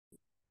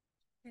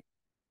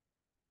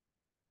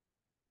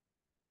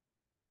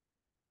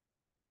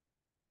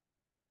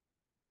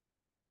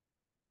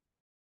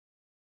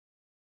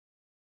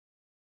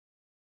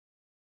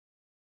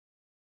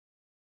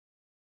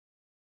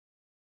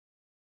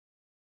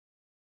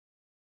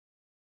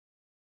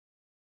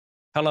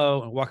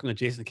Hello and welcome to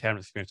Jason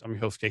Cavness Experience. I'm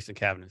your host, Jason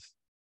Cavness.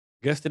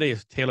 Guest today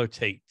is Taylor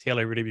Tate.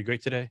 Taylor, ready to be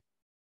great today?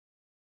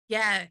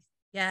 Yes,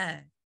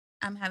 yes.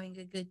 I'm having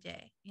a good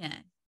day. Yeah.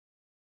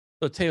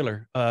 So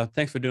Taylor,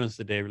 thanks for doing this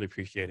today. I really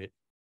appreciate it.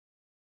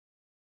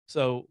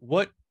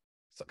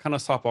 Kind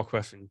of softball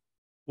question.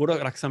 What are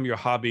like some of your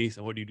hobbies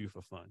and what do you do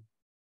for fun?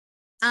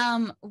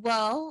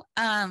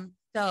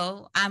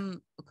 So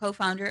I'm a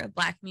co-founder of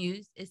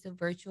BlackMuse. It's a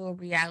virtual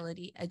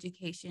reality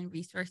education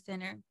resource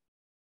center.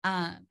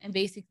 And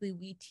basically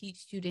we teach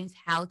students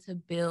how to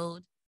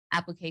build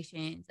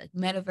applications like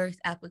metaverse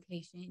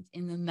applications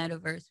in the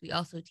metaverse. We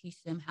also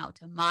teach them how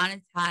to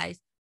monetize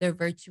their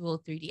virtual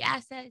 3D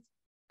assets.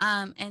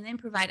 And then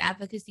provide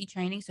advocacy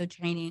training. So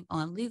training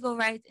on legal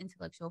rights,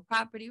 intellectual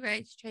property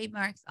rights,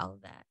 trademarks, all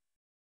of that.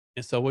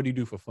 And so what do you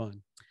do for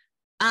fun?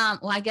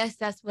 Well, I guess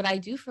that's what I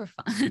do for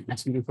fun. What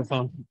do you do for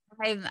fun?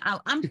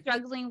 I'm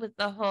struggling with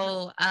the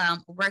whole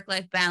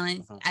work-life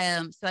balance.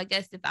 Uh-huh. So I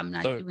guess if I'm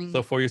not So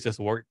doing for you, it's just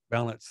work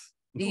balance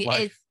it's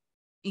life.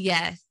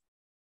 yes.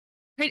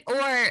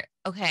 Or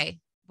okay,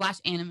 watch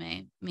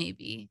anime,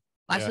 maybe.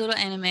 Watch a Yeah. little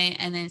anime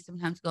and then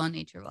sometimes go on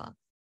nature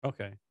walks.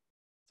 Okay.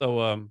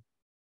 So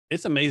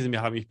it's amazing me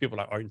how many people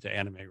are into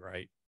anime,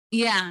 right?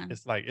 Yeah.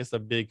 It's like it's a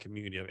big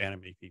community of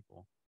anime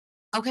people.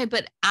 Okay,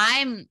 but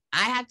I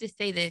have to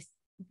say this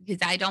because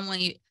I don't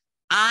want you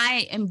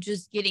I am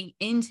just getting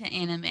into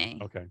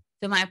anime. Okay.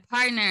 So my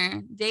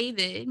partner,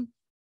 David,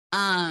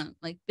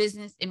 like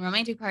business and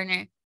romantic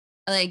partner,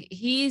 like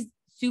he's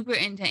super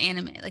into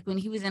anime. Like when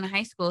he was in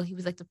high school, he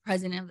was like the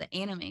president of the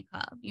anime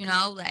club,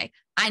 like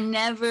I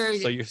never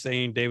So you're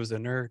saying Dave was a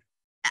nerd?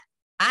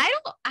 I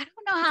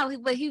don't know how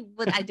what he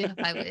would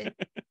identify with.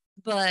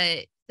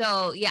 But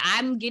so yeah,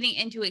 I'm getting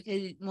into it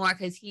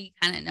because he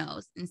kind of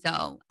knows. And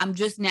so I'm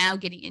just now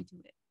getting into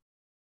it.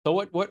 So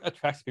what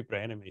attracts people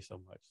to anime so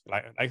much?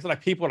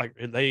 Like people like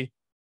they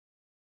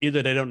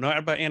either they don't know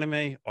about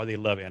anime or they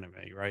love anime,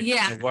 right?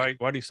 Yeah. And why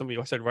do so many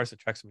why does it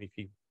attract so many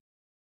people?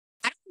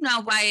 I don't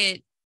know why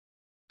it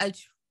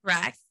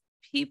attracts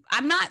people.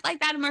 I'm not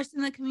like that immersed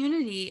in the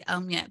community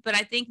yet, but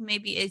I think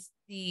maybe it's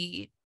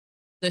the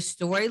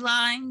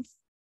storylines,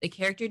 the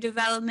character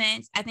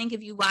developments. I think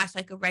if you watch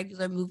like a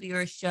regular movie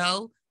or a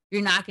show,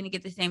 you're not going to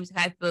get the same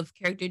type of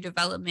character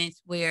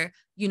developments where,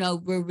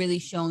 we're really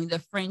showing the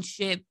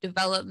friendship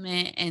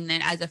development. And then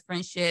as a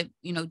friendship,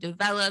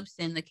 develops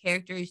and the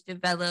characters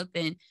develop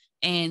and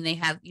they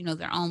have,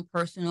 their own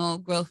personal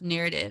growth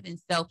narrative. And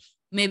so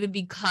maybe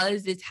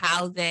because it's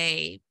how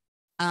they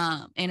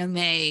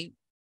anime,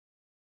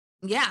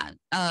 yeah,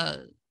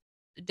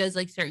 does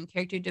like certain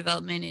character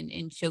development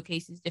and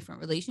showcases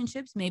different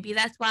relationships. Maybe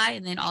that's why.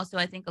 And then also,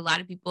 I think a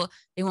lot of people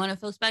they want to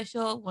feel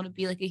special, want to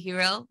be like a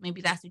hero.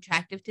 Maybe that's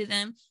attractive to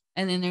them.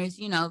 And then there's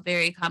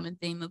very common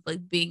theme of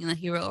like being a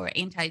hero or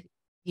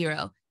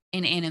anti-hero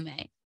in anime.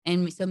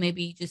 And so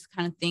maybe just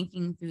kind of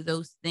thinking through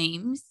those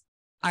themes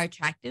are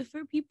attractive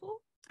for people.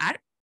 I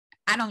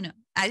don't know.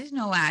 I just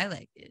know why I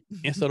liked it.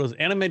 And so those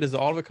anime, does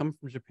all of it come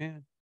from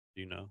Japan?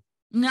 Do you know?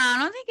 No, I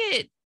don't think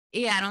it.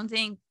 Yeah, I don't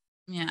think.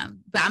 Yeah,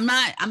 but I'm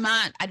not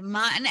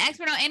an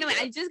expert on anime.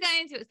 I just got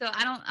into it, so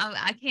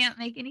I can't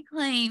make any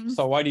claims.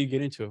 So why do you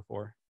get into it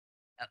for?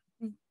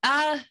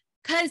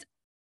 Cause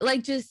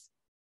like just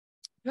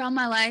throughout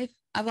my life,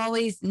 I've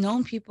always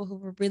known people who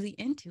were really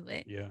into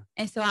it, Yeah.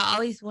 and so I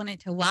always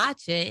wanted to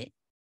watch it.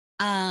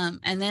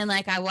 And then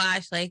like I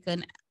watched like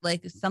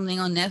something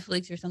on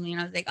Netflix or something,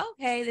 and I was like,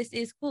 okay, this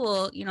is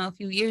cool. A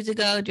few years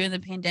ago during the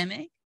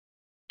pandemic,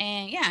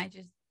 and yeah,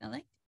 I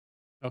liked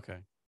it. Okay.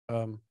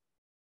 Um,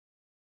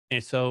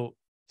 and so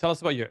tell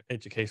us about your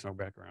educational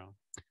background.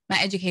 My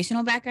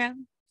educational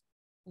background.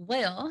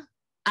 Well,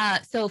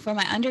 so for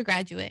my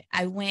undergraduate,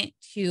 I went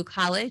to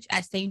college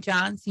at St.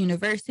 John's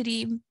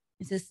University.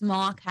 It's a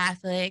small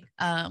Catholic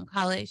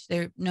college.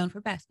 They're known for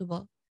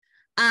basketball.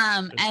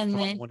 And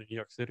then One in New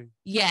York City.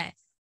 yes,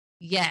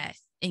 yes,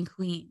 in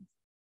Queens.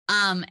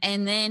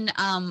 And then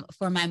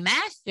for my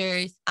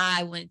master's,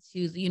 I went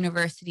to the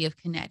University of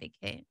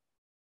Connecticut.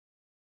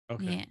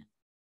 Okay. Yeah.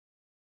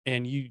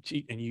 And you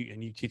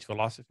teach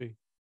philosophy.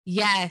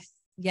 Yes,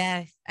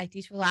 yes. I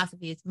teach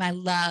philosophy. It's my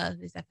love.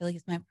 I feel like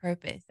it's my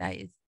purpose.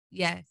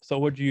 Yes. So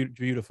what drew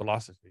you to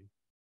philosophy?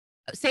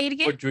 Say it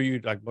again. What drew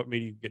you what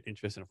made you get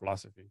interested in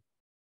philosophy?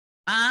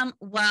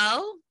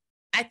 Well,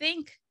 I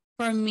think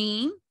for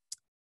me,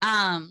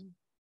 um,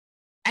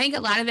 I think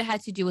a lot of it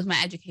had to do with my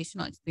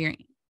educational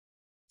experience.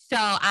 So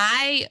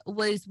I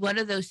was one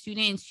of those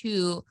students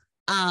who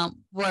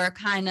were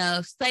kind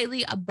of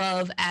slightly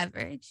above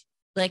average.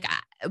 Like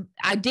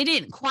I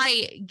didn't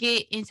quite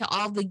get into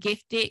all the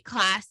gifted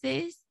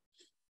classes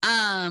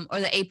or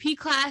the AP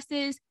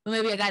classes, but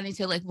maybe I got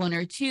into like one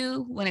or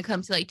two when it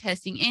comes to like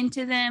testing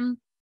into them.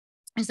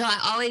 And so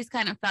I always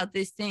kind of felt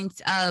this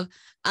sense of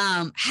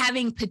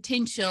having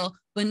potential,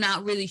 but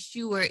not really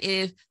sure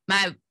if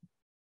my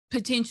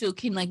potential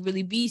can like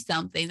really be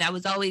something. That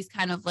was always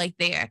kind of like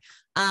there.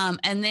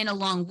 And then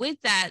along with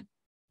that,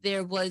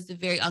 there was a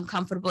very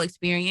uncomfortable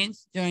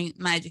experience during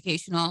my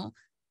educational,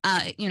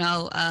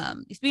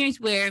 experience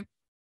where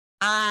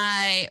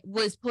I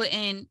was put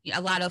in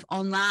a lot of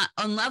online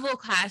on-level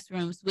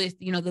classrooms with,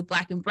 the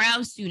Black and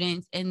brown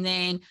students, and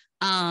then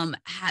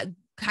had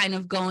kind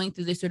of going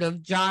through this sort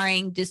of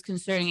jarring,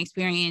 disconcerting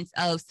experience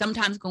of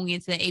sometimes going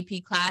into the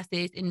AP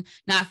classes and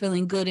not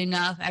feeling good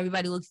enough.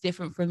 Everybody looks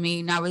different from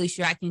me, not really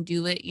sure I can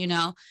do it,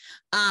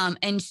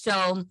 and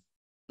so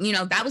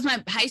that was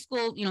my high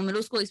school,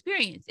 middle school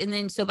experience. And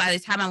then so by the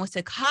time I went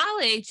to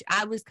college,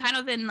 I was kind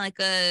of in like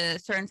a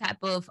certain type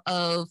of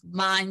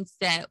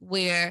mindset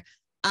where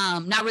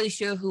not really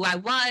sure who I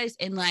was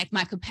and like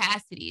my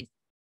capacities.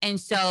 And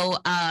so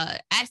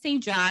at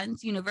St.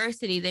 John's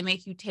University, they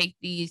make you take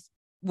these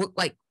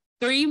like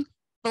 3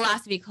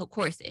 philosophy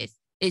courses.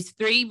 It's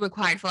 3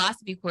 required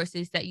philosophy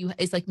courses that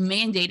it's like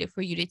mandated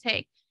for you to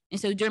take. And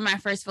so during my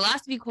first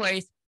philosophy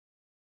course,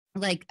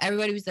 like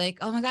everybody was like,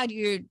 oh my God,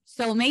 you're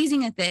so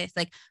amazing at this.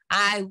 Like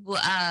I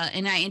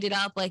ended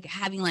up like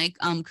having like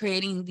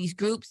creating these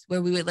groups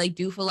where we would like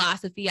do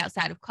philosophy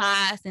outside of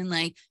class and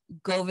like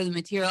go over the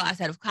material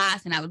outside of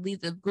class. And I would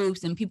lead the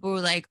groups and people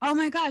were like, oh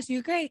my gosh,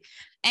 you're great.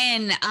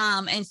 And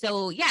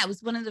so yeah, it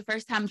was one of the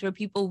first times where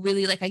people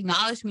really like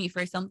acknowledged me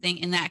for something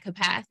in that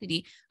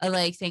capacity of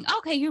like saying,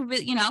 okay, you're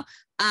really,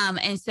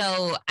 and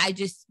so I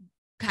just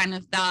kind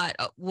of thought,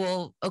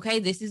 well, okay,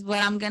 this is what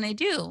I'm gonna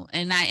do,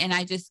 and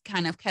I just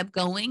kind of kept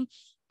going,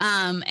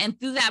 and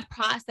through that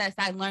process,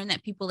 I learned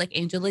that people like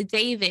Angela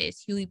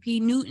Davis, Huey P.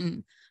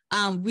 Newton,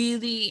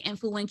 really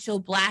influential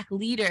Black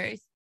leaders,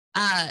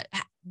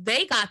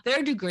 they got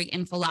their degree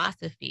in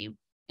philosophy,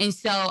 and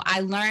so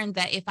I learned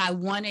that if I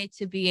wanted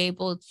to be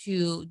able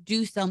to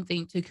do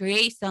something, to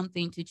create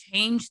something, to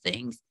change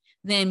things,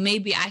 then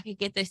maybe I could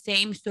get the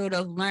same sort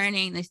of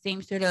learning, the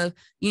same sort of,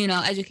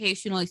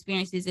 educational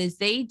experiences as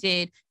they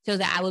did, so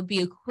that I would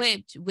be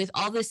equipped with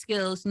all the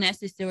skills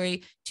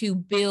necessary to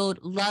build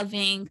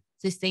loving,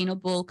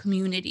 sustainable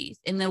communities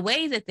in the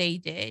way that they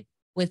did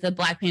with the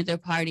Black Panther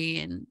Party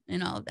and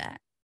all of that.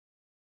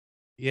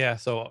 Yeah.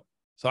 So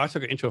I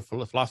took an intro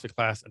philosophy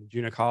class in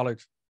junior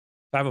college.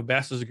 I have a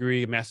bachelor's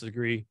degree, a master's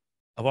degree.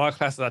 Of all the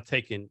classes I've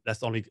taken, that's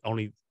the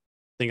only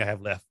thing I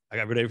have left. I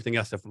got rid of everything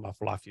else except for my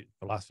philosophy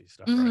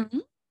stuff. Right.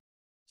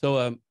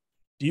 So,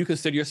 do you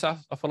consider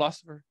yourself a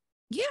philosopher?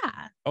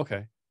 Yeah.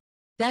 Okay.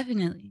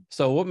 Definitely.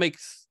 So what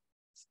makes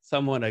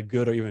someone a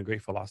good or even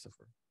great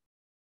philosopher?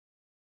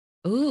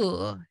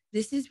 Ooh,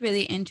 this is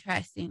really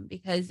interesting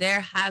because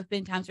there have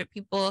been times where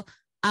people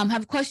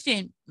have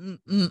questioned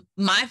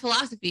my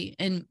philosophy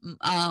and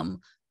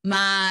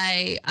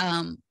my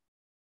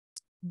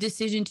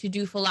decision to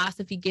do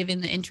philosophy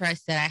given the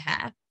interests that I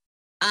have.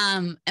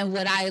 And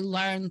what I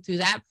learned through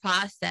that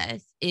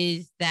process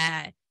is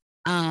that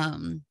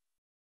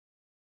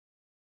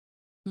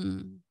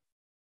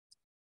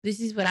this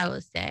is what I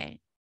will say.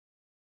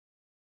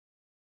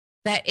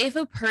 That if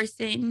a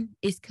person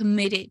is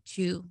committed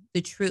to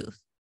the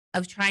truth,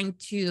 of trying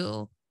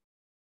to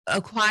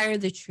acquire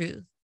the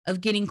truth,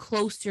 of getting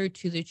closer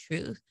to the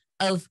truth,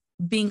 of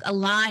being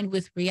aligned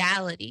with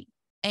reality,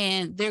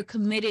 and they're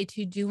committed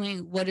to doing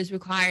what is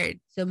required.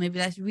 So maybe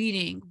that's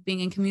reading, being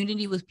in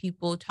community with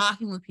people,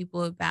 talking with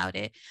people about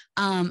it,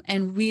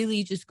 and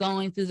really just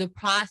going through the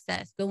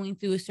process, going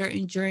through a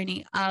certain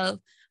journey of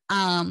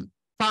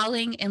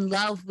falling in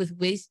love with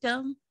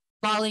wisdom,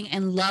 falling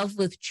in love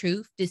with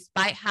truth,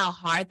 despite how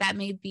hard that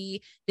may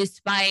be,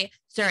 despite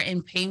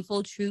certain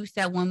painful truths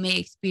that one may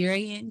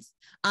experience,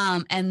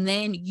 and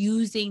then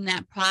using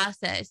that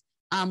process,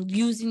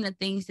 using the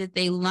things that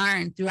they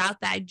learn throughout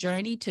that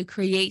journey to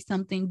create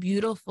something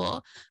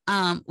beautiful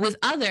with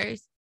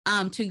others,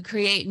 to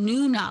create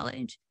new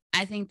knowledge.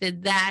 I think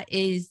that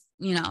is,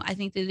 I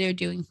think that they're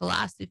doing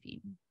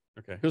philosophy.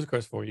 Okay, here's a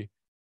question for you.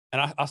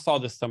 And I saw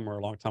this somewhere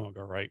a long time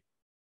ago, right?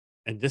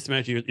 And this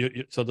meant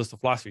so this is a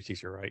philosophy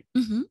teacher, right?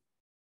 Mm-hmm.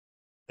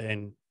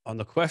 And on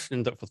the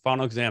question, for the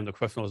final exam, the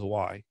question was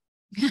why?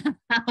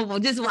 Well,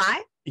 just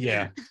why?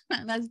 Yeah.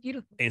 That's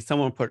beautiful. And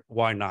someone put,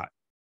 why not?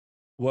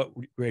 What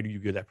grade do you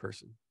give that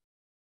person?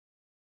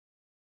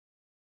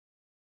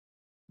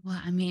 Well,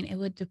 I mean, it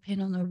would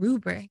depend on the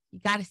rubric. You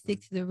got to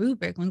stick to the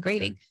rubric when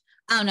grading. Okay.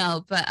 I don't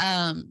know, but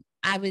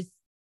I was.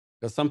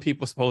 Because some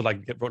people suppose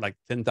wrote like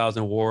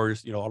 10,000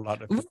 words, a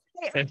lot of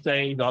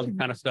essays, all that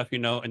kind of stuff,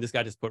 and this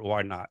guy just put,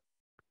 why not?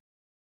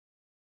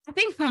 I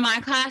think for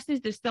my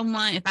classes, if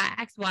I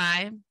asked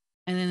why,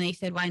 and then they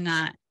said, why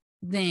not,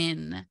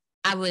 then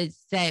I would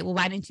say, well,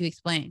 why didn't you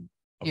explain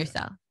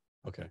yourself?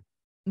 Okay.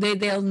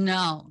 They'll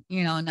know,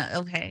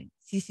 okay,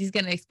 she's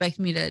going to expect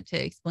me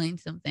to explain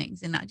some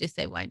things and not just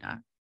say, why not?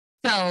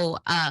 So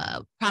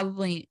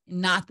probably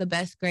not the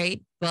best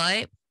grade,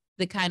 but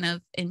the kind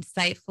of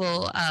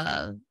insightful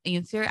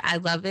answer. I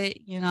love it,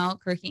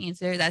 quirky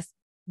answer.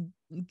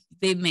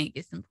 They may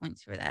get some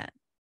points for that.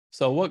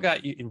 So what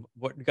got you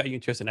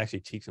interested in actually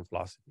teaching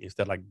philosophy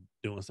instead of like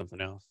doing something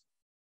else?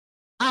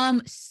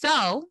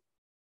 So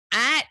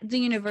at the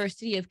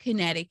University of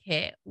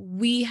Connecticut,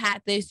 we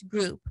had this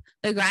group,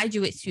 the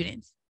graduate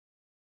students.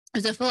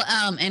 There's a full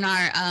in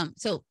our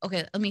so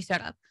okay, let me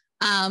start up.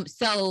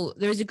 So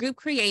there's a group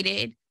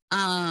created,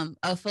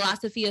 a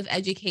philosophy of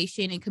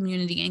education and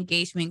community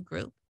engagement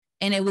group.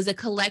 And it was a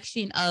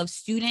collection of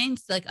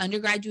students, like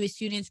undergraduate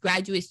students,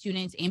 graduate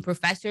students, and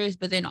professors,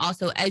 but then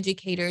also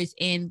educators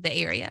in the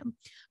area.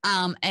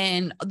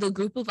 And the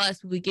group of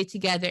us would get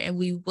together and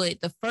we would,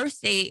 the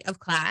first day of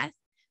class,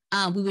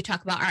 we would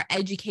talk about our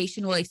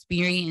educational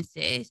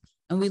experiences.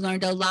 And we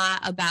learned a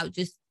lot about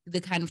just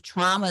the kind of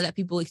trauma that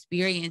people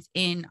experience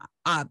in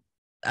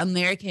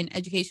American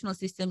educational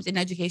systems and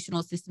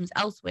educational systems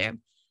elsewhere.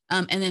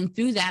 And then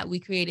through that, we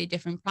created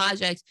different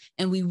projects,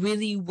 and we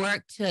really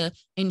worked to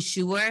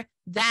ensure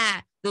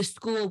that the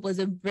school was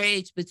a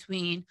bridge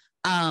between,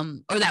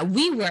 or that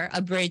we were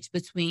a bridge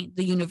between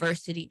the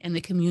university and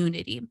the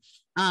community.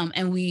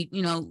 And we,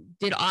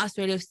 did all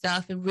sort of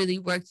stuff and really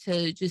worked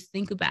to just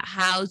think about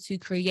how to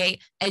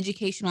create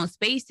educational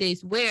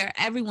spaces where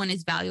everyone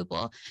is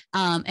valuable,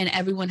 and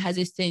everyone has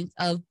a sense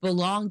of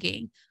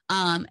belonging.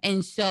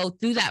 And so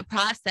through that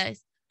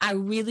process, I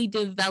really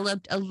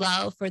developed a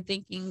love for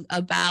thinking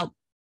about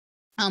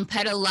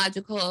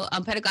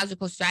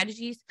pedagogical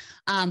strategies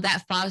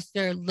that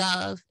foster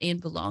love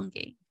and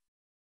belonging.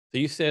 So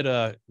you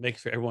said make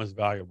sure everyone's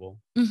valuable.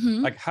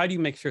 Mm-hmm. Like, how do you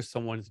make sure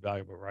someone's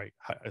valuable, right?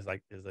 Is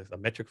there a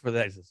metric for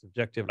that? Is it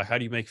subjective? Like, how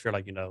do you make sure,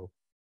 like,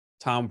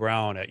 Tom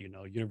Brown at,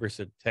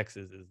 University of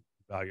Texas is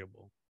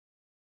valuable?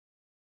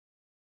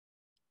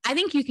 I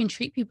think you can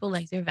treat people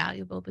like they're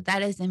valuable, but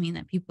that doesn't mean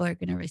that people are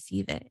going to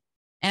receive it.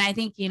 And I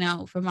think,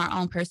 from our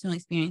own personal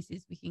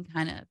experiences, we can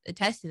kind of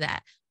attest to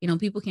that.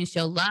 People can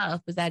show love,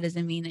 but that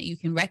doesn't mean that you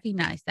can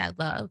recognize that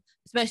love,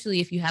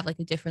 especially if you have like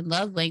a different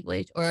love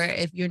language, or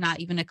if you're not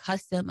even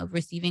accustomed of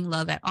receiving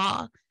love at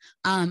all.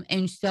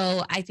 And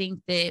so I think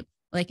that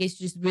it's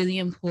just really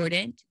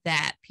important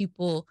that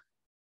people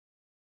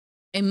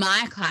in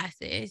my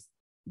classes,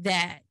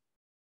 that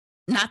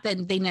not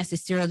that they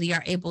necessarily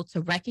are able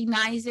to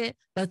recognize it,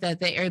 but that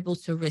they're able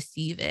to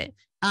receive it.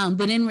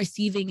 But in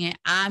receiving it,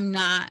 I'm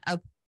not a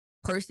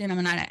person,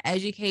 I'm not an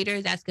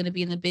educator that's going to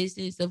be in the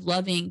business of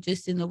loving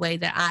just in the way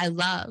that I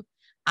love.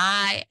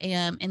 I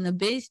am in the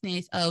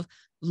business of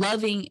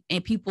loving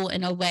people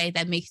in a way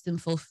that makes them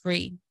feel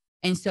free.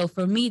 And so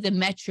for me, the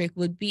metric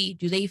would be,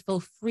 do they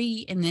feel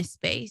free in this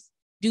space?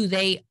 Do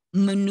they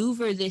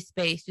maneuver this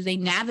space? Do they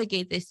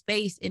navigate this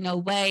space in a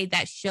way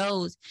that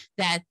shows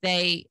that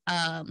they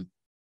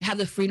have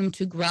the freedom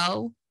to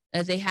grow,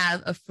 that they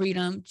have a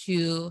freedom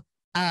to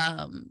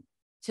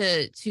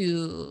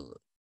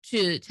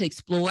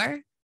explore,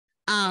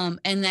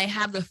 and they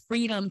have the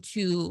freedom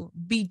to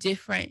be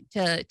different,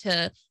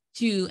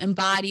 to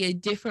embody a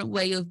different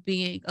way of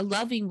being, a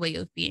loving way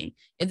of being.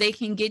 If they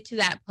can get to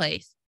that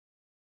place,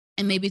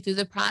 and maybe through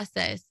the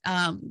process,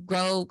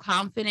 grow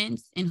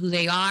confidence in who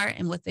they are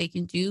and what they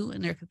can do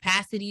and their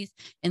capacities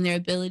and their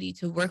ability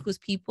to work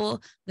with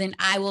people, then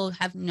I will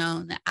have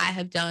known that I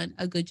have done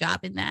a good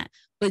job in that.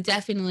 But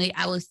definitely,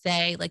 I would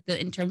say,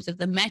 in terms of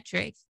the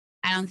metrics,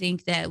 I don't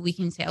think that we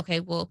can say, okay,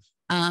 well,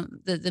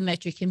 the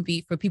metric can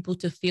be for people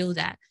to feel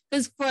that.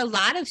 Because for a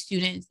lot of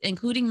students,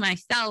 including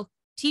myself,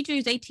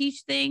 teachers, they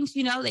teach things,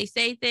 they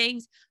say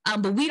things,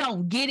 but we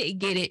don't get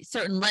it,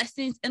 certain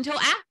lessons until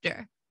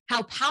after.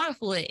 How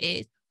powerful it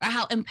is, or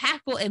how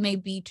impactful it may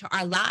be to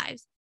our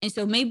lives. And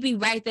so maybe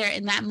right there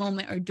in that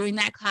moment, or during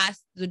that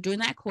class, or during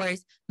that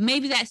course,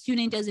 maybe that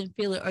student doesn't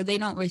feel it or they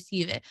don't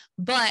receive it.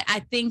 But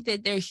I think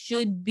that there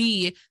should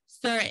be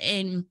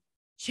certain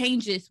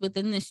changes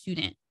within the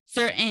student,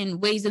 certain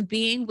ways of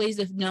being, ways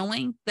of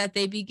knowing that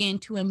they begin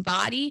to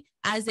embody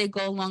as they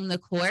go along the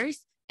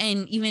course,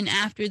 and even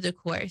after the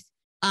course,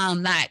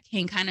 that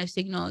can kind of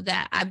signal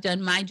that I've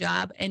done my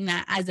job, and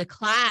that as a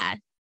class,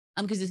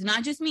 because it's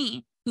not just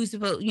me who's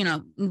supposed,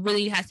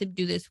 really has to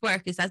do this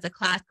work. It's as a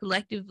class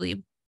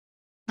collectively,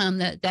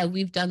 that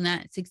we've done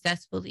that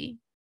successfully.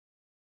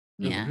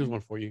 Yeah. Here's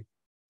one for you.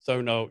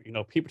 So,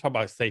 people talk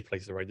about safe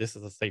places, right? This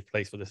is a safe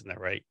place for this and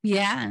that, right?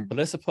 Yeah. But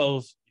let's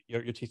suppose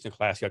you're teaching a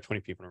class, you have 20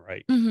 people,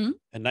 right? Mm-hmm.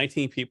 And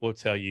 19 people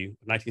tell you,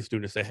 19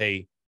 students say,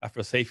 hey, I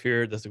feel safe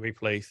here. That's a great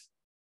place.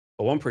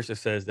 But one person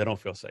says they don't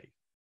feel safe.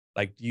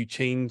 Like, do you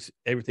change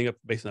everything up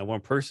based on that one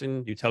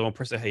person? Do you tell one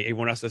person, hey,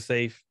 everyone else is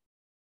safe?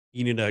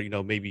 You need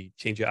to, maybe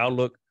change your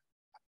outlook.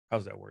 How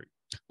does that work?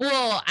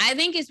 Well, I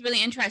think it's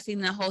really interesting,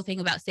 the whole thing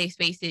about safe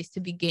spaces to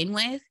begin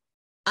with,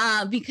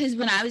 because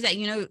when I was at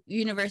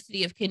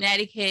University of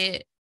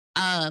Connecticut,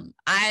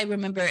 I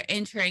remember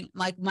entering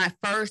my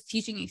first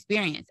teaching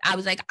experience. I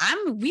was like,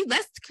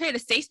 let's create a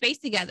safe space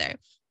together.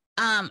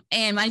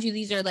 And mind you,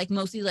 these are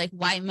mostly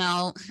white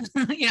male,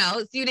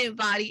 student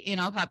body,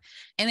 pop.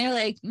 And they're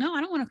like, no,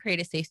 I don't want to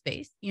create a safe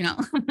space,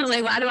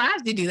 why do I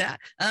have to do that?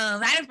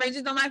 That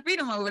infringes on my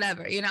freedom or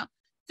whatever,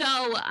 So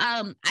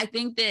I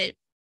think that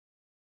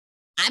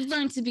I've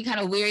learned to be kind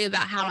of wary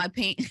about how I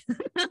paint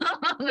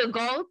the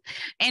goals,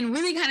 and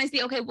really kind of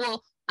see, okay,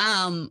 well,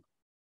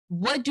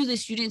 what do the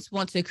students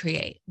want to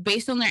create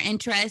based on their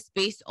interests,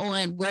 based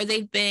on where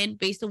they've been,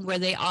 based on where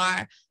they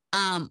are?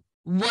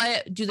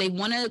 What do they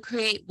want to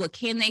create? What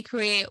can they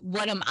create?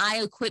 What am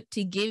I equipped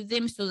to give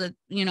them so that,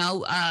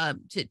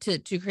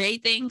 to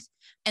create things?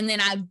 And then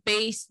I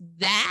base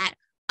that,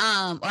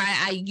 or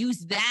I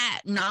use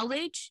that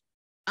knowledge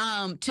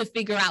to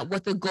figure out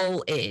what the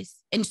goal is.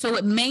 And so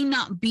it may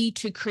not be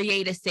to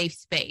create a safe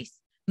space.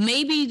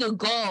 Maybe the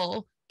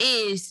goal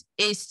is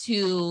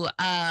to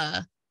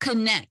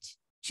connect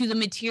to the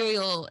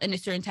material in a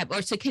certain type,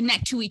 or to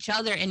connect to each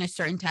other in a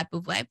certain type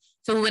of way.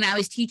 So when I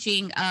was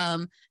teaching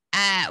at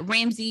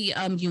Ramsey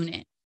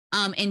unit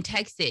in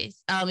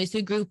Texas, it's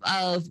a group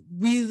of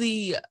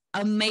really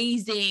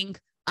amazing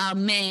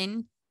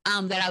men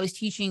that I was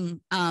teaching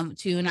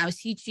to, and I was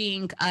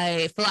teaching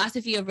a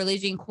philosophy of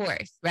religion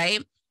course,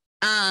 right?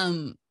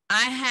 I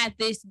had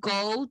this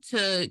goal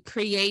to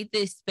create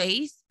this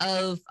space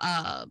of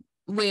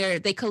where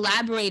they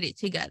collaborated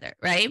together,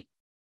 right?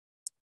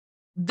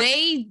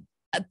 They,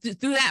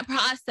 through that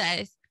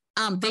process,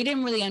 they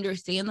didn't really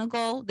understand the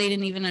goal. They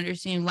didn't even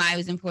understand why it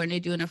was important to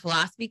do in a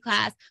philosophy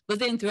class. But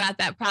then throughout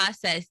that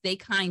process, they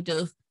kind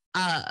of,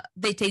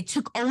 they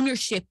took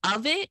ownership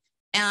of it.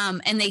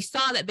 And they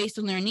saw that based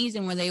on their needs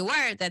and where they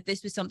were, that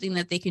this was something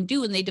that they can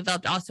do, and they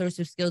developed all sorts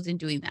of skills in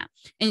doing that.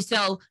 And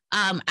so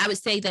I would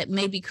say that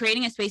maybe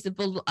creating a space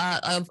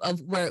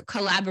of where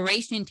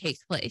collaboration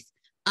takes place,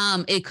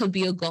 it could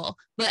be a goal,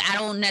 but I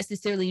don't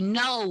necessarily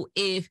know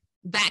if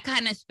that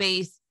kind of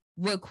space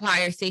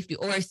requires safety,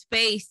 or a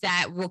space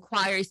that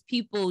requires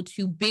people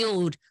to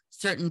build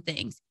certain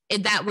things,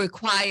 if that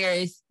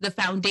requires the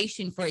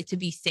foundation for it to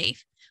be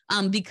safe.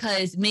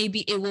 Because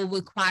maybe it will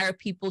require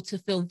people to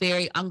feel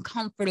very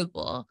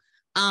uncomfortable,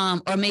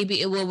 or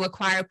maybe it will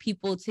require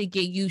people to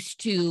get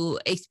used to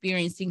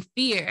experiencing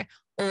fear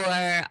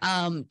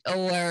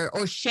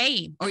or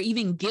shame, or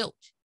even guilt.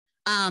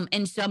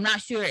 And so I'm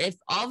not sure if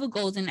all the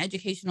goals in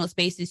educational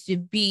spaces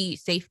should be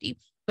safety.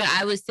 But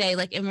I would say,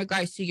 like, in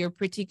regards to your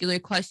particular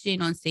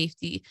question on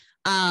safety,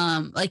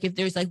 like if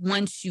there's like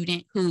one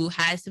student who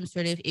has some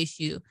sort of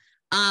issue,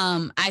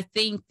 I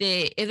think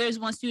that if there's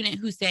one student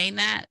who's saying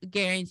that,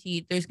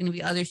 guaranteed there's going to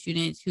be other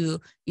students who,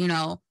 you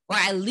know, or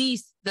at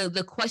least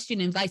the question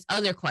invites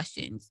other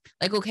questions.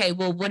 Like, okay,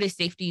 well, what does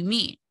safety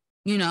mean?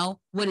 You know,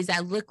 what does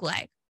that look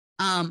like?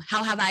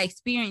 How have I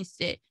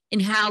experienced it?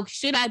 And how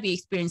should I be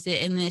experiencing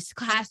it in this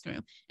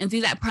classroom? And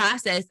through that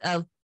process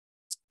of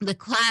the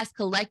class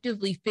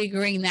collectively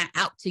figuring that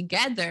out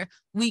together,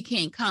 we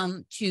can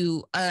come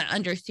to an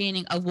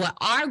understanding of what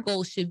our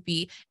goals should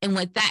be and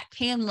what that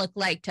can look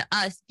like to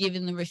us,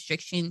 given the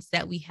restrictions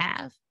that we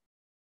have.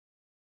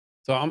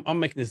 So I'm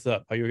making this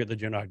up, but you'll get the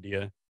general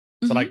idea.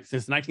 So like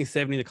since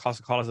 1970, the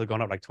cost of college has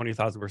gone up like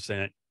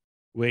 20,000%.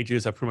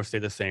 Wages have pretty much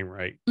stayed the same,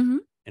 right?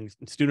 And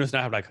students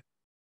now have like,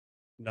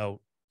 you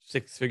know,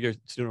 6-figure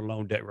student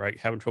loan debt, right?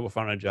 Having trouble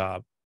finding a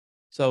job.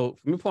 So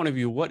from your point of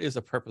view, what is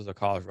the purpose of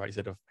college, right? Is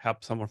it to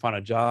help someone find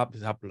a job?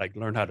 Is it help like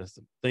learn how to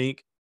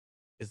think?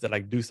 Is it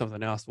like do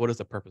something else? What is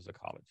the purpose of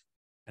college?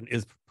 And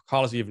is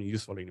college even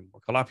useful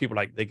anymore? A lot of people,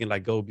 like, they can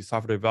like go be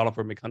software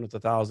developer, make hundreds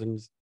of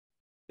thousands.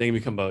 They can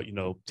become a, you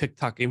know,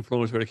 TikTok influencer,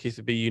 whatever the case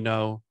would be, you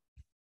know.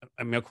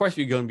 I mean, of course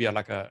you're going to be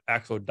like a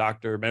actual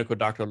doctor, medical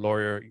doctor,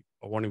 lawyer,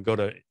 or want to go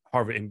to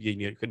Harvard MBA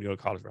and you couldn't go to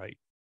college, right?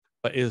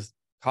 But is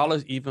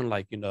college even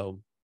like, you know,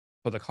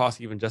 for the cost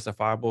even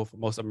justifiable for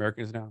most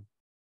Americans now?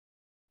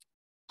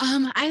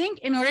 I think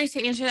in order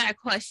to answer that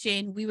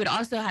question, we would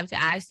also have to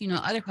ask, you know,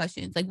 other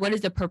questions like, what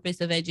is the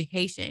purpose of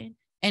education?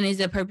 And is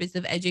the purpose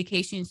of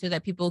education so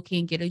that people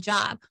can get a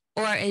job?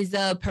 Or is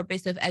the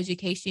purpose of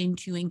education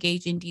to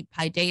engage in deep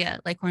paideia,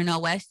 like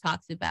Cornel West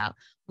talks about,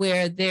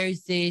 where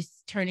there's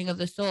this turning of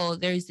the soul,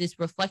 there's this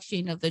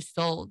reflection of the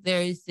soul,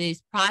 there's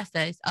this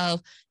process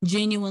of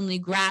genuinely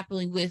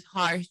grappling with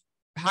hard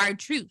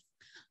truth.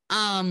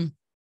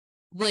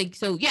 Like,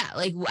 so yeah,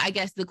 like, I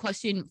guess the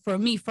question for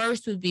me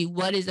first would be,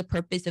 what is the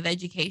purpose of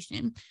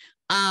education?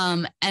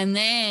 And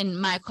then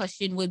my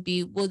question would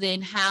be, well,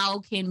 then how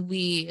can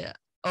we,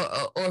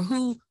 or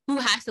who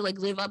has to like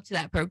live up to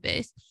that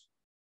purpose?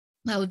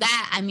 So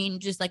that, I mean,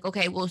 just like,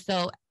 okay, well,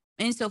 so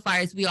insofar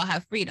as we all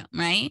have freedom,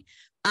 right?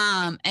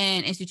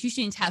 And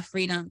institutions have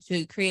freedom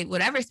to create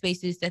whatever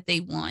spaces that they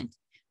want.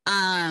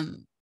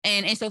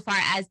 And insofar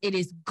as it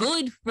is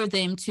good for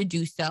them to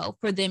do so,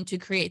 for them to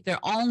create their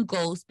own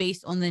goals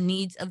based on the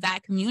needs of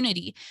that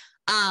community,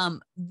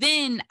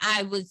 then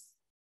I would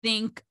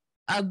think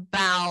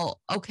about,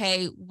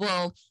 okay,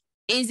 well,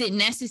 is it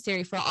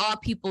necessary for all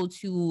people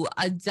to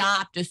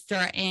adopt a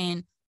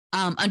certain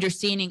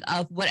understanding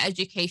of what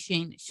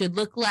education should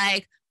look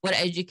like, what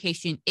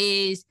education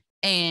is,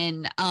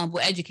 and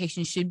what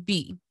education should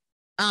be?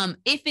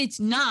 If it's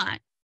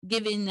not,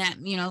 given that,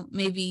 you know,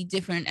 maybe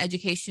different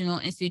educational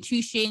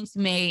institutions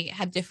may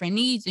have different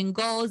needs and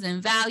goals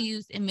and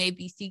values and may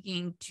be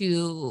seeking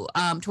to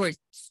towards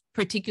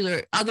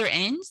particular other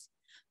ends,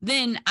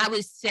 then I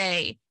would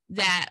say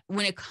that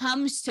when it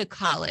comes to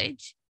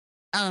college,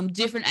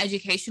 different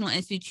educational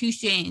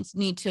institutions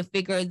need to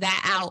figure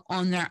that out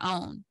on their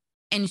own.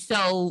 And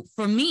so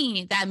for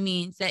me, that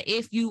means that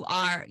if you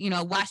are, you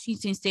know,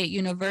 Washington State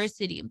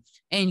University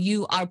and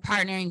you are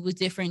partnering with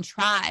different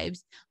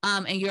tribes,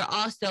 and you're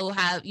also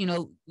have, you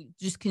know,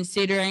 just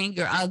considering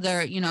your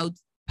other, you know,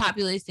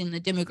 populace and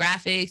the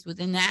demographics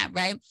within that,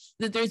 right?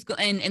 That there's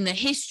and the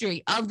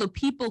history of the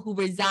people who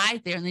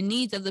reside there and the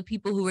needs of the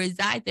people who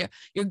reside there,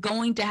 you're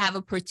going to have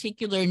a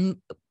particular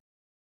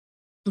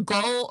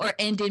goal or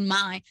end in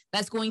mind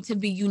that's going to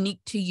be unique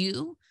to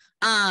you.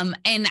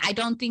 And I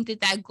don't think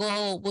that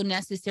goal will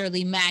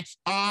necessarily match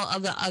all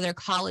of the other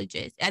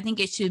colleges. I think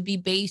it should be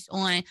based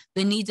on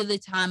the needs of the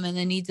time and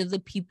the needs of the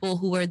people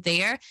who are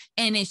there.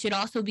 And it should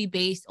also be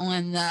based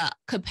on the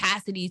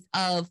capacities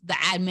of the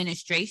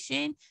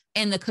administration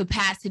and the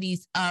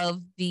capacities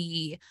of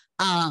the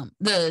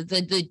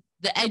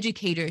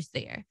educators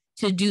there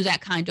to do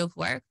that kind of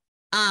work.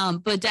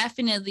 But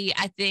definitely,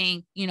 I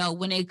think,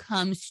 when it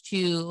comes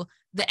to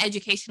the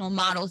educational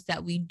models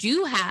that we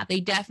do have, they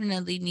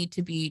definitely need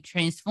to be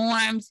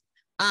transformed.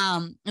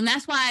 And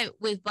that's why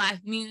with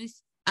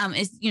BlackMuse,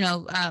 is,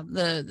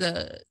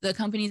 the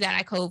company that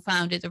I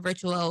co-founded, the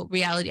virtual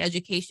reality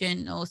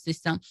educational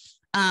system.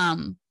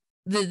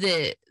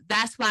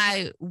 That's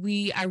why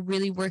we are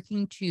really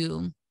working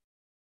to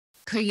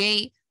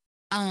create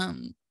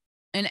an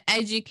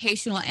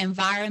educational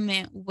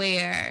environment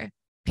where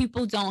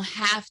people don't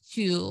have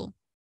to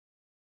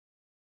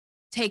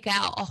take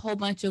out a whole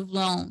bunch of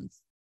loans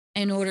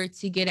in order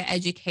to get an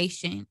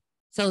education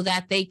so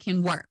that they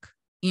can work,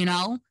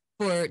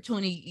 for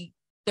 20,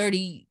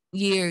 30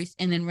 years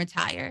and then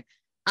retire.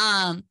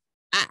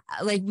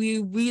 We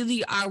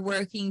really are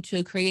working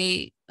to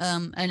create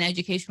an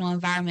educational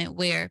environment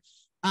where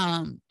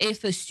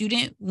if a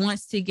student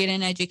wants to get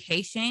an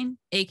education,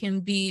 it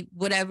can be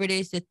whatever it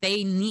is that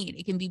they need.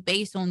 It can be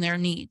based on their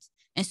needs.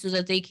 And so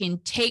that they can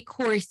take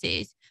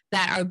courses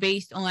that are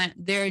based on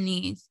their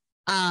needs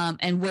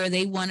and where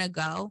they want to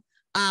go,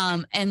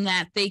 and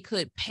that they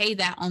could pay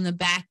that on the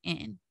back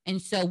end.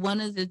 And so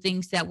one of the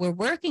things that we're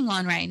working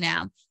on right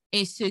now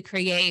is to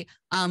create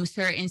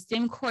certain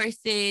STEM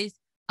courses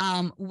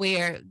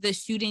where the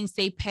students,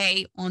 they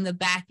pay on the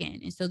back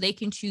end. And so they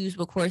can choose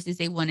what courses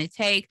they want to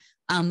take.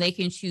 They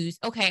can choose,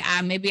 okay,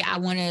 maybe I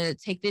want to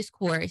take this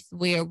course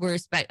where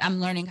I'm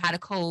learning how to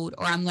code,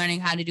 or I'm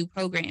learning how to do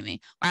programming,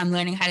 or I'm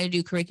learning how to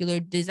do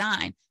curricular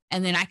design.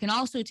 And then I can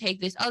also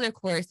take this other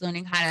course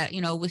learning how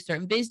to, with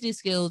certain business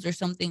skills or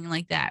something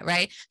like that,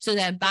 right? So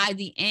that by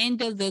the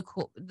end of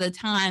the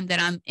time that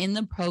I'm in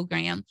the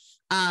program,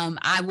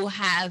 I will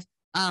have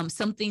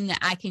something that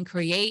I can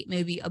create,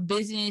 maybe a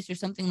business or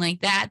something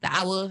like that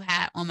I will have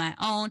had on my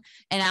own.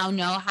 And I'll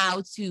know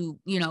how to,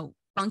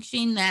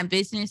 function that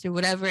business or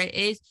whatever it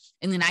is.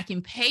 And then I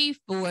can pay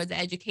for the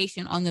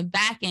education on the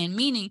back end,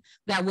 meaning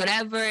that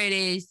whatever it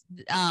is,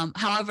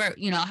 however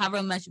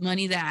much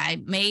money that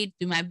I made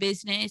through my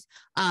business,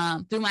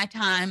 through my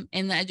time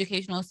in the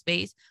educational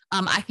space,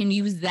 I can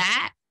use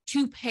that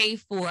to pay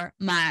for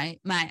my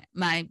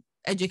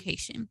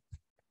education.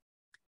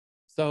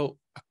 So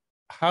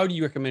how do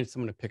you recommend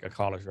someone to pick a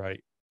college,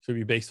 right? Should it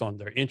be based on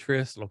their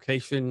interest,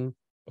 location?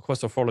 Of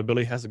course,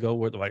 affordability has to go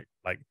with like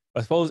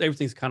I suppose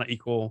everything's kind of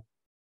equal.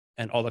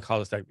 And all the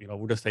colleges that,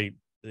 we'll just say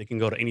they can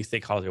go to any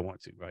state college they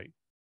want to, right?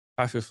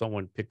 How should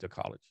someone pick their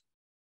college?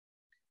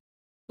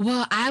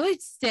 Well, I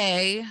would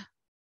say,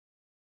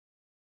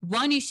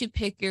 one, you should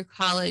pick your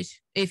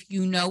college if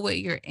you know what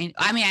you're in.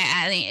 I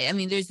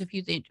mean, there's a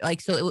few things,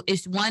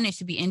 it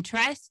should be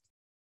interest.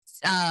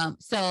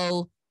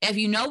 So if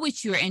you know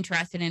what you're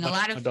interested in,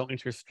 don't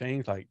interests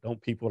change? Like,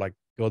 don't people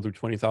go through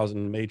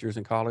 20,000 majors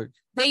in college?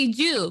 They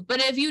do.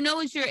 But if you know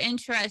what you're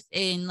interested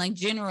in,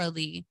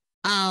 generally,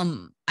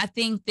 I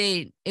think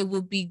that it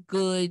would be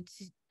good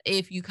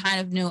if you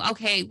kind of knew,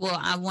 okay, well,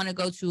 I want to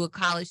go to a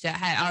college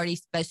that already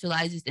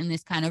specializes in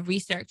this kind of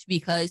research,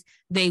 because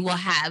they will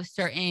have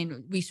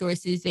certain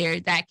resources there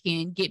that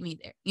can get me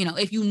there,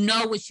 if you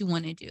know what you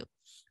want to do.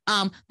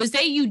 But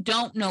say you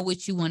don't know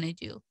what you want to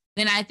do,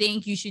 then I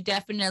think you should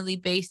definitely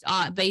base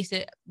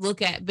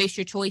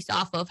your choice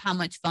off of how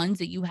much funds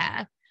that you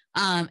have,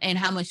 and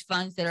how much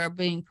funds that are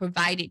being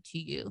provided to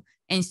you.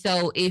 And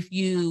so if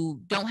you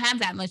don't have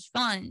that much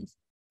funds,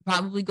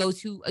 probably go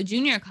to a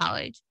junior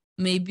college,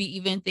 maybe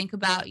even think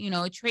about,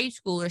 a trade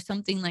school or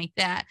something like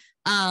that.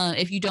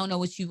 If you don't know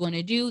what you want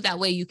to do, that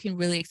way you can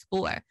really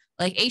explore.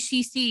 Like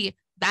HTC,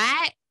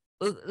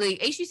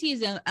 HTC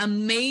is an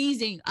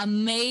amazing,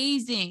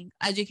 amazing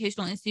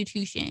educational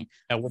institution.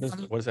 And what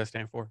does that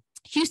stand for?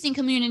 Houston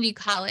Community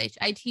College.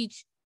 I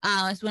teach,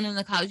 it's one of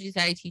the colleges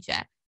that I teach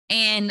at.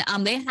 And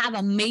they have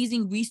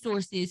amazing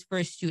resources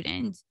for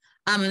students.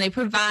 And they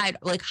provide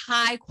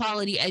high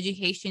quality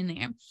education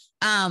there.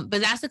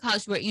 But that's a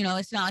college where,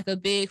 it's not like a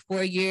big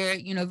 4-year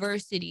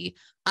university.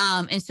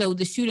 And so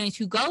the students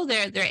who go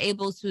there, they're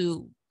able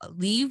to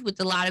leave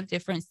with a lot of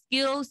different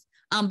skills,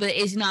 but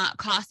it's not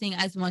costing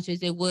as much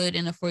as it would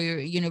in a 4-year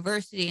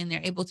university, and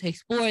they're able to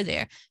explore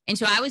there. And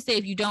so I would say,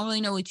 if you don't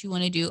really know what you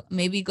want to do,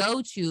 maybe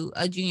go to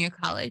a junior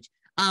college.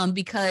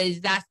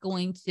 Because that's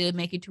going to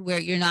make it to where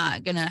you're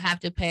not going to have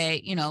to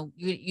pay,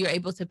 you're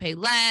able to pay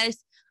less.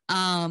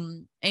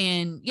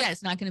 And yeah,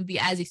 it's not going to be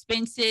as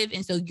expensive.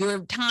 And so your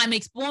time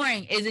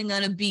exploring isn't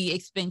going to be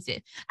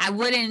expensive. I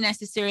wouldn't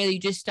necessarily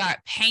just start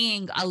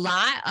paying a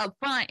lot up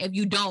front if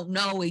you don't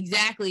know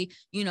exactly,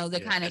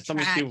 the kind of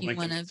track you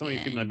want to. So many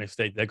people make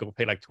mistake. They go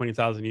pay like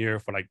 $20,000 a year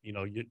for like,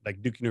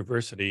 like Duke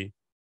University.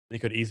 They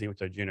could easily went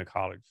to junior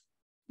college.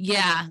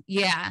 Yeah.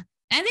 Yeah.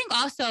 I think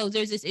also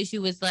there's this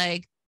issue with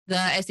like the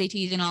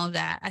SATs and all of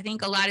that. I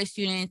think a lot of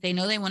students, they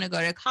know they want to go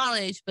to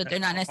college, but they're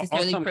not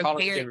necessarily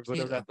prepared to.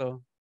 Rid of that,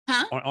 though?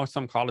 Huh? Are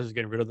some colleges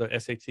getting rid of the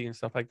SAT and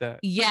stuff like that?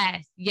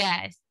 Yes,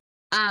 yes.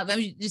 I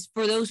mean, just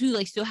for those who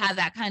like still have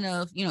that kind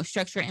of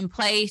structure in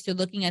place, they're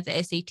looking at the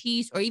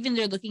SATs, or even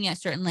they're looking at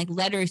certain like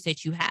letters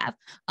that you have,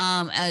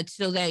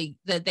 so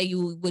that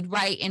you would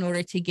write in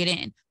order to get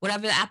in.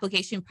 Whatever the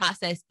application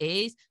process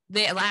is,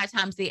 a lot of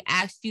times they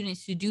ask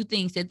students to do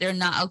things that they're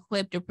not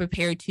equipped or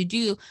prepared to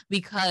do,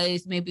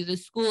 because maybe the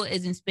school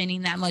isn't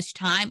spending that much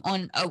time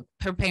on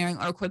preparing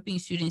or equipping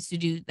students to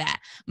do that.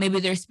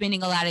 Maybe they're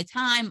spending a lot of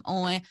time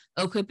on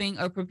equipping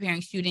or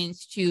preparing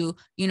students to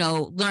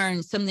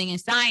learn something in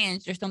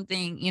science or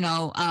something,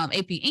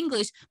 AP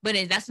English, but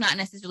that's not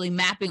necessarily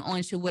mapping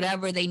onto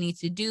whatever they need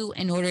to do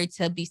in order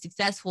to be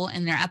successful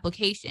in their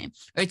application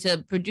or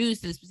to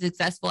produce a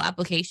successful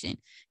application.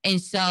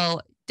 And so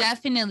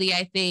definitely,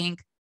 I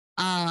think,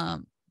 I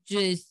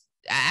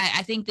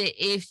think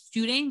that if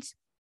students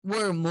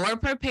were more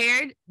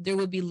prepared, there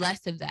would be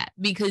less of that,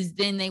 because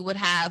then they would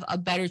have a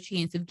better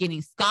chance of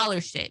getting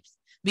scholarships,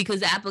 because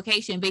the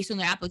application, based on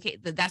their application,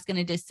 that's going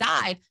to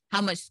decide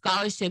how much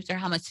scholarships or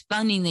how much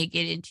funding they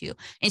get into.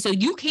 And so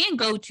you can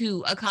go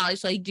to a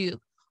college like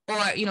Duke or,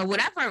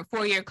 whatever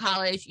 4-year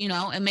college,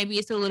 and maybe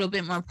it's a little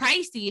bit more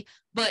pricey,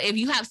 but if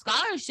you have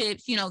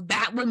scholarships,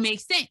 that would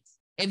make sense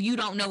if you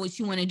don't know what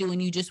you want to do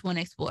and you just want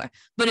to explore.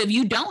 But if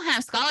you don't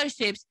have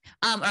scholarships,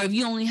 or if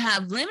you only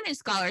have limited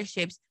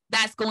scholarships,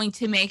 that's going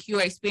to make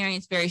your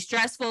experience very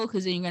stressful,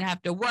 because then you're going to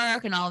have to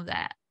work and all of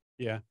that.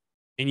 Yeah.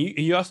 And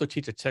you also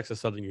teach at Texas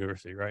Southern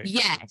University, right?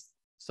 Yes.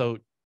 So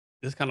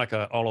this is kind of like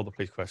a all over the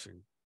place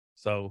question.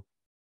 So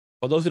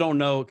for those who don't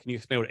know, can you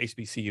explain what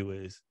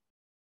HBCU is?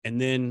 And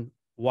then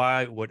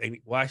why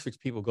should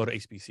people go to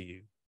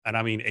HBCU? And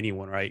I mean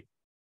anyone, right?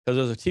 Because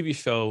there's a TV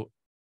show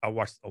I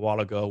watched a while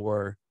ago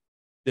where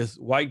this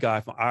white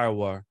guy from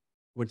Iowa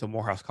went to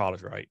Morehouse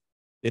College, right?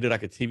 They did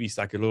like a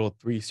little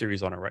 3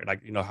 series on it, right?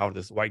 Like, how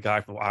this white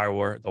guy from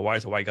Iowa, the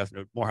whitest white guy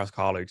from Morehouse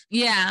College.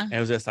 Yeah. And it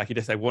was just like, he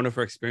just like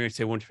wonderful experience.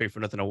 They wouldn't pay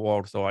for nothing in the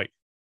world. So and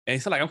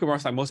it's like, I'm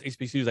like most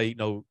HBCUs, they,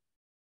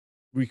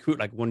 recruit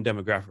like one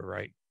demographic,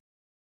 right?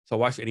 So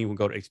why should anyone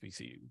go to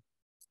HBCU?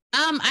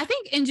 I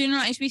think in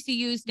general,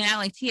 HBCUs now,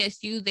 like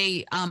TSU,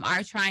 they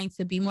are trying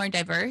to be more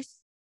diverse.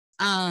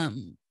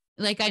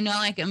 Like I know,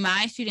 like in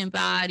my student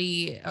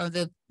body, or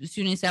the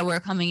students that were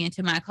coming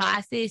into my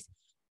classes,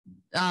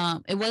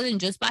 it wasn't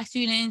just Black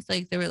students.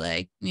 Like there were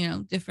like,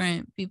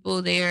 different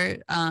people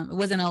there. It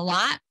wasn't a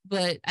lot,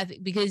 but I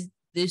think because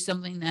there's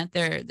something that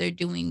they're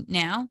doing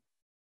now.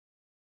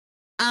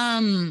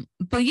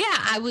 But yeah,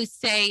 I would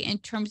say in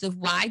terms of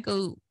why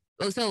go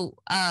to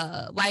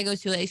a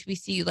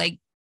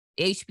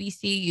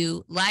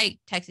HBCU, like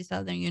Texas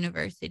Southern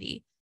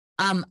University.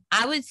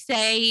 I would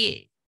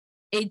say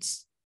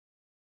it's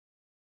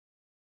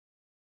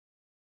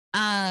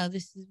and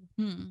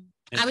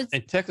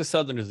Texas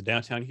Southern is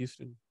downtown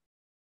Houston?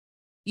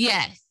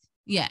 Yes.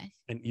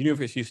 And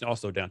University of Houston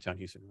also downtown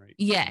Houston, right?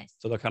 Yes.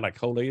 So they're kind of like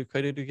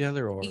co-located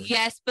together, or?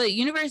 Yes, but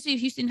University of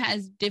Houston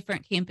has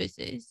different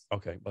campuses.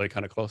 Okay, but they're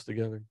kind of close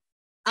together?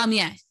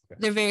 Yes. Okay.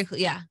 They're very close.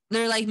 Yeah.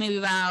 They're like maybe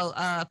about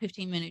a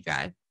 15-minute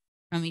drive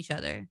from each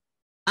other.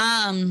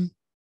 I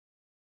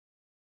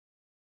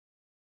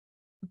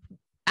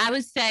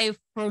would say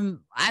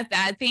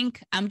I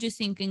think I'm just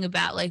thinking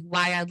about like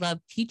why I love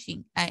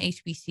teaching at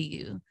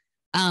HBCU.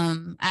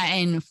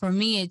 And for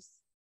me,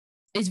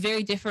 it's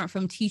very different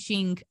from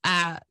teaching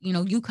at,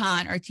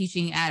 UConn, or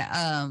teaching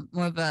at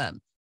more of a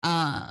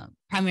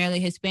primarily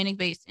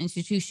Hispanic-based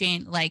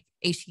institution like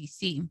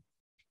HTC.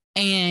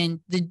 And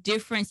the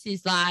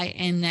differences lie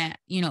in that,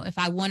 if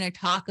I want to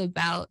talk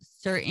about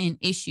certain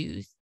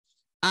issues,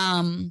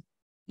 the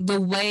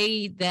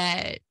way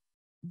that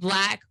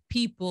Black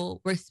people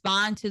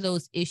respond to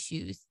those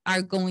issues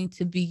are going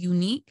to be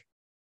unique,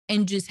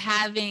 and just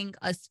having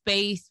a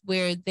space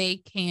where they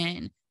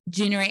can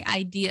generate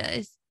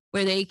ideas,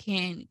 where they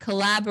can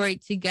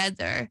collaborate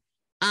together,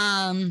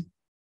 I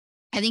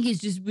think is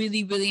just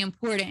really, really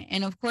important.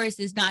 And of course,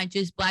 it's not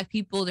just Black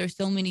people. There's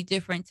so many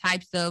different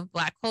types of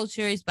Black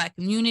cultures, Black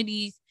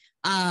communities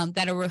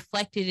that are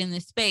reflected in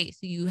this space.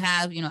 So you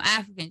have,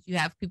 Africans, you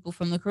have people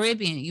from the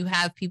Caribbean, you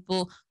have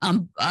people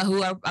who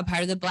are a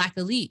part of the Black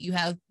elite, you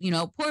have,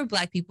 poor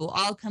Black people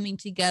all coming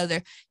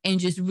together and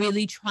just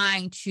really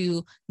trying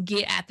to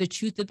get at the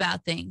truth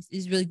about things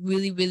is really,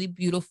 really, really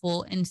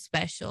beautiful and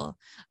special.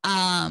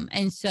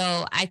 And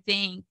so I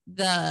think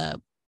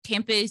the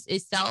campus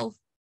itself,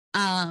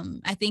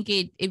 I think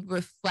it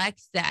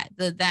reflects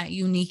that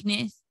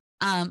uniqueness.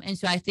 And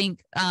so I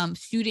think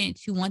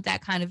students who want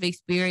that kind of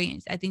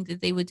experience, I think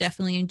that they would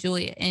definitely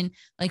enjoy it. And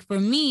like for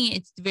me,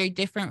 it's very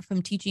different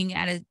from teaching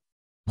at a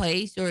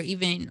place or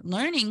even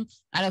learning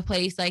at a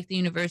place like the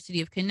University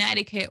of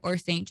Connecticut or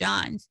St.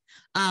 John's,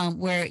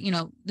 where,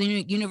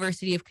 the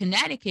University of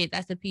Connecticut,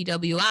 that's a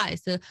PWI,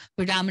 it's a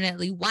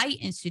predominantly white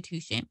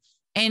institution.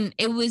 And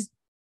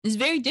it's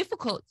very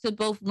difficult to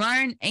both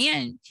learn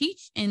and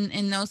teach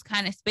in those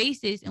kind of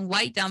spaces, in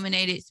white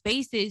dominated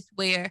spaces,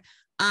 where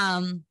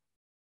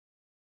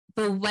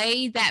the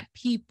way that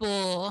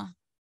people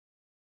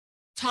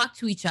talk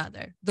to each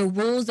other, the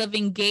rules of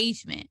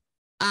engagement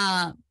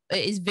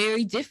is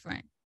very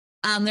different.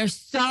 There's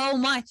so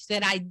much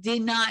that I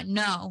did not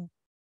know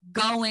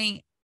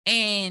going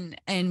in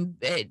and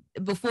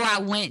before I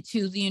went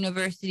to the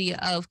University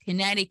of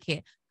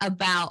Connecticut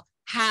about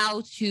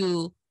how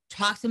to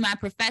talk to my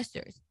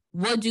professors.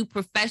 What do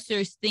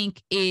professors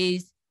think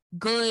is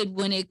good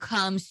when it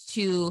comes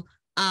to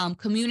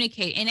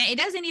communicate? And it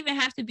doesn't even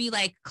have to be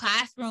like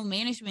classroom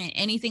management,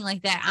 anything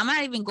like that. I'm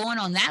not even going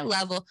on that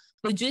level,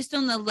 but just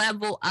on the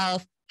level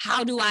of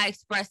how do I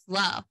express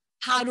love?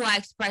 How do I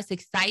express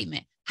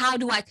excitement? How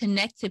do I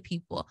connect to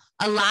people?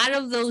 A lot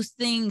of those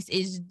things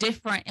is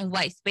different in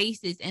white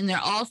spaces, and there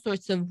are all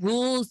sorts of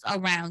rules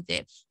around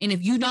it. And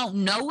if you don't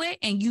know it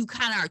and you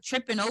kind of are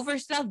tripping over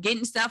stuff,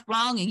 getting stuff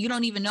wrong, and you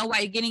don't even know why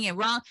you're getting it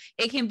wrong,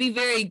 it can be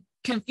very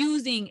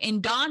confusing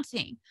and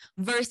daunting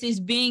versus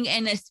being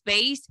in a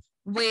space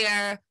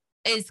where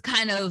it's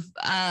kind of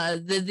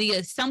the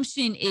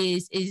assumption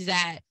is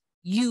that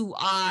you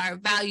are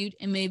valued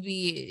in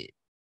maybe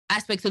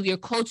aspects of your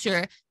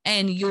culture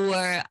and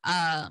your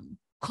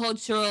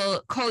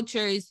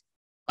culture's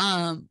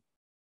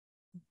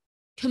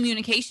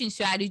communication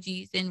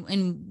strategies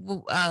and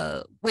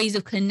ways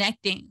of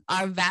connecting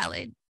are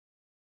valid.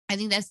 I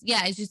think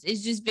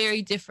it's just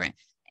very different.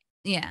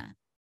 Yeah.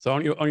 So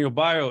on your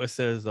bio, it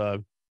says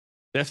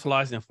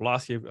specializing in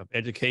philosophy of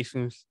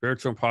education,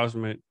 spiritual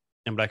empowerment,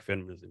 and Black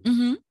feminism.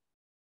 Mm-hmm.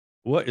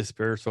 What is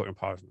spiritual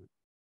empowerment?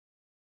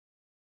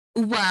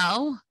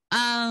 Well,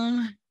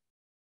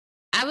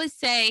 I would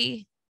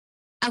say,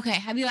 okay,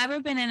 have you ever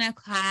been in a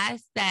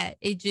class that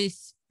it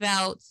just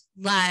felt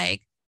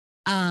like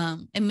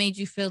it made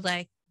you feel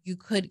like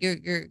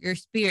your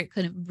spirit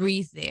couldn't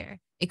breathe there.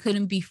 It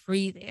couldn't be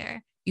free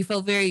there. You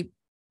felt very,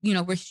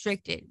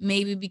 restricted,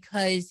 maybe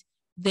because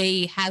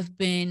they have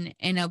been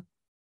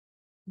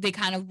they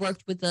kind of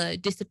worked with a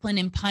discipline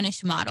and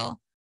punish model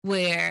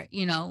where,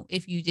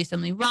 if you did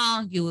something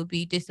wrong, you would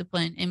be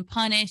disciplined and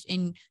punished,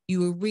 and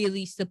you were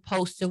really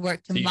supposed to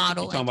work to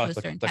model into a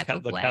certain type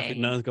of way. The Catholic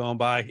nuns going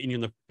by, hitting you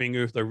in the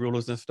finger with their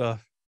rulers and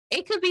stuff.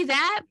 It could be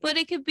that, but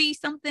it could be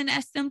something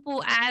as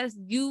simple as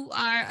you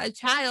are a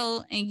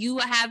child and you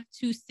have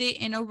to sit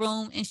in a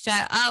room and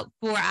shut up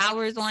for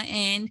hours on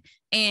end,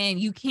 and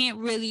you can't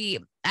really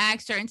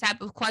ask certain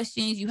type of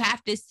questions. You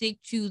have to stick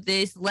to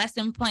this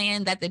lesson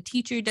plan that the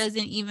teacher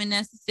doesn't even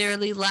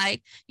necessarily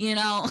like, and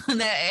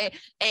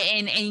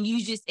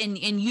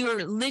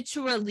you're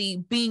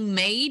literally being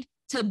made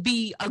to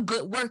be a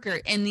good worker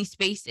in these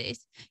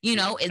spaces.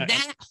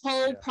 That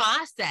whole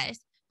process,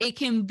 it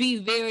can be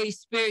very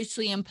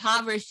spiritually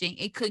impoverishing.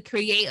 It could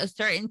create a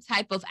certain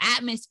type of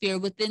atmosphere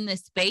within the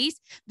space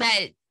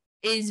that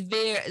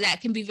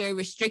can be very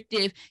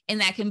restrictive, and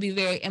that can be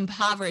very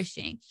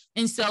impoverishing.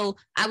 And so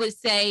I would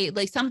say,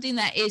 like, something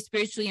that is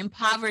spiritually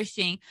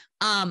impoverishing,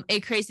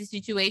 it creates a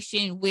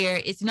situation where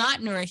it's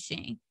not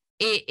nourishing.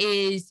 It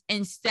is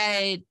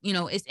instead,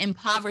 it's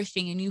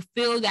impoverishing, and you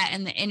feel that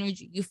in the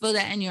energy. You feel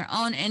that in your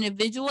own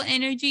individual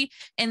energy,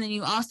 and then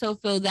you also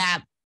feel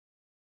that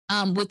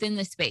within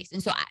the space.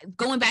 And so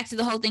going back to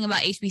the whole thing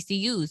about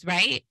HBCUs,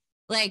 right?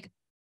 Like,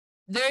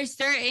 there's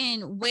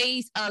certain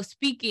ways of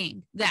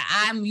speaking that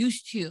I'm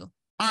used to,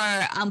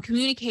 or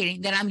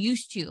communicating that I'm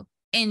used to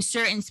in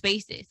certain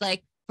spaces.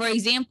 Like, for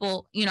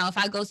example, if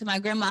I go to my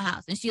grandma's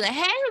house and she's like,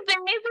 "Hey,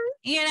 baby,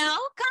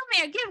 come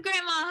here, give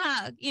grandma a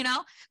hug,"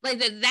 like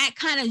that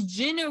kind of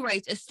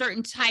generates a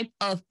certain type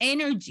of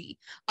energy.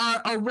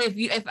 Or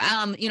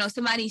if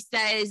somebody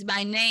says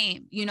my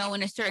name, in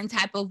a certain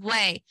type of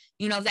way,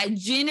 that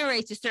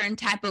generates a certain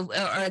type of,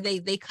 or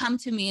they come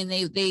to me and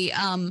they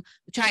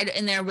try to,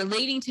 and they're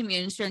relating to me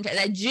in a certain type,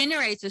 that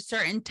generates a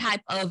certain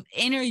type of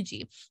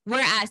energy.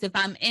 Whereas if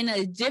I'm in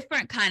a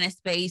different kind of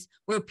space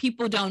where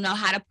people don't know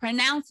how to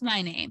pronounce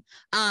my name,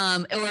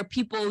 or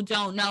people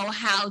don't know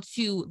how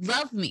to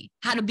love me,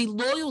 how to be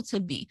loyal to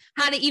me,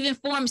 how to even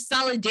form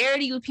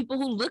solidarity with people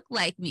who look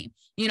like me,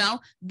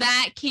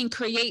 that can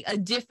create a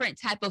different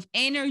type of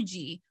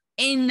energy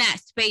in that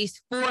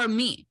space for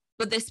me.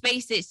 But the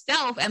space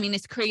itself,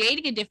 it's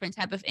creating a different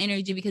type of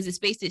energy because the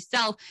space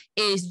itself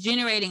is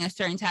generating a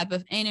certain type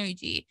of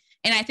energy.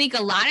 And I think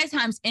a lot of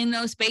times in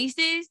those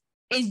spaces,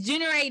 it's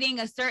generating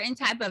a certain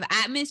type of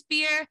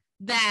atmosphere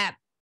that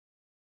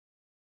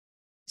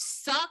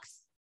sucks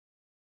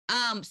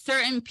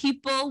certain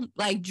people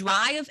like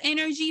dry of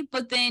energy,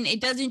 but then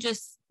it doesn't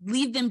just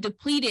leave them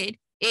depleted.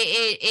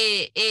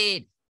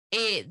 It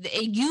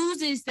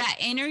uses that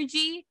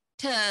energy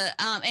to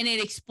and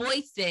it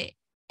exploits it.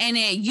 and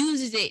it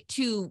uses it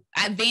to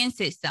advance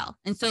itself.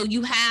 And so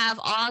you have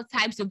all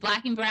types of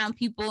Black and brown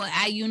people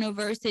at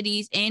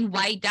universities in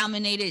white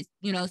dominated,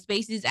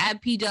 spaces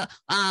at PWIs,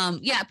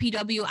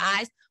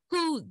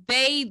 who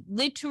they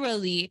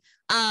literally,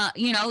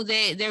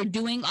 they're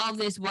doing all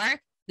this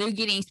work. They're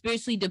getting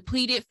spiritually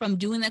depleted from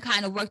doing the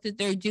kind of work that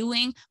they're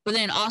doing, but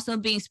then also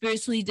being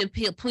spiritually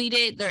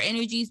depleted. Their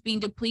energy is being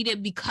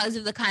depleted because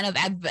of the kind of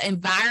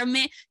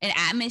environment and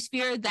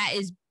atmosphere that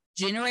is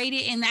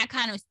generated in that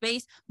kind of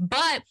space.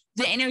 But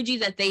the energy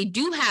that they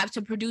do have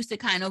to produce the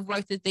kind of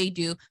work that they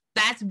do,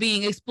 that's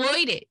being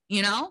exploited,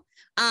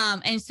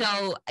 and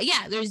so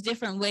there's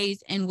different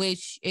ways in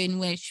which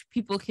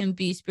people can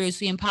be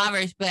spiritually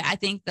impoverished. But I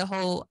think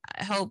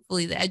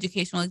hopefully the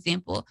educational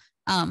example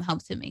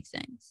helps it make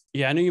sense.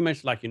 Yeah, I know you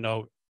mentioned like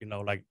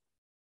like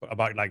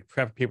about like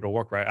prepping people to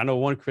work, right? I know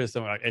one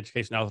criticism of like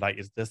education, I was like,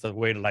 is this a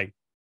way to like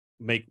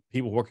make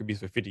people work at these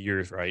for 50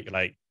 years, right?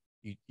 Like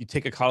you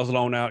take a college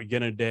loan out, you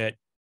get in debt,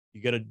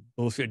 you get a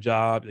bullshit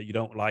job that you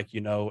don't like,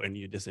 and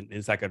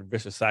it's like a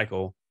vicious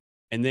cycle.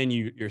 And then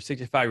you're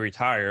 65, you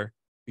retire,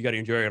 you got to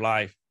enjoy your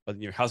life, but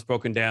your house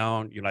broken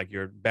down,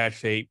 you're in bad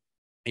shape,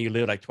 and you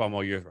live like 12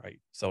 more years, right?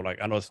 So like,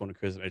 I know it's one of the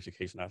criticisms of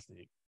education, I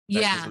think.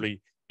 Yeah.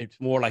 It's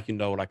more like,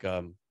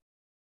 I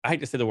hate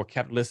to say the word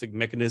capitalistic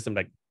mechanism,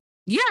 like.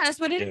 Yeah, that's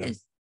what it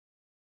is.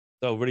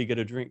 So really get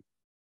a drink.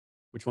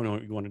 Which one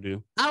you want to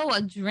do? Oh,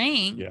 a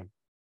drink? Yeah.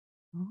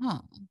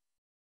 Oh.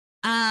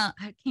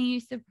 Can you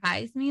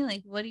surprise me?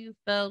 Like, what do you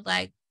feel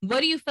like?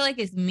 What do you feel like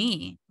is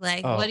me?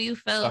 Like, what do you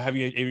feel? Have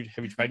you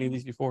tried any of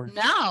these before?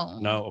 No.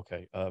 No.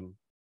 Okay.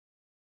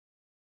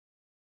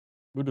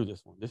 We'll do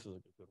this one. This is a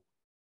good one.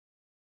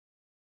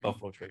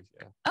 Buffalo Trace.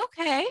 Yeah.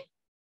 Okay.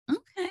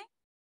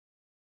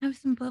 Have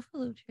some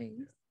Buffalo Trace.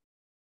 Yeah.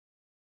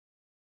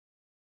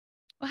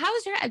 Well, how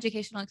was your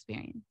educational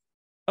experience?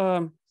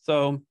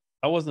 So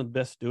I wasn't the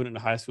best student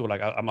in high school.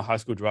 Like I'm a high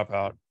school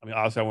dropout. I mean,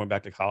 obviously I went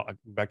back to college,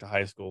 back to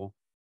high school.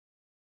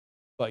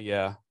 But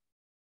yeah,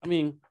 I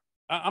mean,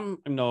 I'm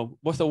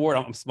what's the word?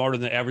 I'm smarter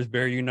than the average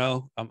bear.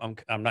 I'm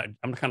kind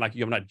of like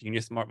you. I'm not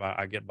genius smart, but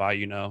I get by.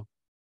 And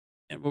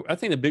I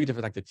think the big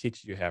difference, like the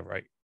teachers you have,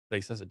 right?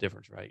 Like that's a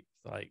difference, right?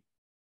 It's like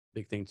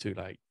big thing too.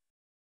 Like,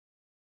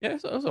 yeah,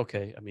 it was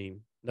okay. I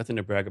mean, nothing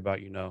to brag about.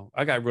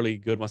 I got really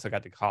good once I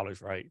got to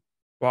college, right?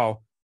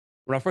 Well,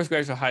 when I first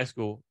graduated high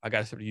school, I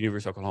got accepted to the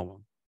University of Oklahoma.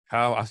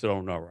 How? I still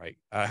don't know, right?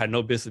 I had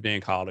no business being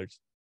in college.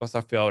 Plus,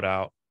 I failed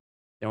out.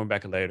 Then went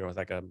back later. I was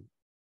like a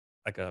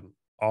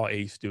all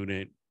A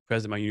student,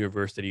 president of my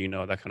university,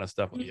 that kind of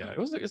stuff. Mm-hmm. Yeah,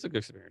 it's a good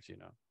experience,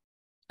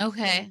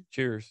 Okay.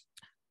 Cheers.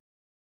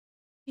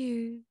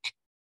 Cheers.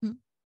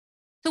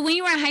 So when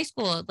you were in high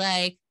school,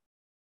 like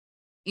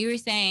you were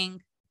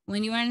saying,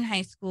 when you were in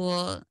high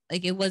school,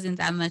 like it wasn't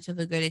that much of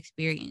a good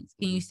experience.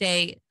 Can you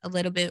say a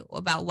little bit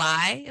about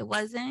why it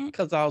wasn't?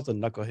 Because I was a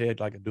knucklehead,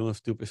 like doing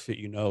stupid shit,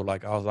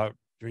 like I was out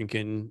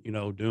drinking,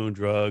 doing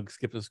drugs,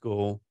 skipping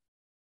school.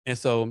 And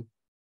so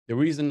the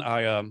reason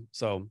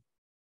some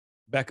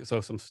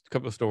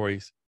couple of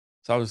stories.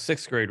 So I was in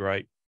 6th grade,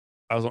 right?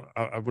 I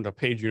went to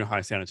Page Junior High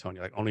in San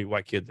Antonio, like only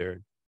white kid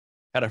there.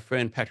 Had a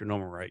friend, Patrick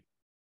Norman, right?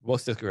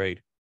 Both 6th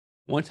grade.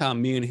 One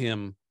time, me and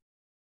him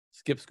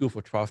skipped school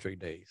for 12 straight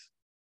days.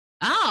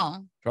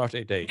 Oh. 12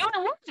 straight days. Doing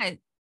what?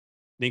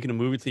 Thinking of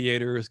movie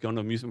theaters, going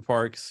to amusement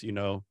parks,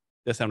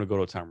 that's time to go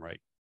to a time, right?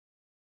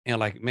 And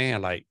like,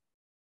 man, like,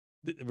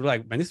 we're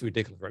like, man, this is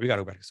ridiculous, right? We got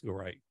to go back to school,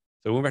 right?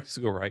 So we went back to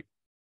school, right?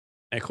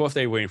 And of course,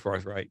 they were waiting for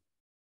us, right?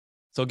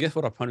 So guess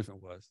what our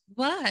punishment was?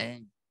 What?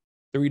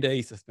 3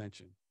 days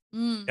suspension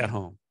at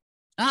home.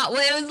 Oh,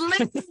 well, it was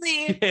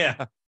literally.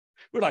 Yeah.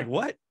 We're like,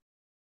 what?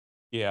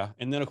 Yeah.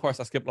 And then, of course,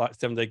 I skipped like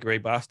 7th, 8th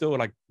grade, but I still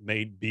like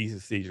made B's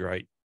and C's,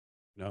 right?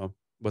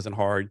 Wasn't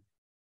hard.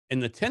 In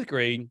the 10th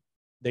grade,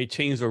 they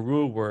changed a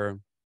rule where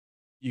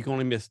you can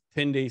only miss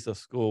 10 days of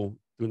school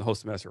during the whole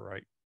semester,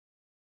 right?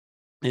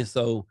 And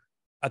so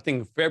I think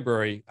in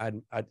February,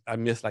 I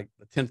missed like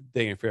the 10th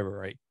day in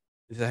February.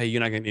 They said, hey,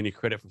 you're not getting any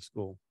credit from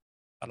school.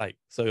 I like,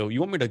 so you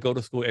want me to go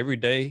to school every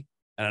day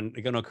and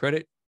get no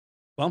credit?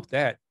 Bump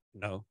that,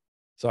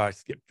 So I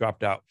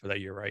dropped out for that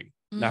year, right?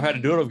 Mm-hmm. Now, if I had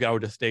to do it, I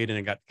would have stayed in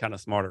and got kind of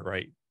smarter,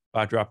 right? But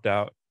I dropped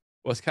out.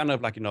 What's kind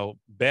of like,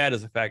 bad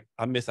is the fact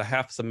I missed a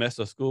half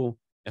semester of school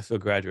and still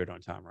graduated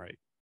on time, right?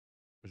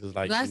 Which is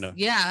like,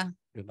 yeah.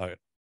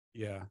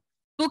 Yeah.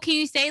 Well, can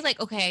you say like,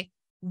 okay,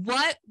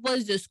 what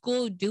was the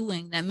school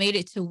doing that made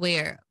it to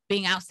where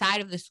being outside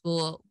of the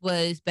school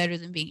was better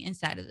than being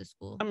inside of the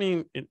school? I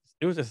mean, it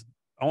was just,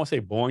 I won't say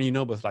boring,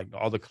 but it's like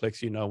all the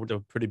cliques, with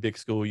a pretty big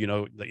school,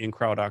 the in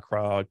crowd, out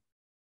crowd.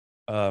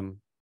 I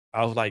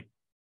was like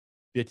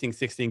 15,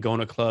 16, going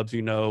to clubs,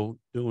 doing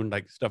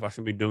like stuff I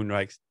shouldn't be doing,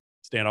 like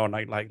staying all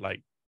night,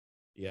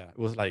 yeah, it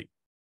was like,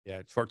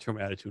 yeah, short-term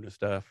attitude and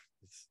stuff.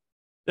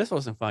 This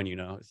wasn't fun,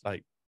 It's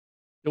like,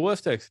 it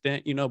was to an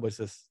extent, but it's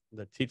just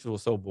the teachers were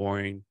so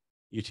boring.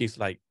 You teach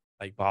like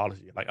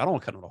biology, like I don't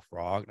want to cut on a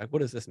frog. Like,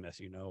 what is this mess,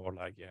 or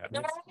like, yeah.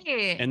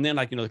 Right. And then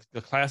like,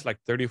 the class, like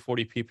 30 or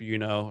 40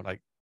 people,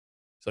 like,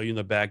 so you're in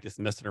the back just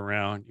messing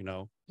around,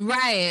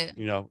 Right.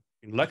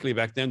 And luckily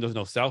back then there was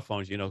no cell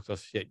phones, so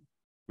shit,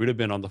 we'd have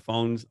been on the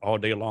phones all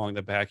day long in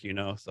the back.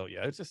 So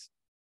yeah, it's just,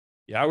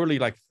 yeah, I really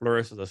like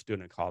flourished as a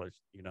student in college.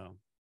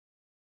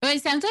 But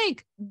it sounds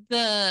like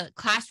the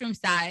classroom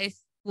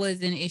size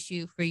was an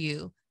issue for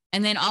you.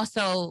 And then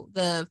also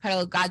the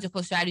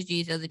pedagogical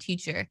strategies of the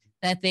teacher,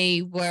 that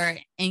they were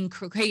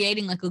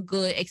creating like a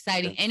good,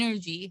 exciting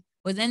energy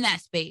within that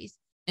space.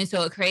 And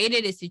so it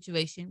created a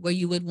situation where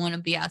you would want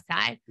to be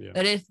outside. Yeah.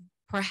 But if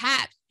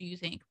perhaps, do you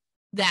think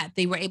that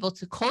they were able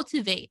to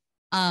cultivate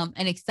an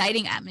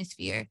exciting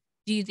atmosphere,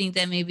 do you think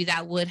that maybe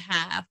that would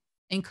have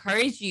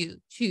encouraged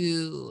you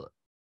to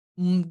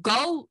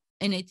go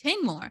and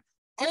attend more?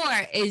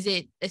 Or was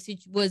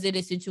it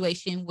a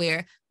situation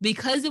where,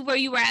 because of where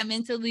you were at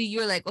mentally,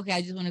 you're like, okay,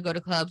 I just want to go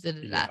to clubs?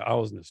 Yeah, I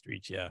was in the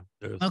streets. Yeah.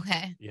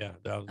 Okay. Yeah,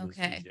 that was in the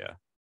streets. Yeah.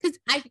 Because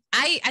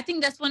I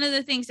think that's one of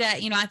the things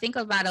that, I think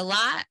about a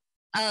lot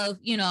of,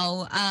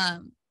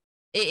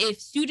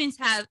 if students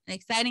have an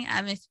exciting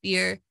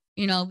atmosphere,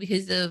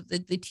 because of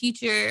the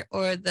teacher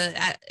or the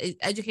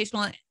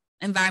educational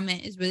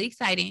environment is really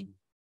exciting.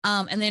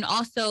 And then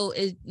also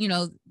is,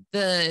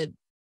 the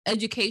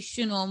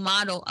educational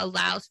model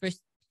allows for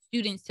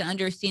students to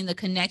understand the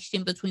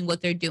connection between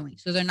what they're doing.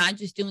 So they're not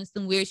just doing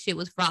some weird shit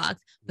with frogs,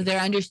 but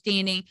they're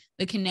understanding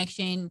the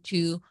connection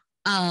to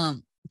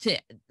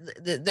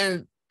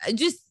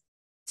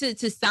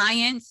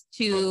science,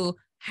 to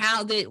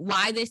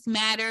why this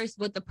matters,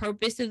 what the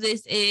purpose of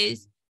this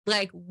is.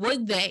 Like,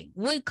 would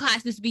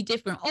classes be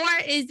different? Or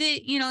is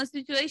it, a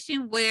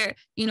situation where,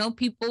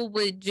 people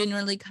would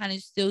generally kind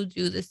of still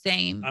do the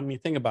same? I mean,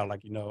 think about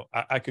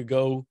I could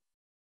go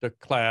to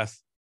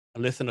class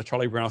and listen to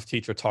Charlie Brown's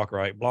teacher talk,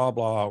 right? Blah,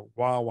 blah,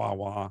 wah, wah,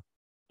 wah.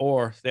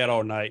 Or stay out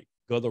all night,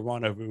 go to the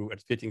rendezvous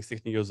at 15,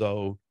 16 years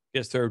old,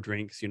 get served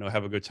drinks,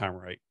 have a good time,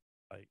 right?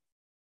 Like,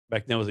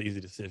 back then it was an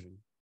easy decision.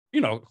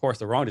 Of course,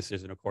 the wrong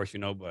decision, of course,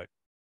 but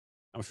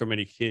I'm sure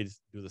many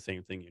kids do the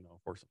same thing,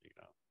 unfortunately.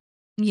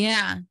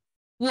 Yeah.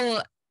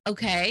 Well,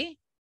 okay.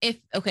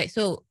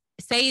 So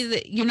say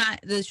that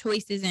the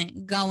choice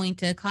isn't going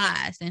to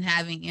class and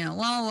having,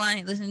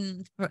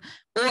 listen,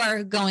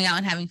 or going out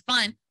and having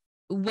fun.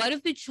 What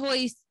if the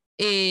choice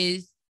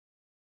is,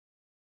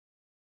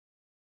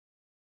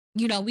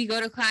 we go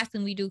to class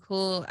and we do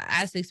cool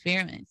ass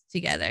experiments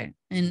together,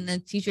 and the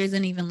teacher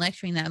isn't even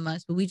lecturing that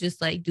much, but we just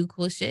like do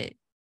cool shit?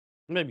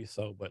 Maybe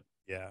so, but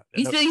yeah.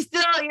 You're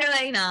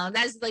like, no,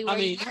 that's like, I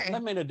mean,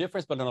 that made a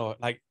difference, but no,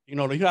 you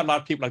have a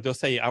lot of people, like they'll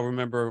say, I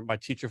remember my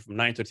teacher from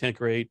 9th or 10th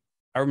grade.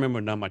 I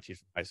remember none of my teachers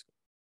from high school.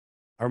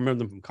 I remember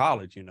them from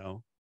college,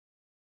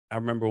 I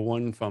remember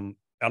one from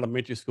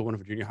elementary school, one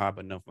from junior high,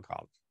 but none from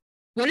college.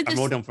 I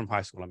know them from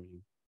high school, I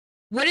mean.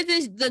 What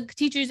did the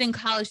teachers in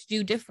college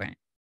do different?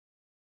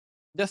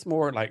 That's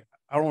more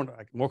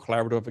more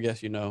collaborative, I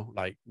guess,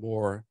 like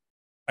more,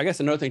 I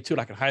guess another thing too,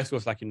 like in high school,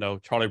 it's like,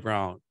 Charlie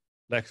Brown,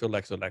 lecture.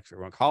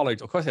 Or in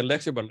college, of course they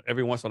lecture, but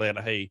every once in a while,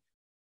 like, hey,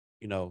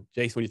 Jason,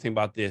 what do you think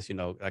about this?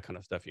 That kind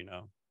of stuff,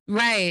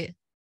 Right.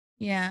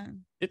 Yeah.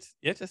 It's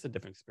just a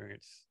different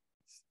experience.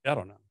 I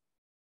don't know.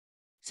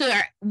 So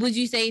would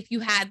you say if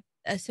you had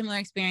a similar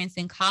experience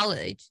in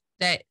college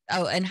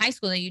in high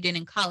school that you did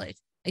in college,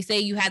 like say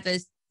you had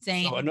the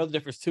same. So another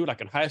difference too, like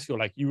in high school,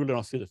 like you really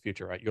don't see the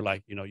future, right? You're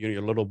like, you're in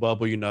your little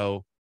bubble,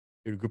 your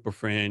group of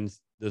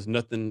friends. There's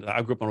nothing.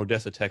 I grew up in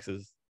Odessa,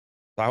 Texas.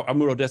 So I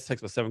moved to Odessa,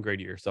 Texas for 7th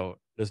grade year. So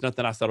there's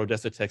nothing outside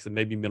Odessa, Texas,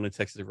 maybe Midland,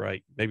 Texas,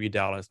 right? Maybe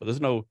Dallas, but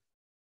there's no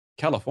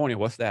California.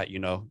 What's that?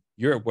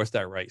 Europe, what's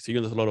that, right? So you're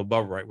in this little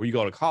bubble, right? Where you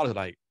go to college,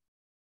 like,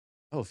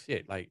 oh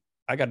shit, like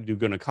I got to do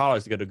good in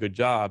college to get a good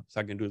job so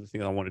I can do the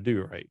things I want to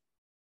do, right?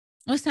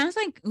 Well, it sounds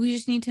like we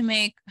just need to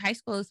make high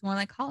school more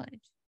like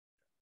college.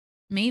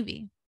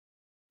 Maybe.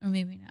 Or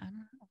maybe not. I don't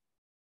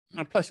know.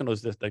 And plus,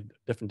 it's just like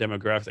different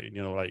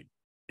demographics, like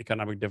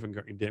economic different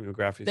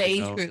demographics. The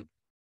age group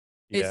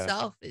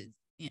itself is,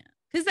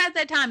 because at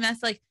that time,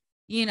 that's like,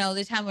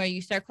 the time where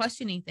you start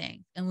questioning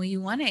things and when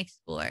you want to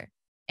explore.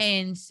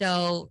 And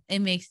so it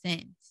makes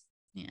sense.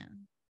 Yeah.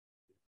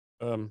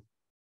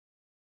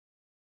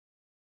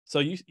 So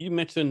you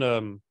mentioned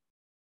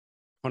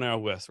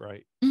Cornel West,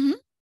 right? Mm-hmm.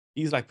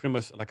 He's like pretty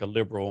much like a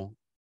liberal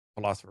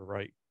philosopher,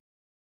 right?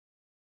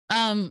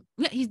 Yeah,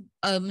 he's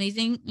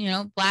amazing,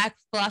 Black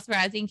philosopher.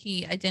 I think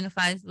he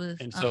identifies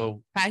with and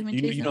so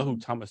pragmatism. You know who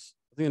Thomas?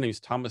 I think his name is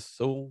Thomas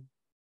Sowell.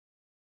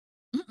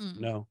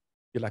 No,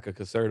 you're like a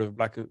conservative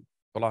Black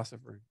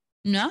philosopher.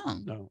 No.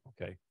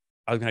 Okay,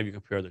 I was gonna have you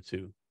compare the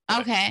two.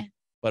 Okay.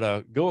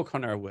 But go with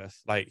Cornel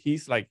West. Like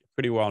he's like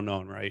pretty well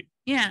known, right?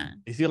 Yeah.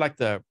 Is he like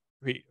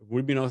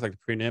would be known as like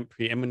the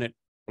preeminent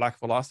Black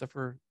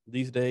philosopher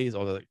these days,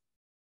 or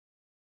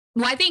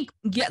Well, I think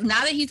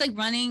now that he's like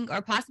running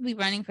or possibly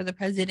running for the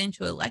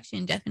presidential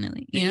election,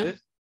 definitely. He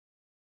is?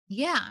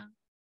 Yeah.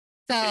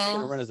 So he's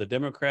gonna run as a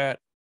Democrat,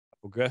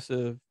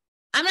 progressive.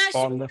 I'm not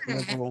sure.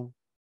 Liberal.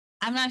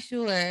 I'm not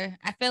sure.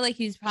 I feel like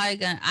he's probably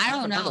gonna. I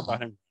don't know.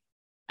 About him.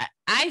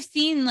 I've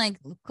seen like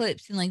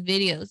clips and like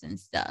videos and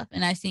stuff,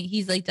 and I've seen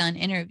he's like done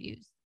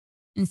interviews.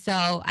 And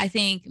so I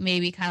think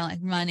maybe kind of like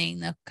running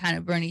the kind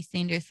of Bernie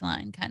Sanders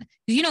line, kind of,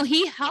 you know,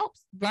 he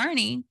helps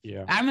Bernie.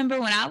 Yeah. I remember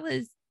when I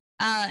was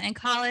in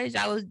college,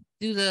 I would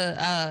do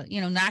the,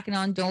 you know, knocking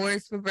on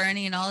doors for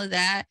Bernie and all of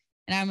that.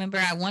 And I remember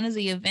at one of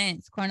the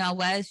events, Cornel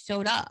West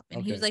showed up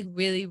and he was Okay. like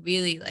really,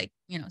 really like,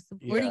 you know,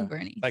 supporting Yeah.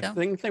 Bernie. Like So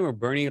thing with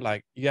Bernie,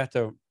 like you have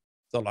to.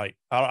 So like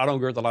I don't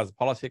agree with a lot of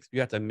politics. You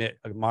have to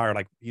admire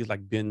like he's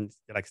like been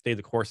like stayed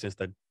the course since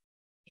the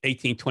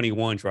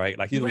 1821s, right?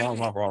 Like he's been long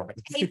for a while, right?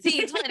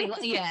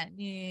 1820. Yeah.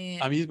 Yeah.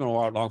 I mean, he's been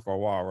long for a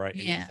while, right? And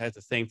he's Yeah. had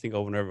the same thing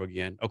over and over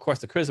again. Of course,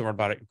 the criticism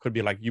about it could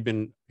be like, you've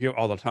been here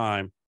all the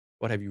time.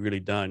 What have you really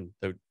done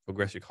to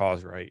progress your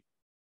cause, right?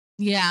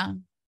 Yeah.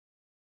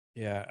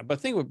 Yeah. But the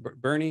thing with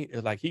Bernie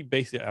is like, he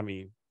basically, I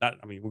mean,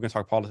 we're going to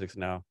talk politics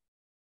now.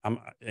 And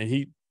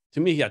to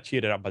me, he got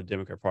cheated out by the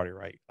Democrat Party,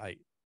 right? Like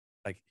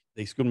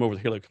they screwed him over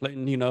with Hillary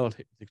Clinton, you know,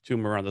 they screwed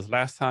him around this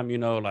last time, you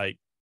know, like,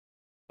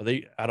 but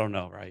I don't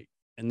know, right?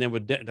 And then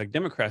with like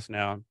Democrats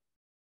now,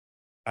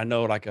 I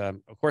know, like,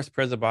 of course,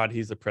 President Biden,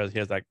 he's the president. He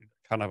has like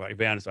kind of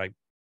advantage, like,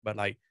 but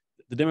like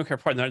the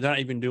Democrat Party, they're not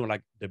even doing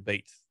like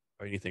debates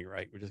or anything,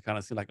 right? Which just kind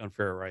of seems like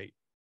unfair, right?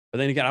 But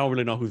then again, I don't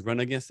really know who's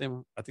running against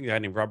him. I think a guy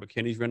named Robert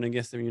Kennedy's running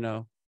against him. You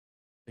know,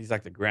 he's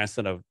like the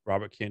grandson of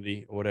Robert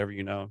Kennedy or whatever.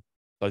 You know,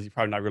 so he's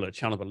probably not really a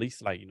challenge, but at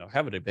least like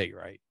have a debate,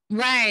 right? But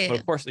Right.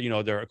 of course,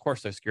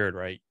 they're scared,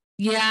 right?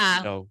 You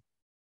Yeah. know,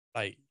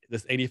 like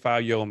this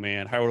 85-year-old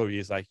man, how old he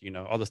is, like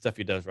all the stuff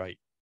he does, right?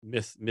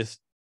 Miss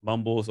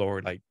mumbles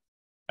or like,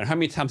 and how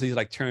many times he's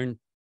like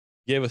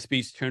gave a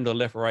speech, turned to the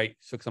left, right,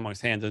 shook someone's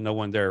hand, there's no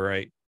one there,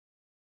 right?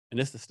 And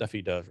this is the stuff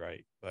he does,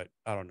 right? But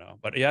I don't know.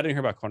 But yeah, I didn't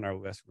hear about Cornel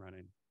West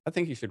running. I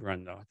think he should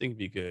run though. I think it'd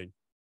be good.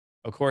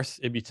 Of course,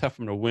 it'd be tough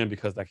for him to win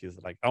because like he's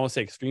like, I won't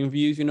say extreme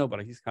views, but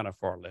like, he's kind of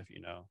far left.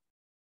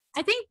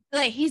 I think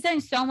like he's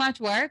done so much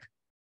work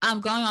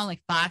going on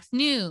like Fox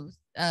News,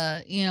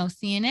 you know,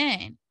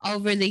 CNN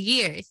over the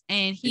years.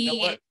 And You know he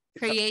what?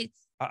 creates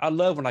I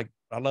love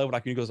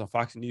when he goes on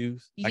Fox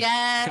News. Like,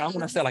 yeah. I want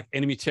to say like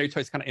enemy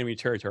territory. It's kind of enemy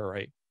territory,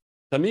 right?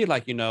 To me,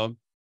 like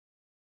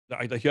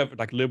like you have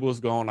like liberals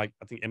going, like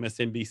I think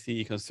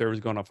MSNBC,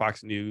 conservatives going on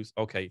Fox News.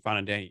 Okay, fine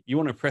and dandy. You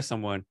want to impress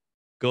someone,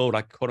 go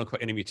like quote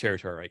unquote enemy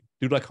territory, right?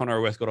 Do like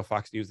Conor West, go to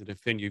Fox News and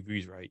defend your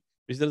views, right?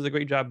 He does a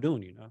great job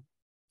doing.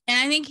 And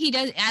I think he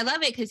does. I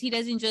love it because he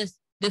doesn't just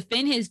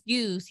defend his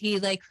views. He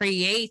like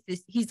creates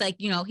this. He's like,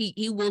 you know,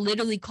 he will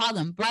literally call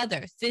them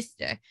brother,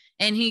 sister,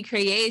 and he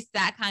creates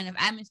that kind of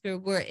atmosphere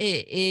where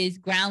it is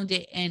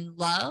grounded in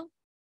love.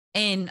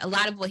 And a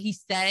lot of what he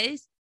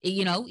says,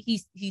 you know, he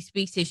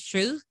speaks his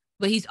truth,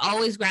 but he's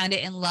always grounded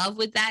in love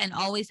with that, and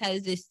always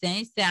has this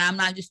sense that I'm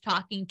not just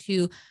talking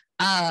to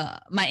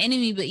my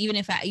enemy, but even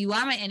if you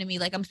are my enemy,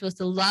 like I'm supposed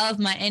to love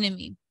my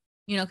enemy,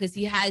 you know, because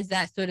he has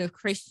that sort of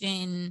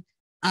Christian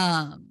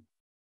um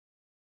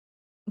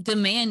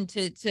demand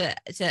to to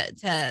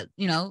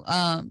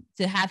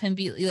have him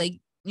be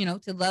like, you know,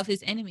 to love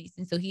his enemies.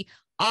 And so he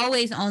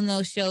always on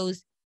those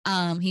shows,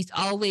 he's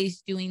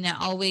always doing that,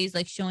 always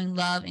like showing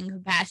love and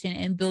compassion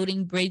and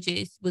building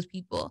bridges with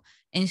people.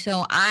 And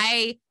so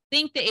I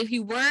think that if he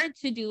were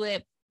to do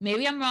it,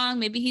 maybe I'm wrong,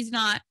 maybe he's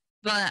not,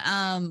 but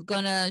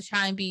gonna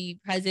try and be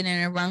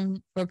president or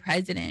run for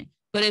president.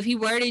 But if he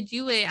were to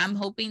do it, I'm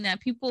hoping that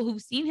people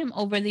who've seen him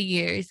over the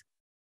years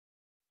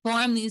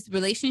form these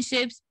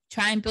relationships,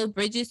 try and build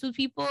bridges with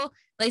people,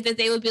 like that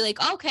they would be like,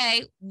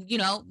 okay, you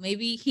know,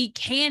 maybe he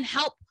can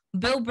help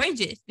build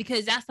bridges,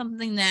 because that's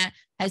something that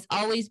has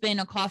always been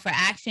a call for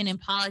action in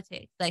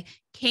politics. Like,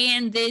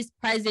 can this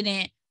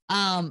president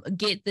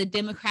get the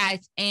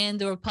Democrats and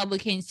the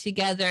Republicans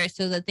together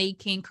so that they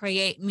can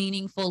create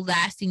meaningful,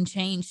 lasting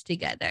change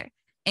together?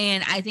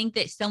 And I think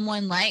that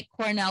someone like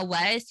Cornel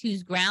West,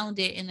 who's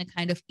grounded in the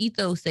kind of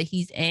ethos that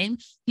he's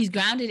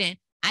grounded in,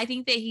 I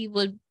think that he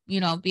would, you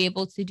know, be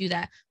able to do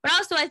that. But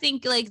also, I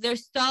think like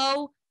there's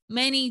so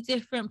many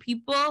different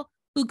people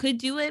who could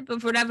do it, but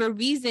for whatever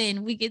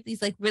reason, we get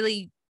these like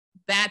really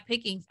bad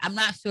pickings. I'm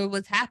not sure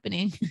what's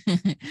happening,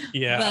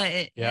 Yeah,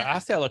 but yeah. I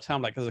say all the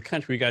time, like, as a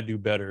country, we got to do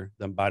better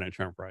than Biden and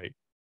Trump, right?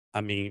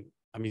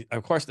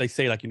 Of course, they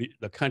say like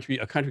a country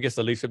gets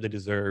the leadership they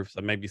deserve,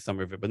 so maybe some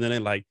of it. But then they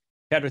like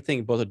have to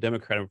think both the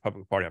Democrat and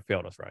Republican Party have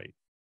failed us, right?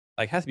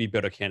 Like, has to be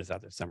better candidates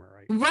out there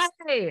somewhere, right?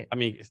 right. I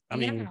mean,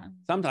 Yeah.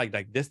 something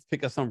like this,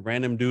 pick up some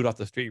random dude off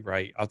the street,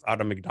 right? Out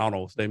of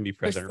McDonald's, let him be Or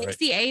president, right?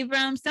 Stacey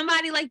Abrams,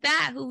 somebody like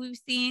that who we've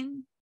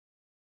seen.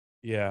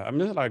 Yeah, I mean,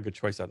 there's a lot of good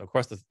choices out there. Of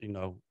course,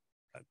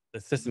 the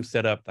system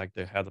set up like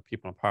to have the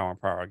people in power,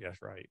 I guess,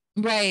 right?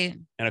 Right.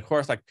 And of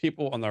course, like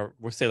people on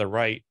we'll say the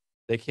right,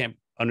 they can't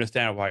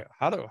understand why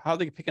how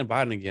they picking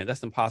Biden again?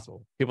 That's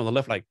impossible. People on the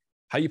left, like,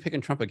 how you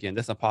picking Trump again?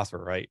 That's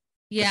impossible, right?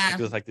 It's like Yeah.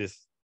 there's like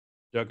this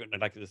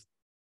like this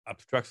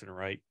obstruction,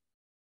 right?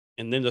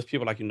 And then there's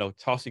people like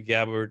Tulsi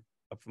Gabbard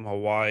up from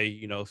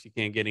Hawaii. She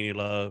can't get any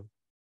love.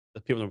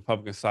 The people on the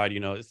Republican side,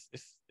 it's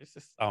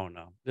just, I don't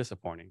know,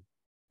 disappointing.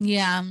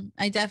 Yeah.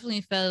 I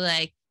definitely feel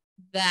like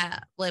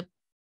that, like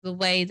the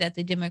way that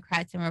the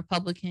Democrats and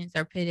Republicans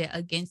are pitted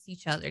against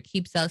each other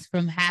keeps us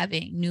from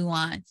having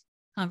nuance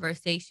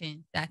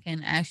conversations that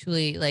can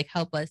actually like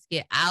help us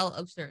get out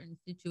of certain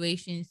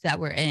situations that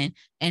we're in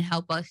and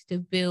help us to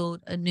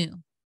build anew.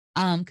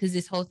 Because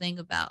this whole thing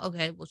about,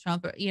 okay, well,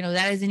 Trump,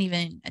 that isn't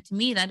even, to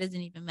me, that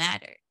doesn't even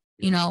matter.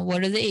 Yeah.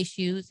 What are the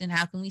issues and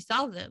how can we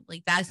solve them?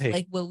 Like, that's Hey,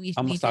 like what we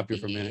I'm gonna need stop to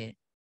you for a minute. be.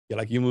 Yeah,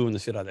 like you moving the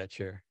shit out of that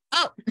chair.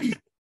 Oh,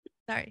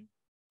 sorry.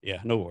 Yeah,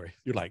 no worries.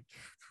 You're like,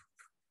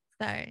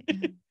 sorry.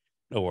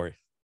 No worries.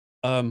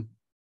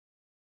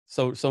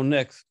 So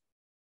next,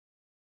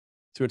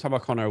 so we're talking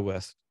about Cornell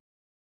West.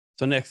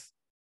 So next,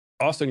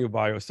 also in your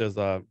bio, it says,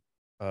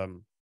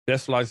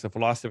 specializes in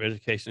philosophy of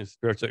education,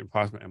 spiritual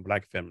empowerment, and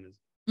Black feminism.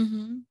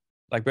 Mm-hmm.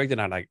 Like break that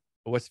down, like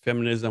what's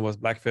feminism? What's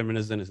Black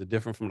feminism? Is it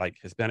different from like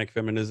Hispanic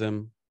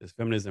feminism? Is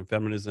feminism?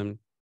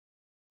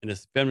 And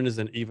is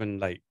feminism even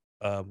like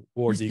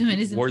worthy?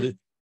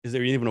 Is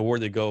there even a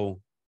word to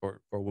go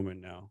for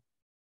women now?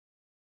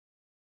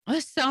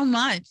 There's so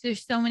much.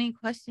 There's so many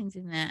questions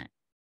in that.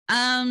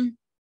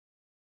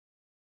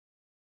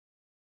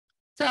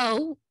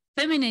 So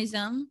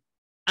feminism,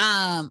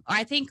 or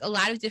I think a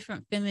lot of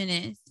different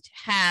feminists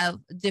have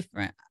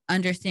different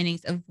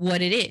understandings of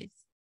what it is,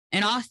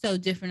 and also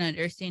different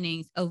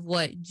understandings of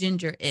what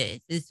gender is.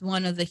 It's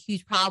one of the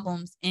huge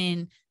problems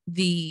in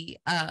the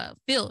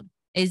field,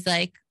 is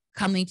like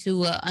coming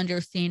to an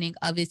understanding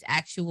of its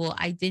actual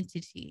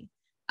identity.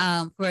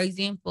 For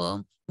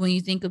example, when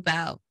you think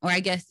about, or I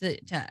guess to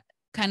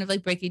kind of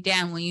like break it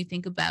down, when you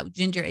think about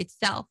gender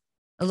itself,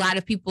 a lot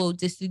of people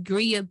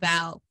disagree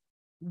about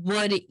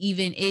what it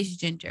even is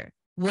gender.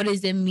 What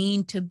does it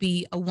mean to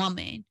be a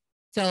woman?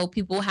 So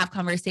people have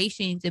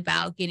conversations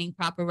about getting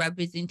proper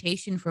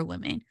representation for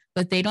women,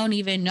 but they don't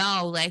even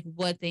know like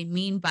what they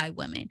mean by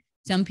women.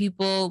 Some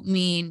people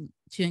mean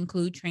to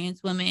include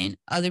trans women.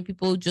 Other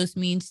people just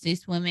mean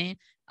cis women.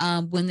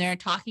 When they're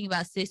talking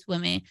about cis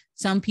women,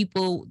 some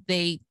people,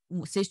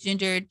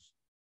 cisgendered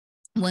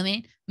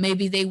women,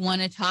 maybe they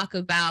want to talk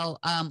about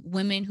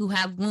women who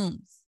have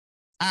wombs.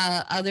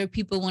 Other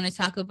people want to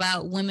talk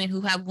about women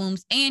who have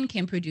wombs and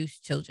can produce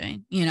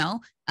children,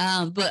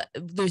 but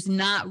there's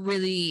not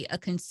really a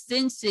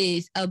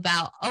consensus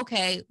about,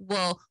 okay,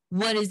 well,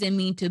 what does it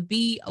mean to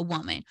be a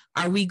woman?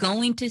 Are we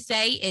going to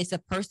say it's a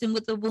person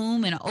with a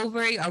womb and an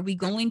ovary? Are we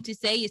going to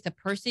say it's a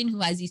person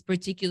who has these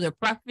particular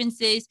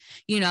preferences,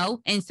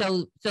 and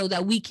so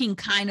that we can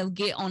kind of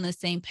get on the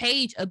same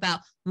page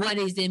about what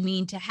does it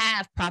mean to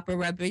have proper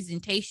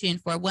representation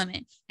for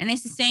women? And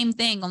it's the same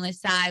thing on the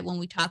side when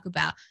we talk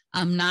about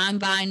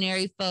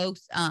non-binary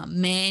folks,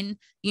 men.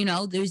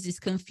 There's this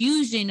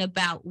confusion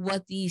about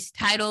what these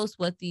titles,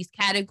 what these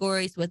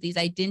categories, what these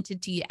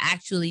identity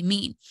actually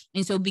mean.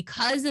 And so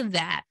because of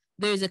that,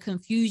 there's a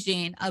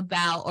confusion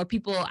about, or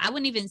people, I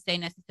wouldn't even say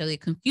necessarily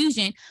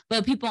confusion,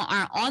 but people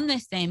aren't on the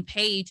same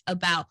page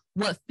about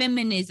what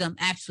feminism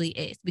actually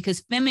is,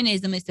 because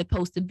feminism is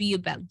supposed to be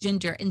about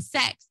gender and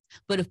sex.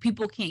 But if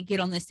people can't get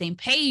on the same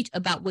page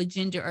about what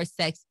gender or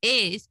sex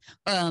is,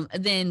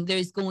 then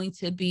there's going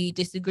to be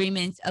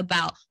disagreements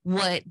about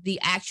what the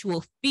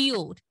actual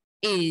field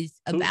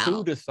is about.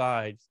 Who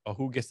decides, or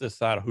who gets to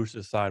decide, or who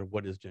should decide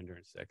what is gender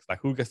and sex? Like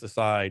who gets to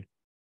decide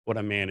what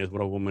a man is,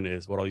 what a woman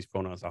is, what all these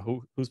pronouns are?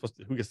 Who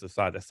gets to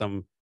decide that?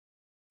 Some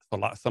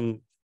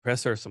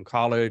professor, some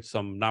college,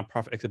 some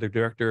nonprofit executive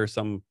director,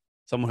 someone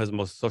who has the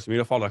most social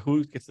media followers?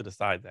 Who gets to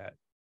decide that?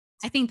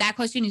 I think that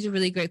question is a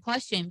really great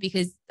question,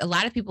 because a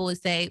lot of people would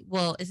say,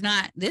 well, it's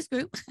not this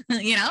group, and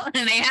they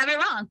have it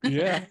wrong.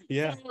 Yeah.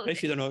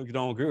 They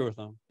don't agree with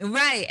them.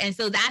 Right. And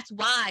so that's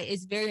why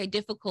it's very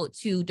difficult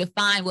to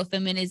define what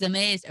feminism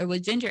is or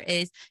what gender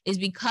is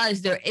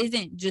because there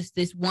isn't just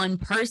this one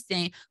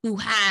person who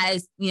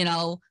has,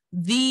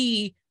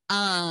 the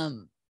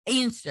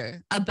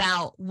answer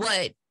about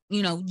what,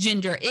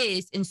 gender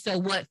is. And so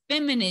what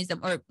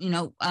feminism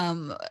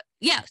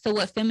so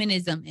what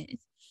feminism is.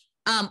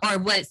 Or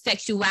what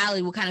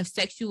sexuality, what kind of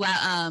sexual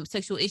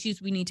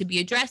issues we need to be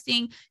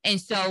addressing. And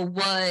so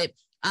what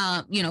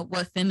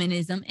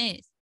feminism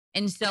is.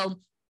 And so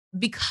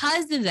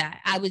because of that,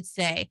 I would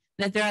say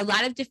that there are a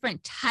lot of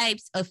different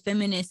types of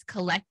feminist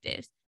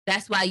collectives.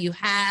 That's why you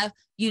have,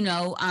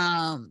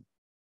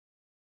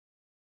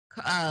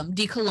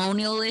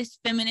 decolonialist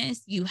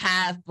feminists, you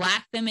have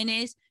Black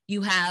feminists,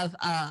 you have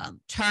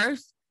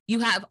TERFs, you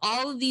have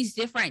all of these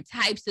different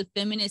types of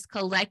feminist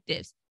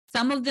collectives.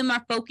 Some of them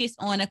are focused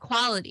on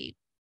equality.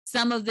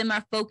 Some of them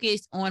are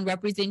focused on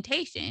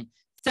representation.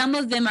 Some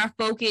of them are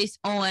focused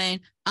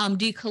on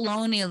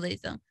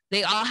decolonialism.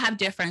 They all have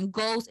different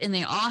goals, and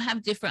they all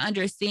have different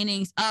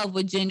understandings of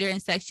what gender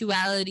and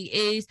sexuality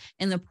is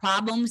and the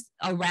problems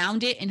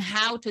around it and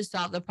how to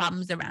solve the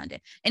problems around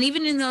it. And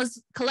even in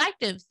those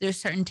collectives, there's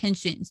certain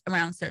tensions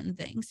around certain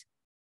things.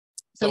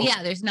 So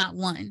yeah, there's not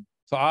one.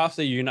 So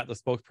obviously you're not the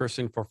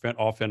spokesperson for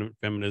all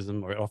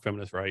feminism or all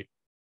feminists, right?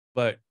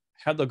 But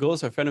have the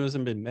goals of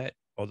feminism been met,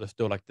 or there's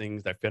still like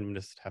things that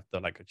feminists have to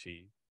like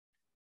achieve?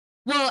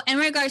 Well, in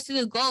regards to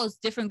the goals,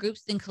 different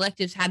groups and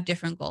collectives have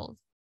different goals.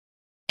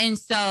 And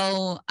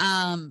so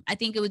I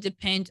think it would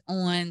depend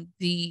on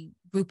the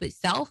group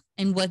itself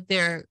and what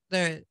their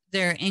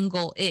end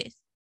goal is.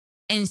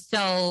 And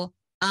so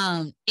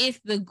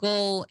if the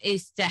goal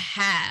is to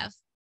have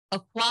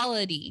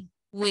equality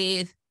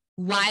with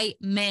white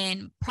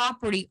men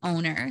property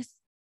owners,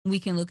 we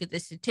can look at the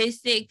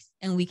statistics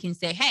and we can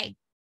say, hey,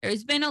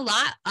 there's been a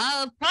lot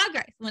of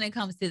progress when it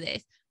comes to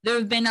this. There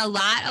have been a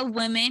lot of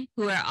women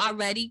who are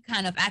already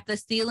kind of at the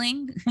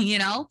ceiling,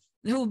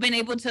 who've been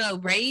able to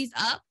raise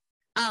up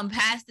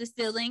past the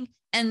ceiling,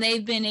 and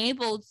they've been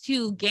able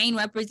to gain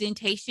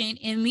representation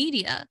in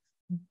media.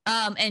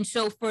 And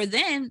so for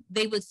them,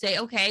 they would say,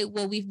 okay,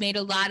 well, we've made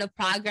a lot of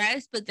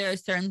progress, but there are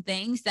certain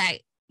things that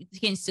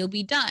can still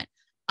be done.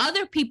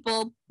 Other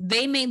people,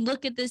 they may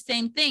look at the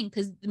same thing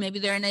because maybe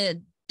they're in a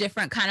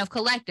different kind of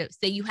collective.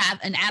 Say you have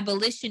an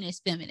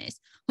abolitionist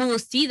feminist who will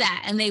see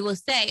that and they will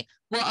say,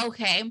 well,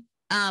 okay,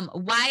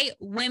 white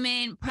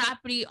women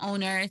property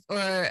owners,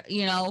 or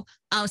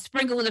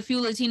sprinkle with a few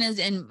Latinas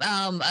and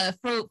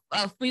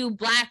a few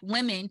Black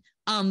women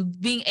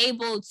being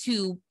able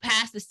to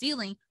pass the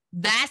ceiling.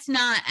 That's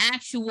not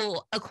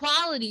actual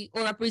equality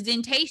or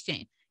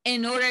representation.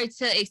 In order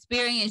to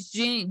experience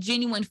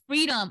genuine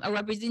freedom or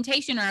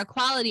representation or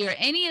equality or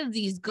any of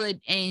these good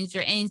ends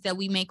or ends that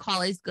we may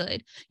call as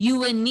good, you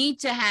would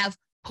need to have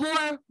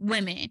poor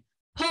women,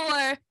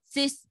 poor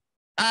cis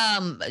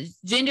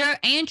gender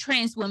and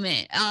trans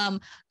women,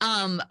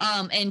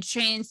 and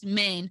trans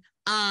men,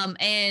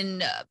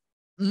 and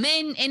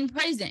men in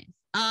prison,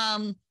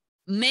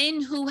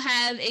 men who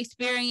have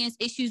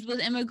experienced issues with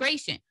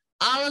immigration.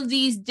 All of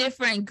these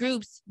different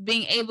groups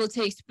being able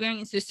to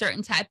experience a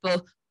certain type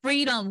of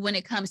freedom when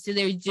it comes to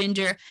their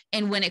gender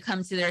and when it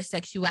comes to their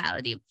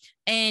sexuality.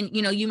 And,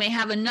 you may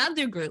have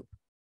another group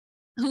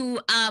who,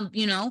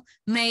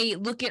 may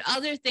look at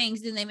other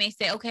things and they may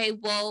say, okay,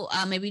 well,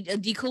 maybe a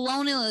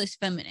decolonialist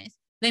feminist.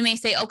 They may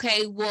say,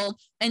 okay, well,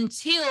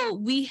 until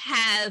we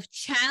have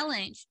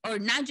challenged, or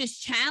not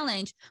just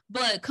challenge,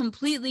 but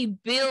completely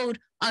build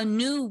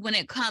anew when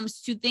it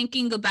comes to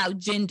thinking about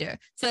gender.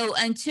 So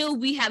until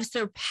we have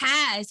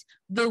surpassed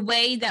the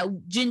way that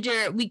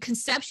we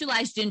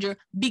conceptualize gender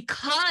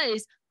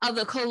because of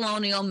the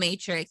colonial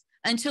matrix,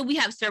 until we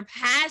have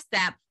surpassed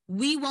that,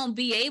 we won't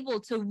be able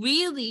to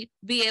really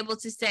be able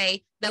to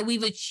say that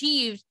we've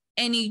achieved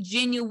any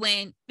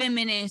genuine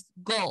feminist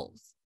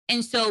goals.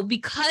 And so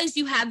because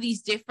you have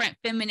these different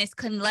feminist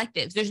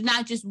collectives, there's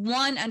not just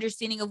one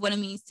understanding of what it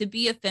means to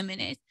be a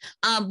feminist.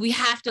 We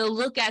have to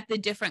look at the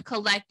different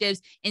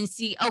collectives and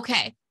see,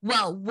 okay,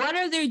 well, what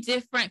are their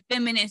different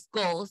feminist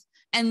goals?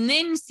 And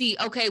then see,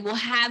 okay, well,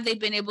 have they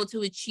been able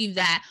to achieve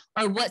that?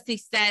 Or what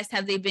success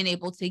have they been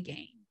able to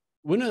gain?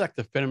 When did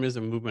the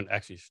feminism movement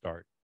actually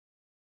start?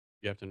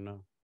 You have to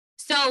know.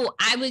 So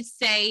I would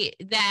say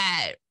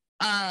that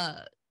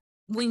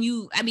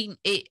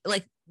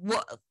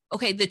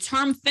the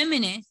term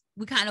feminist,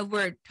 we kind of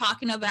were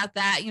talking about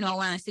that,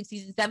 around the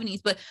 60s and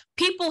 70s, but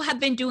people have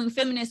been doing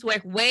feminist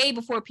work way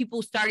before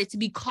people started to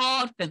be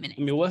called feminist.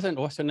 I mean, what's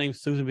her name?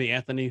 Susan B.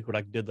 Anthony, who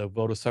did the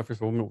voter suffrage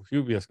for women. She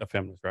would be a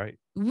feminist, right?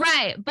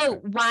 Right.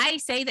 But why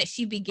say that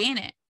she began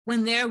it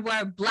when there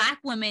were Black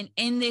women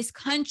in this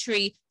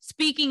country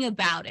speaking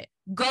about it,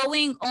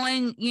 going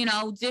on,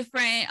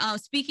 different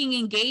speaking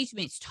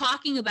engagements,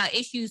 talking about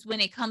issues when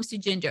it comes to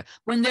gender,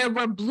 when there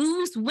were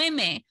blues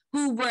women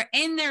who were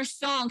in their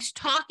songs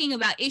talking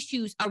about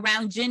issues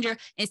around gender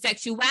and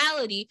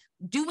sexuality,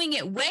 doing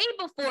it way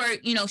before,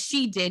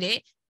 she did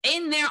it,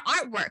 in their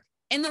artwork,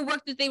 in the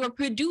work that they were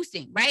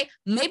producing, right?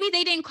 Maybe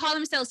they didn't call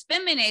themselves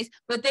feminists,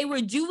 but they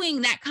were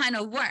doing that kind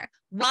of work.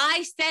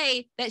 Why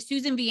say that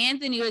Susan B.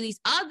 Anthony or these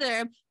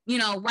other,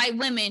 white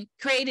women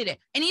created it?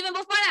 And even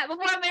before that,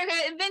 before America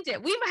invented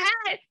it, we've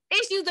had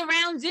issues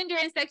around gender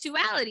and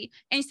sexuality.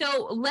 And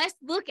so let's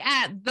look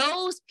at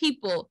those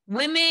people,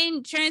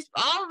 women, trans,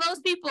 all of those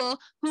people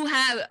who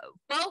have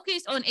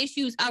focused on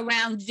issues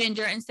around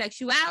gender and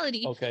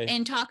sexuality, okay,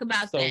 and talk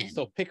about them.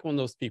 So pick one of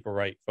those people,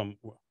 right?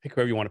 Pick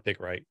whoever you want to pick,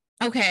 right?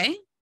 Okay.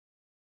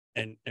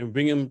 And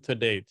bring them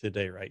today,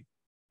 right?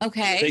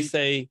 Okay. They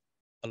say,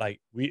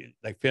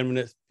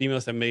 feminists,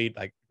 females have made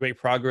great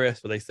progress,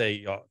 but they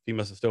say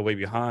females are still way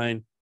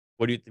behind.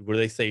 What do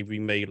they say we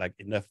made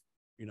enough,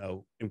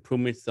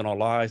 improvements in our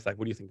lives? What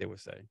do you think they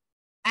would say?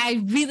 I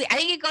think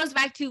it goes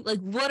back to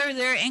what are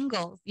their end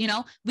goals?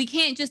 We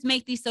can't just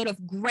make these sort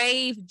of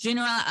grave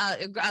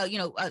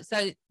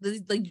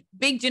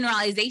big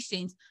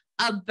generalizations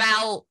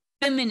about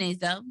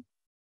feminism,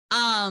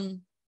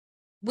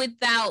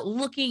 without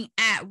looking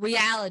at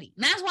reality.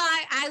 And that's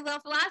why I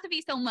love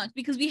philosophy so much,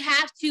 because we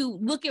have to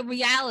look at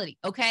reality,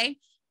 okay?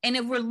 And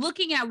if we're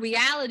looking at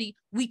reality,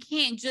 we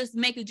can't just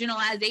make a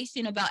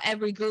generalization about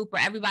every group or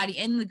everybody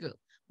in the group.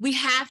 We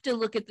have to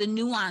look at the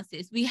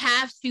nuances. We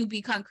have to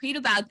be concrete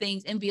about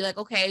things and be like,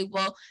 okay,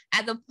 well,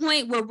 at the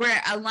point where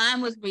we're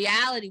aligned with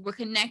reality, we're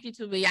connected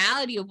to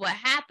reality of what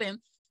happened,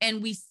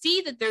 and we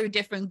see that there are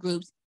different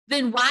groups,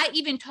 then why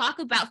even talk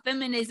about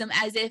feminism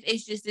as if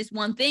it's just this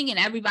one thing and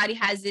everybody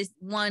has this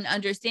one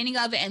understanding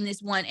of it and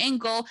this one end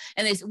goal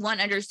and this one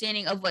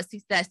understanding of what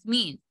success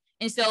means?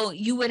 And so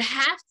you would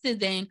have to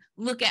then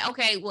look at,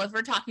 okay, well, if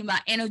we're talking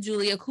about Anna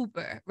Julia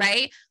Cooper,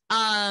 right?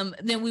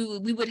 Then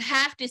we would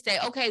have to say,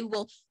 okay,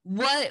 well,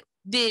 what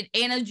did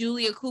Anna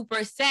Julia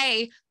Cooper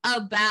say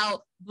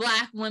about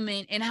Black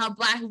women and how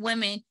Black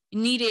women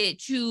needed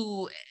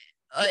to,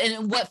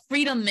 and what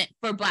freedom meant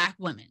for Black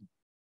women,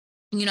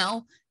 you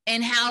know,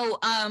 and how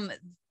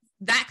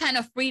that kind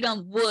of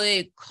freedom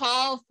would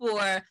call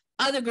for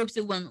other groups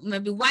of women,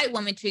 maybe white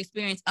women, to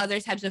experience other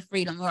types of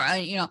freedom, or,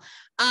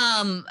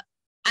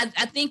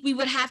 I think we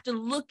would have to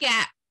look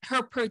at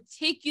her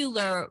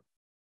particular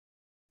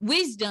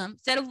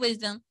set of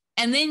wisdom,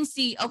 and then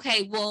see,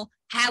 okay, well,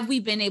 have we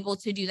been able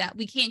to do that?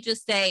 We can't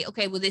just say,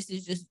 okay, well, this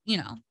is just,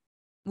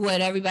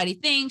 what everybody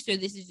thinks, or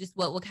this is just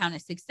what will count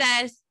as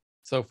success.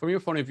 So from your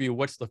point of view,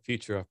 what's the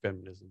future of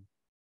feminism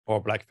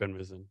or Black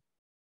feminism?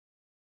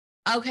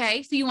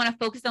 Okay, so you want to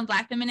focus on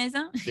Black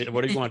feminism?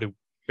 What do you want to do?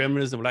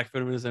 Feminism, Black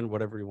feminism,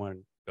 whatever you want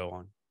to go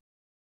on.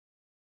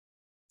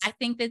 I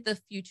think that the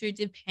future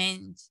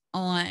depends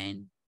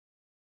on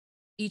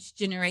each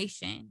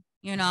generation.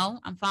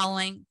 I'm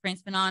following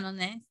Prince Fanon on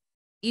this.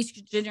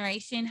 Each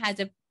generation has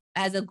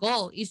a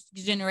goal. Each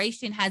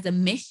generation has a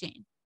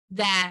mission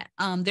that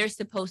they're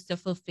supposed to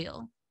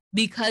fulfill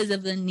because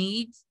of the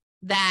needs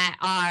that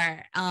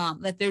are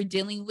that they're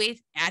dealing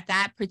with at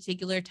that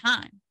particular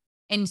time.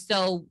 And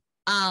so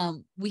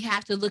we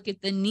have to look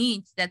at the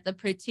needs that the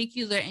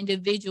particular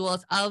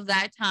individuals of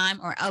that time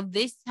or of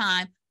this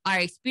time are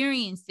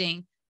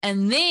experiencing.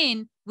 And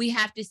then we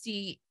have to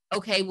see,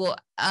 okay, well,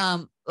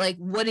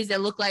 what does it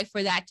look like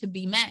for that to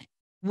be met?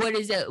 What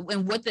is it,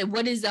 and what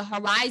does the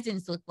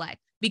horizons look like?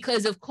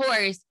 Because of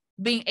course,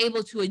 being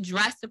able to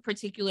address a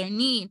particular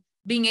need,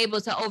 being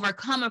able to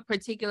overcome a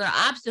particular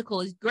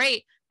obstacle is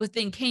great, but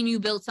then can you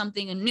build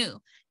something anew?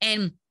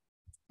 And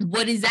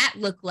what does that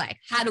look like?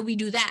 How do we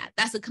do that?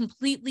 That's a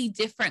completely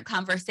different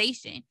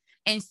conversation.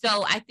 And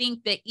so I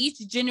think that each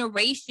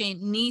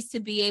generation needs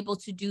to be able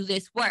to do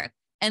this work.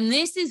 And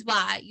this is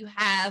why you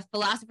have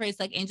philosophers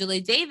like Angela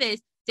Davis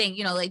saying,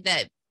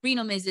 that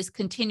freedom is this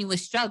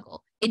continuous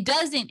struggle. It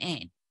doesn't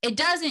end. It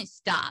doesn't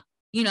stop.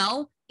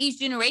 Each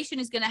generation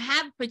is going to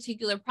have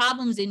particular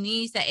problems and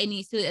needs that it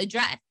needs to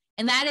address.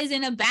 And that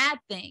isn't a bad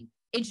thing.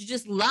 It's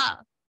just love.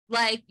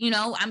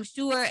 I'm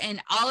sure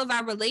in all of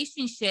our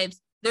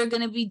relationships, there are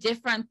going to be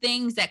different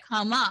things that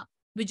come up.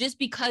 But just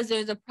because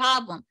there's a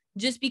problem,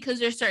 just because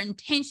there's certain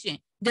tension,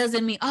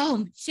 doesn't mean,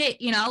 oh, shit,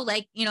 now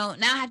I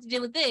have to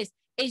deal with this.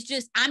 It's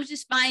just, I'm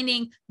just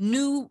finding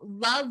new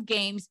love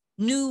games,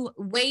 new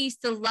ways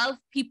to love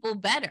people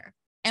better.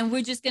 And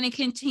we're just going to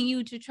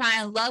continue to try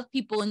and love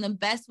people in the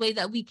best way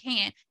that we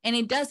can. And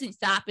it doesn't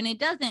stop and it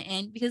doesn't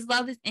end, because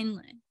love is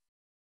endless.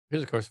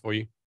 Here's a question for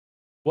you.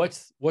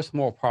 What's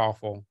more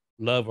powerful,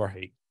 love or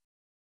hate?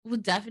 Well,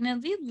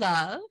 definitely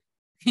love.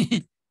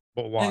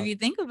 But why? If you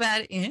think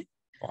about it. Yeah.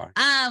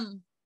 Why?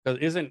 Because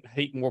isn't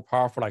hate more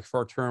powerful, like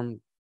short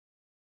term?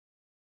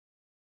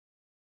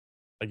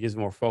 Like gives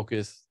more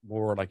focus,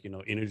 more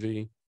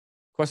energy.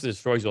 Of course, it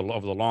destroys you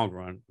over the long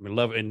run. I mean,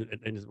 love in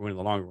the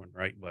long run,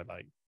 right? But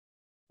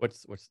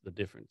what's the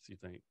difference, you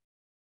think?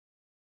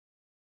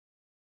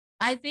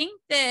 I think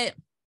that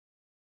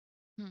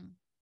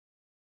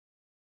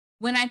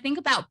when I think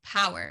about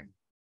power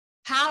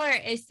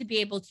is to be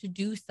able to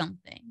do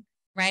something,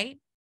 right?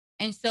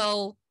 And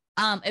so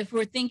if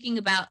we're thinking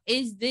about,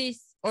 is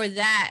this or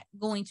that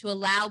going to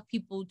allow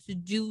people to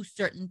do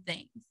certain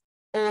things?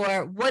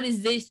 Or what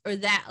is this or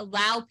that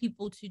allow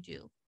people to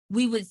do?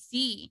 We would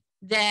see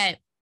that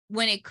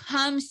when it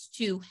comes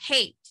to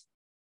hate,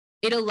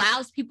 it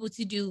allows people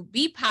to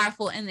be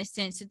powerful in the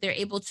sense that they're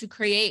able to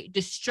create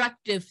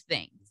destructive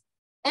things,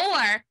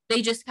 or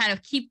they just kind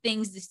of keep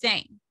things the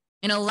same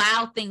and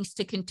allow things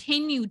to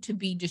continue to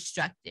be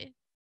destructive.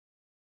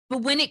 But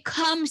when it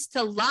comes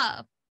to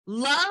love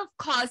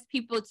calls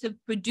people to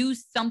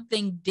produce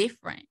something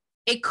different.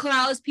 It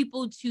allows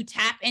people to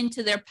tap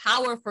into their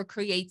power for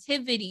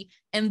creativity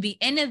and be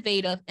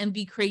innovative and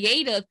be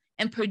creative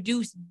and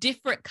produce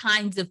different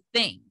kinds of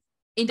things.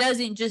 It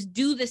doesn't just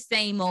do the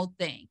same old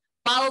thing,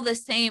 follow the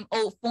same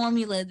old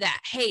formula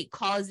that hate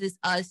causes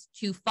us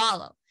to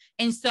follow.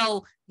 And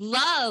so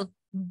love,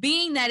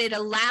 being that it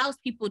allows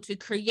people to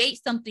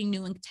create something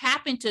new and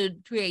tap into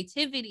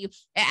creativity, it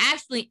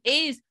actually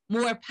is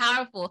more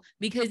powerful,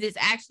 because it's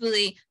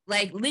actually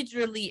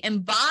literally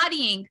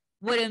embodying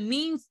what it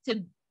means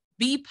to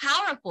be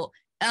powerful,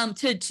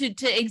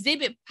 to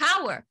exhibit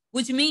power,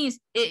 which means,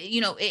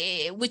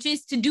 which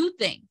is to do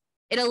things.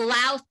 It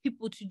allows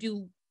people to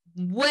do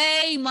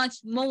way much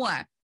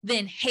more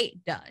than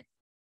hate does,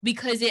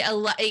 because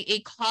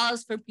it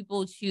calls for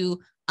people to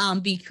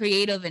be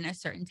creative in a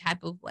certain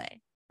type of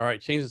way. All right,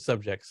 change the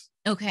subjects.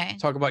 Okay.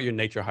 Talk about your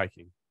nature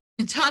hiking.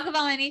 Talk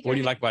about my nature. What do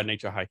you like about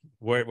nature hiking?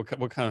 What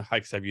kind of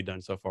hikes have you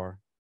done so far?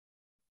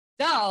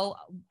 So,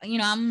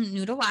 I'm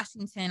new to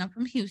Washington. I'm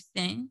from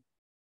Houston.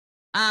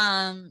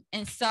 And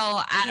so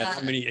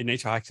not many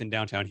nature hikes in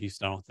downtown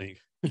Houston, I don't think.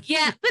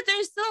 Yeah, but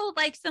there's still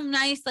some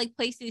nice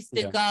places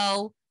to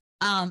go.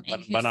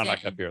 But not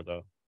like up here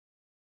though.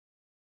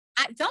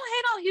 I don't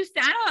hate on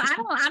Houston.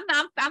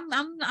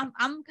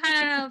 I'm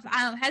kind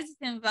of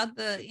hesitant about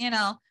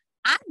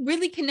I'm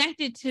really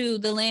connected to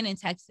the land in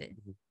Texas.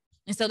 Mhm.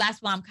 And so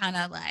that's why I'm kind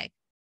of like,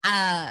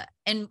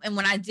 and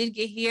when I did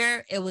get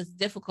here, it was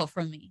difficult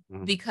for me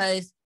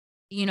because,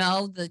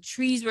 the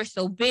trees were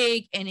so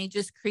big and it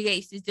just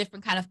creates this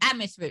different kind of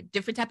atmosphere,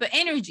 different type of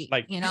energy,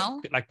 Like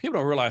people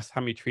don't realize how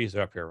many trees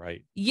are up here,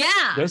 right?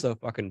 Yeah. There's a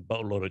fucking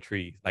boatload of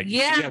trees. Like you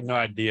Yeah. have no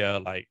idea.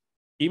 Like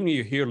even when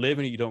you're here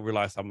living, you don't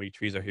realize how many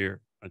trees are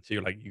here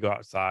until you go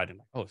outside and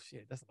like, oh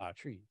shit, that's a lot of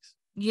trees.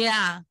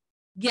 Yeah.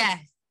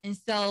 Yes. And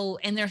so,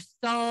 and they're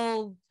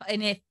so,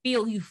 and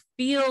you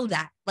feel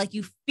that, like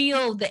you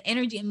feel the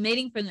energy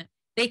emitting from them.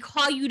 They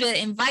call you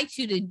to invite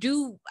you to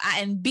do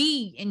and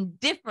be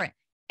indifferent.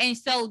 And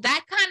so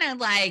that kind of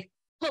like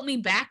put me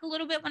back a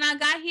little bit when I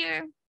got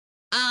here.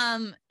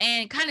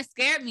 And kind of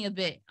scared me a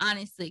bit,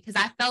 honestly,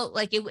 because I felt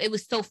like it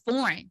was so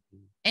foreign.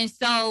 And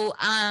so,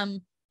 I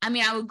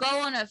would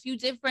go on a few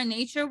different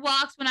nature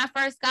walks when I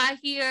first got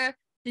here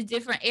to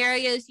different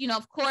areas.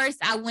 Of course,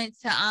 I went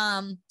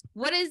to,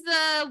 what is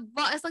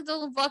it's like the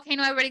little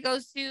volcano everybody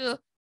goes to.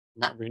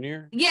 Mount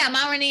Rainier? Yeah,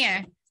 Mount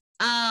Rainier.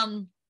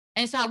 And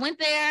so I went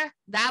there.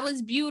 That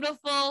was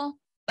beautiful.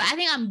 But I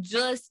think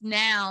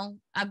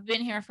I've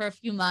been here for a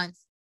few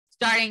months,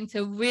 starting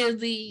to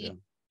really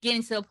get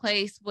into a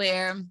place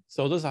where.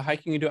 So there's a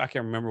hiking you do. I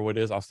can't remember what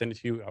it is. I'll send it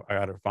to you. I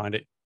gotta find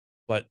it.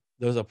 But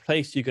there's a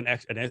place you can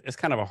actually, and it's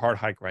kind of a hard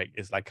hike, right?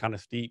 It's like kind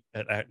of steep.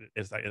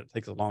 It's like, it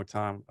takes a long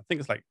time. I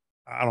think it's like,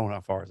 I don't know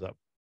how far it's up.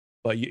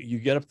 But you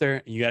get up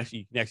there and you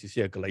can actually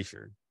see a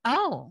glacier.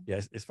 Oh.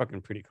 Yeah, it's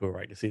fucking pretty cool,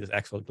 right? To see this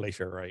actual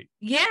glacier, right?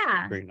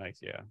 Yeah. Pretty nice,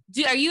 yeah.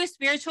 Are you a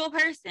spiritual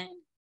person?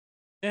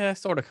 Yeah,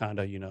 sort of, kind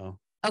of,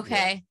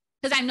 Okay.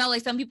 Because I know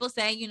like some people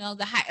say,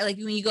 the high, like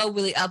when you go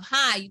really up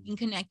high, you can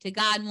connect to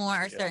God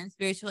more or certain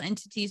spiritual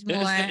entities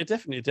more. It's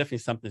definitely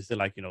something to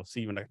like,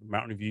 see like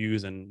mountain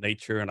views and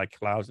nature and like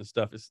clouds and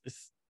stuff.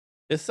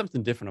 It's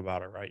something different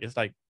about it, right? It's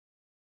like,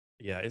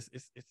 yeah, it's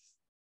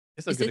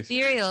good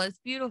ethereal. It's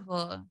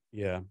beautiful.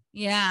 Yeah.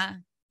 Yeah.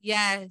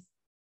 Yes.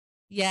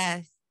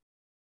 Yes.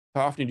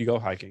 How often do you go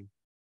hiking?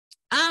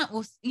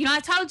 Well, I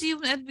told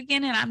you at the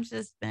beginning, I'm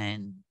just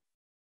been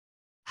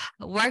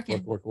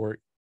working. Work.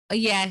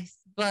 Yes,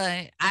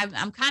 but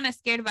I'm kind of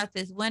scared about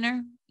this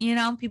winter.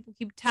 People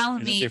keep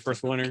telling me. Is this your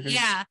first winter?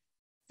 Yeah.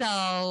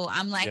 So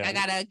I'm like, I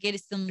gotta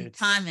get some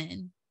time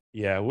in.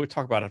 Yeah, we'll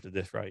talk about it after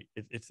this, right?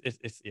 It's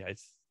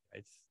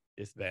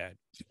bad.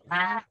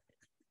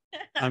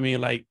 I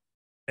mean, like,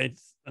 and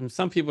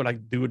some people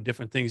like do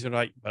different things,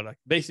 but like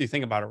basically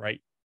think about it,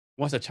 right?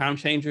 Once the time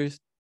changes,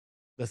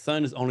 the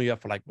sun is only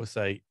up for like, let's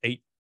say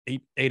 8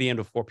 a.m.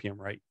 to 4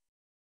 p.m., right?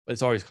 But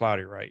it's always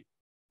cloudy, right?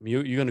 I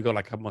mean, you're gonna go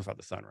like a couple months without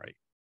the sun, right?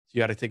 So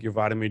you got to take your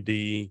vitamin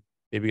D,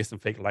 maybe get some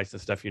fake lights and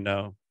stuff,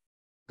 Go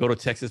to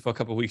Texas for a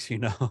couple of weeks,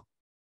 Yeah,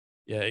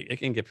 it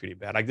can get pretty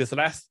bad. Like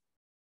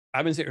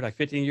I've been here like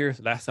 15 years.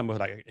 Last summer,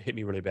 like it hit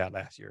me really bad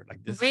last year.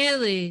 Like this.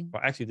 Really?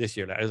 Well, actually, this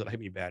year, like, it hit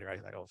me bad,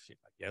 right? Like, oh shit,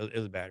 like, yeah, it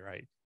was bad,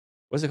 right?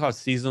 What's it called?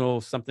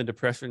 Seasonal something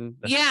depression.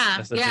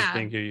 That's the big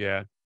thing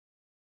here.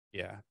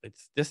 Yeah.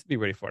 It's just be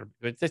ready for it.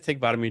 But just take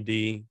vitamin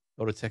D.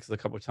 Go to Texas a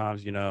couple of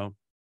times.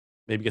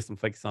 Maybe get some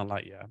fake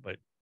sunlight. Yeah, but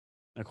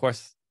of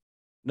course,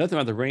 nothing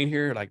about the rain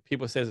here. Like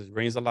people says it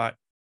rains a lot.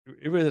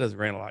 It really doesn't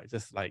rain a lot. It's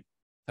just like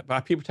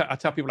I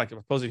tell people like if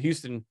I suppose in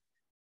Houston, it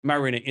might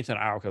rain an inch an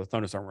hour because of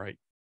thunderstorm, right?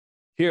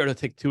 Here it'll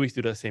take 2 weeks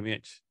to do that same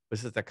inch. But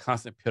it's just that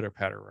constant pitter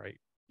patter, right?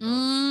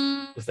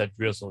 It's that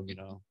drizzle,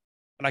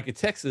 Like in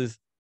Texas,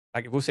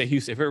 like if we'll say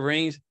Houston, if it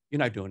rains, you're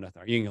not doing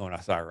nothing. You ain't going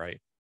outside, right?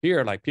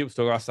 Here, like people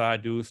still go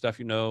outside, do stuff,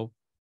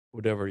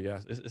 whatever. Yeah,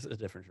 it's a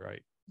difference,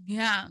 right?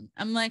 Yeah,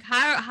 I'm like,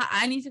 how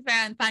I need to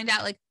find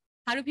out, like,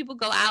 how do people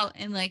go out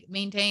and like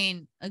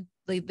maintain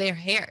like their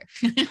hair?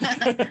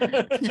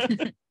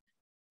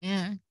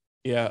 Yeah.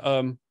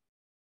 Yeah.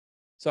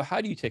 So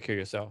how do you take care of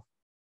yourself?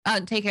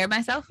 Take care of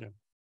myself? Yeah.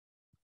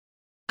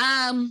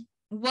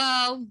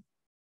 Well,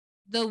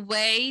 the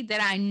way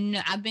that I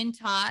know, I've been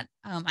taught,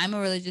 I'm a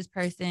religious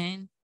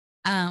person,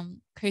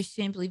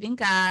 Christian, believe in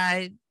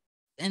God,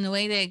 and the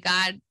way that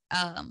God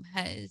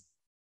has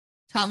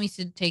taught me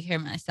to take care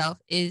of myself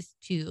is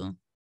to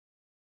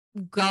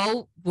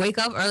wake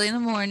up early in the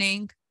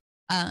morning,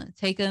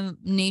 take a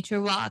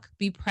nature walk,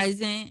 be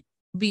present,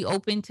 be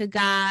open to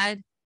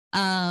God,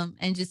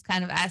 and just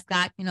kind of ask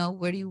God,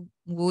 what do you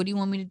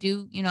want me to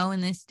do,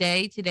 in this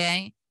day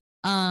today?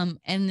 And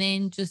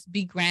then just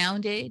be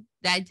grounded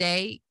that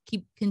day,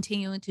 keep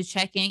continuing to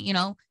check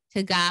in,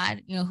 to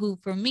God, who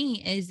for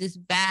me is this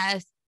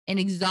vast and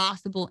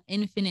exhaustible,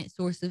 infinite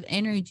source of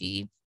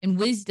energy and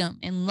wisdom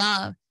and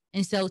love.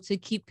 And so to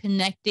keep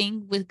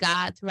connecting with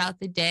God throughout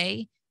the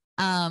day,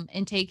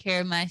 and take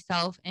care of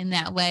myself in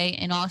that way.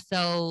 And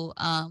also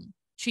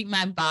treat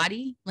my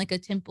body like a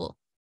temple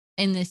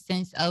in the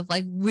sense of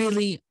like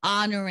really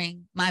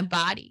honoring my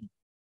body.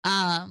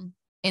 And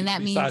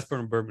that means besides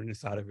putting bourbon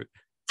inside of it.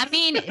 I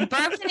mean,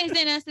 bourbon isn't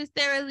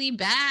necessarily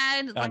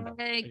bad. Like,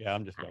 yeah,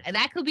 I'm just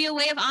that could be a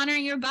way of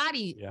honoring your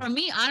body. Yeah. For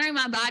me, honoring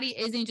my body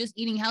isn't just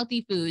eating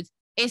healthy foods.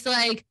 It's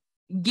like,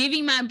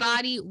 giving my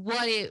body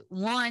what it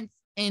wants,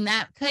 and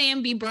that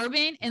can be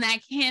bourbon and that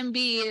can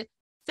be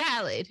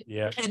salad.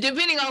 Yeah.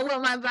 Depending on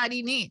what my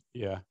body needs.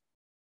 Yeah.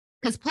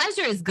 Because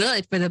pleasure is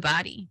good for the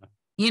body.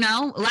 You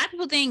know, a lot of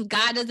people think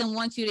God doesn't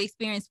want you to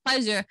experience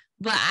pleasure,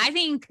 but I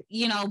think,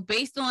 you know,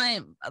 based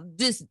on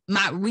just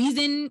my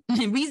reasoning,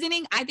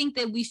 I think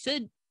that we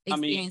should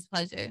experience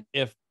pleasure.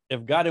 If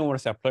God didn't want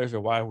us to have pleasure,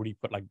 why would he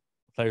put like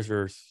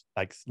pleasures,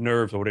 like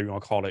nerves or whatever you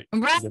want to call it,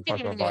 right? in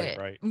part of our body,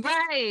 right?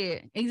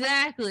 Right,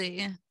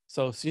 exactly.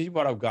 So since you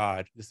brought up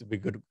God, this would be a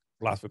good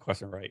philosophy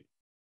question, right?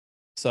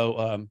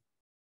 So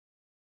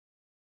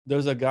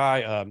there's a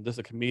guy, there's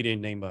a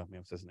comedian named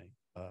what's his name?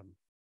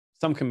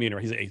 Some comedian,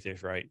 right? He's an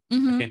atheist, right?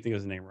 Mm-hmm. I can't think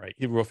of his name right.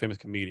 He's a real famous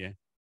comedian.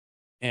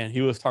 And he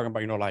was talking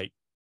about, you know, like,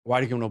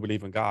 why do you don't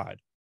believe in God?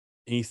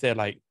 And he said,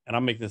 like, and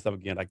I'm making this up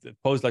again, like,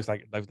 suppose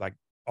like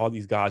all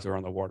these gods are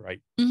on the world,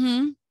 right?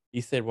 Mm-hmm.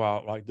 He said,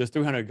 well, like, there's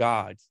 300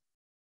 gods,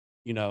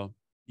 you know,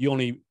 you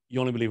only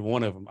believe in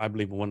one of them. I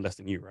believe in one less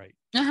than you, right?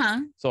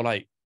 Uh-huh. So,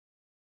 like,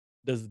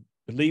 does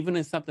believing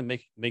in something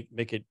make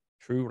it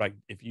true? Like,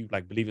 if you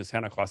like believe in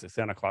Santa Claus, is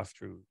Santa Claus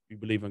true? If you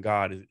believe in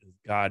God, is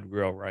God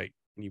real, right?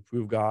 Can you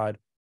prove God?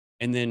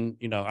 And then,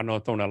 you know, I know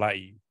I'm throwing a lot at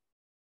you.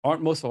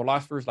 Aren't most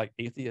philosophers like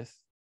atheists?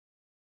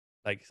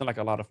 Like, it's not like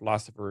a lot of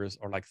philosophers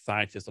or like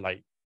scientists are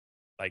like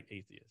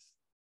atheists.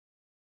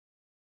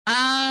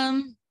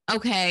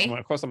 Okay.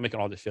 Of course, I'm making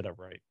all this shit up,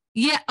 right?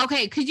 Yeah.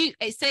 Okay. Could you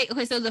say,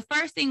 okay, so the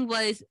first thing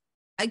was,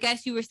 I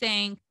guess you were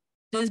saying,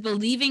 does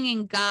believing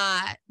in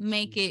God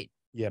make it?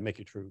 Yeah, make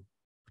it true.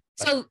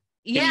 Like, so,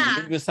 yeah. Can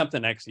you believe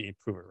something actually and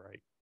prove it, right?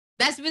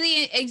 That's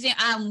really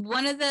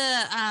one of the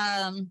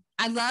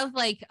I love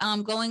like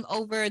going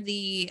over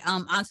the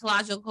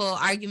ontological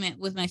argument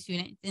with my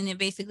students, and it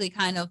basically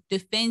kind of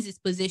defends its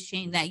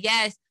position that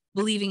yes,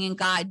 believing in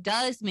God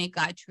does make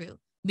God true,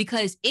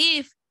 because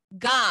if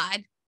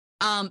God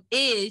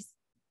is,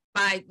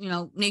 by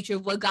nature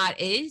of what God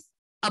is,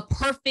 a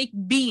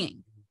perfect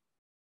being,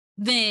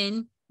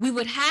 then we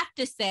would have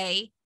to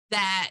say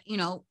that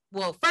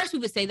well, first we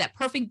would say that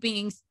perfect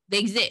beings, they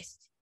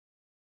exist,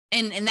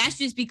 and that's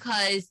just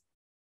because.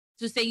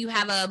 So say you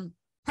have a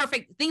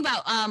perfect thing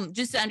about,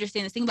 just to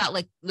understand this thing about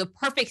like the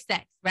perfect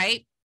sex,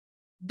 right?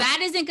 That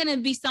isn't going to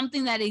be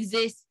something that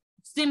exists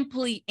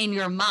simply in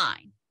your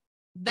mind.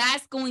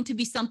 That's going to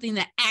be something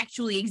that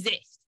actually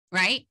exists,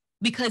 right?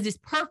 Because it's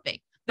perfect.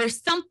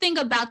 There's something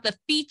about the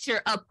feature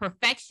of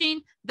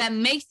perfection that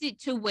makes it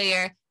to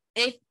where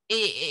if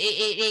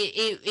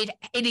it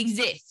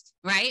exists,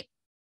 right?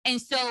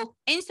 And so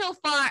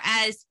insofar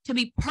as to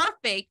be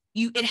perfect,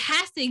 it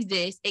has to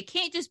exist. It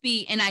can't just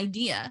be an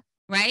idea.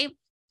 Right.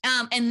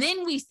 And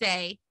then we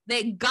say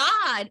that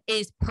God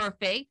is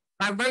perfect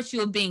by virtue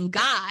of being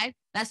God.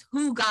 That's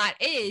who God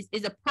is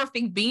a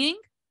perfect being.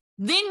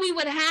 Then we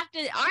would have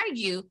to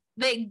argue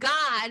that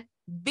God,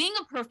 being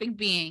a perfect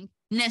being,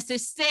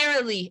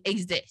 necessarily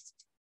exists.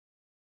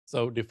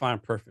 So define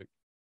perfect.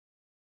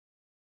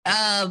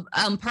 Well,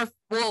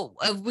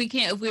 if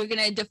we were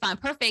going to define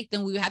perfect,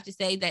 then we would have to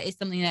say that it's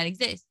something that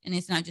exists and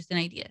it's not just an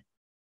idea.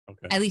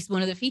 Okay. At least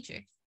one of the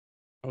features.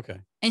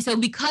 Okay. And so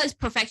because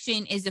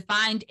perfection is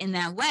defined in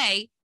that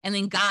way, and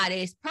then God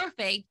is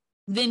perfect,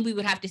 then we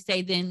would have to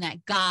say then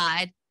that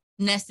God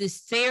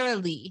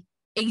necessarily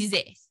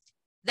exists.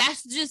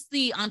 That's just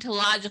the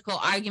ontological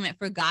argument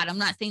for God. I'm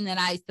not saying that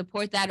I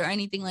support that or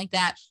anything like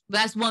that, but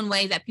that's one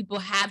way that people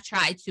have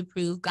tried to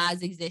prove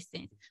God's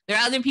existence. There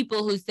are other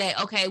people who say,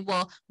 okay,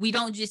 well, we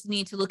don't just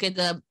need to look at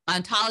the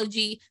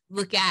ontology,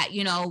 look at,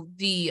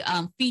 the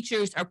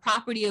features or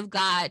property of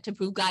God to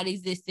prove God's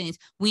existence.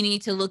 We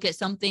need to look at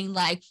something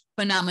like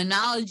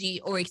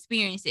phenomenology or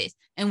experiences,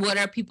 and what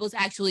are people's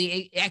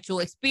actual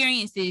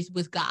experiences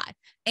with God.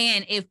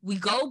 And if we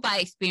go by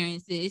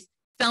experiences,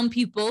 some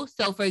people,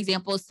 so for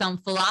example, some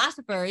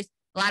philosophers,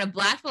 a lot of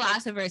Black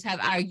philosophers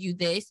have argued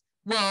this.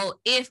 Well,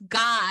 if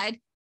God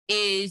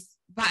is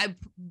by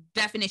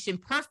definition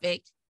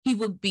perfect, he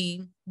would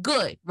be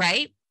good,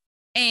 right?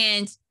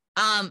 And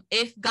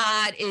if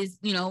God is,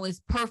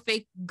 is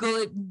perfect,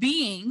 good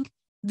being,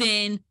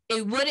 then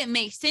it wouldn't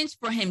make sense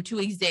for him to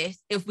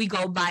exist if we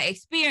go by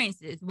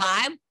experiences.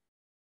 Why?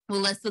 Well,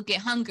 let's look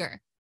at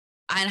hunger.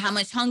 And how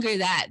much hunger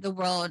that the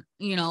world,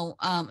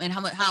 and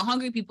how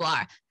hungry people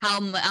are, how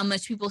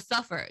much people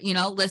suffer,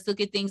 let's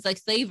look at things like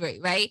slavery,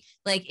 right?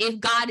 Like if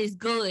God is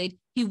good,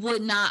 he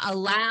would not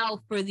allow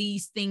for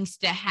these things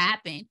to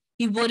happen.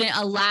 He wouldn't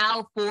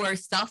allow for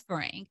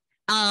suffering.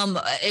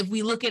 If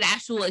we look at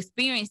actual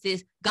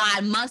experiences,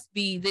 God must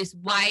be this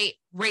white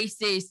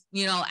racist,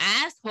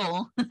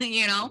 asshole,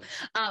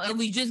 and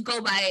we just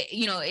go by,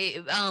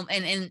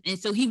 and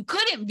so he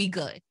couldn't be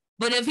good.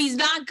 But if he's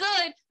not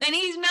good, then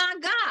he's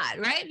not God,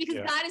 right? Because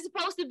God is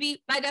supposed to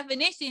be, by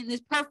definition,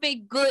 this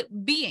perfect, good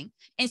being.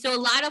 And so a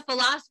lot of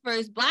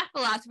philosophers, Black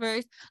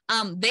philosophers,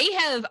 they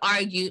have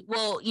argued,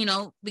 well,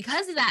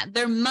 because of that,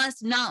 there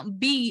must not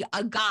be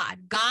a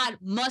God. God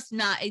must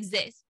not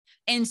exist.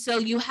 And so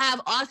you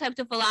have all types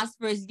of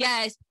philosophers,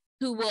 yes,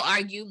 who will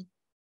argue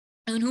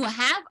and who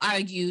have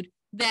argued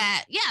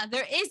that, yeah,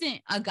 there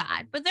isn't a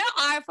God, but there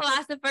are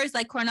philosophers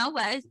like Cornel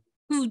West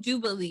who do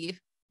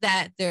believe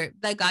that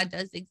God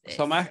does exist.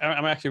 So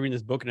I'm actually reading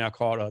this book now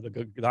called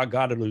the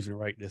God Illusion,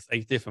 right? This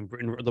atheist from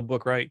Britain wrote the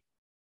book, right?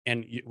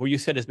 And where you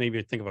said this made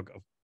me think of a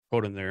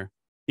quote in there.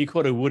 He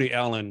quoted Woody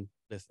Allen,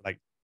 this like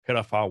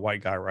pedophile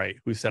white guy, right?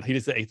 Who said he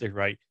just an atheist,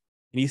 right?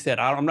 And he said,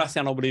 I'm not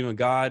saying I don't believe in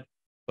God,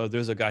 but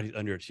there's a God who's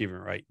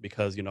underachieving, right?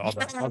 Because all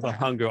the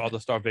hunger, all the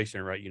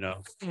starvation, right?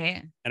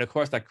 Yeah. And of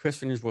course, like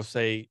Christians will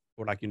say,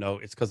 well, like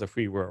it's because of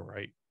free will,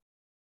 right?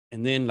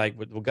 And then like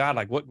with God,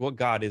 like what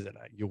God is it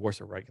like you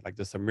worship, right? Like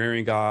the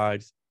Sumerian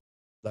gods,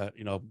 the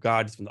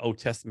gods from the Old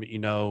Testament,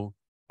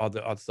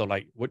 also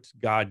like which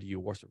God do you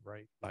worship,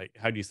 right? Like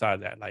how do you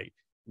decide that? Like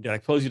I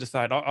suppose you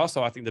decide.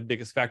 Also, I think the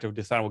biggest factor of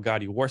deciding what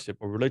God you worship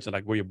or religion,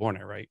 like where you're born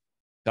at, right?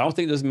 I don't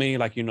think this mean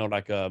like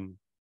like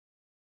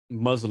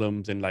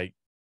Muslims and like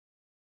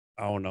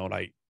I don't know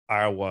like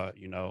Iowa, I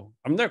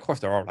mean there of course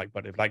there are like,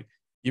 but if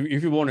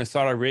you're born in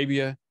Saudi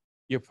Arabia,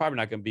 you're probably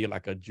not gonna be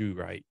like a Jew,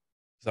 right?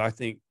 So I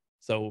think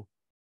so.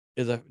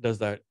 Does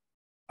that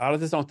I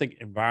just don't think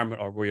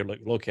environment or where you're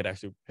located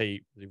actually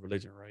pay the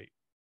religion, right?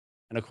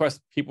 And of course,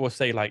 people will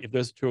say, like, if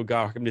there's a true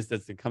God, how come this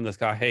doesn't come this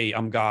guy, hey,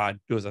 I'm God,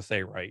 do as I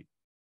say, right?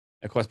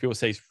 And of course, people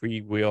say it's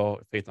free will,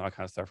 faith, and all that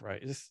kind of stuff,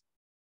 right?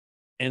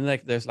 And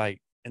like,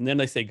 and then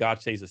they say God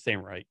stays the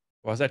same, right?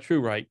 Well, is that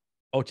true, right?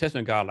 Old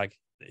Testament God, like,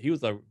 he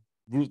was a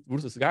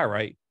ruthless guy,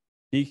 right?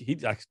 He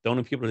like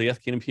stoning people to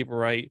death, killing people,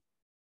 right?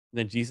 And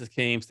then Jesus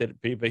came, said,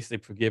 basically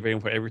forgive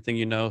everyone for everything,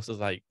 So it's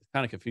like, it's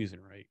kind of confusing,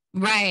 right?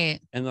 Right.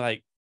 And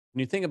like,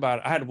 when you think about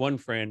it, I had one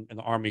friend in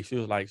the army. She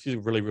was like, she's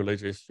really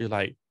religious. She's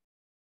like,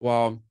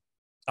 well,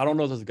 I don't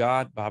know if there's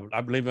God, but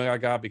I believe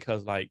in God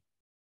because like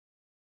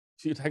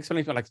she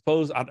explained like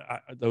suppose I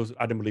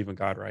didn't believe in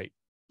God, right?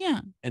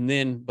 Yeah. And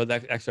then but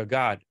that's actually a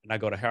God, and I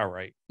go to hell,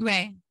 right?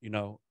 Right.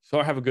 So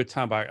I have a good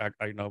time, but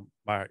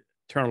my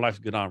eternal life's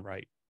good on,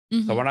 right?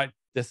 So when I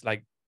just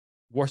like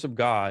worship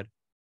God,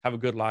 have a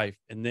good life,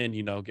 and then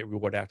get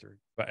reward after.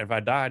 But if I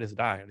die, I just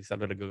die. At least I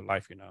lived a good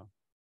life.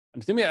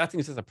 And to me, I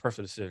think it's just a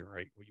personal decision,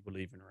 right? What you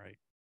believe in, right?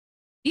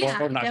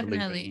 Yeah, Or not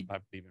definitely.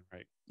 not believing,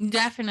 right?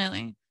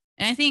 Definitely.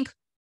 And I think,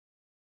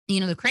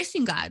 the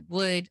Christian God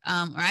would,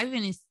 or I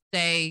even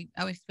say,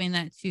 I would explain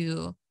that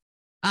to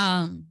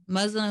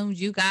Muslim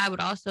Jew God would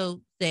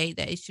also say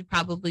that it should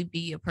probably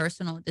be a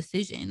personal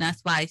decision.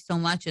 That's why so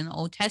much in the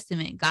Old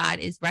Testament, God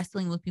is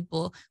wrestling with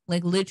people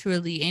like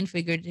literally and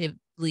figuratively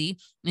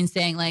and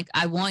saying like,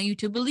 I want you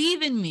to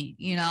believe in me,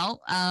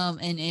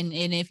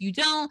 and if you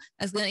don't,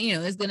 that's gonna,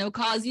 it's gonna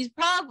cause these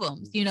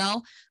problems,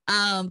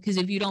 because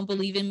if you don't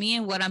believe in me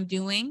and what I'm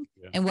doing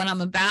and what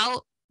I'm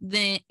about,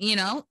 then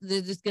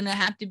there's gonna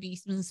have to be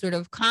some sort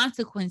of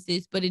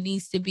consequences, but it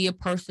needs to be a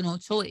personal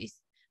choice.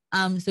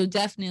 So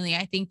definitely,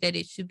 I think that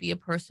it should be a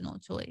personal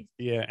choice.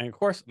 Yeah, and of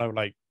course,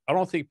 like I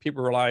don't think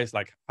people realize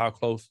like how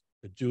close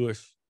the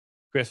Jewish,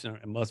 Christian,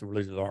 and Muslim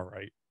religions are,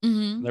 right?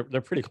 Mm-hmm.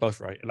 They're pretty close,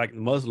 right? Like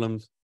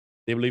Muslims,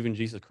 they believe in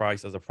Jesus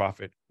Christ as a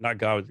prophet, not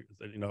God.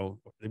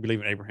 They believe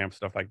in Abraham,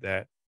 stuff like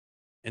that.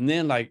 And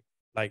then like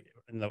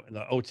in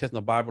the Old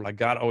Testament Bible, like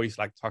God always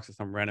like talks to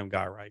some random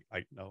guy, right?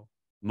 Like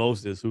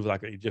Moses, who's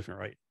like an Egyptian,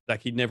 right?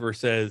 Like he never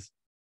says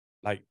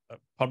like a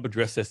public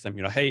address system,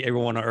 hey,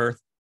 everyone on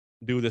earth,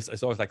 do this.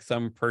 It's always like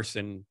some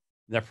person,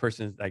 that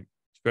person like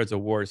spreads a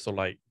word. So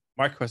like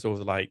my question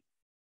was like,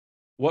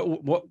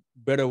 what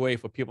better way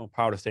for people in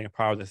power to stay in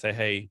power than say,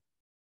 hey,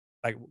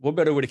 like what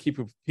better way to keep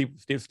people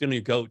stealing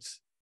your goats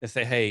than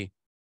say, hey,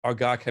 our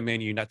God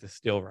command you not to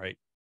steal, right?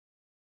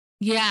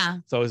 Yeah.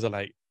 So is it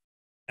like,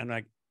 and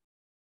like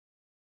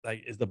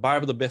is the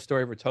Bible the best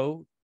story ever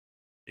told?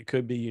 It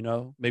could be,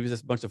 maybe it's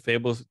just a bunch of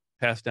fables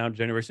passed down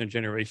generation to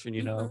generation.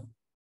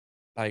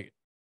 Like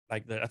I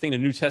think the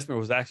New Testament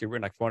was actually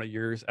written like 400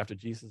 years after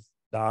Jesus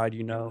died.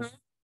 Of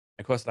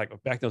course, like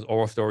back then was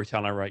oral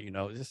storytelling, right?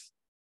 Just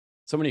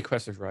so many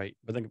questions, right?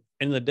 But then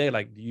end of the day,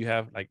 like, do you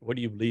have like what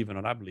do you believe in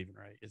or not believe in,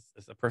 right?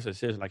 It's a personal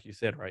decision, like you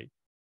said, right?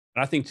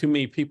 And I think too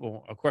many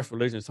people, of course,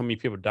 religion. So many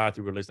people died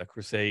through religion, like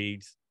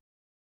crusades.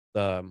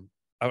 I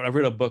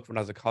read a book when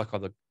I was in college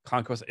called "The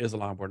Conquest of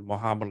Islam," where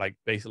Muhammad like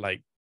basically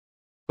like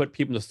put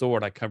people in the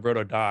sword, like convert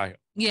or die.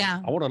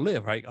 Yeah. I want to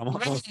live, right? I'm a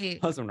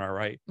Right. husband now,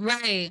 right?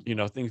 Right.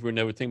 Things we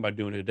never think about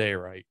doing today,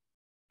 right?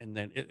 And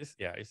then it's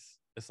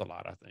a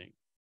lot, I think.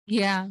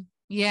 Yeah.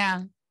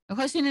 Yeah. The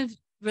question of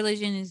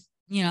religion is,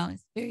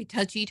 it's a very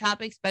touchy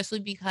topic, especially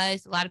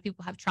because a lot of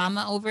people have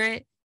trauma over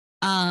it.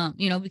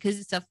 Because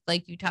it's stuff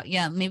like you talk,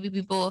 yeah, maybe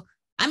people,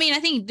 I mean, I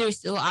think there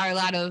still are a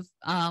lot of,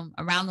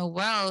 around the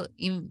world,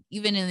 even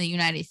in the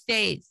United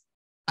States,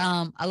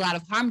 a lot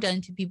of harm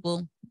done to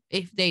people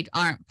if they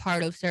aren't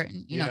part of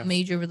certain, Yeah.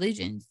 major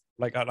religions.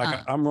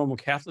 I'm Roman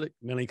Catholic,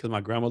 mainly because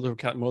my grandmother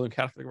was Roman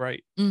Catholic,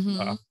 right?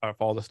 Mhm. I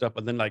follow the stuff,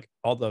 but then like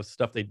all the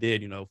stuff they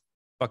did,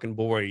 fucking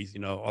boys,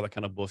 all that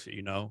kind of bullshit,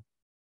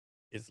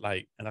 it's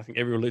like, and I think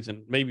every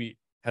religion maybe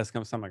has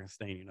come some like a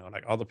stain,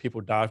 like all the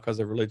people died because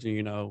of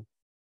religion,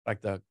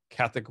 like the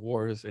Catholic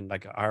wars and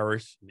like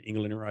Irish and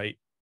England, right?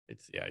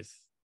 It's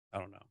I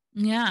don't know.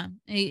 Yeah,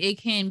 it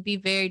can be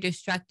very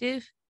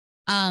destructive.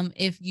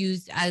 if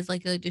used as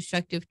like a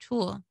destructive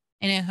tool.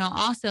 And it can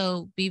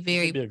also be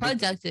very be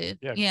productive.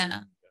 Yeah.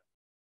 And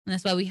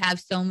that's why we have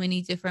so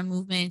many different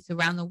movements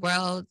around the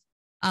world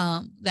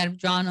that have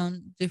drawn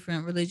on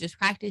different religious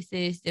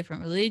practices,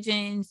 different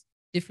religions,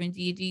 different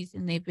deities,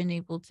 and they've been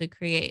able to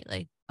create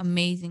like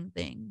amazing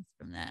things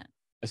from that.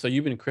 And so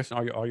you've been Christian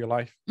all your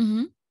life.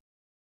 Mm-hmm.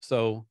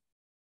 So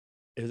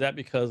is that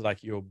because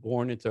like you're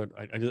born into?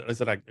 Is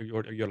it like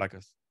you're like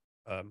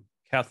a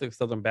Catholic,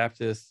 Southern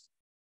Baptist,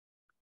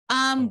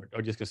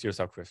 or just consider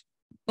yourself Christian?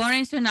 Born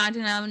into a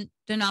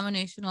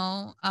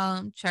non-denominational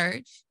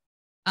church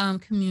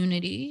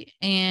community,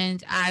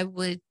 and I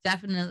would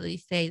definitely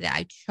say that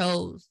I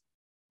chose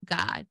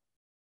God.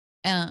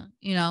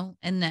 You know,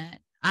 and that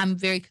I'm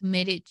very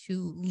committed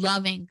to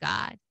loving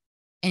God.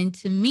 And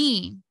to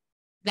me,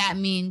 that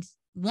means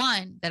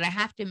one, that I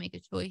have to make a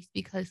choice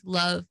because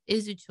love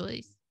is a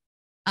choice.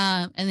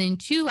 And then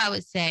two, I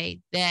would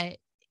say that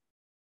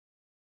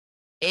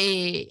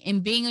in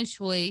being a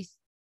choice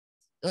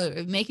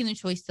or making the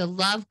choice to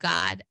love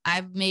God,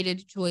 I've made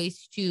it a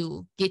choice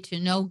to get to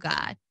know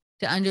God,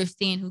 to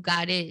understand who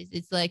God is.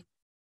 It's like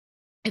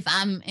if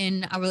I'm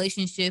in a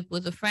relationship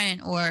with a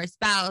friend or a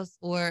spouse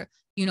or,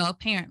 you know, a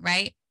parent,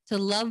 right? To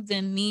love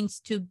them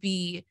means to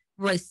be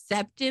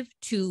receptive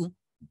to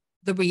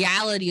the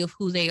reality of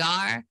who they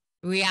are,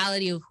 the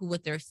reality of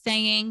what they're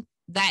saying.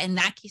 That in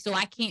that case, so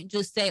I can't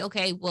just say,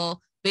 okay,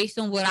 well, based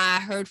on what I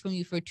heard from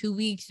you for 2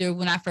 weeks or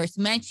when I first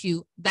met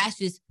you, that's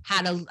just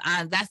how to.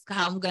 That's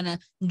how I'm gonna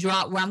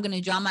draw. Where I'm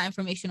gonna draw my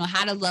information on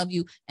how to love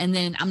you, and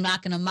then I'm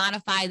not gonna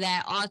modify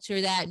that,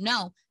 alter that.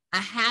 No, I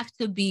have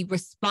to be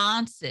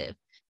responsive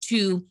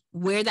to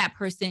where that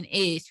person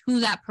is, who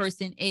that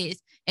person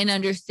is, and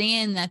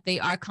understand that they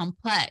are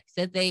complex,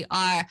 that they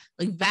are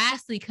like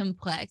vastly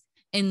complex,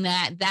 and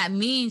that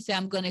means that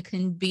I'm going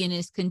to be in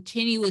this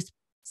continuous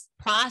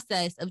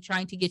process of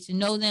trying to get to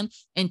know them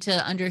and to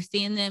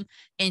understand them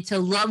and to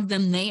love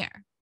them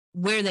there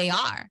where they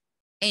are.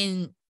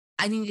 And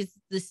I think it's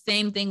the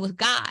same thing with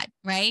God,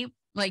 right?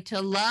 Like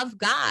to love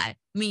God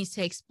means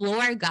to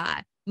explore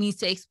God, means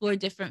to explore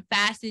different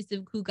facets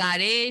of who God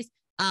is.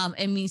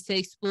 It means to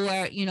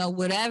explore, you know,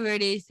 whatever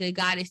it is that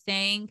God is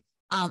saying,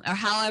 or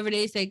however it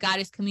is that God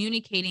is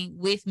communicating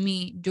with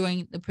me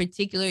during the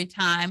particular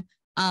time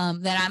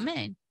that I'm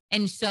in.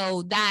 And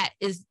so that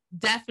is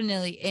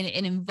definitely,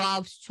 it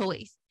involves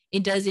choice.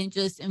 It doesn't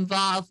just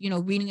involve, you know,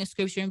 reading a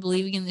scripture and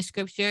believing in the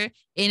scripture.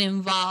 It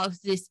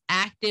involves this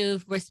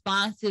active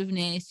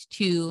responsiveness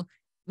to,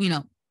 you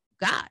know,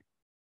 God.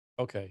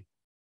 Okay.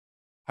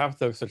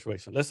 Hypothetical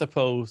situation. Let's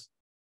suppose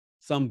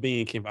some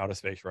being came out of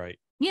space, right?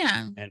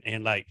 Yeah.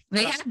 And like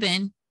they have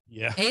been.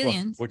 Yeah.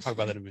 Aliens. We'll talk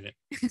about that in a minute.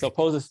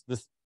 Suppose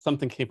this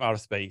something came out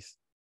of space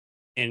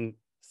and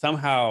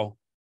somehow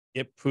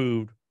it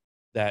proved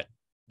that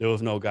there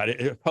was no God.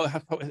 It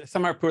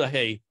somehow proved that,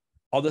 hey,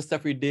 all this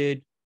stuff we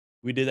did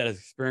that as an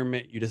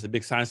experiment. You just a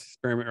big science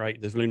experiment, right?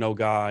 There's really no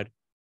God.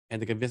 And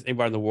to convince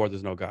anybody in the world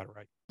there's no God,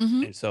 right?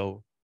 Mm-hmm. And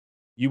so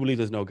you believe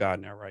there's no God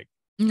now, right?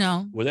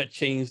 No. Will that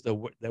change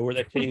word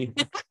that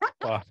changed?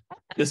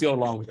 Just go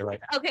along with it, right?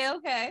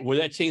 Okay. Will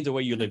that change the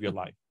way you live your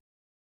life?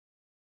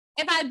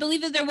 If I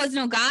believe that there was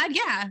no God,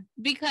 yeah,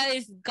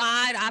 because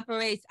God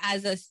operates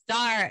as a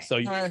star. So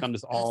you become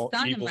this all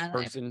evil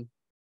person?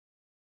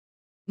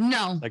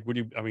 No. Like, would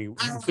you? I mean,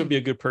 you still be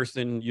a good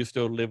person. You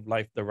still live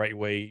life the right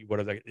way,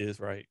 whatever that is,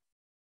 right?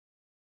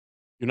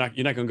 You're not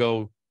gonna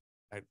go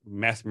like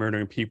mass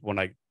murdering people and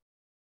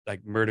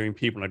like murdering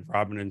people, like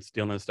robbing and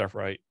stealing and stuff,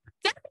 right?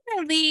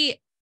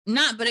 Definitely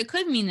not, but it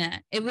could mean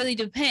that. It really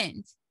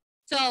depends.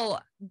 So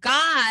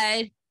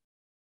God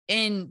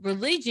in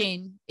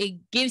religion,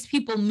 it gives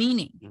people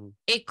meaning. Mm-hmm.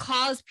 It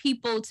calls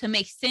people to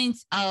make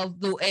sense of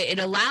it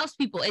allows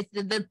people, it's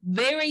the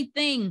very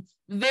thing,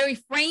 very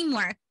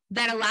framework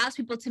that allows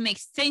people to make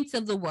sense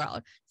of the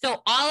world.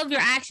 So all of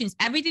your actions,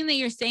 everything that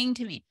you're saying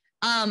to me,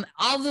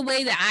 all the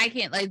way that I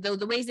can, like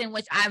the ways in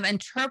which I've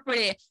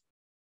interpreted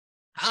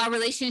our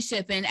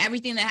relationship and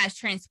everything that has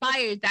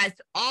transpired, that's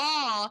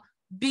all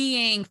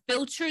being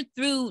filtered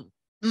through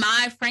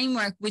my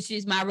framework, which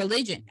is my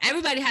religion.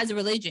 Everybody has a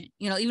religion,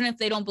 you know, even if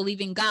they don't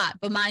believe in God,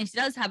 but mine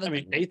does have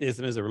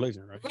atheism is a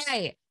religion, right?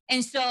 Right.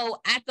 And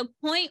so at the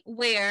point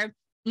where,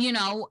 you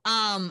know,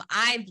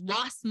 I've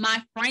lost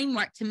my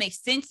framework to make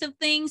sense of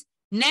things,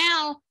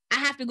 now I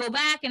have to go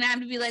back and I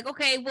have to be like,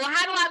 okay, well,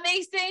 how do I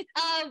make sense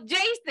of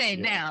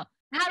Jason now?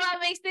 How do I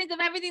make sense of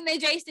everything that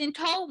Jason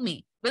told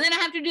me? But then I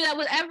have to do that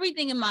with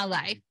everything in my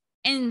life.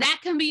 And that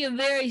can be a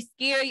very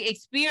scary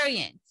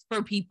experience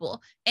for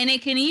people. And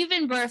it can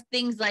even birth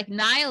things like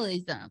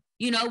nihilism,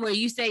 you know, where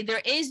you say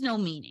there is no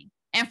meaning.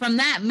 And from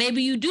that,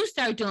 maybe you do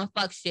start doing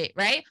fuck shit,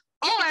 right?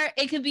 Or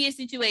it could be a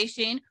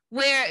situation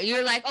where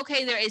you're like,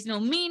 okay, there is no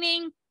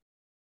meaning.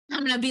 I'm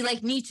going to be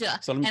like Nietzsche.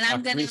 So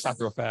let me stop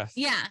real fast.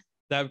 Yeah.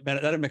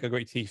 That'd make a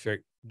great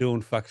t-shirt,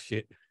 doing fuck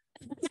shit.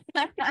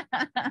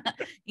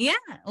 Yeah.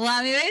 Well,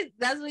 I mean,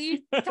 that's what you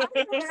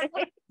talking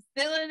about.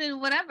 Stealing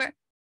and whatever.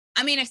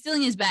 I mean, if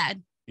stealing is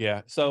bad.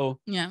 Yeah. So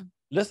yeah.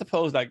 Let's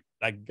suppose like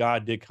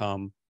God did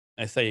come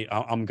and say,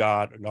 I'm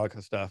God and all that kind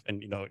of stuff.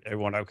 And,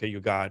 everyone, okay,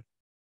 you're God.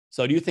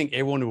 So do you think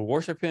everyone will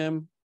worship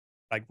him?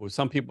 Like, will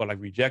some people like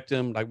reject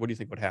him? Like, what do you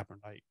think would happen?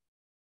 Like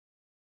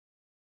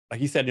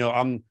he said,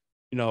 you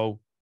know,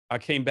 I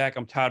came back.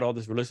 I'm tired of all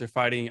this religious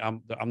fighting.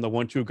 I'm the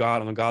one true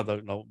God. I'm the God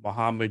of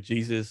Muhammad,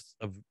 Jesus,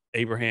 of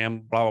Abraham,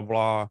 blah, blah,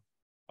 blah.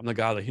 I'm the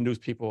God of the Hindus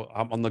people.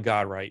 I'm the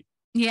God, right?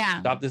 Yeah.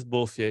 Stop this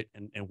bullshit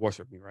and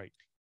worship me, right?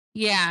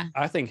 Yeah.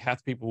 I think half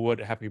the people would,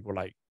 half people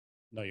like,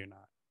 no, you're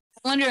not.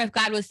 I wonder if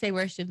God would say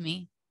worship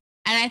me.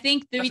 And I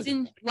think the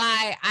reason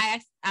why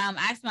I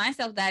asked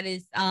myself that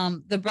is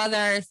the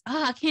brothers,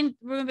 I can't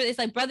remember, it's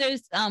like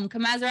brothers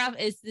Kamazarov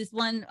is this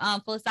one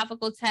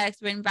philosophical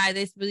text written by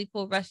this really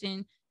cool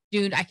Russian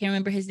dude. I can't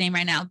remember his name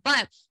right now,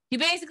 but he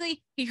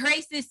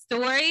creates this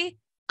story,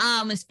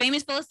 this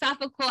famous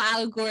philosophical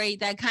allegory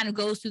that kind of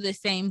goes through the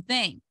same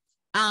thing.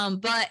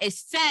 But it's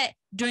set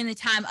during the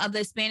time of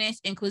the Spanish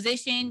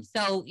Inquisition.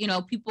 So,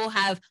 people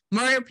have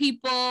murdered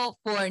people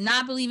for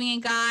not believing in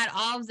God,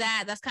 all of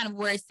that. That's kind of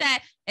where it's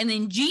set. And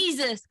then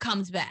Jesus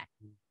comes back.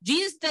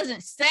 Jesus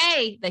doesn't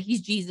say that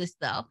he's Jesus,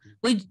 though.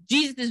 But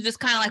Jesus is just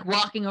kind of like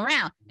walking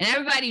around. And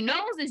everybody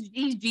knows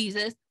he's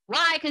Jesus.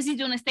 Why? Because he's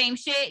doing the same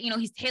shit.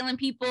 He's tailing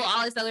people,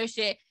 all this other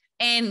shit.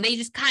 And they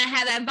just kind of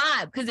have that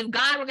vibe. Because if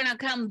God were going to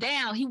come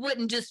down, he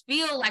wouldn't just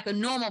feel like a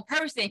normal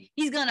person.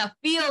 He's going to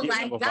feel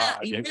like God.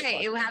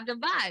 Right. It would have the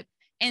vibe.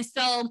 And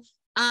so,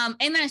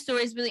 and that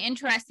story is really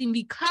interesting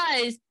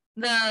because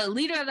the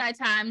leader of that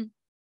time,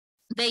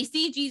 they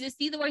see Jesus,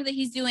 see the work that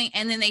he's doing,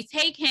 and then they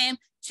take him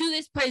to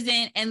this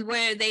prison and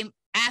where they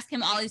ask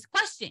him all these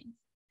questions.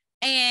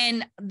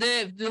 And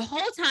the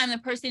whole time the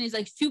person is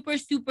like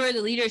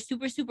the leader is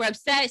super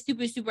upset,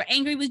 super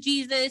angry with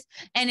Jesus.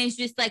 And it's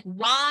just like,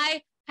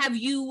 why have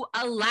you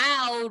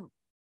allowed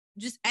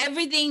just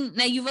everything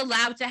that you've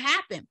allowed to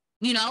happen?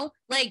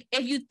 Like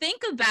if you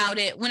think about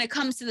it, when it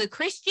comes to the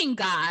Christian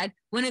God,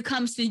 when it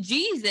comes to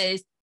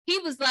Jesus, he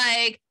was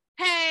like,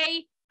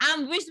 hey,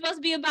 we're supposed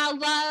to be about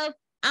love.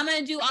 I'm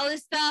going to do all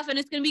this stuff and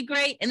it's going to be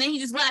great. And then he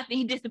just left and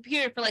he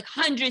disappeared for like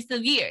hundreds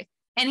of years.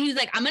 And he was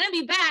like, I'm going to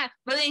be back.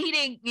 But then he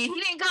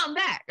didn't come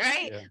back.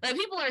 Right. Yeah. Like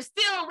people are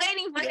still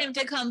waiting for him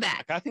to come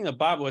back. I think the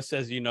Bible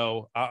says,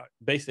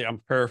 basically I'm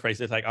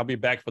paraphrasing. It's like, I'll be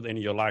back for the end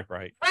of your life.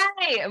 Right.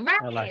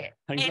 Right.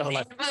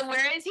 But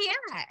where is he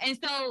at? And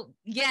so,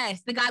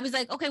 yes, the guy was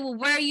like, okay, well,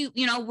 where are you?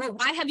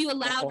 Why have you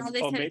allowed all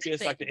this? Or maybe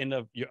it's like the end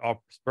of your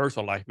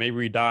spiritual life. Maybe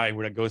we die.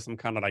 We're going to go to some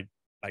kind of like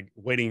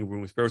waiting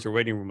room, spiritual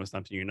waiting room or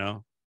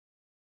something,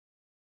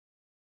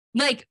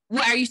 Like,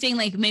 what are you saying?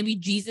 Like, maybe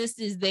Jesus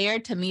is there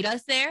to meet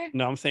us there?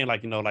 No, I'm saying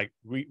like,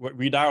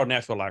 we die our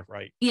natural life,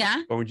 right?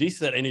 Yeah. But when Jesus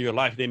said end of your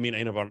life, he didn't mean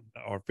end of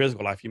our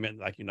physical life. He meant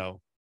like,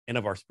 end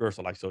of our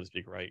spiritual life, so to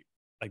speak, right?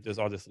 Like there's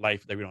all this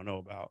life that we don't know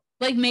about.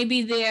 Like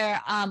maybe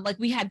like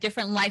we have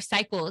different life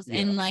cycles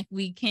and like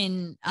we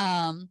can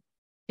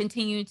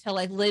continue to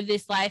like live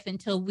this life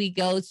until we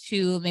go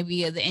to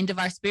maybe the end of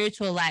our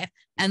spiritual life.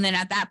 And then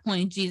at that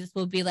point, Jesus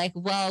will be like,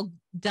 well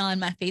done,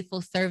 my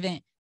faithful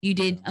servant. You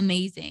did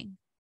amazing.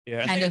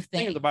 Yeah, kind of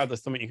thing. In the Bible,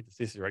 there's so many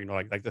inconsistencies, right?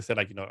 Like they said,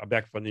 like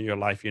back from your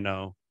life,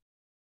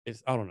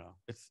 it's I don't know.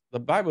 It's the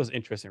Bible is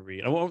interesting to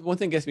read. And one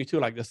thing gets me too,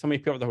 like there's so many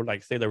people that would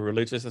like say they're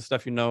religious and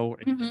stuff,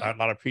 Mm-hmm. a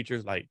lot of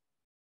preachers like.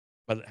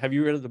 But have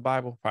you read the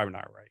Bible? Probably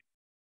not, right?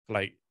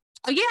 Like,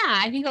 oh yeah,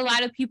 I think a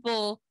lot of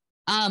people,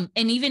 and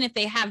even if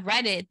they have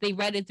read it, they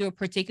read it through a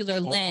particular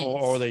lens,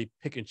 or they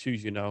pick and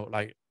choose,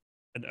 like,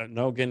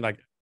 again, like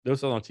there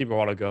was on TV a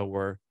while ago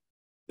where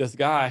this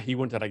guy he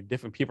went to like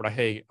different people, like,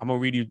 hey, I'm gonna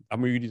read you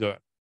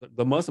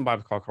the Muslim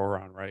Bible called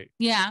Quran, right?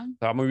 Yeah.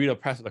 So I'm gonna read a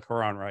passage of the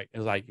Quran, right?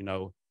 It's like,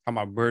 talking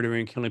about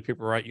murdering, killing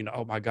people, right?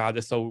 Oh my God,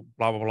 that's so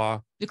blah blah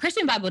blah. The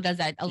Christian Bible does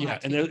that a lot. Yeah,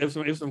 and it was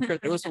some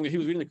he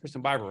was reading the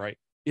Christian Bible, right?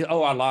 Yeah,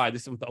 oh, I lied.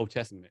 This is the Old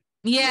Testament.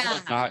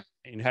 Yeah. Not,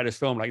 and had this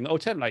film like in the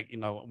Old Testament,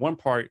 like, one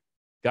part,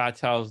 God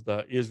tells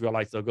the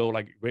Israelites to go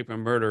like rape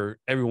and murder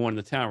everyone in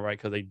the town, right?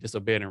 Because they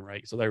disobeyed him,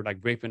 right? So they were like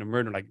raping and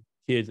murdering like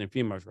kids and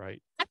females,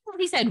 right? I don't know if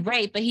he said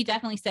rape, but he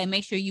definitely said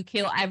make sure you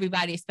kill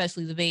everybody,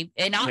 especially the baby,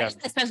 and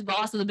especially but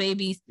also the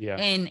babies,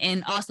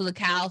 and also the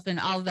cows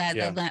and all of that.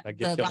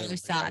 The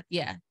livestock,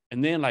 yeah.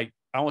 And then like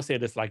I won't say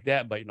this like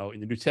that, but in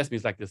the New Testament,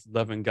 it's like this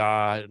loving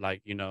God,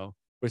 like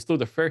but still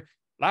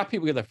a lot of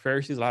people get the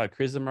Pharisees, a lot of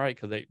criticism, right?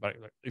 Because like,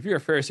 if you're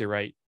a Pharisee,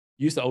 right,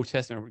 you use the Old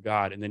Testament with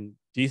God, and then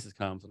Jesus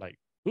comes, like,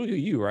 who are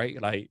you,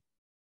 right? Like,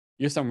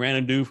 you're some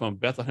random dude from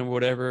Bethlehem or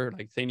whatever,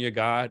 like saying you're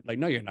God. Like,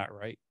 no, you're not,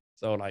 right?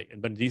 So like,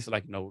 but Jesus,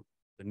 like, the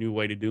new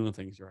way to doing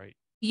things, right?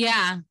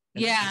 Yeah, and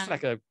yeah. It's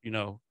like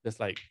that's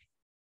like,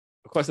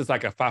 of course, it's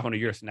like a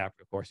 500-year snap,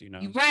 of course,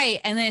 Right,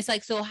 and then it's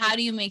like, so how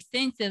do you make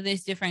sense of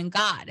this different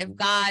God? If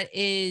God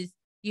is,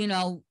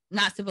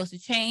 not supposed to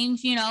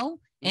change,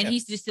 and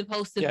he's just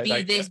supposed to be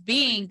like, this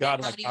being.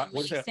 God, like, I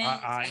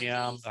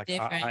am, like,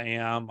 I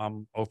am,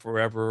 I'm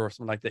forever or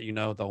something like that,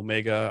 the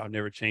Omega, I'll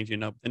never change,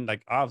 And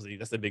like, obviously,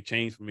 that's a big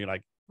change for me,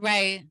 like,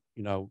 right.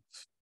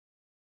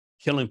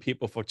 Killing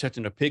people for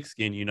touching a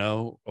pigskin,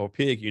 or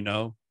pig,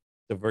 the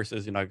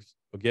versus,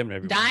 forgiving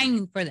everyone.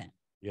 Dying for them.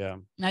 Yeah.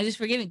 Not just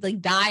forgiving, like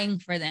dying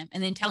for them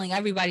and then telling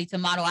everybody to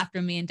model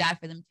after me and die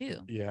for them too.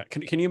 Yeah.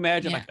 Can you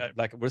imagine Yeah.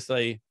 like we'll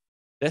say,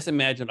 let's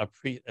imagine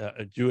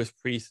a Jewish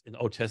priest in the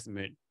Old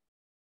Testament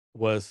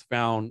was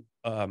found,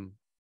 what's I'm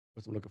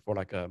looking for,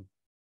 like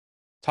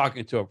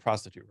talking to a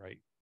prostitute, right?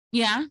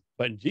 Yeah.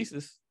 But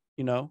Jesus,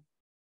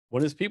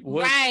 when his people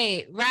was,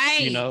 Right. you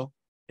Right. know,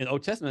 in the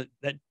Old Testament,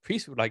 that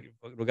priest would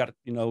got,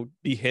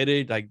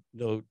 beheaded,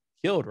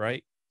 killed,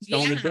 right?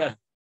 Stoned to Yeah. death.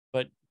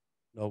 But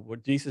no,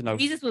 what Jesus, no,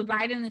 Jesus would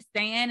ride in the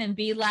sand and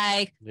be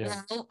like,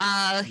 yeah, well,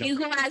 no, he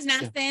who has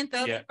not yeah, sinned,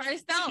 throw yeah, the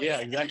first stone. yeah,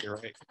 exactly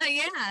right.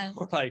 Yeah.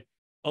 Or like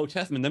Old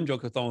Testament, them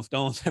jokers throwing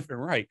stones left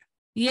and right.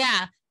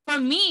 Yeah. For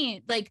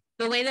me, like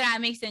the way that I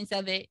make sense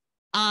of it,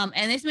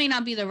 and this may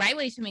not be the right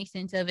way to make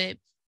sense of it,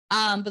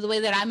 but the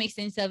way that I make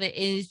sense of it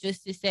is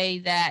just to say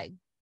that,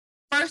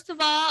 first of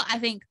all, I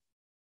think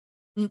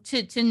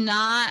to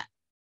not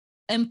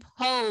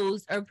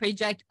impose or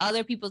project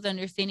other people's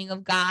understanding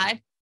of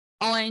God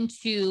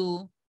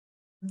onto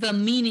the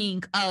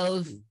meaning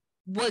of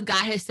what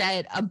God has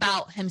said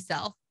about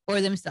himself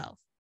or themselves.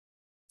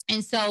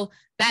 And so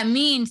that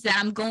means that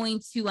I'm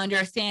going to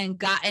understand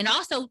God. And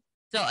also,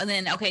 so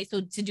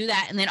to do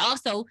that, and then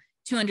also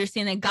to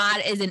understand that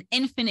God is an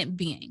infinite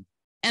being.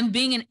 And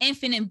being an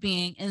infinite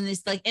being and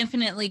this like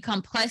infinitely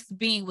complex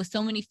being with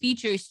so many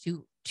features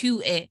to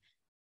it,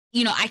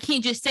 I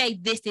can't just say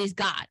this is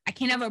God. I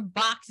can't ever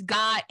box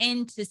God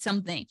into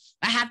something.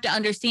 I have to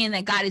understand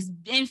that God is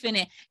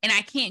infinite and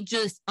I can't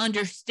just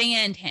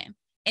understand him.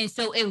 And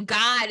so if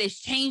God is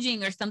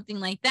changing or something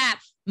like that,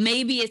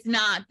 maybe it's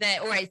not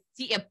that, or it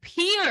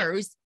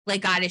appears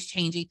like God is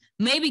changing.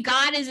 Maybe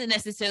God isn't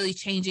necessarily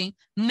changing.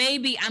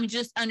 Maybe I'm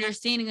just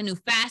understanding a new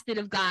facet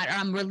of God, or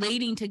I'm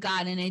relating to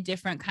God in a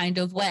different kind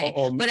of way.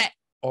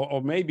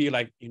 Or maybe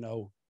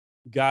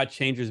God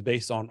changes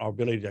based on our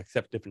ability to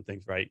accept different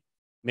things, right?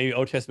 Maybe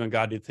Old Testament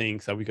God did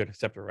things so we could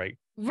accept it, right?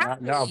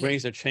 Right. Now our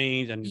brains are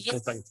changed, and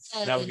Yes. it's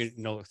like now we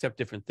can accept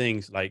different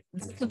things. Like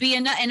could be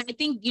enough, and I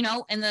think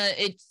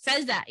it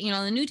says that in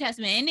the New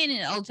Testament and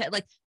in the Old Testament,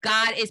 like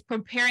God is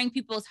preparing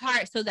people's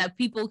hearts so that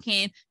people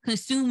can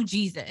consume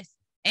Jesus,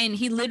 and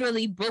He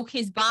literally broke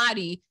His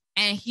body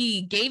and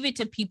He gave it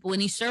to people,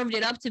 and He served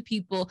it up to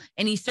people,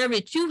 and He served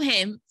it to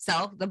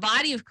Himself, the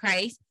body of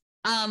Christ,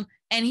 and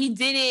He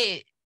did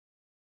it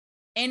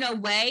in a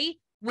way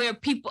where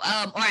people,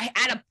 or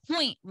at a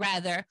point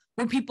rather,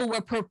 where people were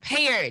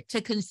prepared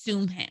to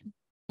consume him,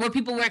 where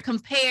people were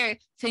prepared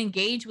to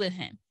engage with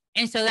him.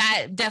 And so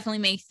that definitely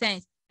makes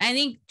sense. I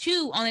think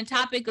too, on the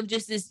topic of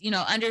just this,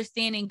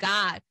 understanding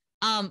God,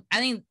 I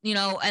think,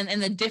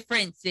 and the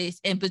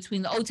differences in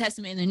between the Old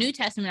Testament and the New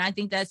Testament, I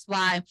think that's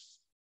why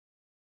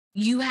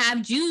you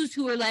have Jews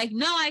who are like,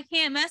 no, I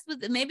can't mess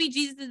with it. Maybe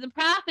Jesus is a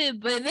prophet,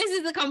 but this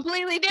is a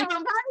completely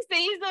different person.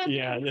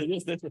 Yeah,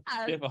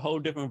 they have a whole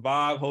different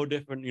vibe, whole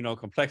different,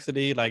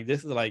 complexity. Like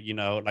this is like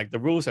the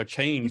rules are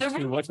changed.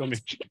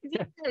 The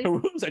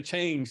rules are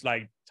changed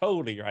like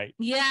totally, right?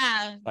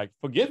 Yeah. Like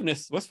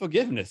forgiveness. What's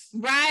forgiveness?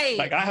 Right.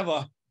 Like I have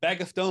a bag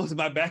of stones in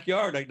my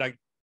backyard, like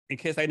in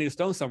case I need to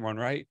stone someone,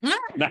 right?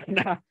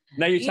 now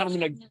you're telling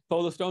me to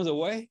throw the stones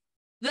away?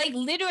 Like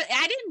literally,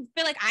 I didn't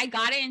feel like I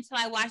got it until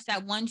I watched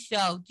that one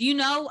show. Do you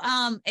know?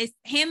 It's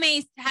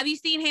Handmaid's. Have you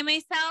seen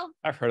Handmaid's Tale?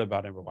 I've heard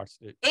about it, never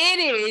watched it.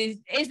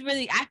 It's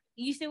really.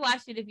 You should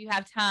watch it if you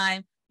have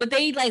time. But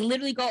they like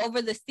literally go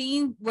over the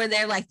scene where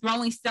they're like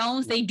throwing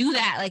stones. They do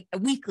that like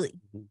weekly,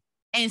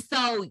 and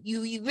so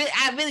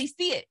I really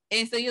see it,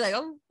 and so you're like,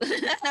 oh,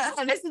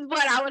 this is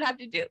what I would have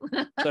to do.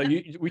 So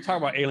we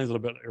talked about aliens a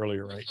little bit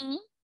earlier, right? Mm-hmm.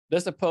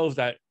 Let's suppose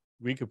that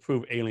we could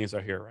prove aliens are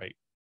here, right?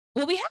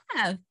 Well, we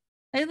have.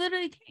 They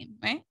literally came,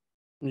 right?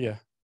 Yeah.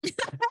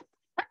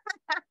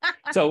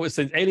 So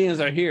since aliens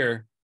are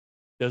here,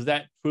 does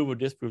that prove or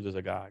disprove there's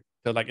a God?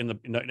 So like in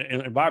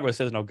the Bible it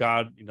says, no,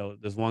 God,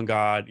 there's one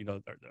God,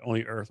 the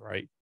only earth,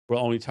 right? We're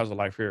only types of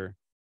life here.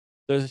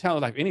 There's a chance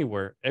of life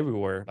anywhere,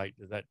 everywhere. Like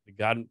does that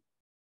God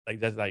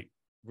that's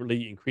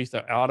really increase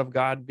the out of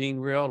God being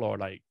real, or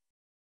like?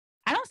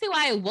 I don't see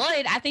why it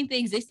would. I think the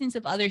existence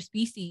of other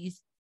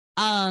species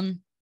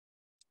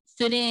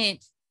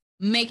shouldn't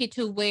make it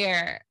to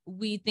where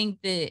we think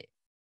that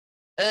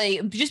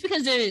just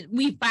because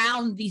we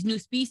found these new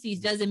species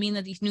doesn't mean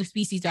that these new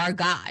species are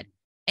God.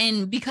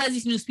 And because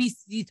these new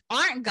species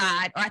aren't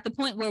God, or at the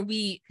point where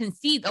we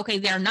concede, okay,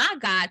 they're not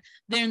God,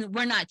 then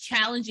we're not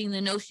challenging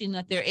the notion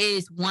that there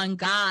is one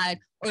God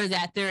or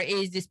that there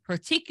is this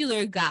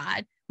particular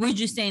God. We're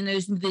just saying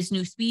there's this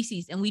new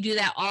species. And we do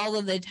that all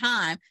of the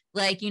time.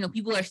 Like,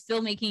 people are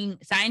still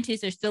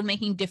scientists are still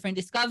making different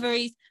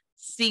discoveries,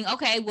 seeing,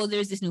 okay, well,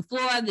 there's this new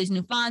flora, there's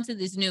new fauna,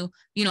 this new,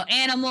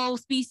 animal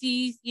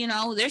species,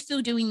 they're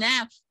still doing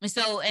that. And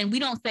so, and we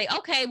don't say,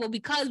 okay, well,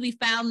 because we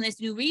found this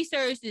new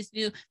research,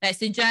 that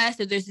suggests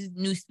that there's this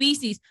new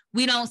species,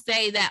 we don't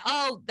say that,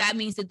 oh, that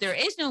means that there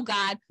is no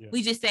God. Yeah.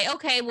 We just say,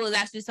 okay, well,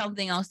 that's just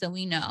something else that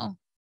we know.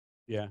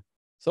 Yeah.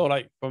 So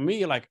like, for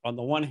me, like on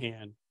the one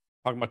hand,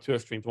 talking about two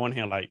extremes, one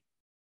hand, like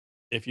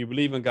if you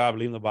believe in God,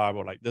 believe in the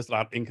Bible, like there's a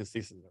lot of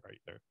inconsistency right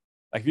there.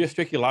 Like if you're a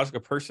strictly logical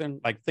person,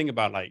 like think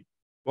about like,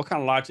 what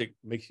kind of logic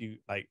makes you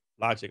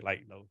logic?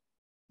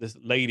 This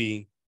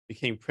lady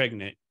became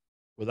pregnant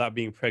without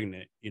being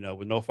pregnant,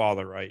 with no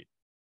father, right?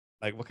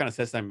 Like, what kind of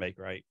sense that make,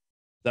 right?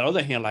 The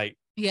other hand,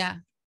 Yeah.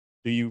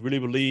 do you really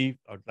believe,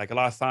 or like a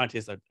lot of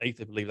scientists or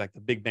atheists believe, like the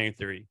Big Bang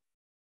Theory?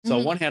 So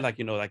on Mhm. one hand, like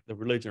the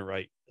religion,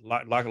 right?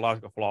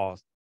 Logical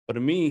flaws. But to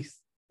me,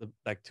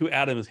 like two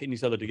atoms hitting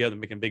each other together,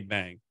 making Big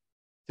Bang.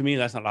 To me,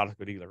 that's not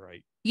logical either,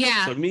 right? So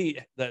Yeah. to me,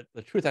 the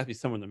truth has to be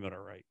somewhere in the middle,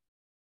 right?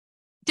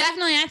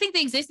 Definitely. I think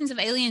the existence of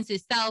aliens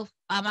itself,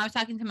 I was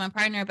talking to my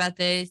partner about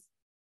this.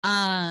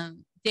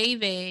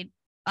 David,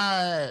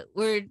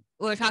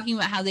 we're talking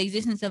about how the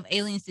existence of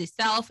aliens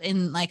itself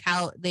and like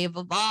how they've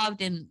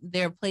evolved and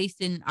their place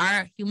in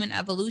our human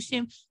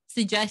evolution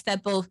suggests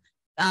that both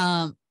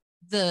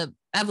the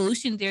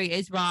evolution theory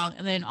is wrong,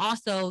 and then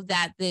also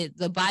that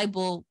the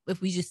Bible,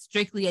 if we just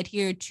strictly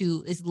adhere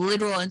to its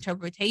literal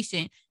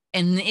interpretation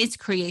and its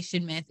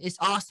creation myth, is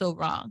also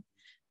wrong.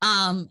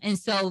 And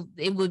so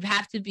it would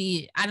have to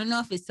be, I don't know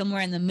if it's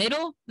somewhere in the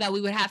middle that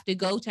we would have to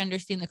go to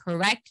understand the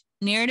correct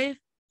narrative,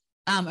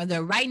 or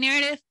the right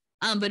narrative.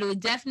 But it would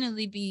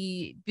definitely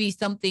be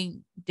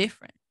something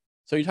different.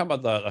 So you talk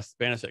about the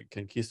Spanish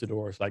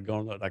conquistadors, like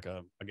going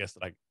to I guess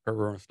like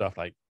Peru and stuff,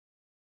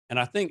 and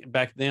I think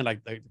back then,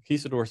 like the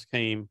conquistadors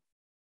came,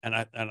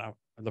 I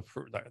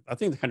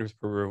think the country was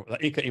Peru,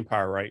 the Inca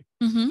Empire, right?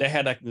 Mm-hmm. They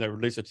had like the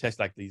religious text,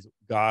 like these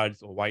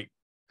gods or white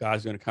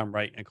gods going to come,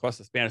 right? And of course,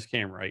 the Spanish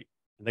came, right?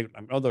 And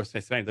although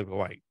Spanish, they were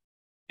white,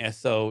 and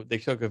so they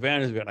took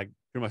advantage of it, like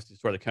pretty much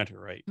destroy the country,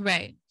 right?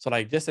 Right. So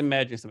like, just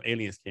imagine some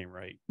aliens came,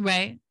 right?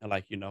 Right. And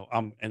like,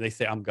 and they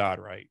say I'm God,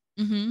 right?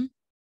 Mm-hmm.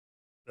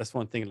 That's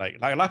one thing. Like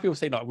a lot of people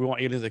say, no, we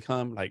want aliens to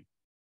come. Like,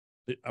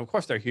 of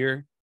course they're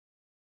here,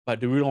 but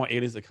do we want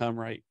aliens to come,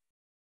 right?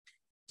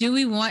 Do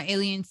we want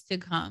aliens to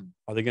come?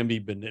 Are they going to be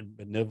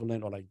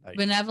benevolent, or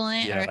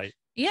Benevolent, yeah, or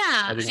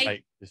yeah, are they going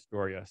to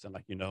destroy us and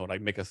like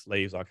make us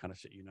slaves, all kind of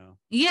shit,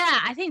 yeah,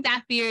 I think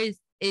that fear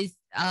is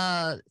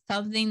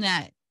something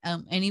that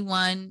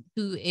anyone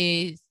who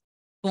is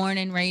born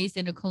and raised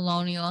in a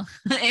colonial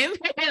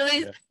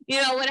imperialist,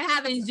 Yeah. would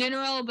have in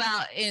general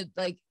about it.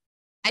 Like,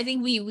 I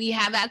think we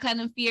have that kind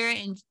of fear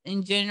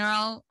in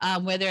general,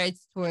 whether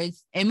it's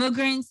towards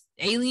immigrants,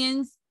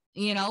 aliens,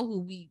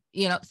 who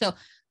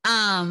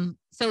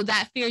so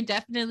that fear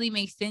definitely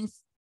makes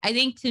sense. I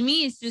think to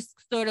me it's just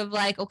sort of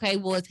like, okay,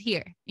 well, it's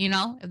here,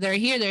 if they're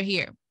here, they're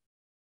here.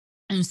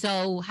 And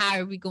so how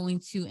are we going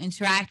to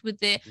interact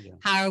with it? Yeah.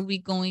 How are we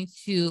going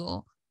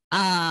to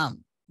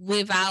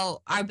live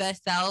out our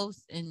best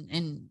selves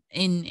in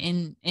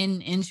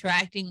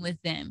interacting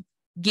with them,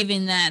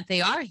 given that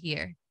they are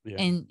here? Yeah.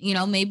 And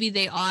maybe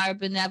they are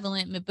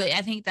benevolent, but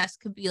I think that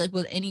could be like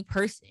with any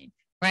person,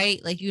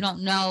 right? Like, you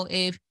don't know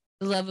if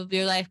the love of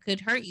your life could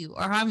hurt you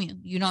or harm you.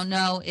 You don't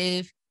know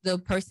if the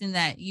person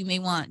that you may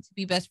want to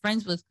be best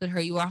friends with could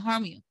hurt you or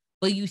harm you,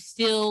 but you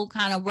still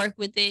kind of work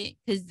with it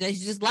because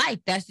that's just life.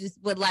 That's just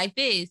what life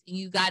is. And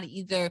you got to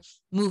either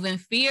move in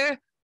fear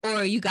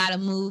or you got to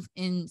move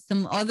in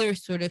some other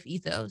sort of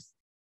ethos.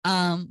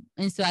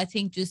 And so I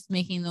think just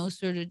making those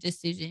sort of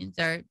decisions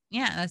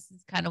that's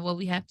kind of what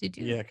we have to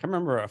do. Yeah. I can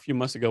remember a few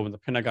months ago when the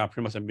Pentagon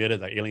pretty much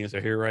admitted that aliens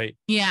are here, right?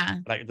 Yeah.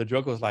 Like the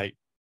joke was like,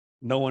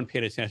 no one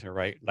paid attention,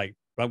 right? Like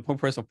one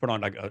person put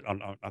on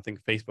on I think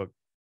Facebook,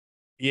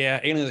 yeah,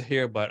 aliens are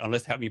here, but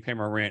unless help me pay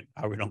my rent,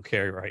 I really don't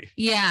care, right?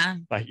 Yeah.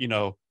 Like,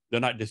 they're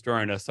not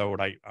destroying us, so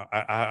like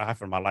I have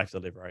for my life to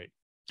live, right?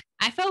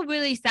 I felt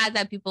really sad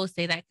that people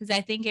say that because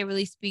I think it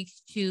really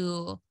speaks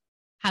to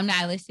how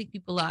nihilistic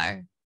people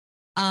are,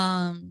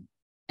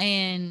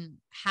 and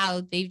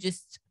how they've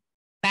just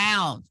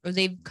found or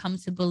they've come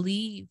to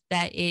believe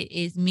that it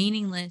is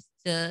meaningless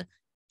to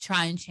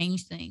try and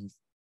change things.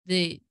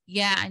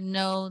 I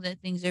know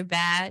that things are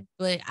bad,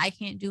 but I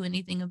can't do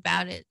anything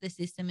about it. The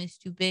system is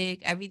too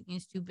big. Everything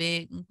is too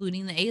big,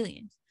 including the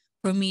aliens,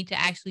 for me to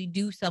actually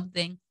do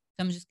something.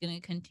 So I'm just going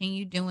to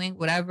continue doing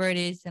whatever it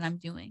is that I'm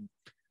doing.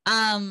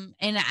 And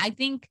I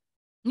think,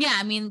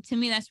 I mean, to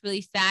me, that's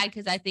really sad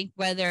because I think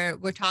whether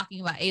we're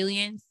talking about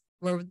aliens,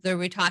 whether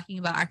we're talking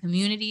about our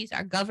communities,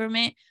 our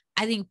government,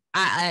 I think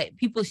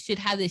people should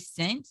have this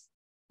sense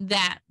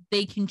that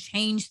they can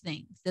change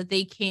things, that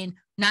they can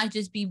not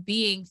just be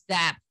beings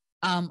that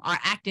are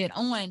acted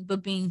on,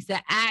 but beings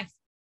that act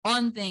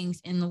on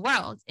things in the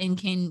world and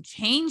can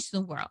change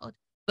the world.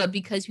 But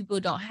because people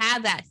don't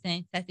have that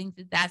sense, I think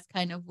that that's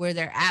kind of where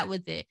they're at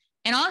with it.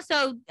 And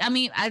also, I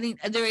mean, I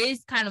think there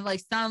is kind of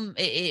like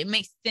it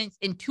makes sense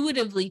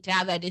intuitively to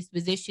have that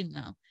disposition,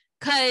 though.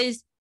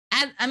 Because,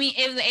 I mean,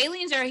 if the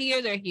aliens are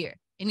here, they're here.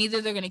 And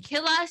either they're going to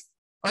kill us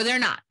or they're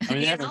not. I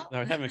mean, they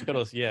haven't killed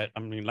us yet.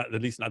 I mean, at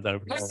least not that.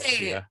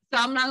 Yeah.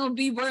 So I'm not going to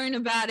be worrying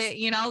about it.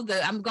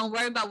 I'm going to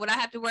worry about what I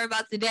have to worry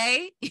about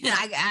today.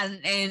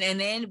 And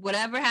then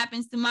whatever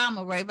happens tomorrow, I'm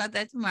going to worry about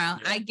that tomorrow.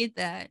 Yeah. I get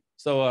that.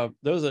 So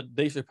there was a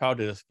Dave Chappelle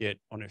did a skit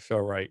on his show,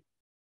 right?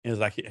 And it's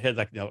like it had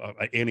like an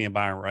alien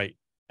biome, right?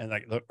 And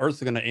like the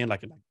Earth's gonna end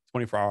like in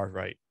 24 hours,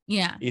 right?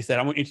 Yeah. He said,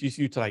 "I'm gonna introduce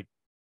you to like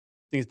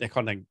things they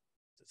call like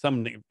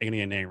some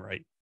alien name,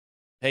 right?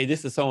 Hey,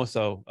 this is so and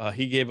so.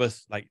 He gave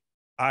us like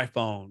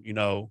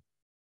iPhone,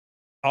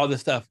 all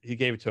this stuff. He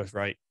gave it to us,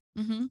 right?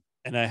 Mm-hmm.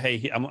 And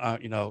hey, I'm, I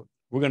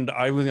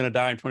was gonna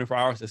die in 24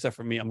 hours, except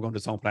for me. I'm going to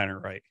this own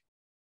planet, right?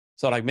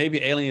 So like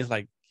maybe aliens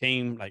like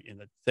came like in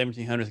the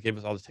 1700s, gave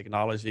us all this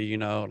technology, who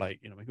knows,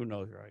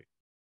 right?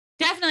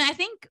 Definitely. I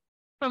think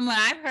from what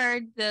I've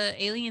heard, the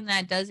alien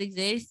that does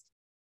exist,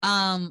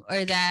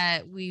 or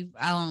that we've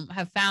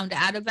have found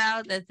out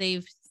about, that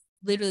they've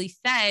literally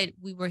said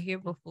we were here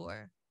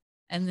before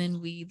and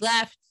then we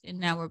left and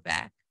now we're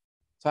back.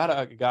 So I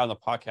had a guy on the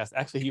podcast.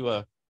 Actually, he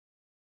was,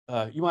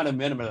 you might have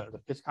met him at the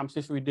pitch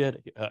competition we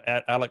did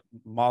at Alec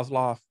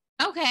Maslow.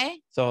 Okay.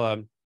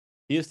 So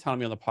he was telling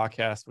me on the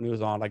podcast when he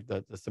was on like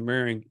the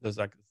Sumerian, there's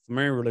like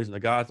Sumerian religion, the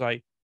gods,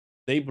 right?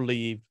 They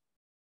believed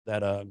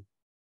that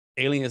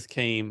aliens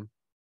came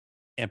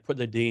and put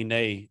the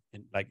DNA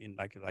in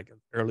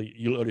early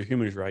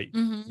humans, right?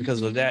 Mm-hmm,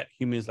 Because of that,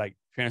 humans like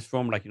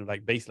transformed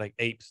like basically like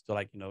apes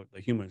to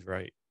the humans,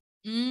 right?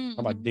 mm-hmm.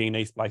 About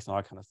DNA splicing, all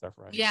that kind of stuff,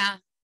 right? Yeah.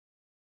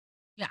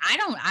 Yeah. I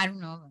don't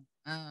know.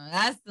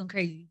 That's some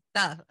crazy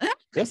stuff.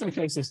 There's some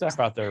crazy stuff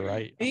out there,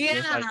 right?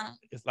 Yeah.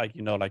 It's like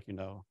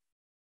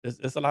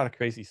there's a lot of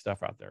crazy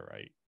stuff out there,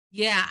 right?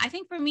 Yeah. I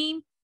think for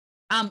me,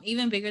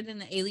 even bigger than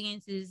the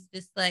aliens is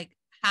just like,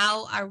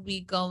 what are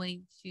we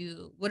going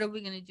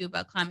to do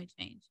about climate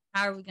change?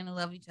 How are we going to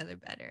love each other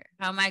better?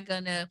 How am I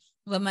going to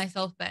love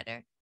myself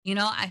better?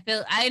 I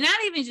feel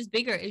not even just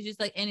bigger. It's just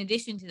like in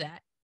addition to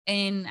that.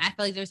 And I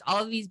feel like there's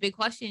all of these big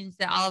questions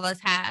that all of us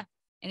have.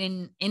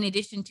 And in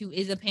addition to,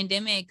 is a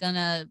pandemic going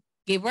to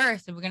get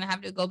worse? And we're going to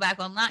have to go back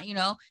online,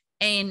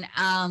 and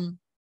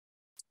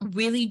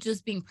really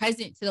just being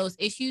present to those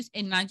issues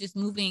and not just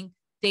moving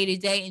day to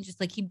day and just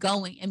like keep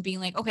going and being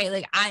like, okay,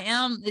 like I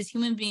am this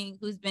human being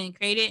who's been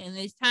created in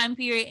this time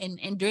period.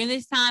 And during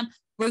this time,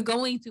 we're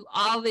going through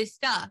all this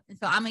stuff. And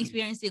so I'm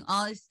experiencing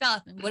all this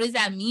stuff. And what does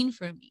that mean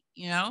for me?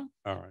 All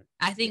right.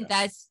 I think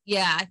I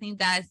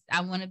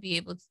want to be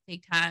able to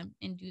take time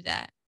and do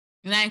that.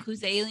 And that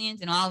includes the aliens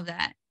and all of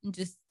that. And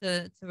just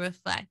to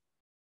reflect.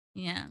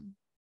 Yeah.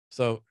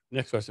 So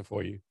next question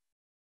for you.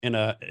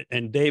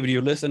 And David,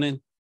 you're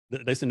listening?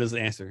 Listen to this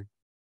answer.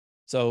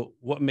 So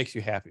what makes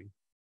you happy?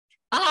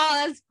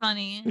 Oh, that's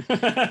funny.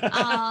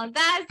 Oh,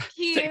 that's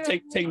cute.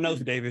 Take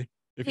notes, David,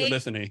 if you're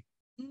listening.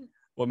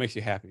 What makes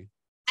you happy?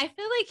 I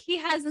feel like he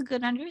has a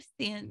good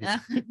understanding.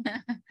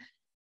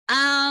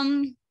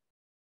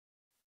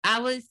 I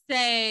would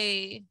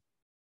say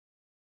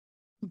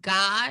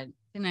God,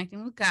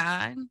 connecting with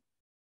God.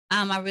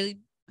 I really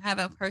have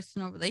a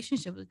personal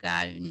relationship with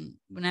God, and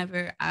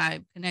whenever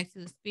I connect to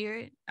the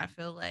Spirit, I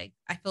feel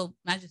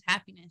not just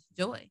happiness,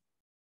 joy,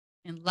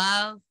 and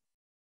love.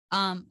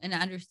 And an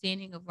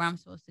understanding of where I'm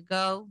supposed to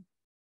go.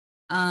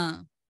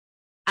 I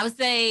would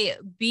say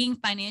being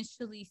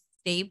financially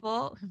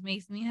stable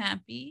makes me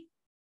happy.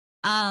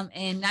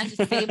 And not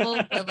just stable,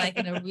 but like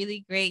in a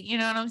really great, you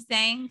know what I'm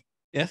saying?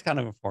 Yeah, that's kind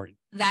of important.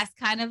 That's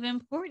kind of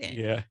important.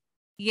 Yeah.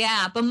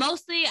 Yeah. But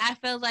mostly I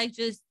feel like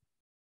just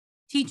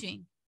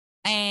teaching.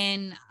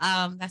 And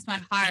that's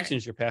my heart. Teaching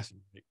is your passion.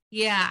 Right?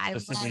 Yeah.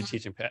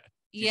 Teaching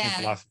yeah,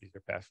 philosophy is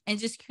your passion. And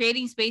just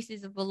creating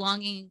spaces of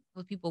belonging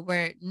with people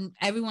where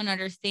everyone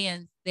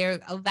understands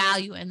they're of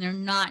value and they're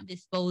not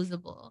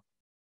disposable.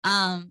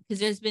 Because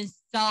there's been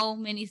so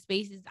many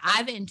spaces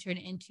I've entered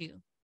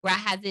into where I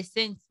had this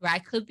sense where I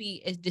could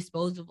be as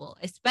disposable,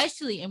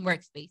 especially in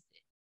workspaces,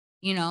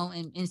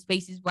 in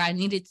spaces where I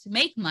needed to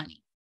make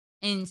money.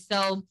 And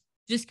so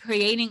just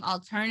creating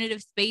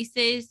alternative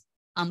spaces,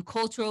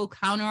 cultural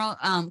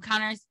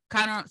counter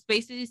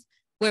spaces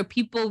where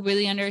people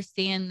really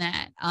understand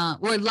that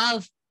where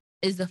love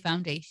is the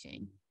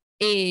foundation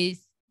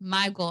is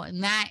my goal.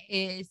 And that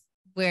is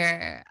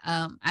where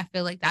I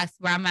feel like that's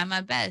where I'm at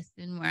my best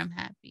and where I'm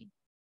happy.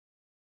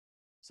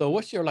 So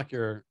what's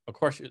of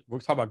course,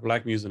 we'll talk about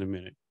BlackMuse in a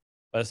minute,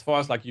 but as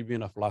far as like you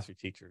being a philosophy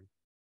teacher,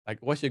 like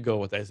what's your goal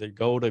with that? Is it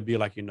goal to be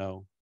like,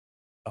 a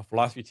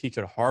philosophy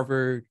teacher at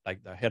Harvard,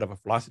 like the head of a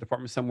philosophy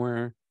department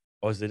somewhere?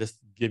 Or is it just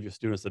give your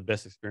students the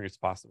best experience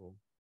possible?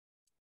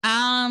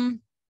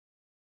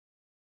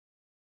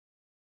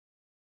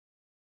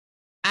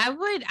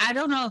 I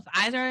don't know if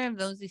either of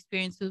those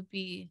experiences would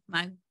be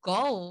my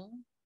goal.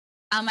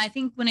 I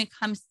think when it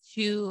comes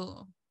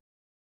to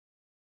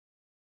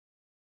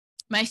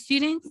my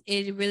students,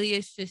 it really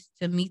is just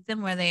to meet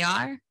them where they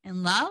are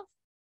in love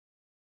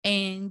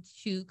and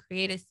to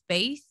create a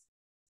space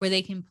where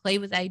they can play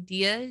with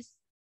ideas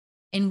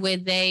and where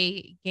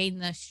they gain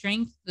the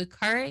strength, the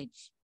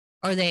courage,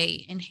 or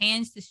they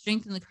enhance the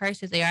strength and the courage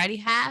that they already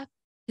have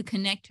to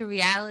connect to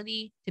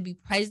reality, to be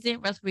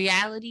present with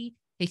reality,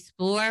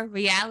 explore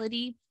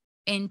reality,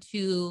 and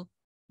to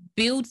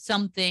build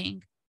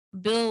something,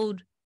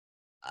 build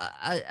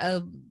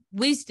a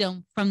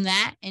wisdom from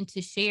that, and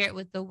to share it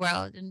with the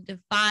world and to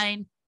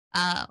find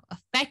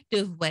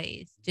effective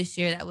ways to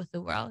share that with the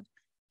world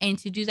and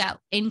to do that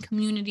in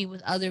community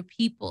with other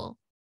people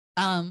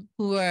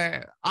who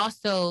are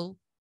also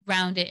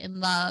grounded in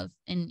love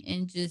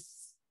and just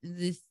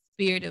this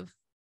spirit of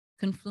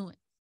confluence.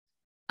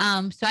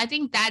 So I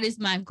think that is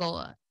my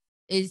goal,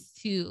 is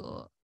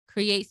to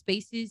create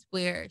spaces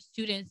where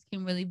students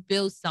can really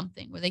build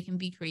something, where they can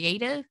be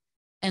creative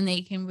and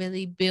they can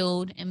really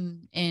build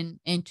and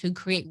to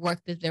create work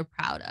that they're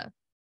proud of.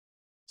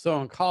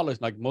 So in college,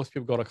 like most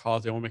people go to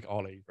college, they won't make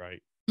all A's,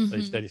 right? So they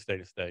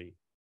Mm-hmm. study.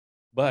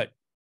 But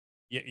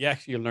you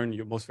actually learn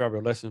your most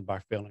valuable lessons by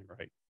failing,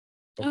 right?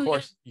 Of Oh yeah.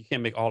 course, you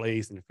can't make all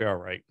A's and fail,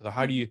 right? So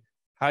how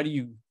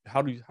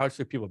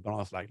should people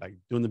balance like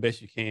doing the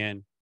best you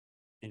can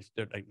and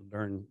still like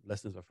learn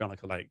lessons of failing?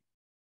 'Cause like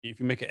if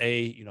you make an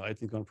A,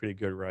 everything's going pretty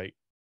good, right?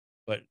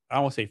 But I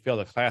won't say fail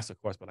the class, of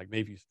course, but like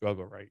maybe you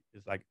struggle, right?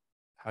 It's like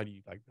how do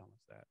you like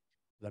balance that?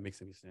 Does that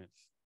makes any sense?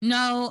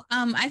 No,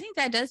 I think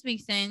that does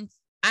make sense.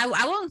 I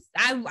won't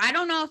I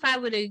don't know if I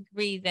would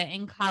agree that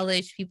in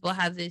college people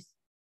have this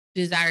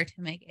desire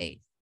to make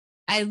A's.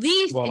 At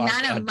least Well,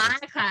 not I in my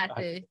I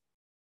classes.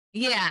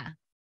 Yeah.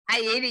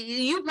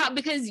 You probably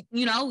because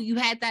you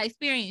had that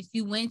experience.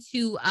 You went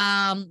to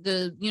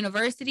the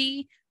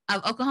University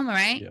of Oklahoma,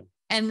 right? yeah,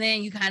 And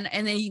then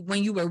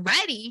when you were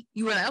ready,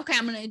 you were like, okay,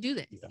 I'm gonna do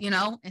this,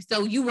 yeah, And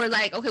so you were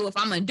like, okay, well, if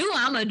I'm gonna do it,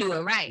 I'm gonna do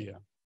it right. yeah.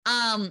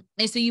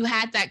 And so you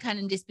had that kind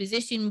of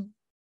disposition.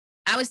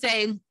 I would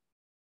say,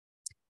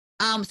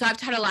 so I've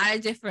taught a lot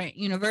of different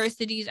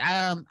universities.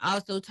 I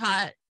also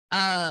taught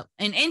and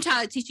in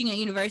teaching at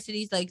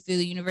universities like through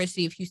the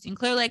University of Houston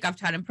Clear Lake. I've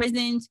taught in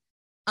prisons,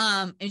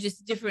 and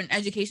just different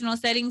educational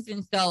settings.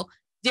 And so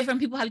different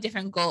people have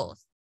different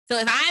goals. So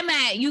if I'm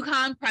at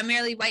UConn,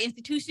 primarily white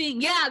institution,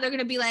 yeah, they're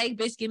gonna be like,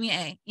 bitch, give me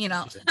A, and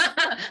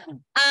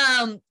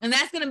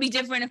that's gonna be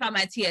different if I'm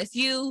at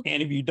TSU.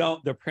 And if you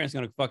don't, their parents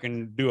gonna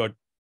fucking do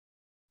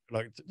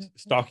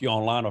stalk you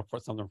online or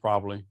put something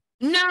probably.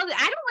 No, I don't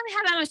really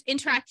have that much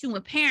interaction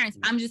with parents.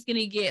 I'm just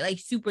gonna get like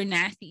super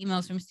nasty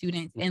emails from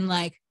students, and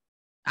like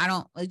I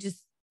don't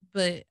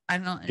but I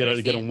don't Get a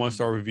understand.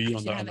 1-star review I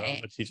on should have the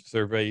A. teacher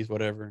surveys,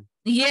 whatever.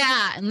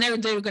 Yeah, and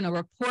they're gonna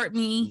report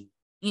me,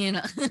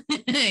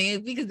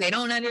 because they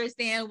don't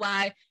understand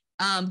why.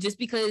 Just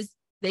because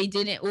they they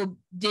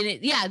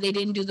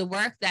didn't do the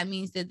work, that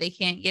means that they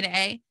can't get an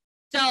A.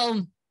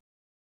 So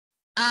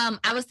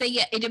I would say,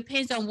 yeah, it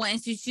depends on what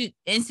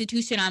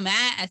institution I'm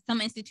at. At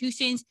some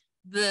institutions,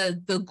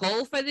 the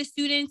goal for the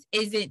students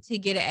isn't to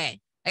get an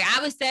A. Like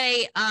I would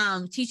say,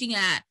 teaching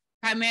at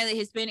primarily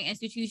Hispanic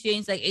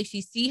institutions like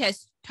HCC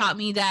has taught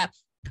me that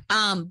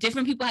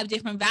different people have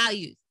different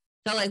values.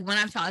 So like when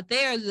I've taught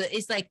there,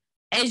 it's like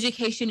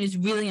education is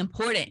really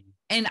important.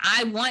 And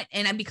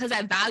because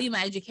I value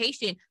my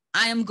education,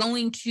 I am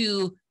going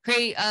to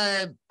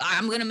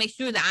I'm going to make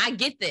sure that I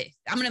get this.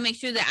 I'm going to make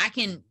sure that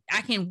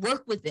I can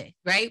work with it.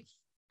 Right.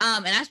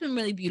 And that's been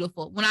really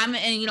beautiful when I'm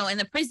in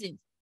the prisons.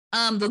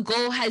 The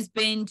goal has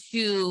been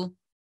to,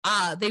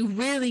 they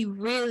really,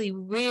 really,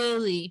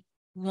 really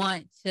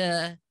want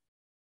to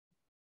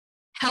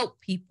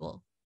help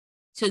people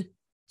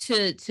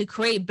to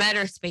create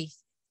better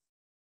spaces.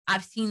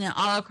 I've seen it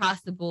all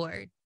across the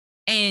board.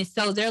 And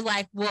so they're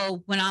like,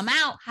 well, when I'm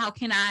out, how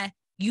can I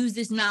use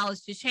this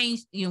knowledge to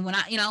change,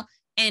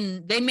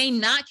 and they may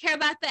not care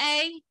about the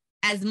A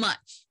as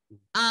much.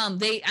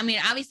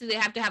 Obviously they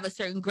have to have a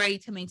certain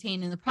grade to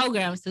maintain in the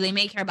program. So they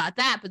may care about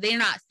that, but they're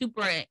not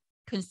super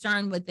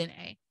concerned with an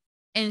A.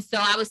 And so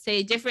I would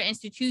say different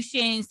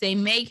institutions, they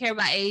may care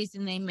about A's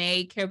and they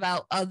may care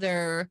about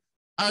other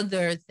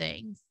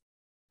things.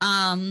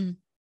 But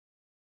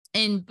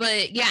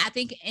yeah, I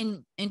think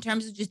in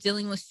terms of just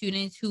dealing with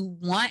students who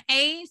want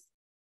A's,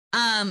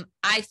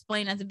 I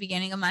explained at the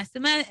beginning of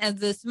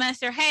the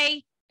semester,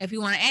 hey, if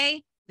you want an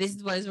A, this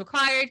is what is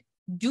required.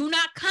 Do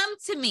not come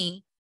to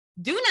me.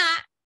 Do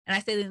not, and I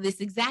said in this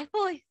exact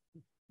voice,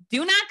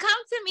 do not come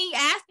to me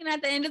asking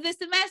at the end of the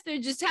semester,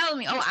 just telling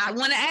me, oh, I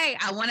want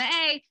an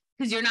A,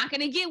 because you're not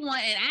going to get one.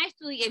 And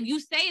actually, if you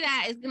say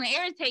that, it's going to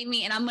irritate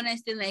me, and I'm going to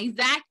send the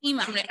exact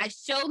email. I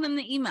show them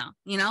the email,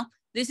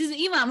 This is an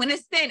email I'm going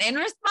to send in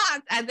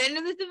response at the end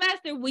of the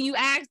semester when you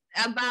ask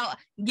about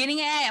getting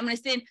an A. I'm going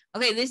to send,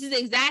 okay, this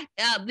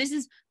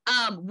is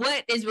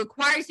what is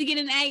required to get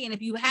an A. And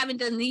if you haven't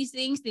done these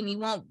things, then you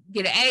won't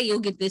get an A. You'll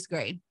get this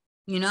grade,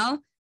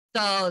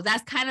 So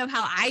that's kind of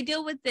how I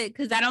deal with it,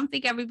 because I don't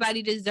think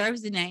everybody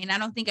deserves an A. And I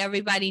don't think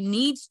everybody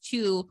needs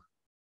to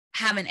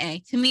have an A.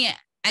 To me,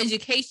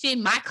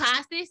 education, my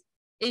classes,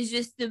 is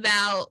just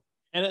about.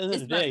 And at the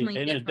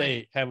end of the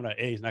day, having an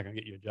A is not going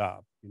to get you a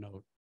job.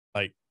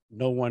 Like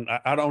no one.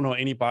 I don't know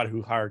anybody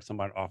who hired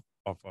somebody off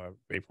a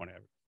grade point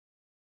average.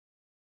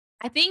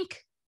 I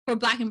think for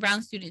Black and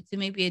brown students, it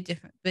may be a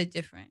bit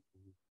different.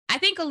 I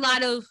think a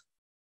lot of,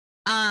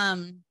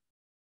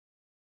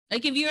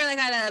 like if you're like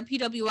at a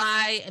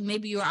PWI and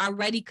maybe you're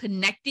already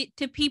connected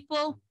to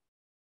people,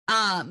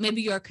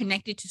 maybe you're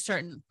connected to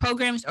certain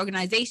programs,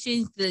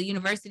 organizations, the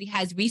university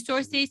has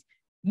resources,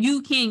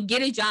 you can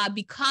get a job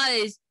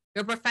because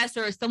your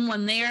professor or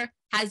someone there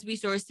has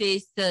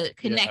resources to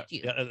connect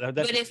you. Yeah,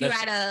 but if you're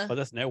at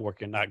that's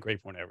networking, not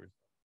grade point average.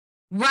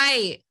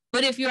 Right.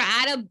 But if you're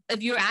at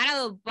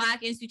a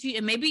Black institute,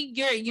 and maybe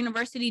your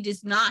university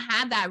does not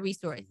have that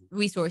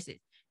resources.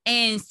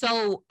 And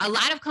so a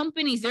lot of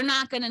companies, they're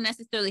not going to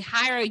necessarily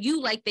hire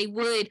you like they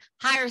would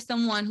hire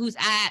someone who's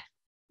at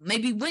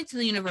maybe went to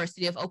the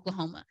University of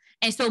Oklahoma.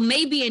 And so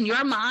maybe in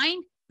your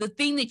mind, the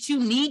thing that you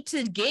need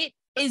to get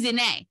is an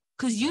A,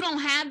 because you don't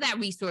have that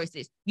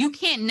resources. You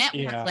can't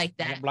network like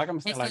that. Like I'm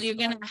saying, and so you're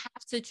going to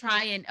have to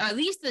try and, or at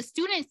least the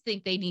students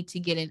think they need to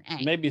get an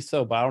A. Maybe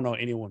so, but I don't know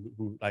anyone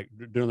who, like,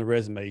 doing the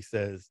resume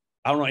says,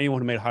 I don't know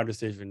anyone who made a hard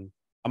decision.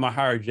 I'm going to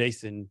hire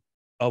Jason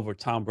over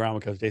Tom Brown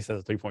because Jason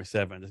has a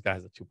 3.7. This guy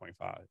has a 2.5.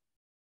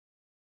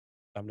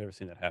 I've never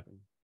seen that happen.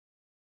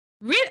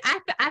 Really,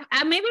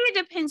 I maybe it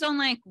depends on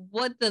like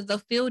what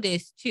the field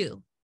is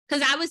too.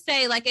 Because I would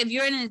say, like, if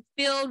you're in a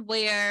field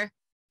where,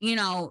 you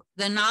know,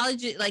 the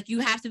knowledge, like, you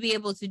have to be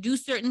able to do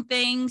certain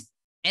things,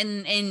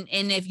 and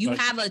if you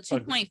have a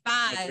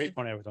 2.5, grade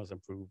point average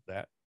doesn't prove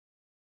that.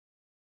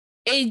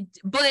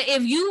 But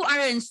if you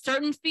are in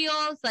certain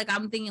fields, like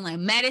I'm thinking like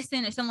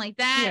medicine or something like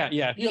that,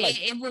 if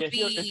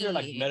you're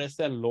like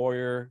medicine,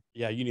 lawyer,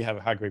 you need to have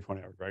a high grade point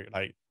average, right?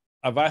 Like,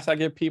 advice I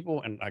give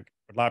people, and like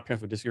a lot of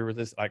parents would disagree with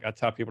this. Like, I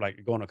tell people,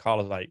 like, going to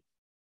college, like,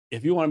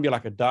 if you want to be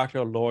like a doctor,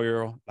 a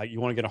lawyer, like you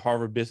want to get a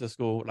Harvard Business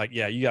School, like,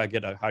 you gotta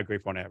get a high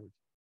grade point average.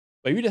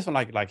 But if you just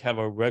want to like have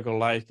a regular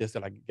life, just to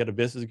like get a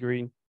business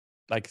degree,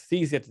 like,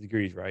 C's get the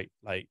degrees, right?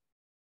 Like,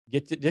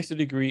 get the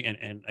degree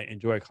and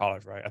enjoy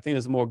college, right? I think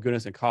there's more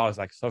goodness in college,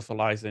 like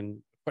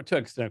socializing, but to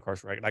an extent, of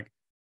course, right? Like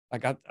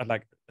I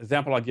like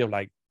example I give,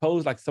 like,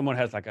 suppose like someone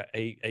has like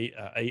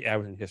a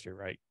average in history,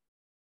 right?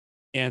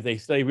 And they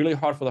study really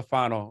hard for the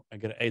final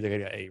and get an A, they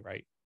get an A,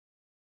 right?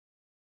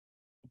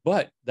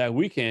 But that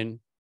weekend,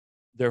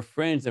 their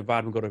friends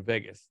invite them to go to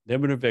Vegas. They've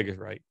been to Vegas,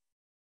 right?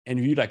 And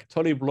if you like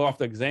totally blow off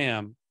the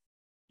exam,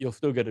 you'll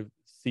still get a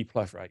C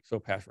plus, right? So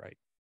pass, right?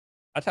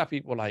 I tell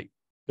people, like,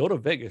 go to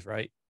Vegas,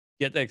 right?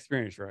 Get the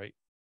experience, right?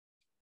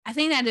 I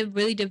think that it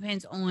really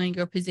depends on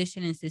your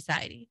position in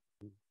society.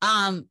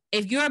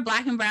 If you're a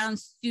Black and brown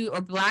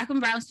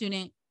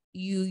student,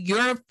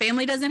 your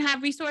family doesn't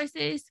have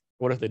resources.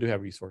 What if they do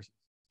have resources?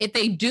 If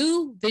they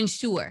do, then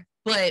sure.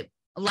 But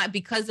like,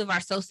 because of our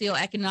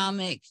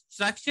socioeconomic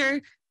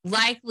structure,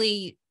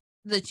 likely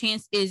the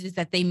chance is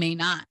that they may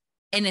not.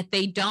 And if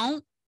they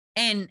don't,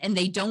 and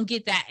they don't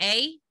get that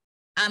A,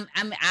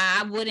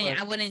 I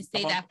wouldn't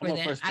say that for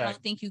them. I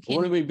don't think you can.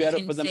 Wouldn't it be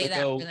better for them to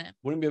go?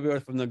 Wouldn't it be better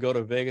for them to go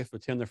to Vegas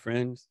with 10 of their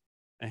friends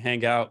and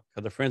hang out?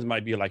 Because the friends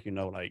might be like,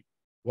 like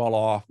well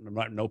off,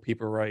 might know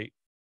people, right?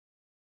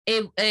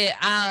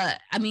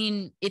 I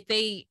mean, if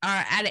they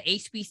are at a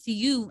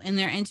HBCU and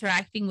they're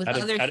interacting with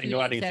other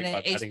students at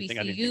a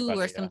HBCU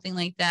or something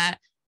like that,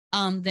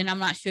 then I'm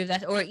not sure if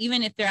that's, or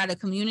even if they're at a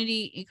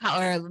community,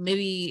 or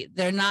maybe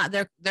they're not,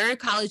 their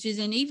college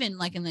isn't even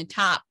like in the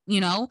top,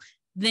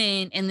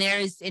 then, and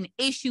there's an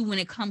issue when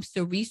it comes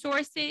to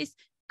resources.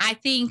 I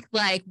think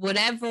like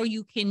whatever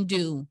you can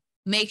do,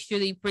 make sure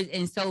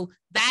and so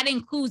that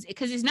includes,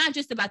 because it's not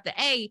just about the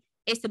A,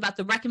 it's about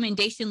the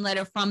recommendation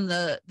letter from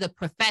the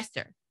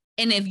professor.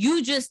 And if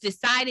you just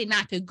decided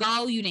not to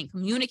go, you didn't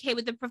communicate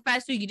with the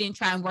professor, you didn't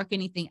try and work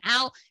anything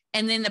out,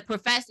 and then the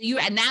professor,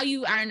 now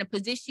you are in a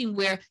position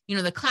where,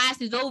 the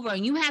class is over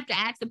and you have to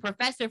ask the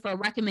professor for a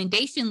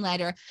recommendation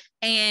letter,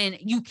 and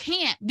you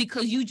can't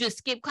because you just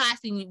skipped class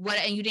and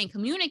you didn't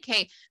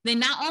communicate, then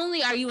not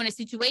only are you in a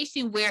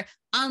situation where,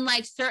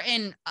 unlike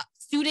certain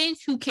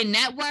students who can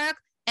network,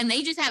 and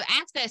they just have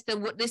access to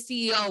the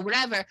CEO or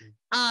whatever,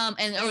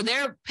 or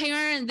their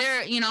parent,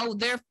 their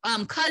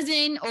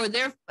cousin or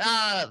their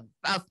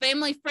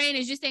family friend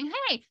is just saying,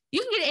 hey, you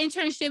can get an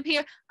internship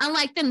here.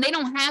 Unlike them, they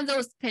don't have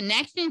those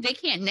connections. They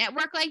can't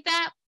network like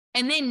that.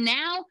 And then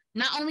now,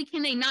 not only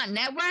can they not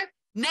network,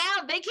 now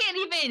they can't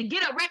even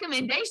get a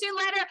recommendation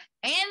letter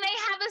and they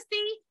have a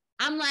C.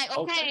 I'm like,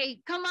 okay,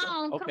 come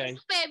on, okay.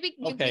 Baby.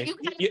 Okay.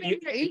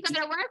 You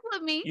gotta work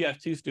with me. You have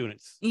two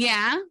students.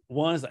 Yeah.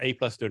 One's an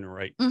A+ student,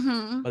 right?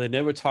 Mm-hmm. But they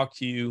never talk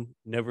to you,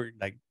 never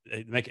like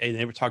make A, they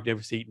never talk,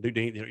 never see.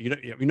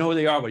 You know who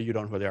they are, but you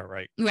don't know who they are,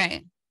 right?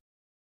 Right.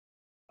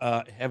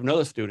 Have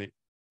another student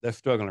that's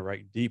struggling,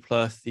 right? D+,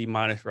 C-,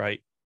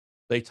 right?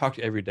 They talk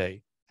to you every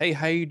day. Hey,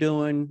 how you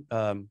doing?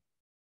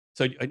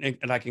 So and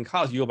like in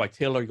college, you go by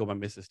Taylor, you go by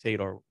Mrs. Tate,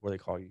 or what they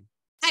call you?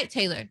 Hi,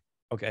 Taylor.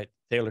 Okay,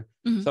 Taylor.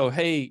 Mm-hmm. So,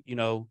 hey,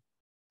 I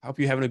hope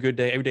you're having a good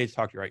day. Every day to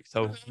talk to you, right?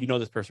 So you know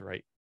this person,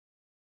 right?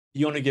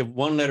 You only give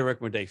one letter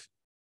recommendation.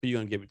 Who you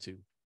going to give it to?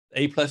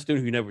 The A+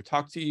 student who never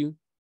talked to you,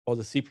 or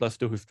the C+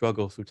 student who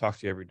struggles, who talks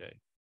to you every day?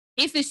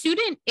 If the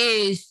student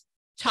is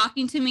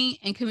talking to me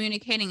and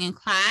communicating in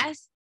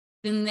class,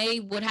 then they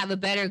would have a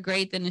better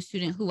grade than the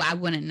student who I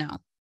wouldn't know.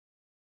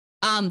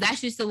 That's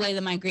just the way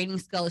that my grading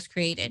scale is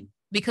created,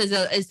 because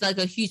it's like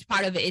a huge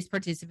part of it is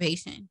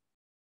participation.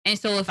 And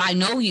so if I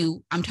know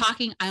you, I'm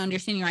talking, I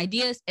understand your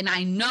ideas, and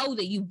I know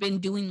that you've been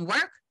doing the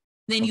work,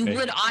 then you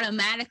would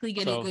automatically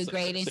get a good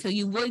grade. And so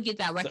you would get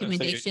that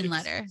recommendation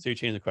letter. So you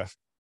change the question.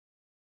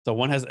 So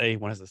one has A,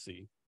 one has a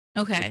C.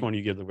 Okay. Which one do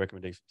you give the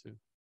recommendation to?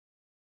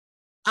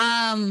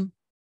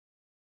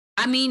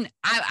 I mean,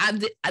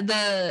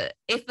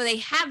 if they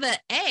have an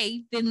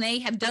A, then they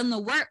have done the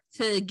work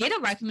to get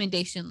a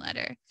recommendation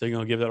letter. So you're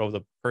going to give that over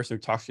the person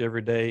who talks to you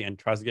every day and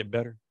tries to get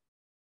better?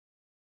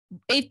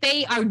 If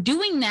they are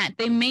doing that,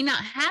 they may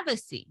not have a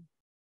C.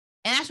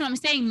 And that's what I'm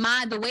saying.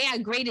 The way I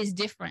grade is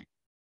different.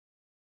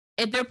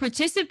 If they're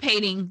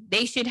participating,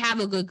 they should have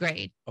a good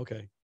grade.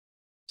 Okay.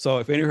 So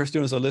if any of her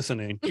students are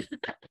listening,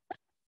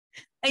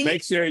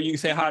 make sure you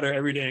say hi to her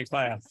every day in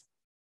class.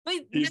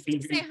 Wait, you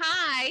say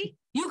hi.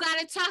 You got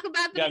to talk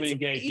about the. Got me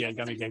engaged. Yeah,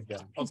 got me engaged.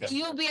 Okay.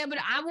 You'll be able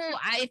to.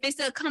 If it's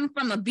a come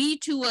from a B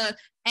to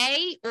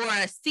a or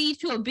a C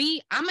to a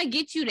B, I'm gonna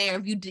get you there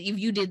if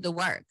you did the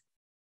work.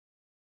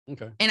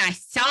 Okay. And I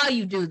saw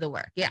you do the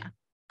work. Yeah,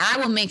 I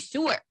will make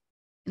sure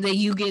that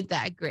you get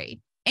that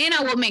grade, and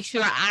I will make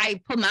sure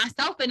I put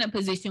myself in a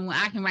position where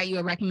I can write you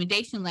a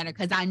recommendation letter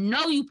because I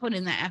know you put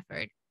in the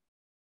effort.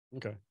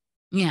 Okay.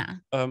 Yeah.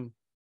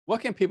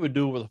 What can people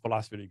do with a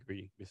philosophy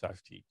degree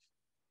besides teach?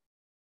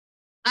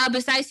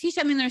 Besides teach,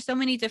 I mean, there's so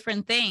many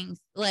different things.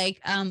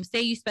 Like,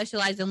 say you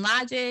specialize in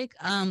logic,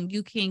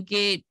 you can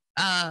get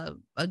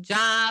a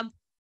job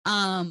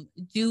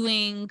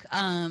doing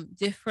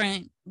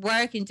different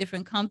work in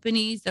different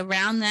companies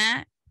around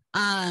that.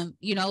 A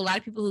lot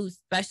of people who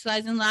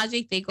specialize in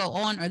logic, they go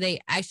on, or they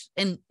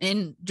actually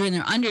during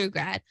their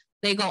undergrad,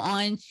 they go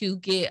on to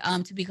get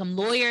to become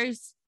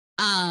lawyers.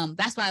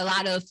 That's why a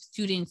lot of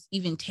students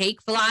even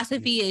take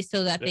philosophy is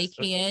so that they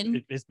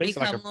can. It's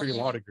basically like a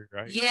pre-law degree,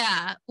 right?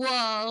 Yeah.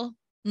 Well,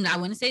 no, I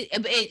wouldn't say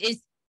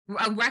it's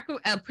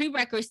a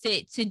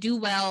prerequisite to do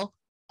well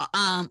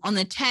on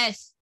the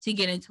test to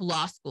get into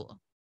law school.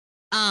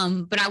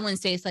 But I wouldn't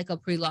say it's like a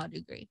pre-law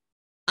degree.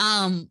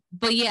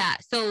 But yeah.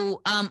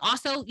 So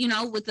also,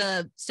 with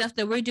the stuff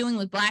that we're doing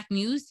with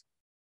BlackMuse,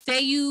 say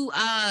you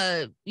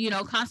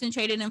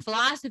concentrated in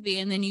philosophy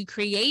and then you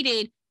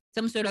created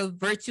some sort of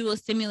virtual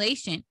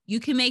simulation. You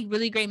can make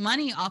really great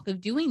money off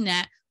of doing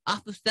that,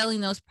 off of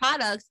selling those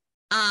products,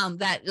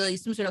 that really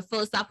some sort of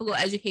philosophical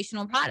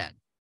educational product.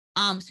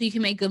 So you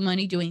can make good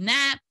money doing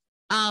that.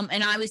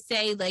 And I would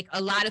say like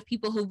a lot of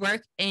people who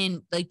work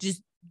in like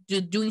just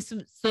doing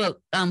some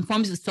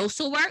forms of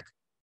social work,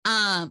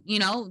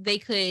 they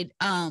could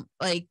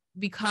like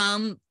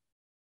become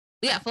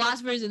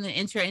philosophers and then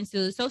enter into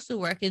the social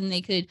work, and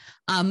they could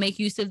make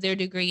use of their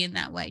degree in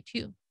that way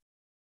too.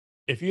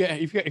 If you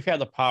had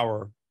the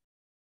power,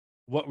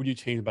 what would you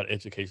change about the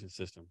education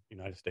system in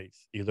the United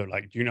States? Either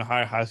like junior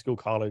high school,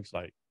 college,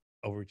 like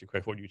overreaching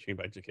question. What would you change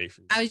about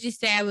education? I would just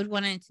say I would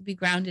want it to be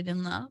grounded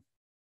in love.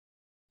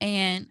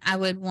 And I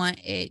would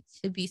want it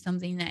to be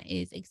something that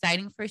is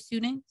exciting for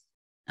students.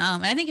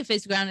 I think if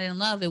it's grounded in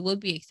love, it would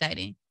be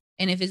exciting.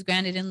 And if it's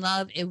grounded in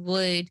love, it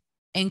would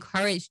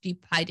encourage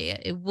deep idea.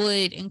 It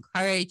would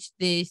encourage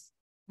this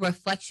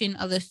reflection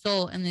of the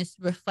soul and this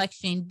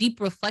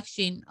deep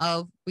reflection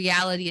of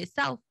reality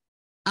itself.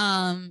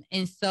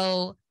 And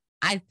so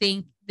I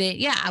think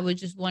that, I would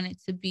just want it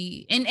to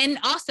be, and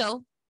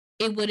also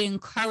it would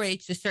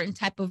encourage a certain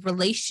type of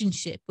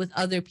relationship with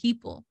other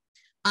people,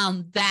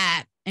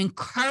 that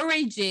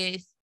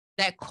encourages,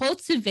 that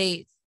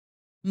cultivates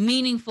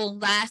meaningful,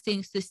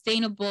 lasting,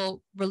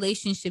 sustainable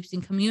relationships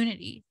and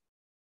communities.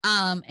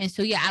 And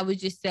so, I would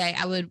just say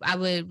I would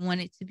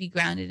want it to be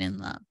grounded in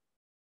love.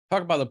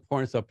 Talk about the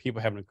importance of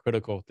people having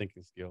critical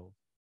thinking skills.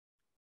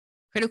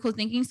 Critical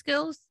thinking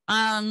skills?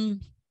 Well,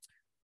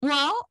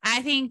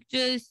 I think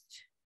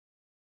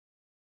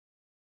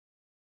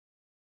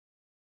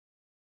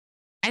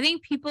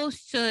people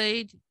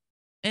should,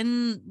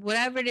 in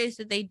whatever it is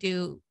that they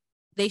do,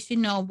 they should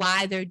know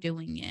why they're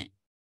doing it.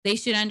 They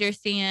should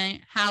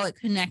understand how it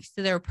connects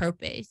to their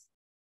purpose.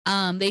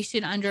 They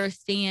should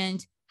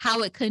understand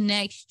how it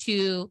connects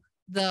to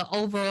the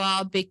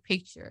overall big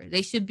picture.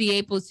 They should be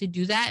able to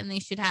do that, and they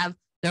should have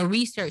the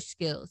research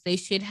skills. They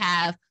should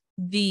have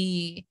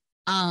the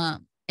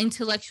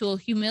intellectual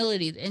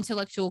humility, the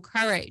intellectual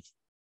courage.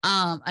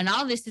 And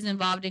all this is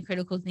involved in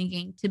critical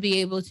thinking to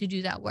be able to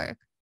do that work.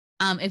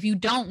 If you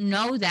don't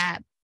know that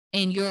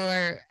and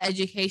your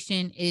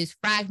education is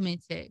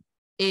fragmented,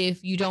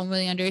 if you don't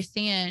really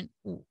understand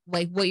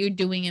like what you're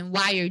doing and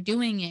why you're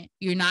doing it,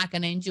 you're not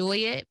going to enjoy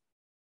it.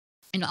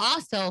 And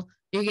also,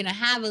 you're going to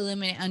have a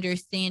limited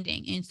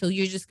understanding. And so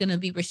you're just going to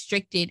be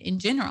restricted in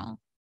general.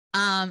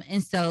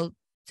 And so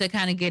to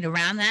kind of get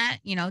around that,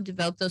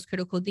 develop those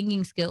critical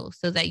thinking skills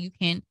so that you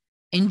can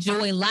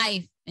enjoy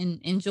life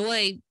and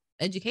enjoy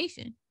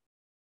education.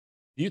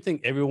 Do you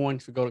think everyone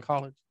should go to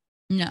college?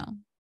 No.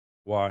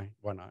 Why?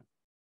 Why not?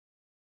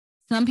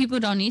 Some people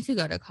don't need to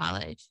go to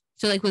college.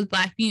 So like with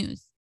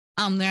BlackMuse,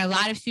 there are a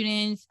lot of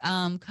students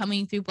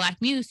coming through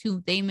BlackMuse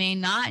who they may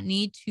not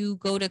need to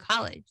go to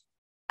college.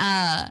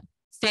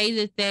 Say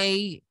that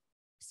they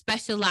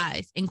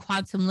specialize in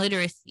quantum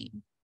literacy,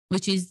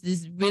 which is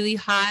this really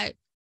hot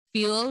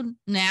field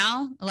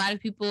now. A lot of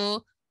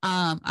people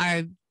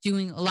are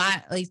doing a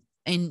lot like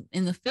in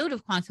the field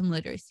of quantum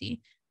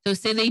literacy. So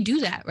say they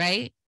do that,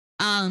 right?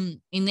 And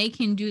they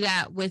can do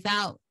that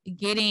without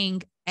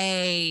getting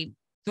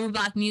through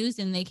BlackMuse,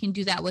 and they can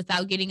do that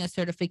without getting a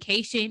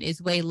certification.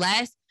 Is way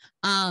less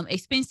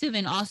expensive,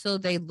 and also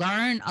they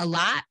learn a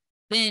lot.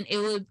 Then it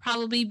would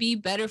probably be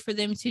better for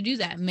them to do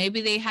that. Maybe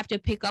they have to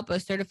pick up a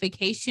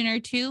certification or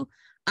two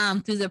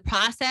through the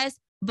process,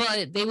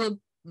 but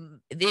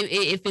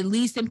if it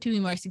leads them to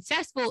be more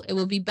successful, it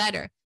will be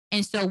better.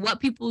 And so what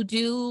people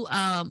do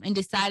in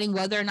deciding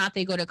whether or not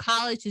they go to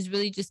college is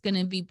really just going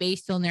to be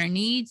based on their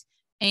needs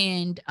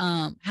and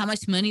how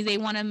much money they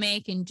want to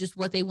make and just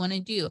what they want to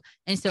do.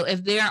 And so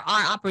if there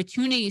are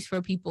opportunities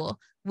for people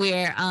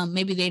where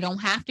maybe they don't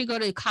have to go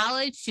to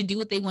college to do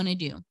what they want to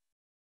do,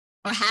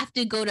 or have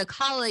to go to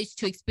college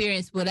to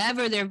experience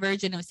whatever their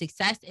version of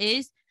success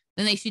is,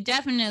 then they should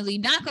definitely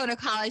not go to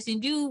college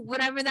and do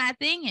whatever that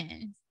thing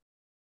is.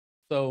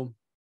 So,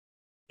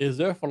 is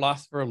there a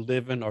philosopher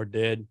living or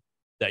dead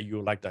that you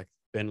would like to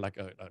spend like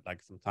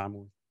like some time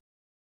with?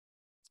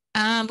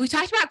 We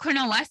talked about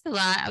Cornel West a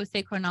lot. I would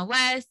say Cornel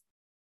West.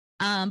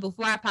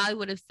 Before I probably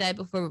would have said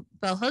before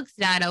Bell Hooks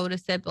died, I would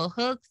have said Bell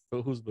Hooks.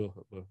 Who's Bill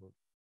Hooks?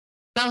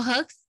 Bell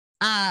Hooks,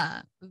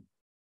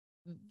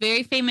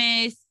 very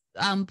famous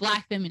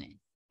Black feminist.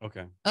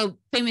 Okay. Oh,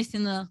 famous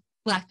in the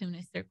Black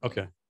feminist circle.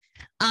 Okay.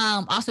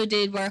 Also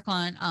did work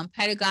on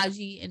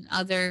pedagogy and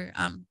other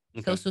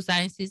social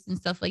sciences and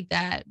stuff like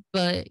that.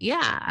 But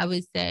yeah, I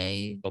would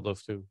say So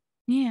those two.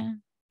 Yeah.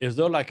 Is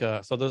there like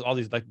so there's all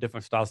these like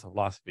different styles of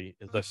philosophy.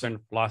 Is there a certain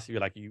philosophy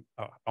like you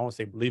I won't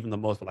say believe in the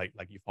most, but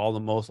like you follow the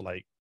most,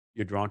 like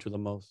you're drawn to the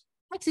most?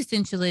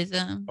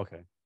 Existentialism.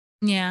 Okay.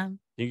 Yeah. Can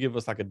you give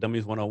us like a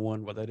dummies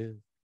 101 what that is?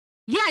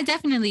 Yeah,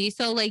 definitely.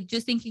 So like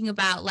just thinking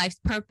about life's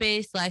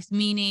purpose, life's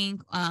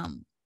meaning,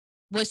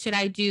 what should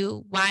I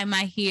do? Why am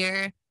I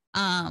here?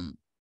 And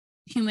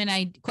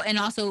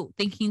also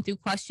thinking through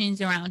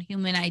questions around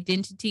human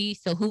identity.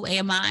 So who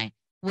am I?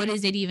 What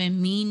does it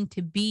even mean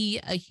to be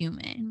a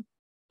human?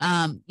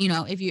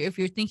 If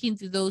you're thinking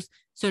through those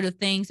sort of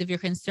things, if you're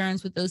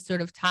concerned with those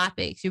sort of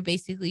topics, you're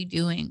basically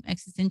doing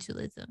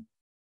existentialism.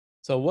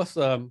 So what's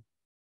a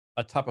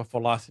type of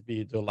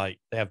philosophy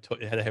they have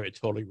it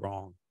totally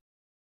wrong?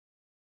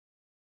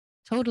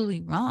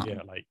 Totally wrong.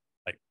 Yeah, like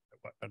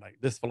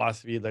this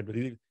philosophy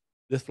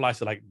this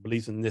philosophy like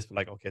believes in this, but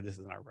like okay, this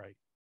is not right.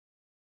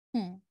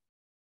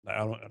 Like I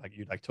don't like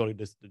you like totally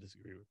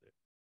disagree with it.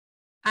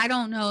 I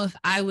don't know if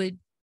I would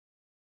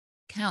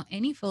count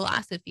any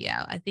philosophy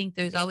out. I think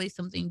there's always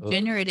something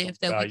generative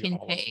that we can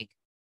take.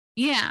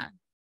 Yeah.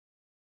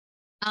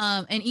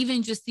 And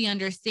even just the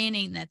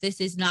understanding that this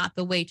is not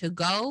the way to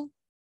go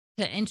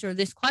to enter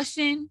this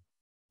question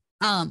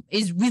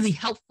is really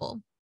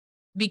helpful,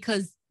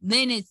 because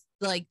then it's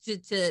like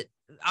to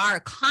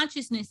our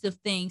consciousness of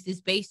things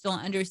is based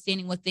on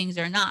understanding what things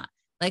are not.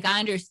 Like I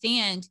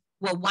understand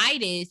what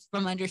white is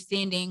from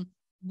understanding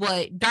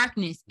what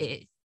darkness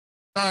is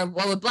or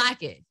what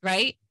black is,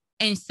 right?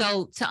 And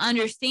so to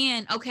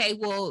understand, okay,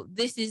 well,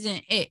 this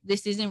isn't it.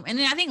 This isn't. And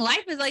then I think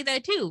life is like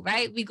that too,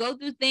 right? We go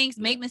through things,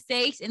 make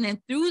mistakes. And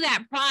then through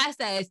that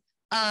process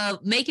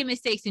of making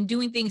mistakes and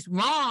doing things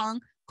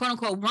wrong, quote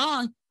unquote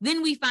wrong,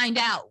 then we find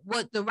out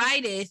what the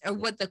right is or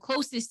what the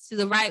closest to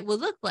the right will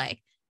look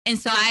like. And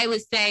so I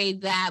would say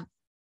that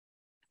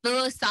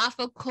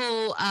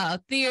philosophical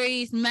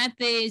theories,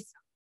 methods,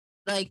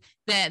 like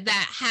that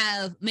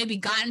have maybe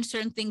gotten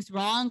certain things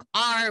wrong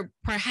are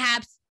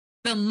perhaps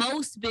the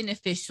most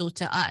beneficial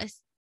to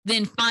us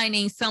than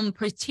finding some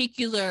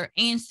particular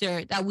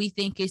answer that we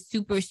think is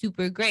super,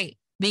 super great,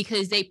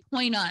 because they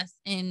point us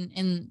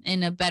in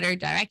a better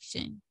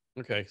direction.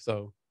 Okay,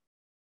 so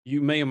you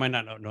may or might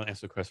not know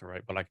answer the question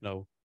right, but like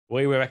no,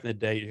 way back in the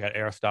day, you had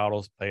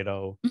Aristotle,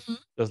 Plato.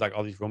 There's like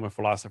all these Roman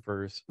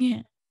philosophers.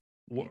 Yeah.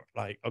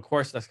 Like, of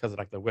course, that's because of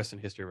like the Western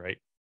history, right?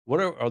 What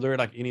are there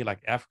like any like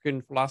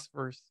African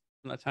philosophers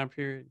in that time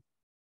period?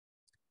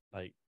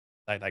 Like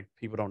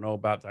people don't know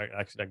about that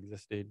actually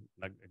existed,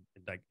 like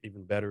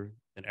even better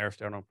than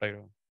Aristotle and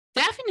Plato?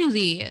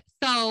 Definitely.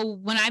 So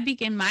when I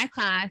begin my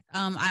class,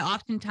 I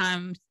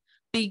oftentimes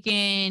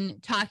begin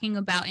talking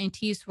about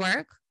N.T.'s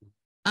work.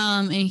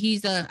 And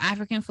he's an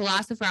African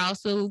philosopher. I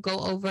also go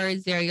over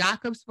Zara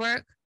Jacob's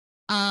work,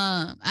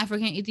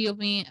 African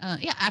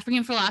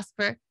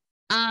philosopher.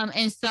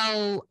 And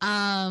so,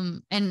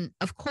 and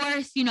of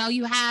course,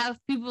 you have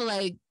people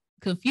like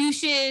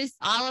Confucius,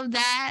 all of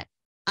that.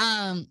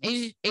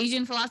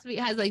 Asian philosophy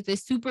has like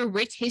this super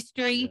rich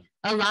history.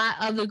 Yeah. A lot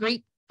of the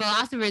Greek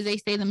philosophers, they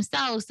say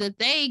themselves that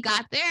they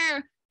got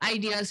their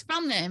ideas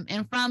from them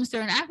and from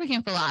certain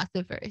African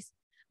philosophers.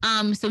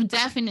 So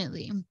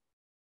definitely.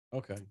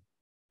 Okay.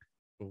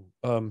 Cool.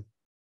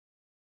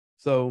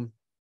 So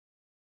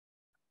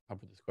I'll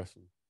put this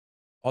question.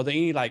 Are there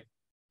any like,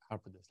 how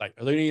to put this? Like,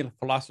 are there any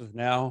philosophers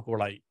now who are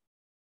like,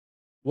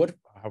 what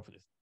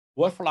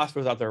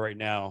philosophers out there right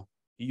now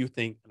do you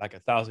think like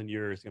 1,000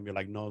 years is gonna be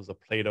like known as a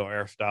Plato,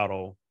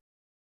 Aristotle,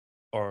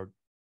 or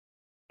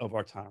of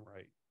our time,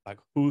 right? Like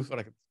who's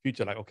like the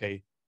future, like,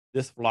 okay,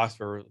 this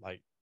philosopher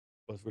like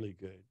was really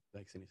good,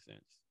 makes any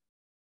sense?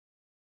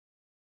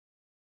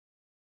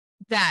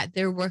 That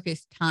their work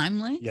is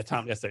timeless? Yeah,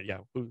 that's it. Yeah.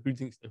 Who's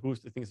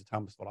the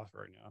timeless philosopher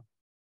right now?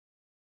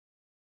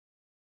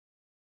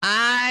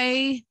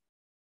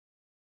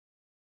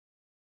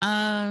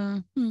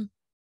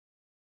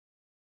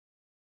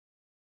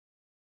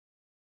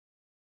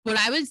 What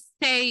I would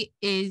say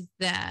is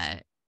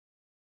that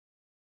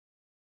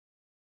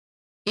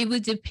it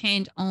would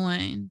depend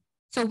on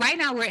So right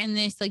now we're in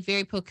this like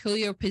very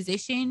peculiar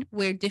position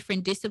where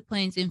different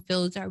disciplines and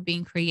fields are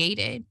being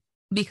created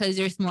because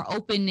there's more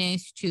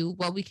openness to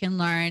what we can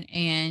learn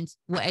and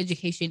what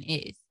education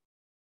is.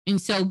 And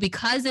so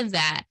because of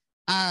that,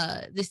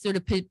 this sort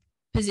of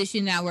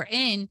position that we're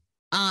in,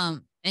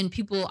 and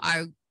people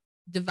are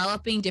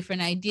developing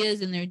different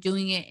ideas and they're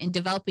doing it and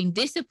developing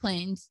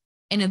disciplines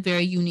in a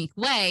very unique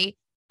way.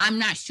 I'm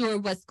not sure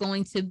what's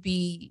going to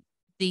be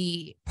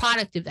the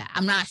product of that.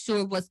 I'm not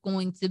sure what's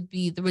going to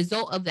be the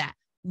result of that,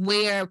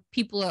 what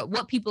people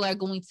are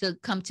going to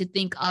come to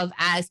think of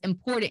as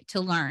important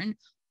to learn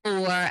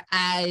or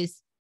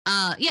as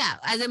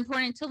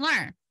important to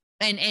learn.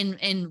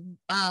 And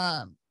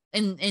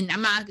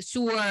I'm not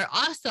sure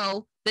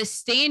also the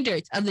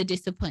standards of the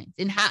disciplines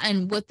and how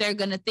and what they're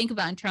going to think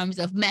about in terms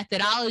of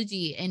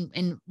methodology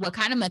and what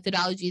kind of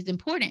methodology is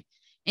important.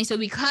 And so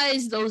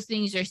because those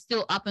things are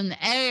still up in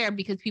the air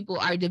because people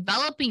are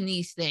developing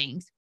these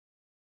things,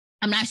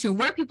 I'm not sure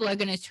where people are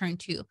going to turn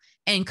to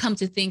and come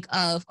to think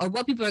of, or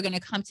what people are going to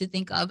come to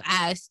think of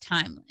as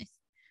timeless.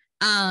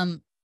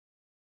 That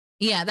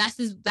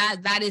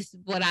is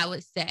what I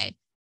would say.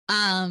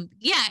 And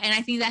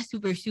I think that's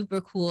super,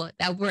 super cool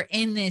that we're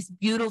in this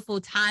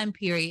beautiful time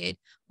period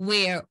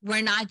where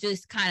we're not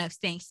just kind of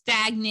staying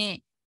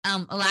stagnant. A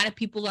lot of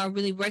people are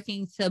really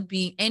working to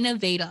be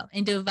innovative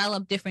and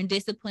develop different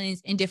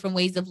disciplines and different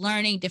ways of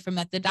learning, different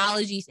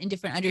methodologies and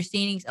different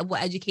understandings of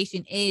what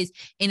education is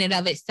in and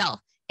of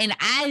itself. And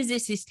as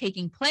this is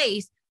taking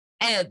place,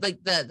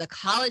 like the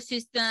college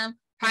system,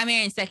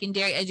 primary and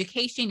secondary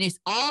education is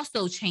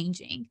also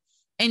changing.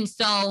 And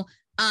so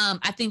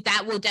I think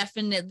that will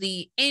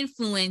definitely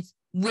influence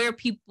where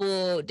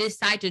people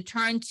decide to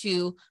turn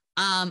to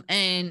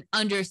and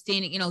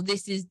understanding,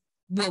 this is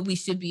what we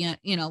should be,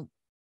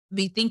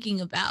 be thinking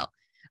about.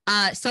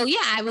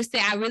 I would say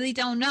I really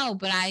don't know,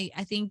 but I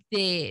think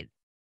that,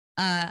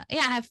 I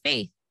have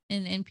faith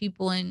in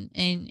people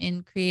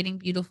and creating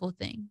beautiful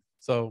things.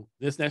 So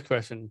this next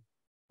question,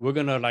 we're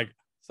going to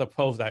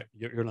suppose that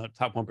you're in the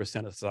top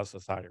 1% of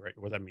society, right?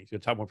 What that means, you're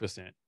top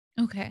 1%.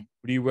 Okay.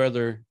 Would you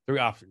rather, 3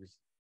 options,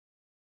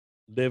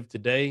 live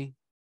today,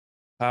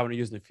 500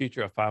 years in the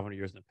future, or 500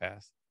 years in the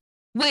past?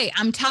 Wait,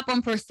 I'm top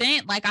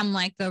 1%? Like I'm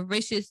like the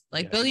richest,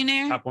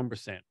 billionaire? Top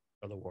 1%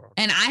 of the world.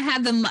 And I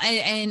have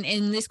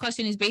and this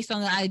question is based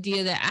on the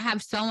idea that I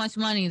have so much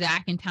money that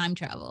I can time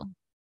travel.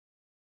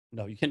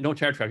 No, you can't, don't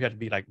time travel. You have to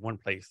be one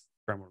place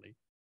permanently.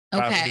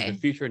 Okay. 5 years in the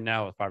future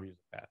now or 5 years in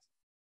the past.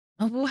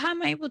 Oh, well, how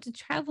am I able to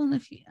travel in the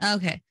future?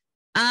 Okay.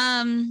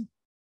 I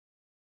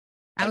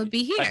would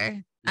be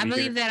here. I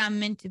believe that I'm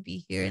meant to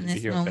be here in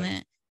this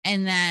moment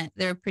and that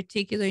there are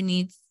particular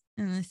needs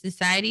in the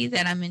society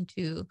that I'm meant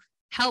to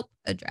help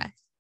address.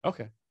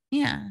 Okay.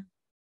 Yeah.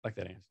 Like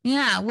that answer.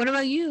 Yeah. What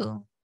about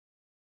you?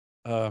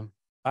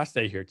 I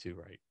stay here too,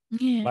 right?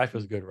 Yeah. Life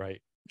is good,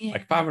 right? Yeah.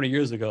 500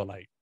 years ago,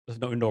 there's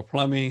no indoor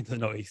plumbing,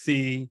 there's no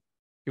AC.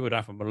 People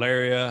die from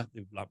malaria,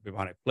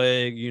 bubonic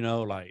plague,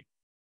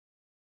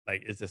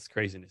 it's just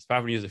craziness.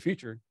 500 years in the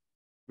future,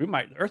 the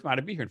Earth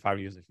might be here in 5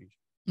 years in the future.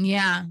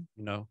 Yeah.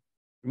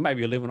 We might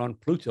be living on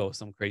Pluto or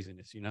some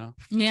craziness, Yeah.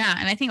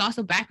 And I think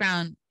also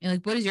background,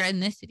 what is your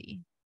ethnicity?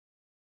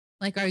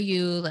 Are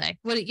you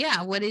where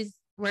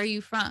are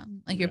you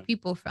from? Your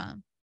people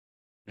from?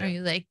 Yeah. Are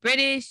you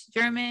British,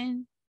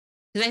 German?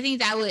 Because I think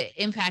that would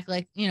impact,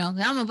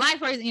 I'm a Black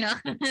person,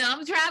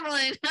 I'm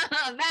traveling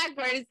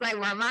backwards.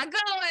 Where am I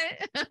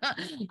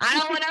going? I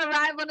don't want to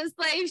arrive on a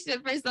slave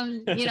ship or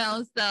some,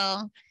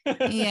 so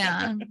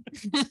yeah.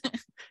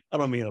 I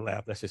don't mean to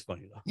laugh. That's just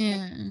funny though.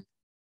 Yeah.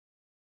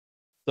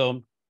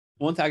 So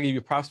one thing I give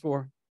you props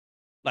for,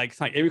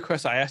 it's every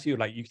question I ask you,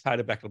 you tied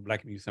it back to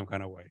BlackMuse some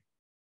kind of way.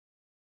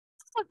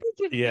 Oh,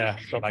 thank you. Yeah.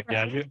 So I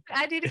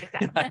did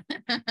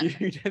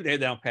it. You did that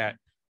down pat.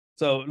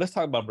 So let's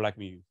talk about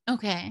BlackMuse.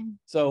 Okay.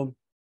 So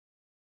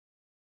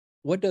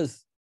what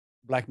does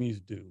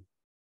BlackMuse do?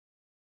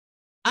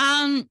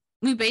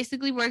 We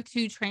basically work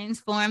to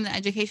transform the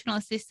educational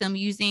system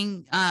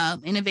using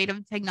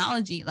innovative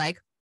technology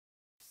like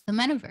the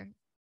Metaverse.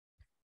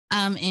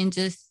 And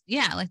just,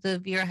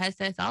 the VR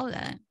headsets, all of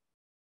that.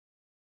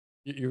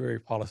 You're very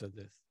polished at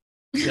this.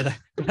 Yeah,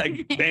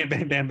 bam,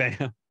 bam, bam,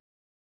 bam.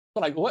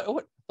 So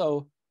what?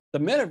 So the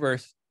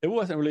Metaverse, it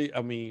wasn't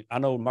really, I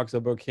know Mark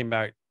Zuckerberg came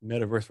back,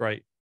 Metaverse,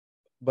 right?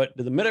 But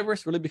did the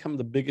Metaverse really become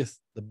the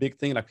big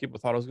thing people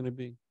thought it was going to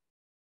be?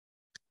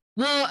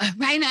 Well,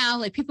 right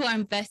now, people are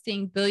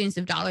investing billions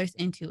of dollars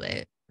into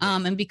it.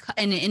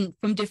 And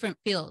from different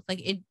fields,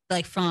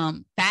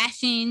 from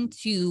fashion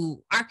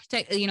to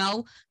architect,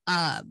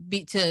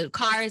 to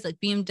cars like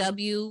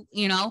BMW,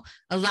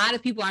 a lot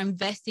of people are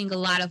investing a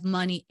lot of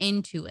money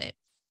into it.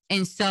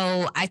 And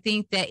so I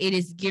think that it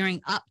is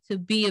gearing up to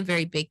be a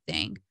very big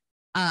thing.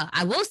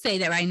 I will say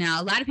that right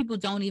now, a lot of people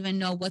don't even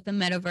know what the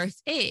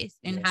Metaverse is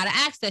and how to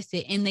access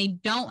it, and they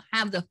don't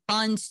have the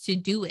funds to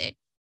do it.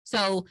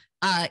 So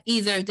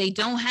either they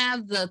don't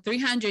have the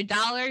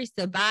 $300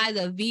 to buy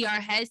the VR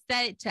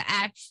headset to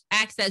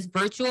access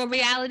virtual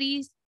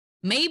realities.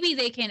 Maybe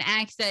they can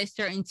access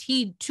certain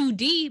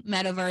 2D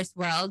metaverse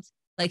worlds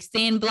like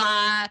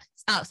Sandblocks.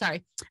 Oh,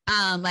 sorry.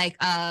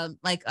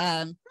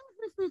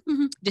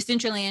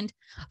 Decentraland,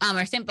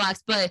 or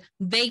Sandblocks, but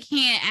they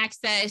can't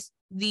access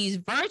these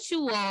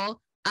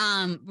virtual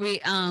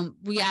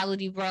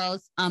reality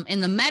worlds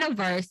in the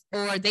metaverse,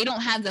 or they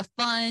don't have the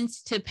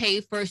funds to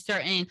pay for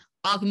certain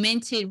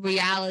augmented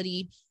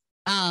reality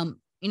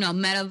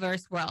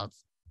metaverse worlds.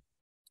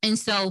 And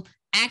so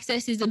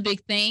access is a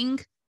big thing,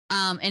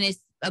 and it's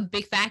a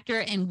big factor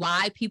in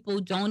why people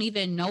don't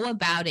even know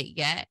about it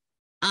yet.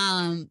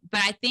 But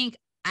I think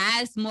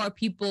as more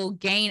people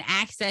gain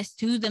access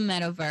to the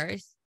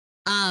metaverse,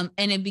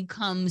 and it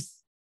becomes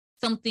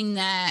something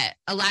that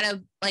a lot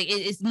of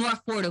it's more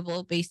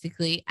affordable,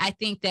 basically, I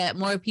think that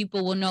more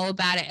people will know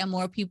about it, and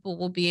more people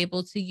will be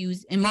able to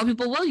use, and more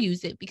people will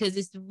use it because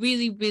it's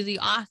really, really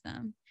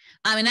awesome.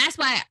 And that's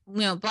why,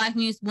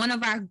 BlackMuse, one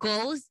of our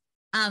goals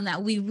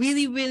that we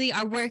really, really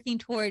are working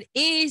toward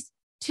is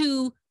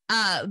to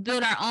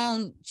build our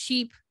own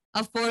cheap,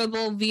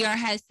 affordable VR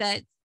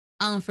headsets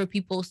for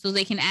people so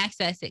they can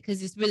access it,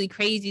 because it's really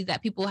crazy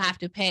that people have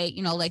to pay,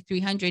 like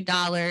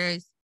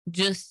 $300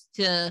 just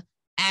to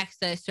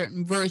access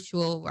certain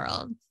virtual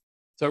worlds.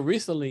 So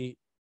recently,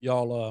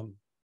 y'all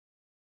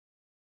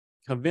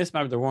convinced,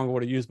 might be the wrong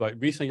word to use, but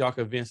recently y'all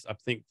convinced, I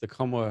think,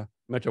 Tacoma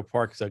Metro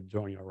Parks to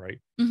join y'all, right?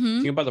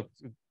 Mm-hmm.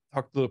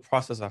 Talk through the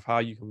process of how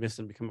you convinced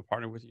them to become a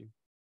partner with you.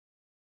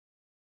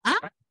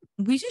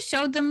 We just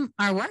showed them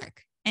our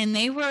work, and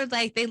they were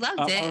like, they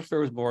loved it. I'm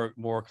sure it was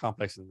more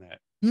complex than that.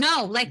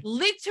 No, like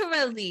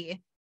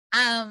literally.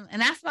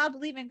 And that's why I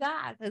believe in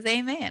God, because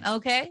amen.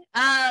 Okay.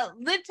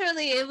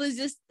 Literally, it was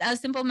just a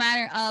simple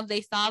matter of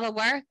they saw the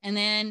work, and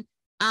then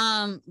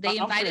they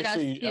invited us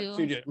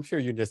to. I'm sure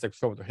you just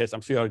show with their heads.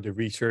 I'm sure you did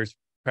research,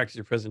 practice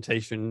your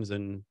presentations,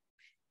 and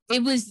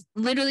it was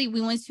literally,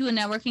 we went to a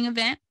networking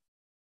event,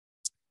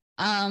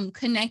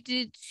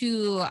 connected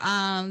to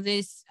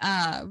this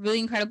really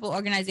incredible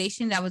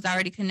organization that was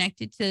already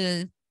connected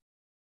to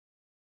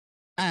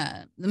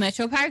the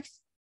Metro Parks.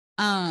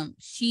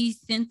 She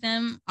sent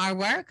them our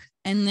work,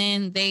 and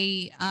then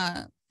they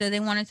said they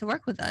wanted to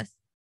work with us.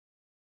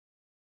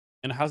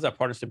 And how's that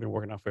partnership been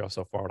working out for y'all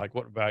so far? Like,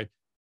 what value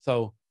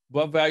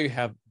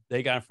have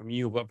they gotten from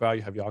you? What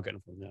value have y'all gotten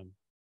from them?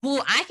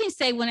 Well, I can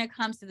say when it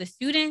comes to the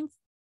students,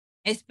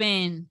 it's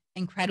been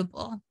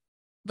incredible.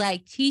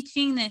 Like,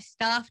 teaching this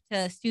stuff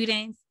to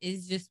students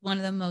is just one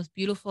of the most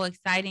beautiful,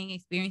 exciting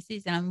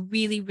experiences. And I'm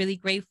really, really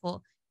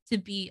grateful to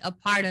be a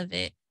part of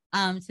it,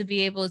 to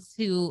be able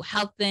to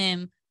help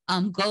them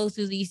go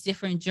through these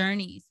different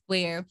journeys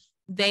where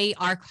they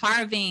are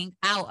carving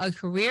out a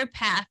career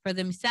path for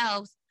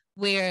themselves,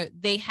 where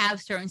they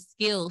have certain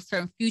skills,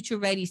 certain future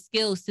ready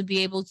skills to be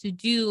able to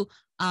do,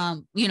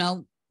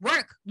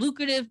 work,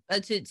 lucrative,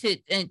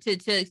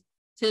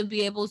 to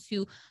be able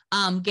to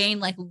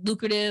gain like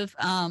lucrative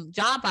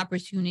job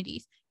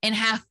opportunities and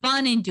have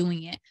fun in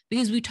doing it.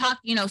 Because we talk,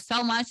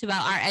 so much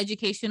about our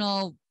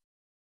educational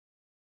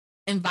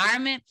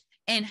environment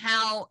and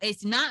how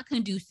it's not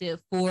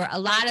conducive for a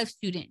lot of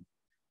students,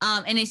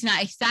 and it's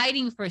not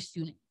exciting for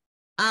students.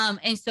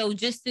 And so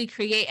just to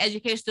create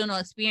educational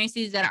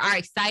experiences that are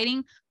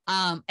exciting,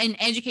 and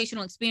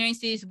educational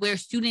experiences where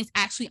students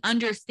actually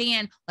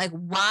understand like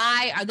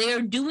why are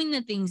they doing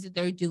the things that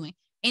they're doing,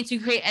 and to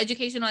create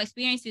educational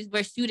experiences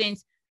where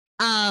students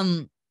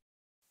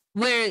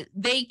where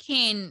they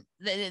can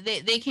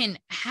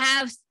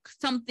have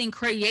something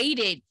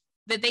created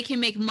that they can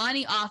make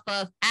money off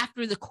of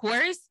after the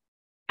course.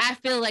 I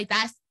feel like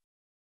that's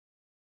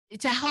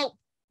to help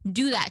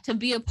do that, to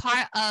be a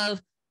part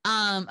of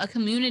a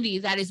community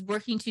that is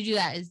working to do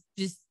that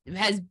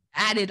has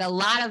added a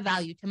lot of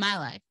value to my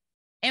life.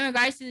 In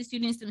regards to the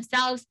students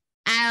themselves,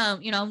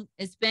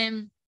 it's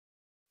been,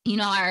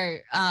 our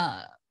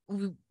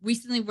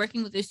recently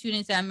working with the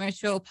students at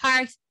Metro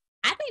Parks.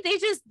 I think they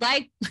just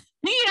like,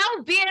 being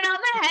on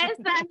the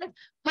headset,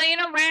 playing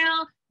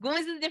around,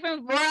 going to the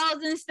different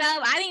worlds and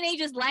stuff. I think they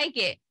just like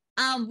it.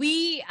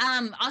 We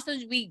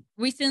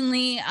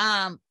recently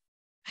have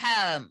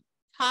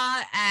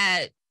taught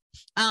at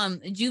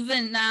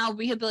juvenile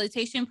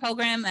rehabilitation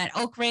program at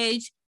Oak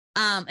Ridge.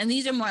 And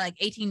these are more like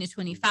 18 to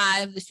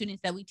 25. The students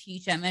that we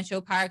teach at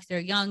Metro Parks, they're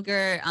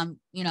younger, 8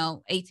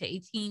 to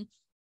 18.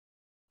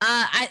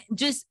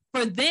 Just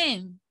for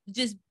them,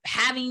 just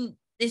having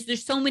this,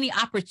 there's so many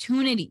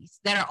opportunities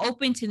that are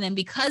open to them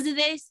because of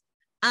this.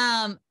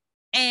 And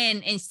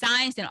in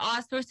science and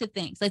all sorts of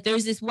things. Like,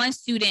 there's this one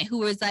student who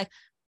was like,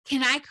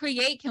 can we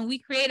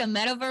create a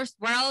metaverse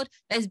world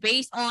that's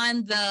based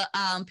on the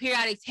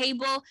periodic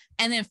table,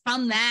 and then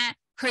from that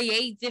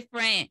create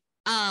different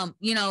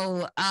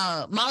molecules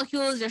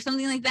or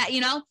something like that?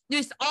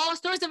 There's all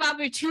sorts of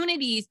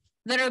opportunities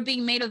that are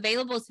being made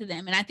available to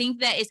them, and I think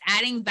that it's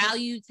adding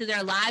value to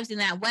their lives in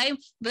that way.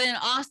 But then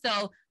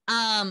also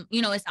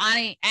it's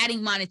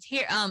adding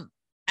monetary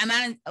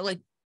amount of like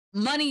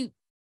money,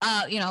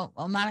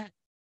 amount of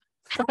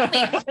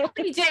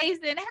healthy,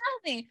 Jason,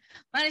 healthy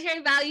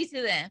monetary value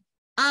to them.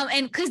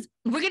 And because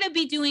we're going to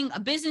be doing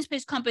a business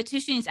pitch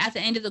competitions at the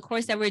end of the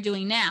course that we're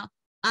doing now.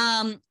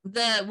 one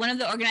of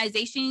the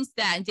organizations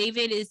that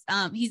David is,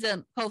 he's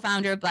a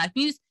co-founder of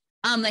BlackMuse,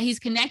 that he's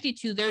connected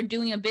to, they're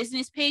doing a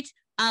business pitch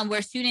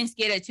where students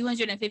get a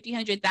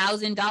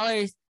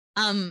 $100,000,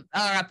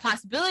 or a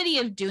possibility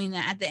of doing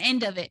that at the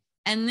end of it.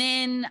 And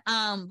then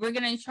we're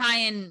going to try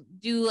and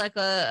do like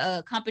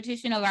a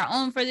competition of our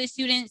own for the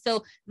students.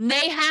 So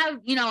they have,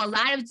 a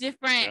lot of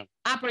different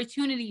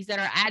opportunities that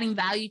are adding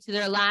value to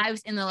their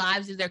lives and the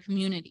lives of their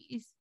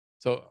communities.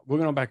 So we're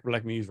going back to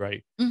BlackMuse,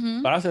 right?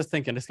 Mm-hmm. But I was just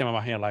thinking, this came out of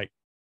my hand, like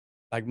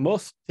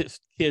most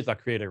kids are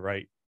creative,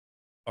 right?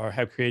 Or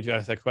have created, you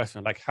ask that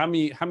question. Like how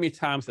many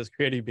times has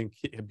creative been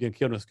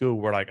killed in school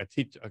where like a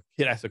kid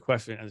asks a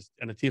question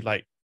and the teacher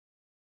like,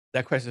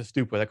 that question is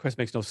stupid. That question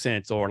makes no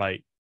sense. Or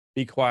like,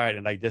 be quiet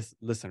and like just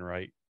listen,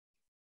 right?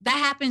 That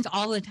happens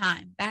all the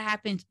time.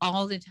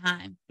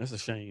 That's a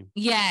shame.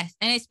 Yes.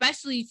 And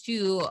especially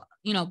to,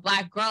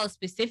 Black girls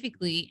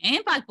specifically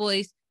and Black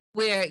boys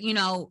where,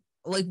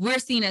 like we're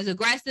seen as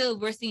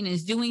aggressive, we're seen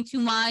as doing too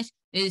much.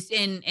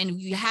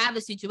 And you have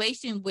a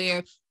situation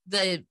where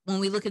when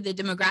we look at the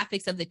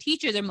demographics of the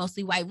teacher, they're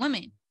mostly white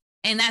women.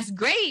 And that's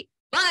great.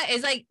 But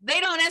it's like they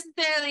don't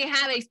necessarily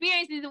have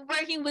experiences of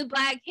working with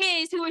Black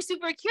kids who are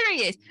super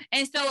curious.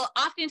 And so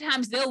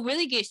oftentimes they'll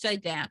really get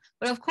shut down.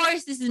 But of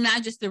course, this is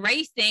not just the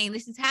race thing.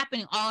 This is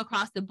happening all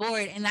across the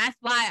board. And that's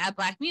why at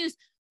BlackMuse,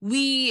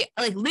 we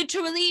like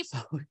literally.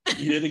 So,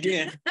 you did it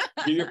again.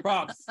 Give your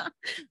props.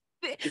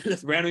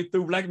 Just randomly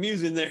threw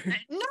BlackMuse in there.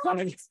 No.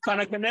 Find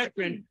a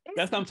connection.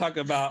 That's what I'm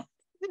talking about.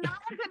 No.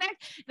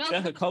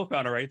 That's a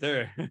co-founder right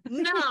there.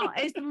 No,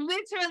 it's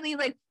literally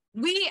like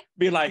we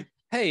be like,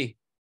 hey,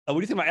 what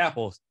do you think about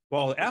apples?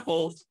 Well,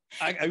 apples,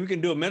 we can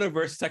do a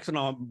metaverse section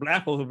on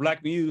apples with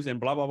BlackMuse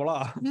and blah, blah,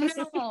 blah.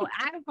 No,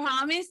 I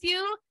promise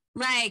you,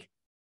 like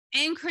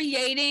in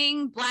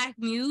creating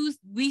BlackMuse,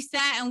 we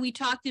sat and we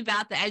talked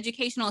about the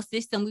educational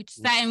system. We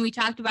sat and we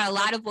talked about a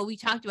lot of what we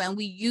talked about, and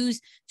we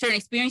used certain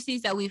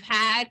experiences that we've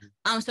had.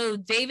 So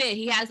David,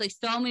 he has like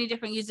so many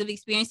different years of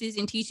experiences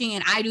in teaching,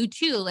 and I do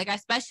too. Like I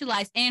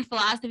specialize in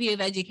philosophy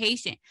of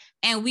education,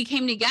 and we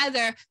came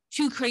together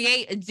to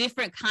create a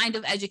different kind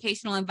of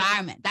educational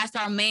environment. That's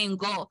our main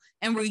goal.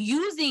 And we're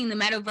using the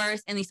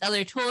metaverse and these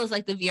other tools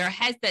like the VR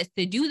headsets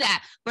to do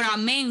that. But our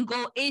main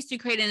goal is to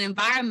create an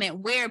environment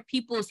where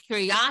people's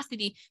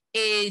curiosity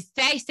is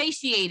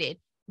satiated,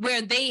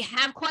 where they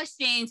have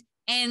questions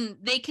and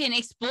they can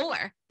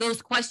explore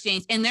those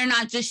questions and they're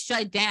not just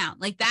shut down.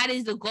 Like that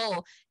is the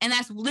goal. And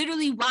that's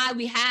literally why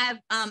we have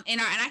and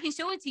I can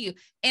show it to you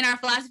in our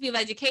philosophy of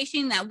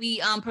education that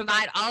we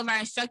provide all of our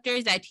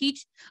instructors that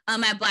teach at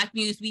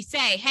BlackMuse. We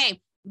say, hey,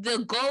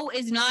 the goal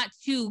is not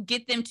to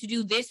get them to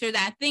do this or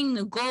that thing.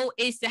 The goal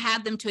is to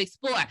have them to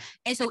explore.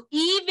 And so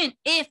even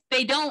if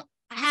they don't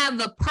have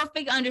the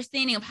perfect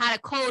understanding of how to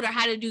code or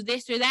how to do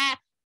this or that,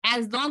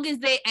 as long as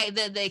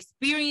the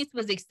experience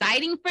was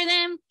exciting for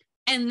them,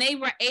 and they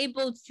were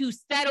able to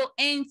settle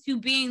into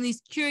being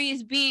these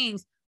curious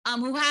beings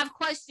who have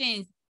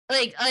questions,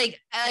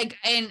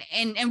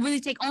 and really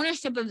take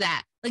ownership of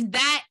that. Like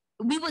that,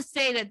 we would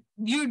say that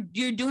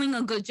you're doing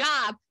a good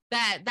job.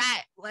 That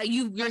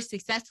you're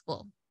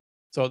successful.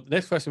 So the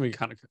next few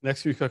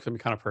questions will be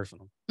kind of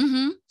personal.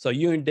 Mm-hmm. So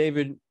you and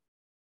David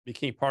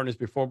became partners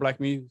before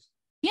BlackMuse?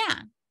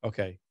 Yeah.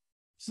 Okay.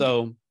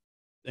 So,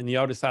 and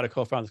y'all decided to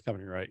co-found this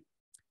company, right?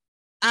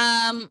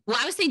 Well,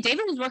 I would say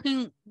David was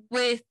working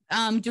with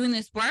doing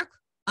this work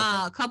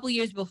a couple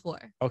years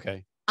before.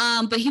 Okay.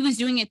 But he was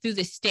doing it through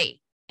the state.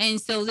 And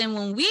so then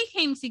when we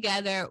came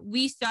together,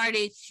 we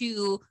started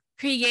to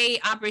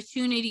create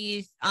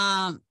opportunities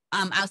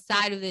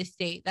outside of the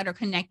state that are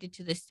connected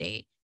to the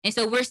state. And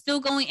so we're still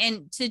going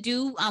in to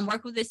do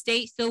work with the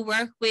state, still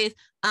work with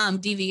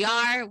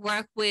DVR,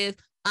 work with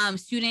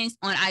students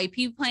on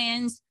IEP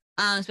plans,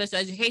 special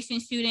education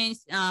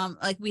students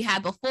like we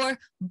had before.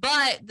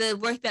 But the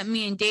work that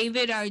me and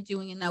David are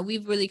doing and that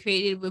we've really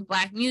created with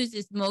BlackMuse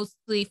is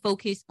mostly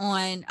focused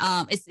on,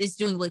 it's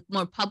doing like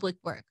more public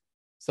work.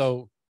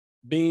 So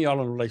being y'all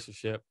in a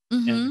relationship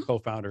and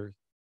co-founders,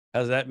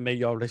 has that made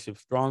y'all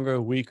relationship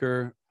stronger,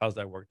 weaker? How's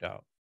that worked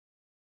out?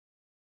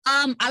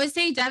 I would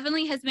say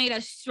definitely has made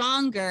us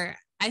stronger.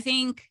 I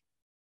think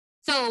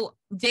so.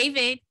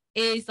 David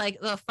is like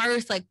the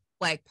first like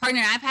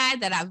partner I've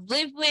had that I've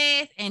lived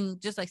with and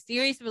just like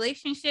serious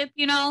relationship,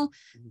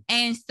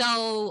 And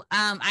so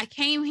I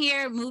came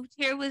here, moved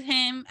here with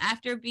him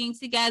after being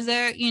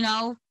together,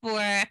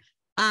 for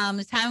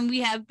the time we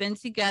have been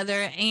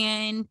together,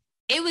 and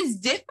it was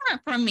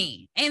different for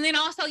me. And then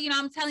also,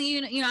 I'm telling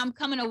you, I'm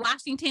coming to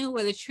Washington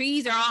where the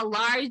trees are all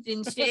large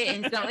and shit,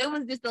 and so it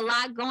was just a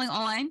lot going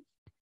on.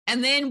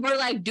 And then we're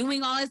like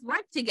doing all this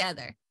work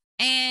together.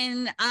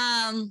 And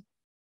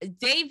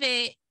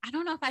David, I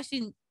don't know if I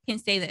can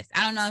say this.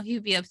 I don't know if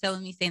he'd be upset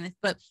with me saying this,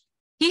 but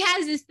he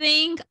has this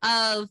thing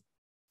of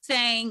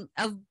saying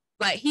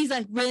he's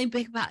like really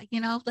big about,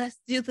 let's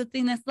do the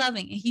thing that's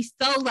loving. And he's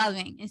so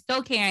loving and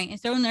so caring and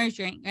so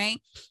nurturing, right?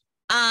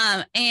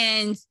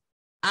 And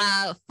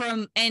for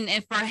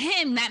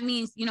him, that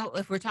means,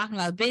 if we're talking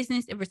about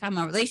business, if we're talking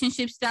about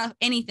relationship stuff,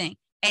 anything,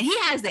 and he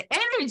has the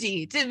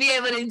energy to be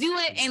able to do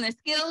it and the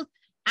skills.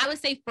 I would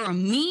say for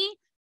me,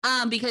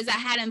 because I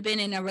hadn't been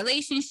in a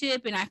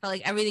relationship and I felt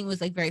like everything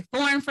was like very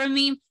foreign for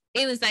me.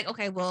 It was like,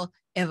 okay, well,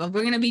 if we're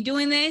going to be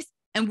doing this,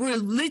 and we're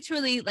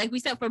literally, like we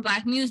said, for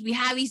BlackMuse, we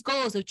have these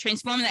goals of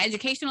transforming the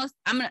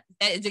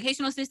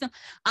educational system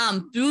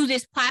through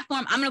this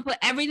platform. I'm going to put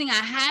everything I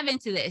have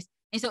into this.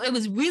 And so it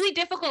was really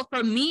difficult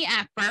for me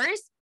at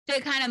first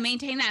to kind of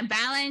maintain that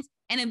balance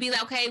and then be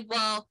like, okay,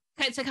 well,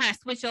 to kind of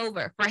switch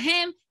over. For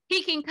him,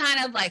 he can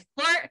kind of like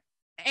flirt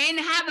and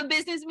have a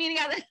business meeting.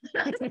 And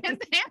I'm just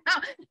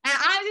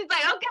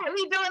like, okay,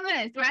 we doing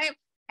this, right?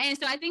 And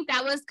so I think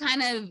that was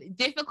kind of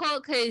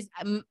difficult because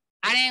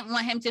I didn't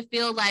want him to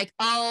feel like,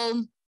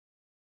 oh,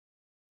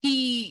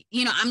 I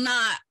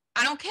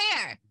don't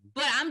care.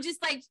 But I'm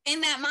just like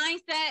in that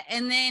mindset.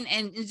 And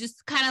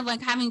just kind of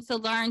like having to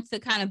learn to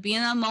kind of be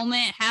in a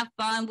moment, have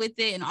fun with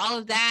it and all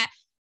of that.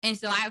 And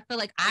so I feel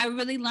like I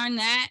really learned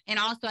that. And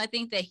also I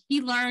think that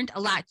he learned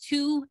a lot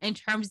too, in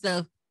terms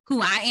of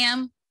who I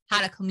am,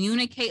 how to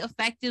communicate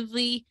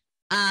effectively,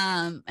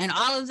 and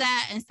all of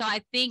that. And so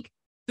I think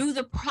through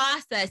the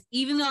process,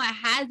 even though it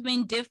has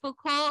been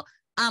difficult,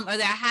 or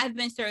there have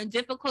been certain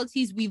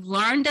difficulties, we've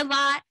learned a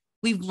lot.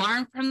 We've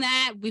learned from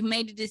that. We've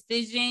made a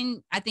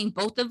decision, I think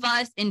both of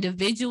us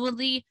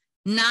individually,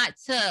 not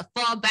to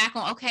fall back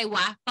on, okay, well,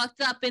 I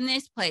fucked up in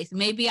this place.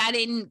 Maybe I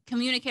didn't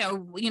communicate, or,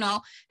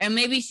 or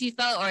maybe she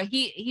felt, or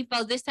he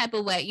felt this type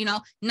of way,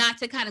 not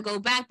to kind of go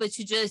back, but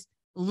to just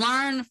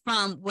learn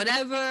from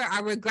whatever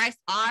our regrets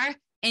are,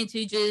 and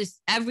to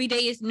just, every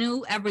day is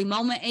new, every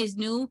moment is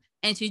new,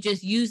 and to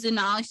just use the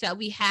knowledge that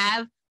we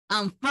have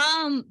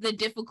from the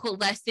difficult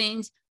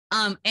lessons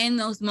in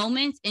those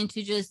moments, and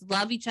to just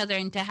love each other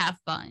and to have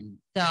fun.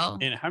 So,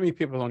 and how many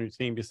people on your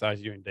team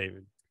besides you and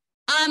David?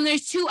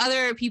 There's 2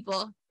 other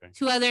people, okay.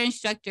 2 other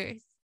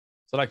instructors.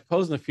 So like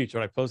suppose in the future,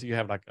 like suppose you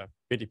have like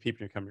 50 people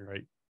in your company,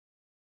 right?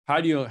 How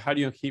do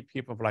you keep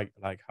people like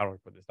how do I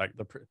put this? Like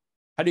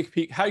how do you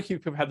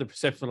keep people have the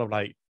perception of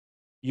like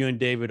you and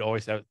David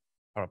always have,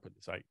 how do I put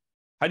this? Like,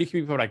 how do you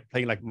keep people like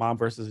playing like mom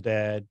versus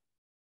dad?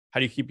 How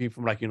do you keep people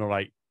from like,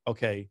 like,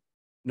 okay,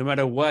 no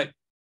matter what,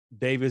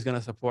 David's going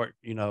to support,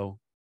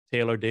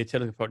 Taylor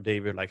support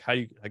David. Like, how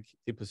do you like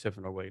keep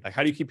perception away? Like,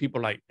 how do you keep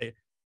people like,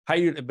 how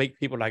do you make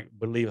people like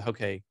believe,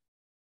 okay,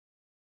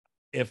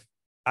 if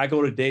I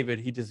go to David,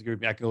 he disagrees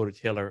with me, I can go to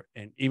Taylor.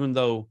 And even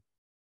though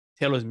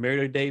Taylor's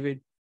married to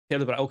David,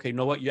 Taylor's like, okay, you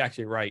know what? You're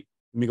actually right.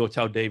 Let me go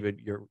tell David,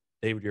 you're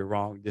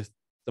wrong. This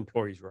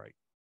employee's right.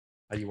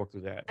 How do you work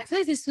through that? I feel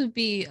like this would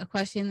be a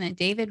question that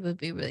David would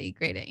be really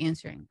great at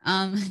answering.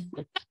 I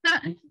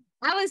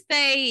would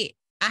say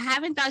I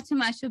haven't thought too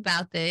much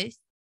about this.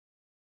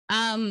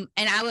 And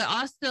I would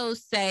also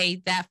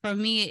say that for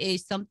me, it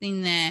is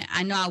something that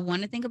I know I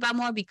want to think about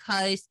more,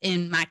 because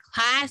in my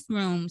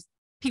classrooms,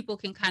 people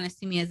can kind of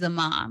see me as a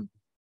mom.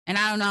 And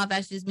I don't know if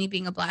that's just me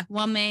being a Black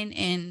woman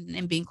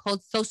and being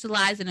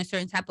socialized in a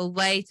certain type of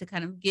way to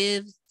kind of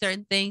give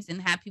certain things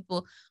and have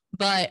people.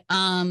 But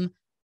that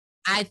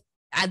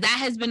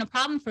has been a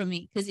problem for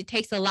me, because it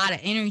takes a lot of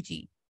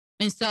energy.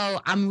 And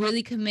so I'm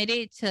really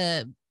committed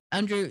to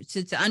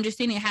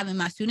understanding and having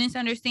my students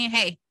understand,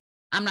 hey,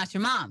 I'm not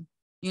your mom.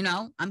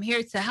 I'm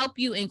here to help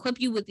you and equip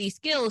you with these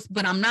skills,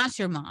 but I'm not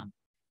your mom.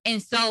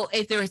 And so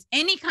if there is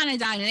any kind of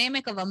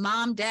dynamic of a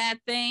mom dad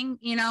thing,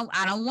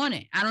 I don't want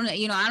it. I don't want,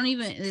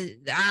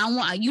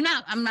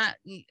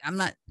 I'm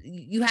not,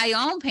 you have your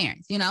own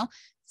parents,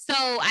 So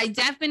I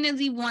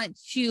definitely want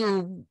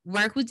to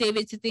work with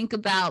David to think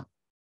about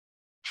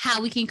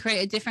how we can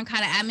create a different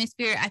kind of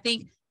atmosphere. I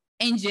think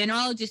in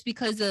general, just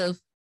because of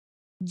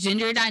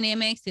gender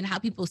dynamics and how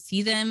people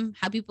see them,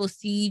 how people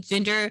see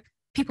gender,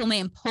 people may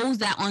impose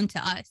that onto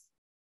us.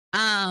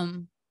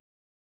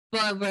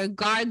 But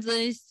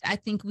regardless, I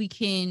think we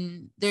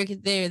can, there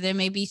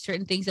may be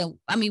certain things that,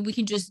 we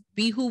can just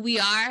be who we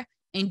are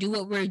and do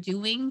what we're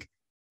doing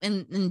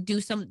and do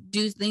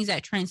things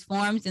that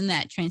transforms and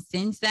that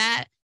transcends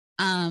that.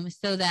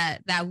 So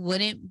that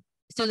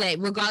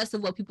regardless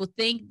of what people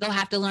think, they'll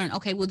have to learn,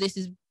 okay, well, this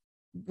is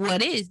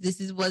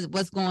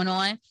what's going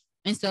on.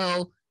 And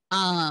so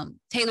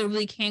Taylor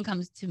really can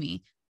come to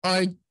me,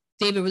 or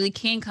David really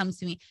can come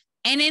to me.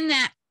 And in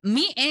that,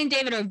 me and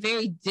David are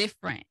very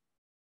different.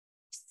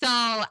 So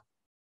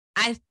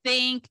I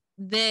think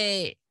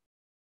that,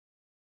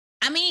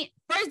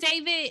 first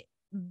David,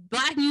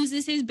 BlackMuse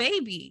is his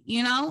baby,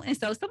 And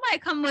so somebody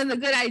come with a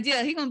good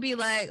idea, he's going to be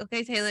like,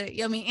 okay, Taylor,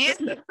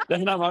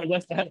 that's not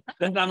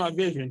my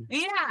vision.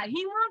 Yeah,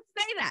 he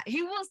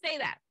will say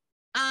that.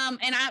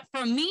 And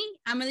for me,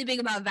 I'm really big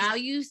about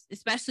values,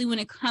 especially when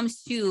it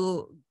comes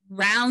to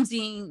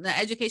rounding the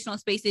educational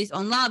spaces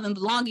on love and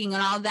belonging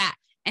and all that.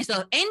 And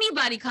so if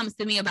anybody comes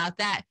to me about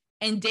that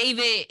and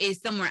David is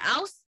somewhere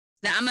else,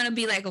 then I'm going to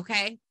be like,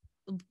 okay,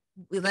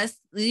 let's,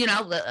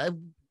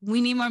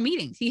 we need more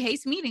meetings. He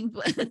hates meetings,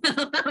 but we're going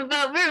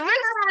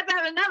to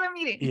have another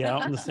meeting. Yeah,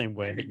 I'm the same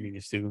way. I hate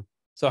meetings too.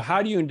 So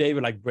how do you and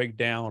David like break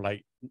down,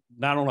 like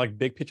not on like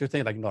big picture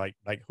things, like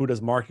who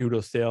does marketing, who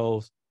does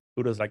sales,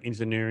 who does like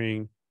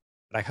engineering?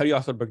 Like how do you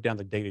also break down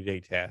the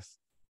day-to-day tasks?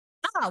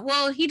 Oh,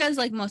 well, he does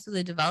like most of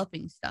the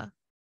developing stuff.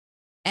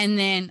 And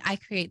then I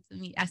create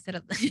I set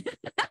up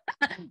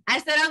I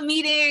set up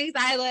meetings.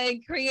 I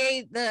like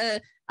create the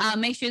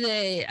make sure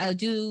that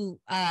do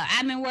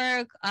admin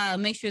work,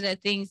 make sure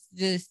that things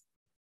just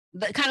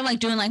kind of like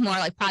doing like more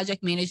like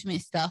project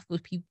management stuff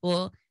with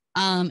people.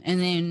 And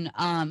then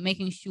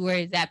making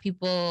sure that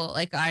people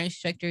like our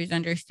instructors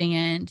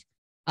understand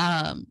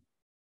um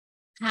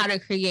how to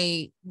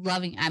create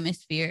loving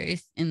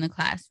atmospheres in the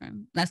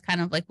classroom. That's kind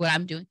of like what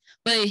I'm doing.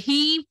 But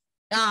he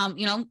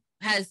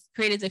has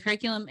created the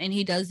curriculum and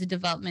he does the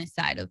development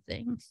side of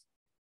things.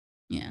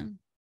 Yeah.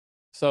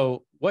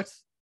 So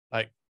what's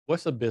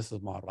the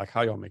business model? Like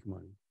how y'all make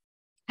money?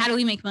 How do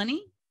we make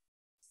money?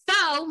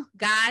 So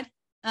God,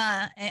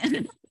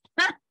 and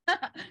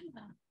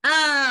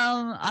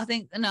I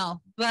think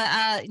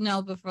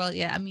but for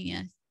yeah, I mean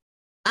yes.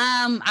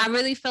 I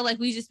really feel like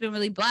we've just been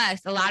really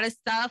blessed. A lot of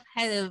stuff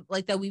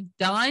that we've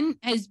done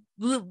has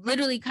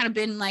literally kind of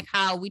been like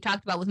how we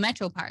talked about with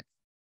Metro Park.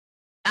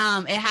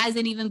 It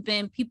hasn't even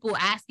been people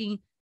asking,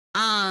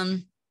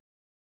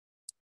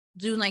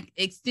 doing like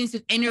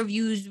extensive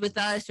interviews with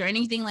us or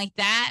anything like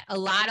that. A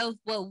lot of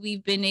what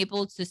we've been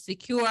able to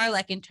secure,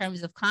 like in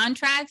terms of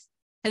contracts,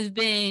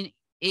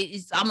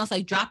 it's almost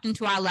like dropped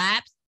into our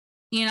laps.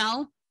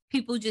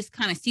 People just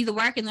kind of see the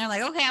work and they're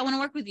like, okay, I want to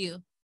work with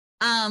you.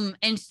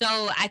 And so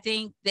I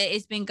think that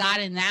it's been God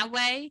in that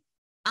way.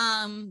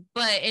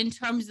 But in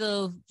terms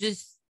of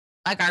just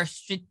like our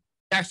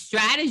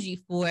strategy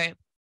for it,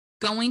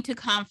 going to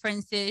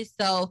conferences.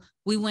 So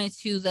we went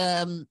to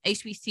the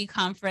HBCU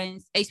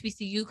conference.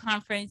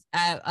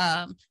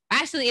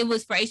 Actually, it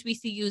was for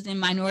HBCUs and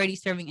minority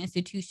serving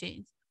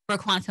institutions for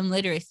quantum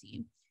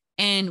literacy.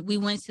 And we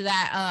went to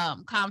that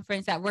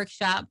conference, that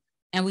workshop,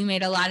 and we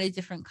made a lot of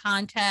different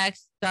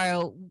contacts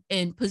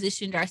and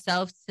positioned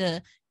ourselves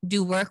to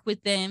do work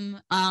with them,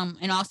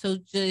 and also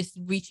just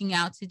reaching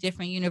out to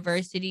different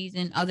universities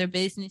and other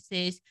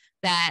businesses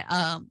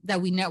that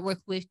we network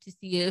with to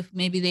see if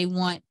maybe they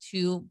want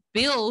to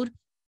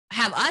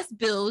have us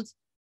build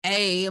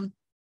a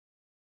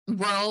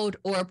world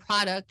or a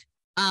product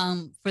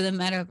for the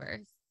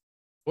metaverse.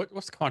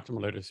 What's quantum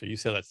literacy? You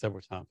said that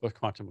several times. What's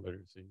quantum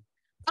literacy?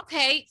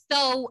 Okay,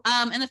 so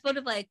in the field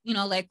of like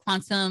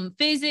quantum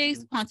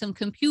physics, quantum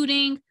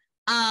computing,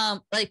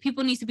 like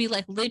people need to be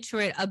like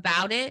literate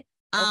about it,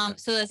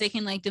 so that they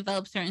can like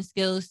develop certain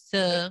skills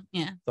to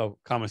So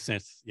common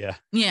sense, yeah.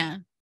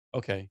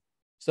 Okay,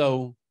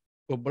 so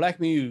with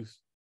BlackMuse,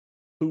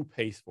 who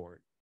pays for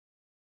it?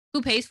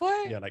 Who pays for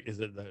it? Yeah, like is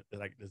it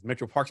does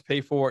Metro Parks pay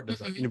for it? Does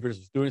the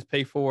university students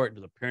pay for it?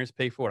 Do the parents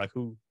pay for it? Like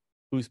who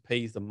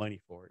pays the money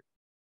for it?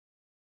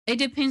 It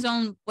depends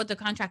on what the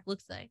contract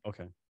looks like.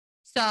 Okay.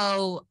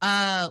 So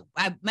at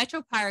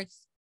Metro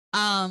Parks,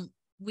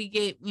 we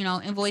get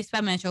invoiced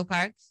by Metro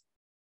Parks.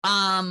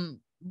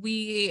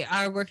 We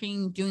are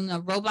doing the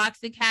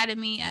Roblox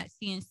Academy at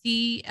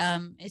CNC.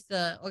 It's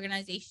a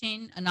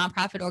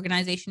nonprofit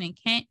organization in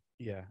Kent.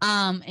 Yeah.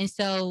 And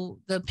so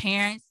the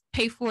parents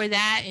pay for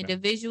that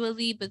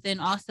individually, but then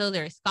also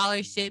there are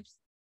scholarships.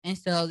 And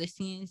so the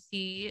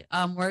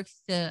CNC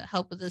works to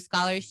help with the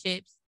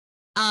scholarships.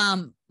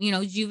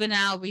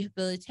 Juvenile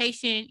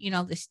rehabilitation,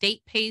 the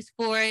state pays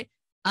for it.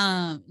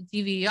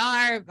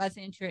 DVR, about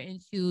to enter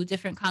into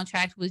different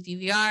contracts with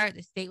DVR,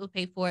 the state will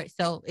pay for it.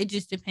 So it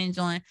just depends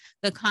on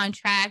the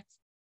contract.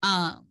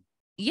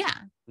 Yeah.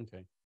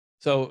 Okay.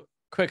 So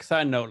quick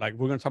side note, like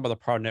we're going to talk about the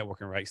power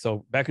networking, right?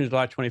 So back in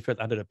July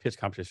 25th, I did a pitch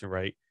competition,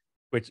 right?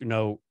 Which,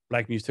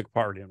 BlackMuse took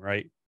part in,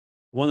 right?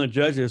 One of the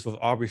judges was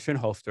Aubrey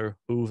Shinholster,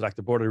 who's like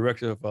the board of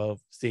directors of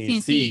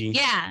CNC.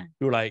 Yeah.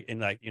 Who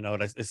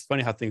it's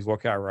funny how things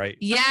work out, right?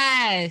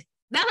 Yes.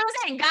 That's what I'm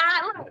saying.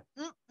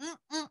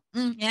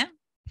 God. Yeah.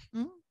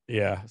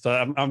 Yeah. So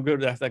I'm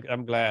good.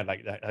 I'm glad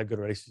that a good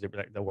relationship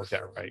that worked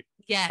out, right?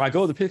 Yeah. If I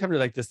go to the pitch company,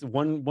 like this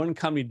one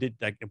company did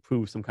like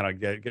improve some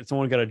kind of get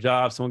someone got a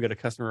job, someone get a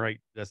customer,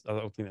 right? That's the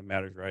only thing that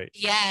matters, right?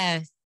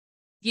 Yes.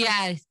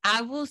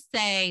 I will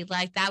say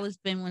like that was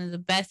been one of the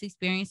best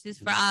experiences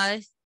for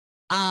us.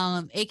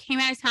 It came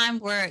at a time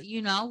where,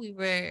 we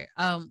were,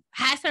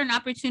 had certain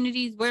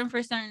opportunities, waiting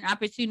for certain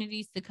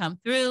opportunities to come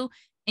through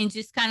and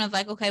just kind of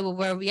like, okay, well,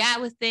 where are we at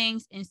with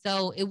things? And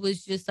so it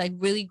was just like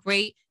really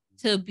great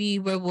to be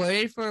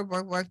rewarded for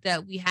work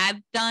that we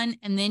have done.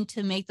 And then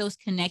to make those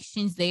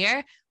connections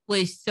there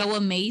was so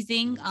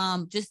amazing.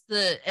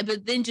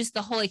 But then just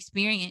the whole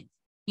experience,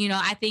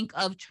 I think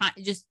of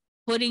just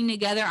putting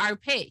together our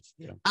pitch,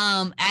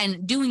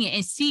 and doing it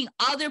and seeing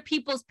other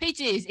people's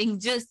pitches and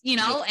just,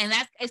 and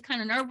it's kind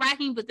of nerve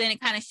wracking, but then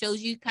it kind of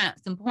shows you kind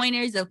of some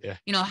pointers of,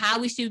 how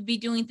we should be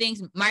doing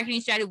things,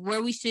 marketing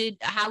strategy,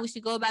 how we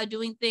should go about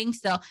doing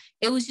things. So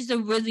it was just a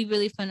really,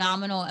 really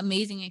phenomenal,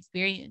 amazing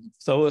experience.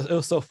 So it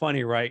was so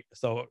funny, right?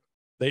 So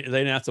they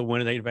announced a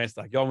winner, they advanced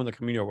like y'all won the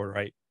community award,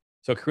 right?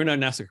 So Karina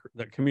announced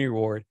the community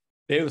award.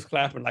 They was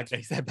clapping like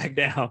they sat back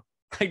down.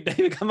 Like,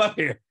 David, come up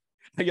here.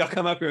 Like, y'all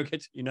come up here and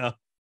catch,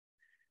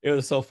 It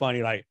was so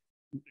funny, like,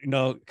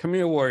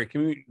 community award,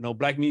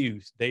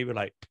 BlackMuse, David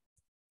like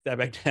sat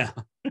back down.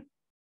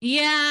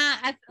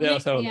 Yeah. That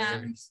was so Yeah.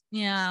 hilarious.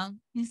 Yeah.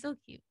 He's so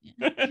cute.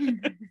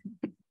 Yeah.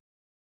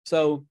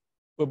 So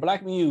with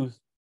BlackMuse,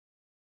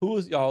 who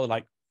is y'all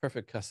like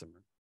perfect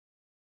customer?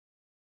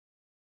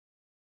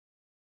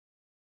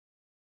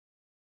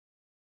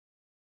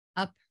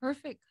 A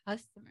perfect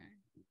customer.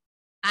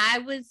 I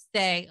would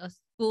say a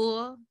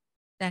school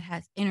that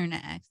has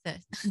internet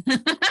access.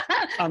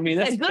 I mean,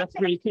 A good that's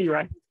pretty key,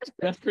 right?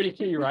 That's pretty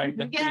key, right?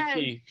 That's Yes.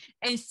 pretty key.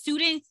 And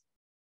students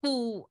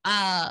who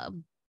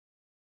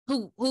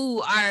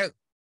who are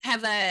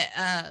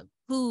have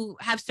who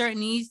have certain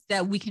needs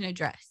that we can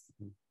address.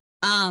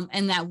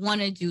 And that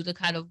want to do the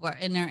kind of work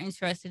and they're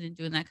interested in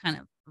doing that kind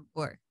of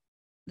work.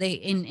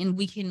 And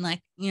we can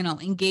like,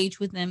 engage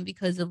with them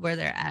because of where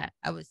they're at,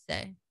 I would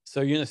say.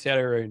 So you're in the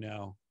Seattle area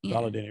now, Yeah.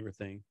 validating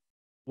everything.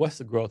 What's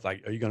the growth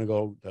like? Are you going to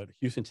go to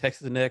Houston,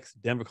 Texas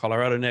next, Denver,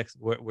 Colorado next?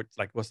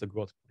 What's the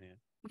growth plan?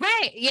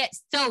 Right.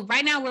 Yes. So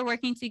right now we're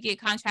working to get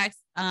contracts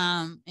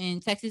in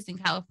Texas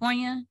and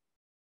California.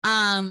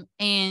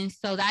 And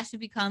so that should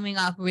be coming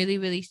up really,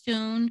 really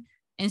soon.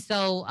 And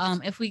so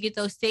if we get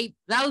those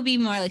that would be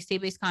more like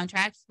state-based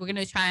contracts. We're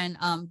gonna try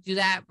and do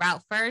that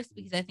route first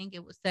because I think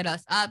it will set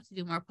us up to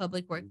do more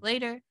public work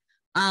later.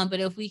 But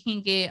if we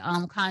can get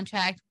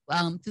contract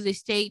through the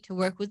state to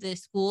work with the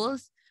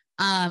schools,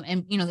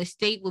 and the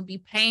state will be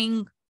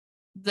paying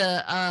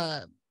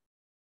the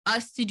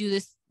us to do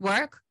this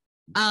work,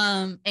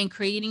 and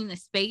creating the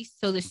space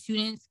so the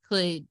students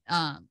could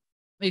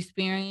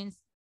experience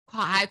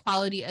high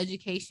quality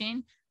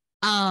education.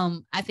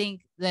 I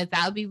think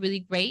that would be really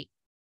great.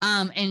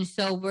 And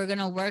so we're going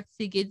to work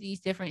to get these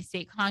different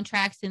state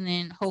contracts and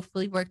then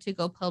hopefully work to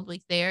go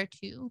public there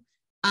too.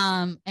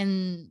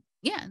 And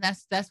yeah,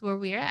 that's where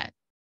we're at.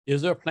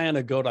 Is there a plan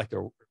to go like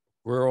the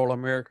rural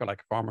America,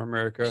 like farmer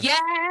America?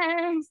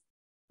 Yes.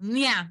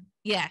 Yeah.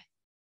 Yeah.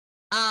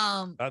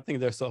 I think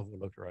they're so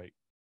overlooked, right?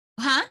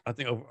 Huh? I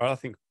think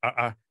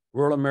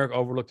rural America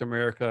overlooked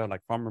America,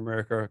 like farm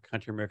America,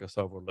 country America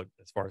so overlooked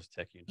as far as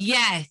tech.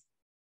 Yes.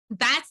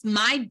 That's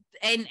my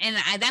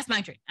that's my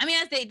dream. I mean,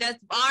 that's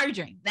our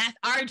dream. That's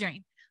our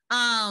dream.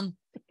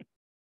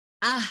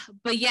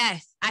 But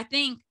yes, I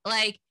think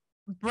like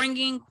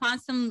bringing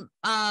quantum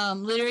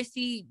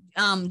literacy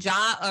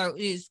job or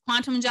is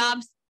quantum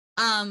jobs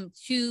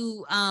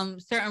to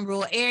certain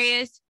rural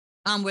areas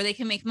where they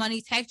can make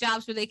money, tech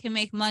jobs where they can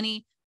make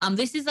money.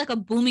 This is like a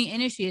booming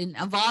industry, an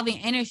evolving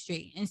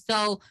industry. And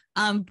so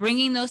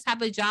bringing those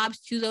type of jobs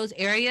to those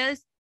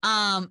areas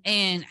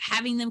and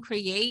having them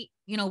create,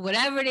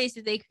 whatever it is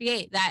that they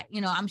create that,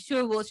 I'm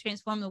sure will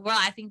transform the world.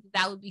 I think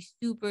that would be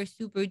super,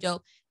 super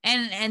dope.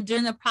 And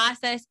during the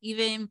process,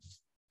 even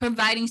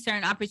providing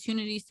certain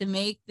opportunities to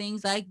make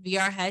things like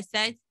VR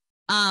headsets,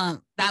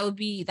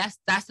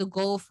 that's a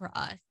goal for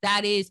us.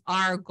 That is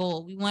our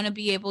goal. We want to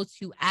be able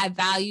to add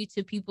value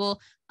to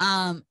people,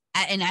 and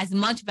as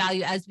much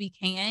value as we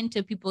can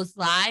to people's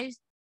lives,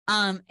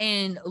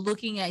 and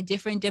looking at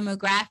different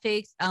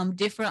demographics,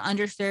 different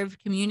underserved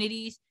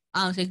communities.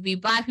 So it could be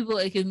Black people,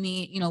 it could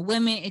mean,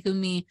 women, it could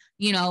mean,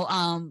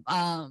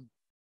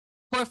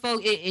 poor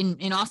folk,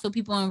 and also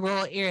people in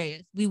rural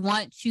areas. We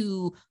want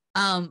to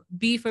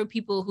be for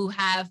people who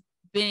have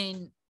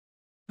been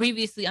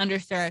previously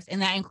underserved,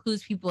 and that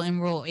includes people in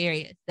rural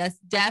areas. That's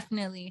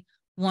definitely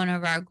one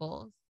of our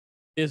goals.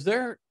 Is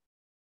there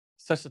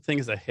such a thing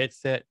as a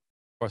headset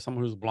for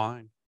someone who's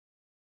blind?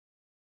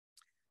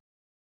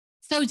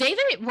 So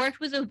David worked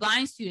with a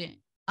blind student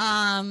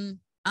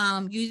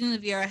using the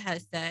VR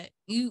headset.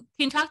 You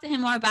can talk to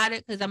him more about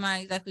it because I'm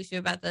not exactly sure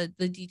about the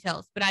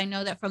details, but I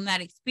know that from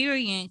that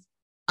experience,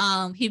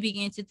 he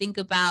began to think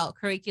about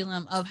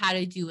curriculum of how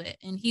to do it.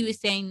 And he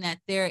was saying that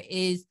there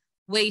is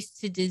ways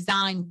to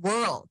design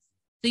worlds.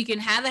 So you can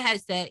have a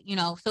headset,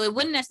 so it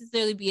wouldn't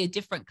necessarily be a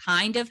different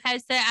kind of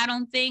headset, I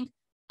don't think.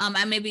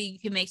 And maybe you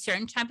can make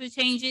certain type of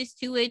changes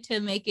to it to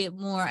make it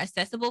more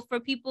accessible for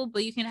people,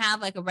 but you can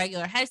have like a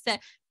regular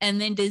headset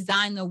and then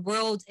design the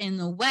worlds in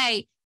the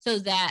way so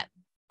that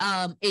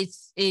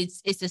it's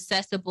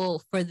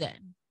accessible for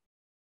them.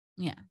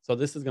 Yeah. So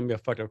this is gonna be a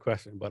fucked up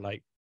question, but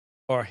like,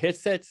 are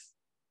headsets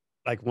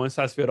like one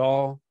size fit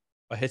all?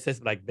 Or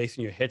headsets like based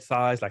on your head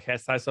size, like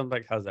head size, something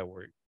like how does that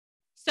work?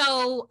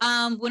 So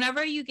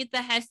whenever you get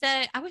the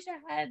headset, I wish I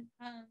had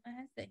a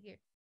headset here.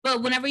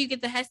 But whenever you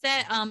get the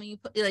headset, you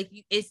put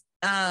it's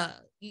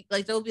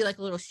like there'll be like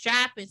a little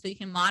strap, and so you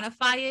can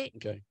modify it.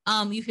 Okay.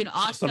 You can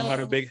also no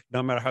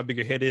matter how big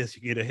your head is,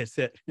 you get a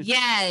headset.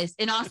 Yes,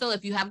 and also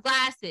if you have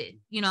glasses,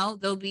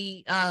 there'll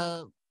be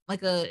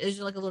there's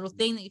like a little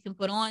thing that you can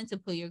put on to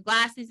put your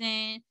glasses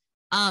in.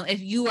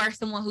 If you are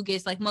someone who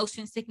gets like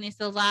motion sickness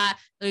a lot,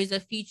 there's a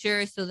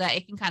feature so that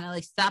it can kind of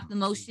like stop the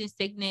motion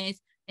sickness.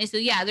 And so,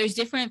 yeah, there's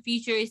different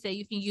features that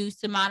you can use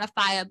to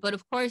modify it. But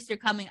of course, they're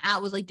coming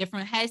out with like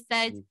different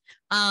headsets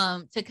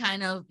to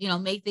kind of,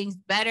 make things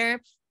better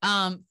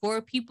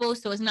for people.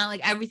 So it's not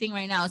like everything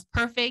right now is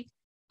perfect.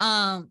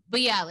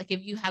 But yeah, like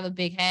if you have a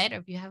big head or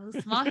if you have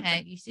a small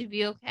head, you should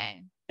be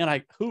okay.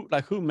 And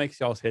who makes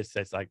y'all's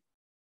headsets? Like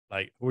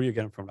where are you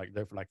getting from? Like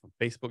they're from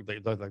Facebook,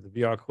 like the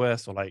VR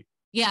Quest, or like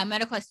Yeah,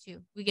 MetaQuest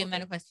 2. We get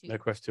MetaQuest 2.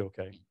 MetaQuest 2,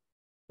 okay.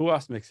 Who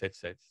else makes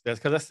headsets? That's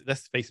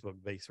Facebook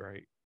based,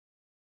 right?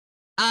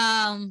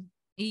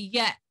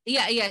 Yeah.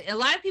 A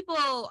lot of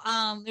people,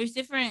 there's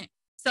different.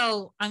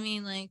 So, I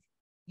mean, like,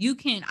 you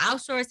can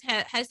outsource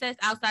headsets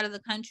outside of the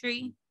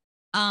country,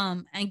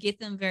 and get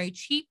them very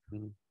cheap.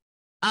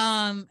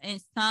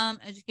 And some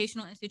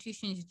educational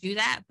institutions do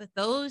that, but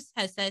those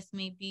headsets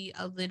may be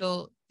a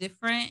little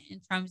different in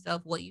terms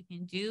of what you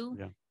can do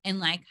and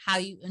like how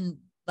you and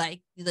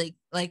like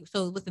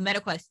so with the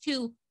MetaQuest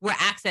 2, we're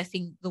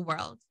accessing the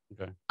world.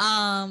 Okay.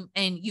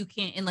 And you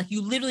can and like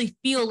you literally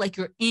feel like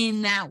you're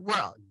in that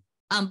world.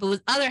 But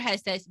with other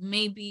headsets,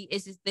 maybe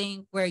it's this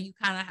thing where you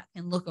kind of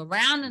can look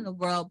around in the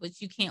world, but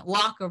you can't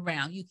walk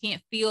around. You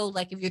can't feel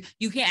like if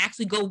you can't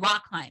actually go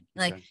rock climbing,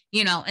 like,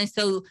 you know. And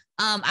so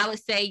I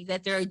would say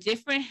that there are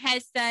different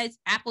headsets.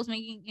 Apple's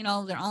making, you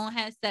know, their own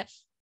headset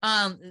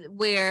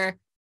where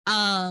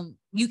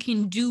you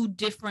can do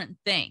different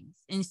things.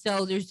 And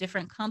so there's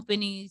different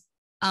companies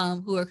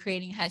who are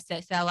creating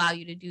headsets that allow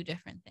you to do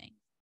different things.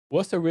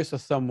 What's the risk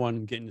of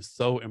someone getting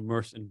so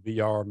immersed in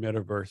VR or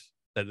metaverse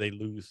that they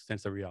lose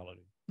sense of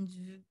reality?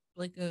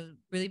 Like a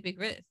really big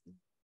risk.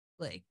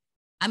 Like,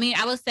 I mean,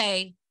 I would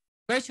say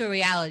virtual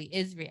reality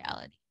is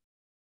reality.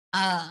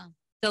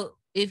 So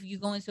if you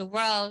go into a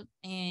world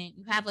and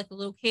you have like a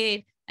little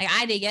kid, like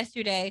I did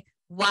yesterday,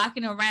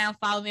 walking around,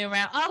 following me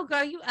around, oh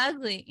girl, you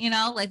ugly, you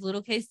know, like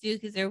little kids do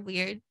because they're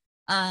weird.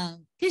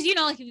 Because you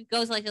know, like if it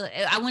goes like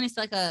I went into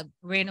like a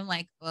random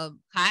like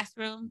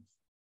classroom,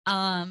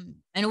 and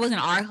it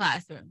wasn't our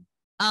classroom.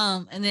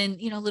 And then,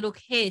 you know, little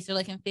kids are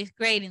like in 5th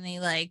grade and they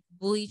like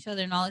bully each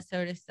other and all this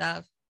sort of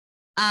stuff.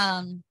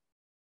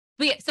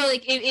 But yeah, so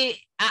like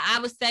I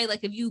would say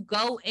like if you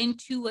go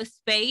into a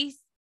space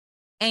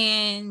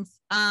and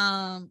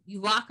you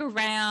walk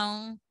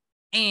around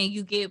and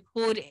you get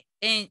pulled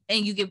in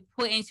and you get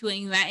put into it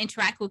and you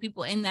interact with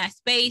people in that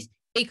space,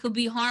 it could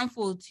be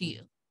harmful to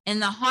you. And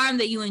the harm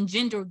that you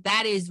engender,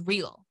 that is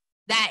real.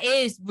 That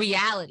is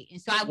reality. And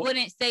so I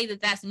wouldn't say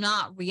that that's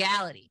not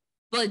reality.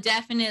 But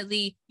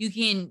definitely you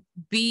can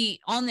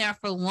be on there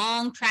for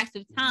long tracks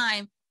of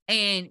time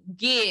and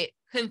get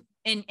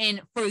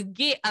and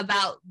forget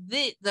about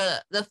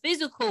the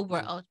physical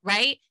world,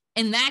 right?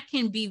 And that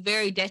can be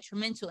very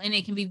detrimental, and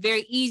it can be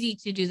very easy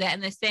to do that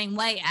in the same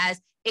way as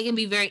it can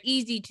be very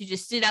easy to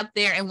just sit up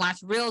there and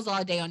watch reels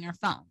all day on your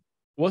phone.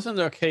 Wasn't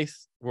there a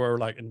case where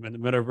like in the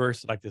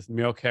metaverse, like this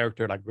male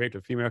character, like raped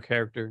a female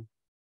character?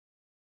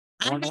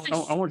 I want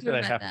to say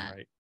that happened,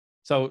 right?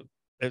 So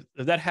if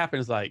that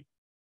happens, like,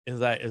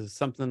 is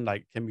something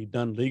like can be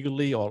done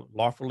legally or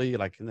lawfully?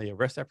 Like, can they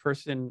arrest that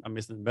person? I mean,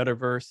 it's in the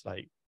metaverse.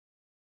 Like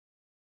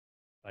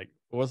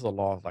what's the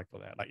law like for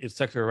that? Like, it's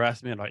sexual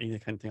harassment or any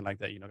kind of thing like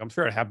that. You know, I'm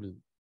sure it happens.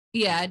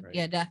 Yeah, right?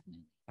 Yeah,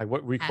 definitely. Like,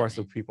 what recourse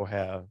do people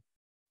have?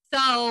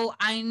 So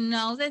I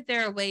know that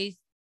there are ways,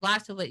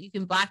 lots of ways you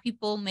can block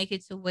people, make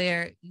it to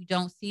where you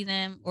don't see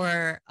them,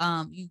 or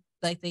you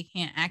like they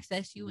can't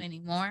access you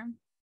anymore.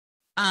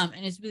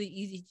 And it's really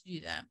easy to do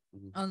that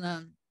on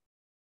the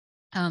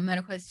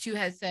MetaQuest 2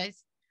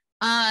 headsets.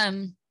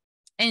 And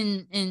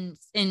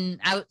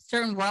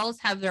certain worlds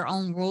have their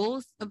own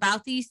rules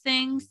about these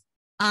things.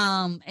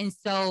 And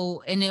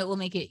it will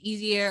make it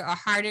easier or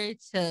harder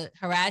to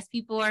harass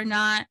people or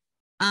not.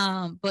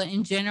 But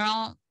in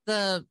general,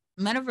 the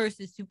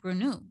metaverse is super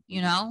new,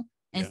 you know?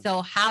 And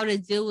so how to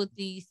deal with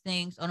these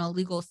things on a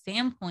legal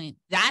standpoint,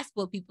 that's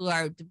what people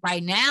are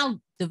right now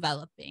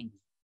developing.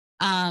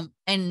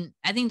 And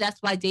I think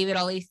that's why David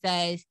always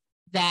says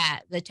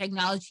that the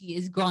technology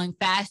is growing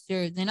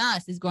faster than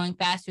us, is growing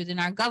faster than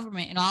our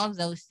government and all of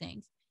those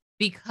things,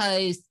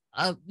 because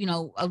of, you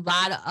know, a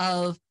lot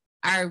of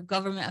our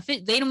government,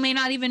 they may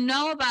not even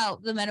know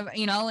about the metaverse,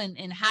 you know,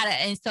 and how to,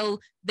 and so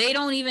they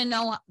don't even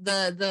know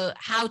the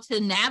how to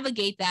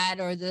navigate that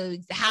or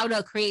how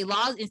to create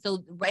laws. And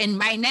so, and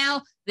right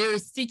now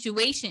there's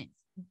situations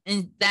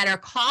that are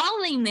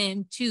calling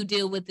them to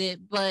deal with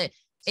it, but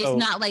it's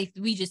not like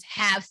we just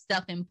have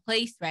stuff in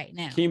place right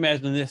now. Can you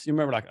imagine this? You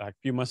remember like a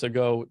few months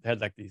ago, they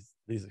had like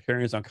these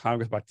hearings on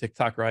Congress by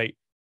TikTok, right?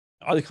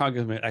 All the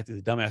congressmen asked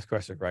these dumbass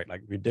questions, right?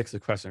 Like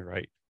ridiculous questions,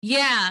 right?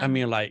 Yeah. I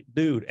mean, like,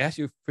 dude, ask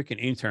your freaking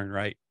intern,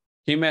 right?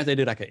 Can you imagine they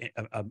did like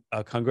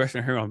a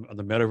congressional hearing on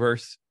the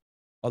metaverse?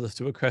 All the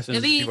stupid questions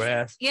people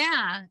ask.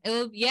 Yeah. It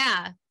would,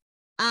 yeah.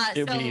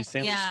 It would be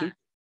insanely stupid.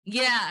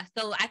 Yeah.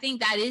 So I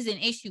think that is an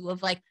issue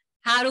of like,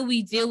 how do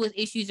we deal with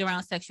issues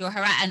around sexual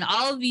harassment and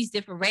all of these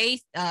different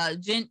race,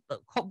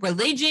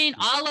 religion,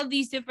 all of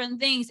these different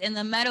things in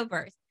the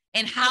metaverse?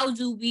 And how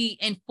do we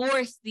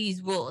enforce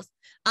these rules?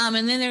 And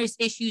then there's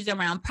issues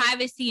around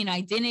privacy and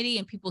identity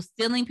and people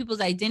stealing people's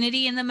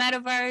identity in the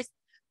metaverse.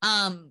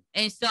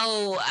 And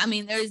so, I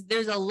mean,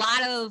 there's a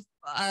lot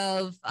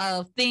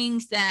of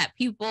things that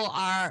people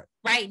are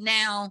right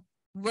now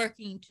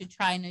working to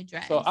try and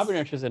address. So I've been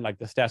interested in like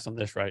the stats on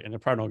this, right? And they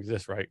probably don't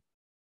exist, right?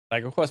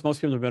 Like, of course,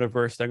 most people in the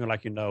metaverse, they're gonna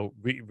like, you know,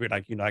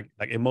 like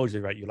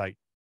emoji, right? You like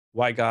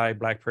white guy,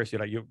 black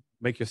person, you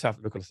make yourself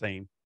look the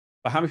same.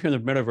 But how many people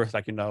in the metaverse,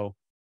 like, you know,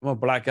 I'm a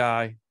black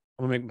guy,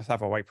 I'm gonna make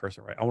myself a white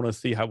person, right? I want to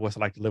see what's it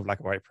like to live like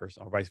a white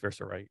person, or vice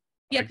versa, right?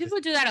 Yeah, Like people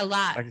do that a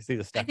lot. I can see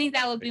the I step. think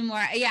that would be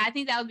more. Yeah, I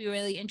think that would be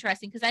really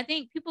interesting because I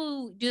think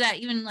people do that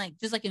even like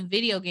just like in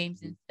video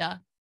games and stuff.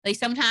 Like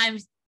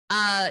sometimes,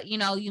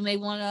 you may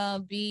want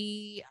to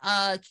be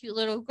a cute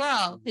little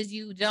girl because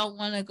you don't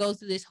want to go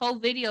through this whole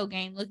video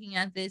game looking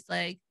at this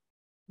like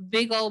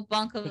big old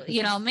bunk of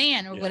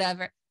man or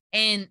whatever.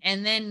 And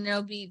then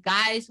there'll be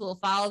guys who will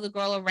follow the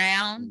girl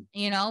around,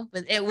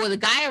 but the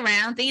guy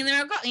around thinking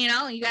they're a girl,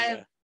 you gotta.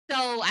 Yeah.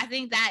 So I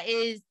think that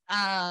is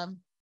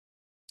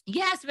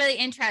it's really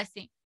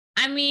interesting.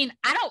 I mean,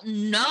 I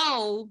don't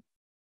know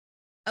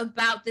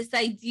about this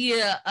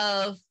idea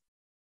of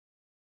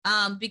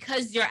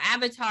because your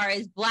avatar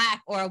is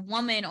Black or a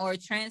woman or a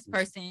trans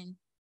person,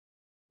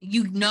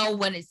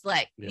 what it's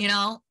like,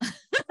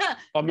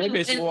 Or maybe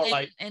it's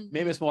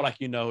more like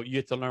you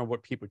get to learn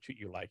what people treat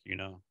you like,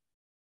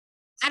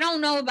 I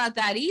don't know about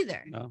that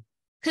either. No.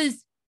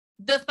 Because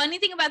the funny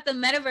thing about the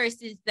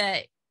metaverse is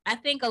that I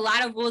think a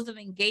lot of rules of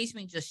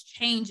engagement just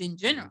change in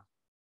general.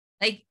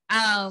 Like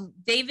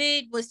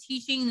David was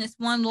teaching this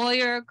one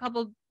lawyer a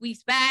couple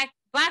weeks back,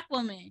 Black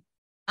woman,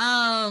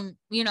 how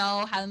the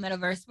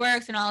metaverse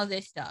works and all of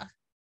this stuff.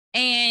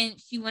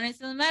 And she went into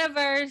the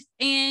metaverse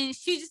and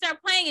she just started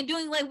playing and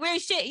doing like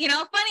weird shit,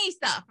 funny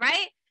stuff,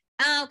 right?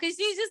 Because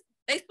she's just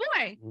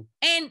exploring. Mm-hmm.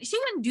 And she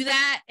wouldn't do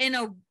that in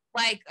a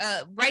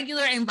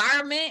regular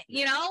environment,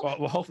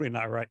 Well, hopefully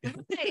not, right?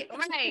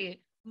 right.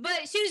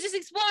 But she was just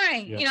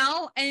exploring,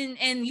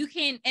 and you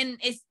can, and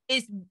it's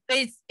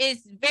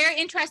very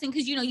interesting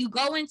because you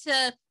go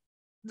into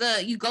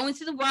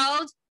the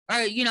world, or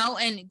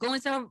and go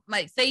into,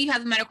 like, say you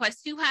have the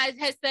MetaQuest 2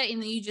 headset,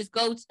 and then you just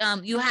go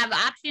you have the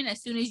option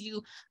as soon as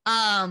you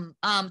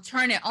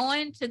turn it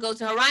on to go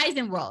to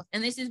Horizon World,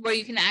 and this is where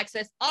you can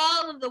access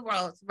all of the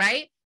worlds,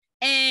 right?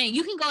 And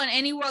you can go in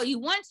any world you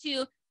want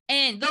to,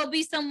 and there'll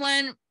be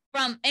someone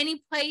from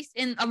any place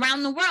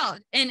around the world.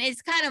 And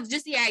it's kind of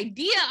just the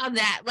idea of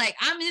that. Like,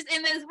 I'm just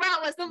in this world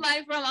with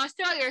somebody from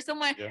Australia or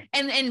somewhere. Yeah.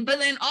 But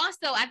then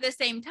also at the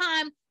same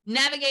time,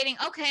 navigating,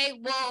 okay,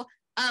 well,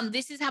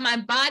 this is how my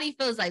body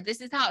feels like.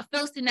 This is how it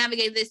feels to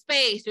navigate this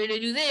space or to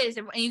do this.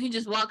 And you can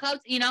just walk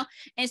up,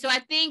 And so I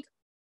think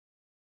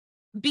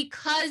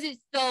because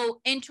it's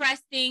so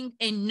interesting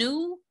and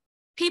new,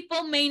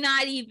 people may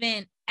not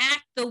even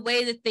act the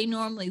way that they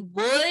normally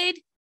would,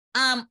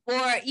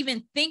 or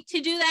even think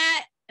to do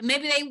that.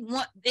 Maybe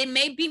it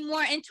may be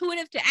more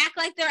intuitive to act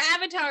like their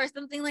avatar or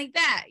something like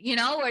that,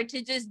 or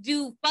to just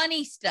do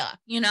funny stuff,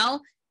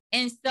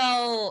 And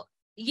so,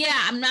 yeah,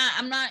 I'm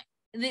not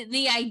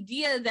the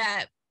idea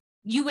that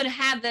you would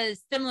have the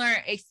similar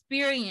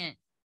experience,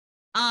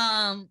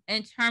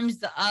 in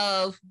terms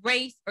of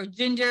race or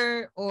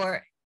gender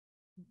or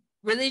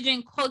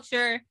religion,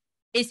 culture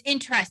is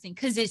interesting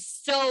because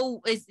it's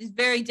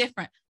very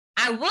different.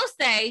 I will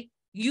say,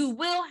 you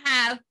will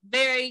have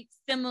very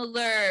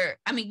similar,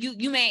 I mean,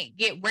 you may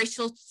get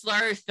racial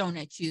slurs thrown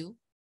at you.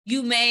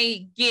 You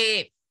may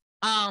get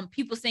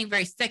people saying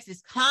very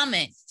sexist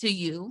comments to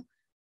you.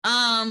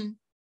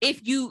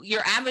 If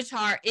your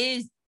avatar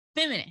is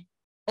feminine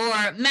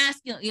or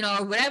masculine,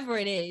 or whatever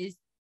it is,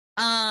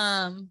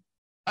 or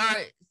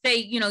say,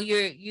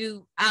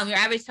 your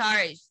avatar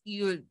is,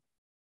 you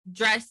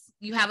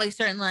have like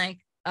certain like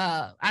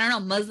I don't know,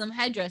 Muslim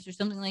headdress or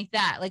something like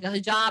that, like a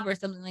hijab or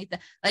something like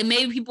that. Like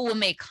maybe people will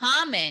make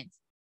comments,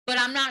 but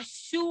I'm not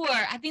sure.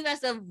 I think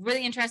that's a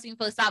really interesting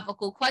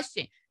philosophical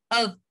question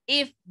of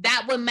if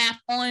that would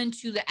map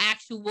onto the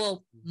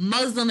actual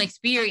Muslim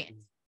experience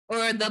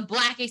or the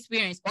Black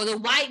experience or the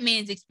white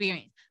man's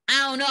experience.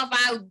 I don't know if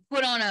I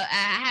put on I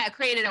had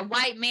created a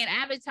white man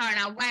avatar and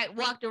I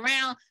walked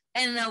around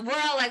in the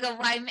world like a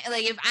white man,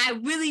 like if I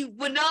really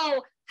would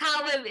know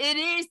how it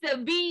is to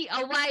be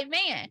a white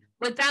man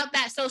without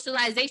that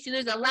socialization.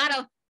 There's a lot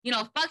of,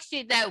 fuck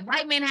shit that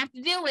white men have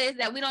to deal with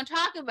that we don't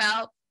talk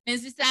about in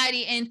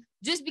society. And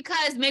just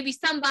because maybe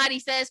somebody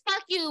says,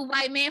 fuck you,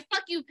 white man,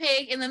 fuck you,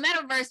 pig, in the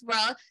metaverse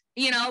world,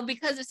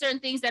 because of certain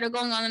things that are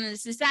going on in the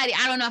society,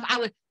 I don't know if I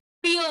would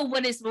feel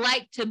what it's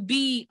like to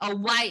be a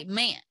white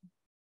man.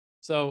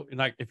 So,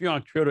 like, if you're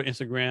on Twitter,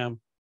 Instagram,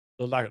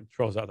 there's like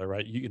trolls out there,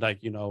 right? You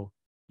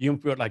you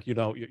feel like,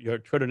 your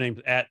Twitter name's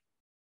at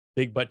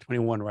Big Butt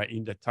 21, right?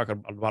 You talk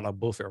about a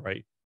bullshit,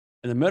 right?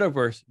 In the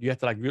metaverse, you have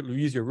to like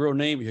use your real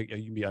name. You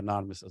can be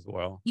anonymous as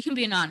well. You can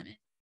be anonymous.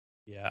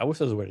 Yeah, I wish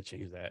there was a way to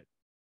change that.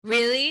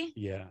 Really?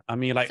 Yeah, I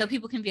mean, like, so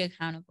people can be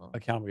accountable.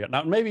 Yeah.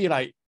 Now, maybe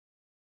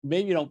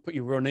you don't put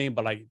your real name,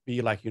 but like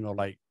be like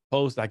like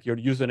post like your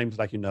username is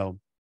like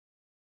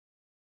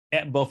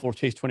at Buffalo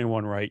Chase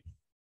 21, right?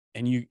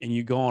 And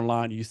you go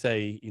online, you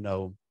say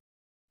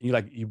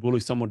you bully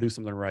someone, do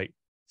something right.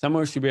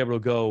 Someone should be able to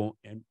go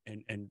and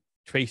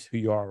trace who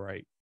you are,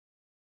 right?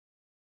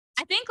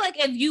 I think like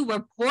if you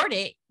report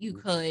it, you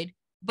could,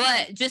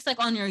 but just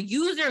like on your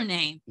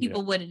username,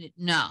 people wouldn't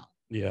know.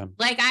 Yeah.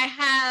 Like I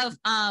have,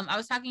 I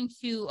was talking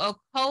to a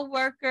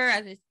coworker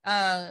at this,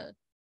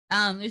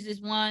 there's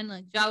this one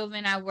like job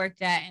event I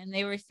worked at, and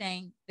they were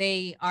saying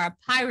they are a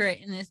pirate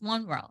in this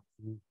one world.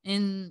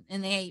 and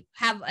they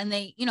have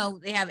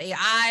they have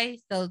AI,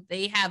 so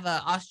they have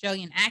an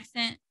Australian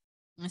accent,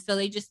 and so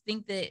they just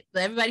think that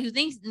everybody who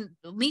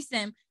meets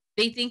them,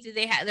 they think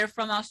that they're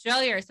from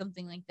Australia or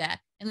something like that,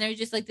 and they're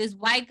just like this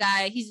white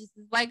guy. He's just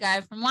this white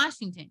guy from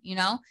Washington,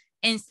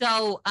 And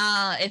so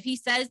if he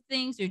says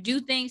things or do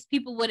things,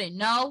 people wouldn't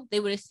know. They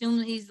would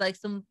assume he's like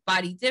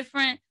somebody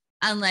different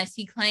unless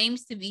he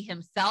claims to be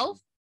himself.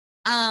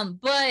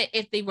 But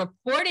if they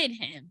reported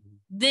him,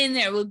 then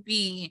there would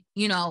be,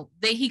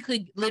 that he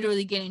could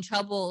literally get in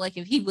trouble, like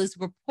if he was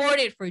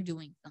reported for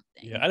doing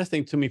something. Yeah, I just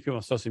think too many people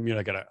on social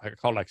media, I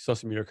call it like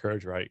social media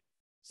courage, right?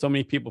 So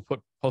many people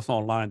post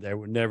online that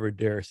would never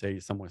dare say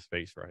to someone's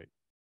face, right?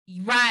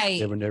 Right.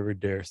 They would never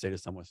dare say to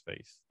someone's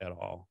face at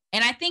all.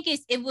 And I think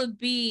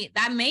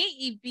that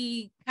may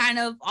be kind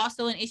of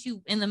also an issue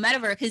in the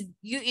metaverse, because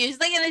you're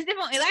just like in this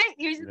different, like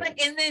you're just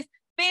like in this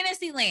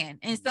fantasy land,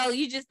 and so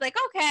you just like,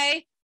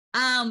 okay.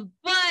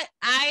 But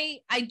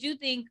I do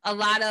think a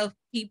lot of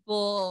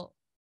people,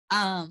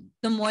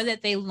 the more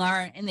that they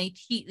learn and they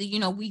teach,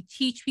 we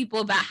teach people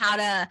about how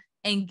to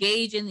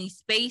engage in these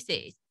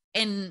spaces,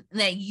 and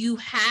that you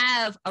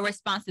have a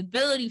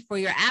responsibility for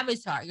your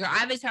avatar. Your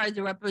avatar is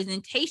a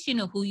representation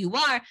of who you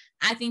are.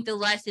 I think the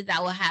less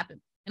that will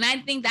happen. And I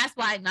think that's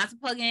why, not to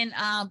plug in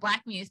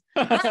BlackMuse,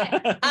 but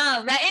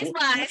that is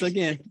why. Once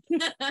again.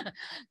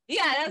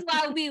 Yeah, that's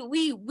why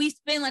we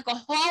spend like a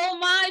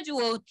whole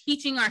module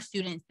teaching our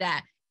students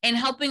that, and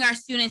helping our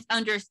students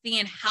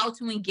understand how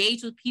to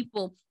engage with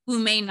people who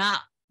may not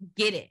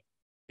get it.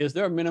 Is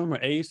there a minimum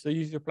age to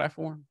use your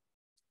platform?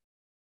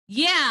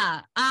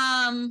 Yeah.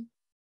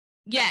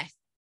 Yes.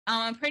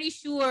 I'm pretty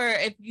sure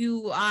if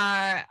you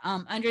are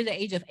under the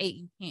age of 8,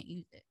 you can't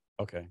use it.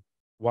 Okay.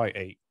 Why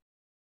 8?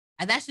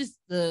 And that's just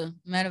the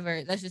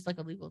metaverse. That's just like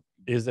a legal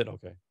thing. Is it?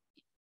 Okay.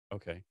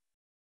 Okay.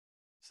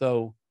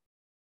 So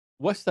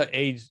what's the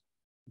age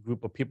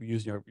group of people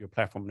using your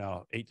platform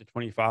now? 8 to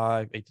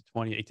 25, 8 to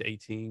 20, 8 to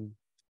 18?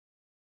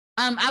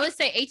 I would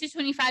say 8 to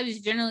 25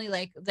 is generally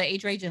like the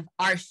age range of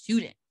our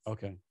students.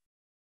 Okay.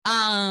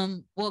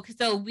 Well,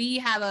 so we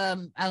have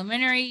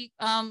elementary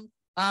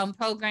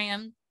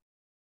program.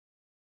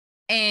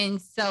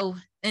 And so,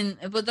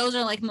 but those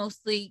are like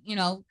mostly,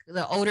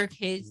 the older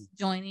kids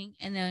joining,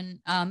 and then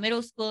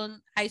middle school,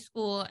 high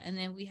school, and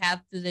then we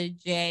have through the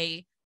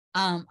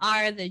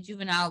the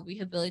juvenile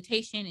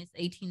rehabilitation is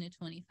 18 to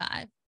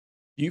 25.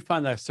 Do you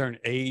find that a certain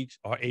age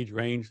or age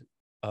range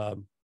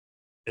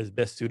is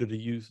best suited to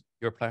use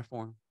your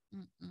platform?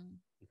 Mm-mm.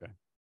 Okay.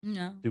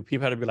 No. Do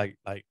people have to be like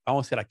I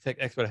won't say like tech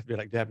expert, have to be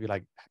like, they have to be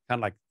like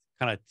kind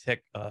of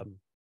tech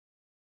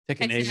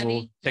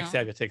enabled, tech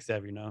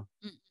savvy, no?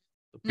 Mm-mm.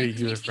 So pretty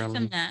user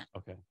friendly.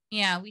 Okay.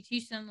 Yeah, we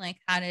teach them like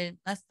how to.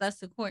 That's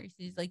the course,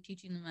 is like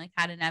teaching them like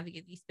how to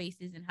navigate these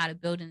spaces and how to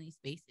build in these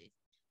spaces.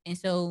 And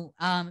so,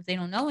 if they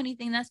don't know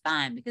anything, that's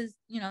fine, because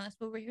that's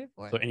what we're here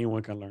for. So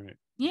anyone can learn it.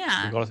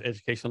 Yeah. Regardless of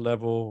education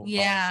level.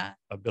 Yeah.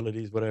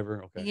 Abilities,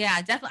 whatever. Okay.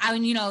 Yeah, definitely. I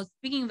mean,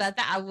 speaking about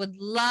that, I would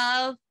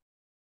love,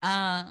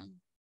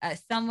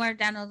 somewhere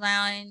down the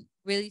line,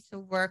 really to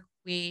work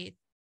with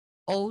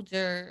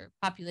older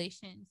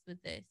populations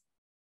with this.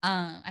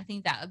 I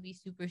think that would be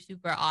super,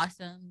 super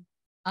awesome.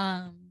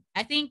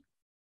 I think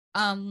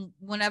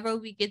whenever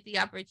we get the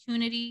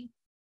opportunity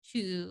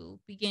to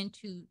begin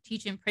to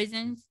teach in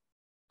prisons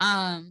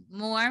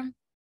more, and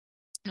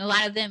a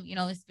lot of them,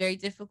 it's very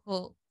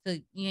difficult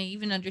to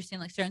even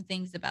understand like certain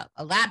things about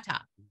a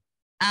laptop.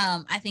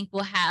 I think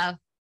we'll have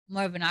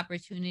more of an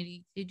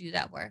opportunity to do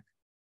that work.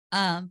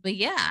 But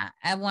yeah,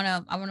 I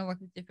wanna work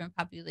with different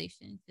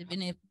populations,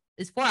 even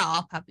it's for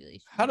all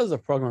populations. How does a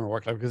program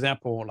work? Like, for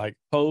example, like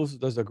suppose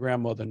there's a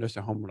grandmother in a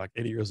nursing home, like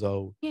 80 years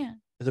old. Yeah.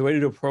 Is there a way to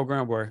do a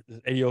program where this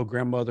 80-year-old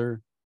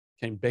grandmother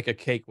can bake a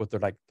cake with their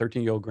like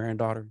 13-year-old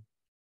granddaughter?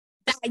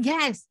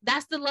 Yes,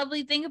 that's the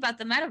lovely thing about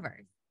the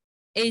metaverse,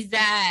 is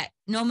that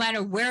no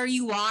matter where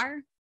you are,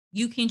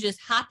 you can just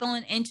hop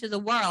on into the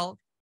world,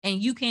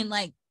 and you can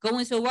like go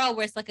into a world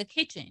where it's like a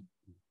kitchen,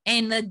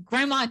 and the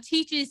grandma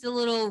teaches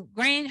her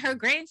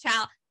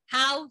grandchild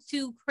how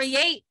to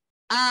create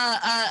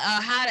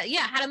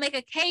how to make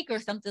a cake or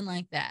something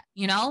like that,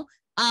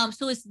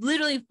 so it's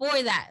literally for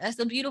that. That's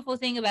the beautiful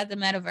thing about the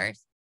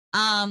metaverse.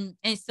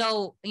 And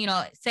so,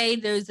 say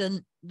there's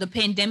the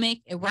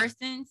pandemic, it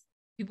worsens,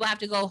 people have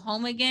to go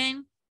home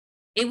again.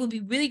 It would be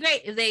really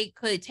great if they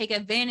could take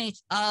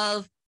advantage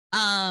of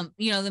the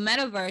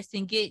metaverse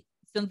and get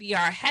some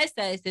VR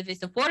headsets if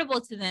it's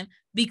affordable to them,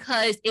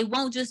 because it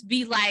won't just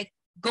be like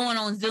going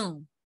on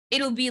Zoom.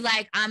 It'll be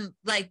like,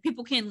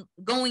 people can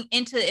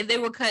if they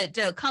were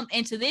to come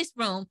into this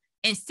room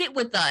and sit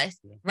with us,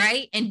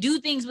 right? And do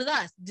things with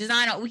us.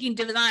 We can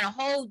design a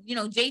whole,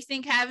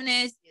 Jason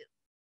cabinets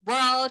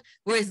world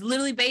where it's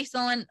literally based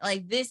on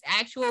like this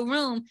actual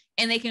room,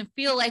 and they can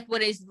feel like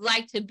what it's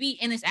like to be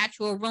in this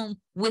actual room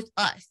with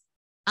us.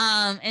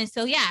 And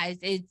so, yeah,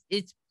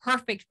 it's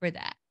perfect for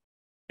that.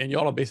 And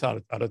y'all are based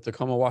out of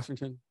Tacoma,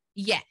 Washington?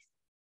 Yes.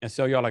 And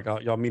so y'all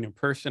y'all meet in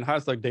person.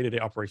 How's like day-to-day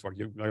operation work?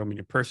 Y'all meet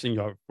in person,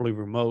 y'all fully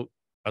remote.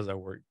 How's that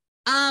work?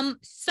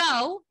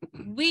 So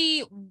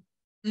we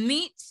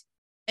meet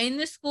in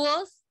the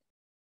schools,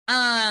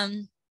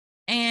 and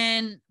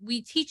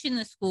we teach in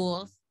the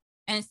schools.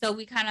 And so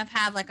we kind of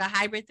have like a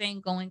hybrid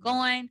thing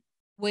going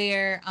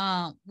where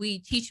we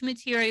teach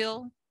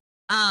material.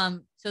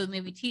 So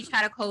maybe teach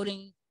how to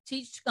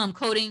teach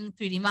coding,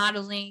 3D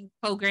modeling,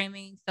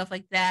 programming, stuff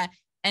like that.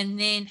 And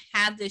then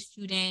have the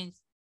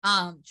students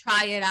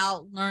try it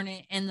out, learn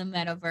it in the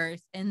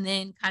metaverse, and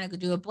then kind of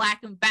do a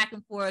back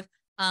and forth.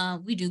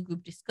 We do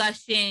group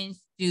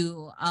discussions,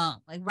 do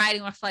like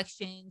writing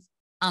reflections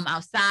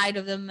outside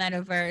of the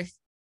metaverse.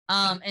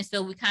 And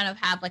so we kind of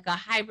have like a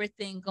hybrid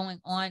thing going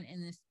on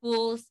in the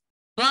schools.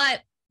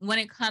 But when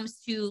it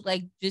comes to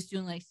like just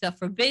doing like stuff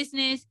for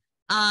business,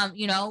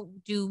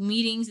 do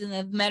meetings in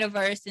the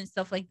metaverse and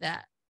stuff like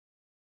that.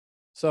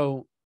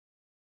 So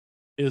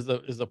is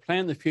the plan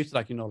in the future,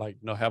 like,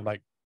 have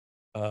like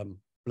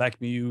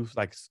BlackMuse,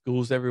 like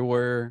schools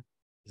everywhere?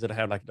 Is it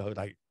have like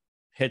like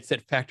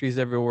headset factories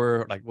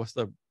everywhere? Like, what's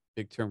the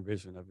big term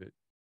vision of it?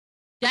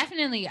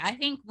 Definitely. I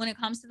think when it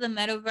comes to the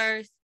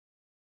metaverse,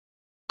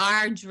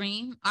 our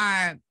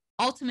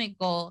ultimate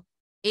goal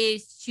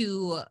is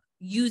to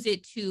use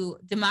it to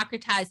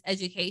democratize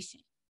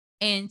education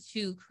and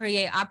to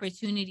create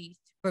opportunities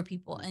for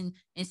people. And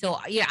so,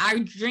 yeah,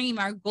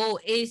 our goal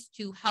is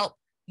to help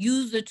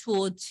use the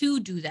tool to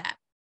do that.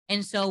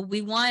 And so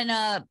we want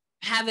to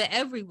have it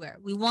everywhere.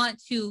 We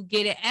want to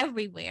get it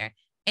everywhere.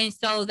 And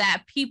so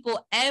that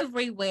people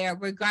everywhere,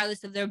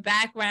 regardless of their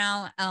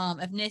background,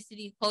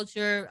 ethnicity,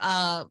 culture,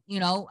 how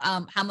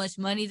much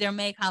money they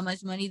make, how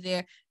much money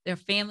their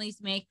families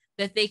make,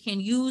 that they can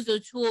use a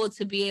tool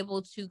to be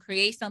able to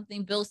create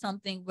something, build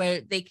something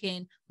where they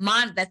can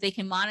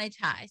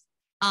monetize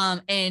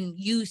and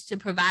use to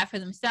provide for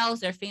themselves,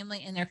 their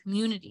family, and their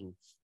community.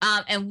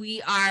 And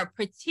we are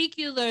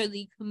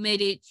particularly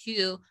committed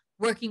to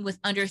working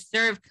with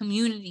underserved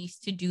communities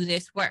to do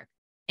this work.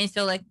 And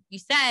so, like you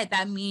said,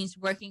 that means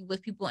working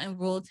with people in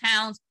rural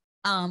towns,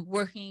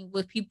 working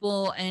with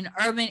people in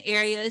urban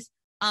areas,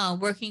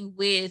 working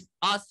with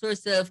all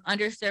sorts of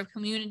underserved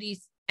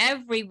communities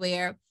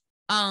everywhere,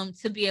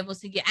 to be able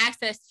to get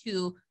access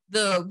to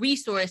the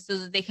resource so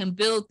that they can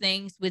build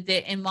things with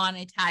it and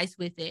monetize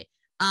with it.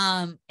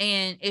 And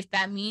if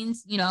that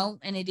means,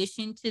 in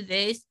addition to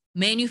this,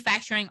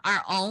 manufacturing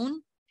our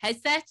own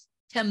headsets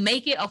to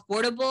make it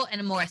affordable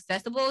and more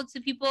accessible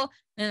to people,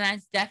 then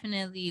that's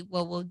definitely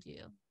what we'll do.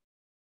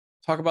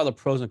 Talk about the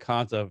pros and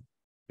cons of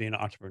being an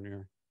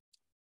entrepreneur.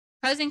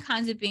 Pros and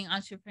cons of being an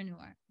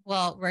entrepreneur.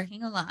 Well,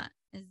 working a lot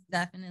is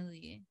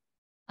definitely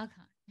a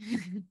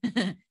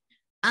con.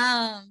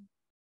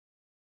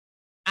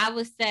 I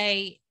would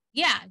say,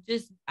 yeah,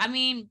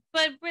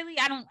 but really,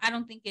 I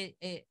don't think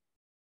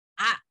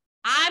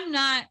I'm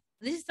not,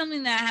 this is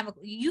something that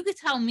you could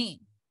tell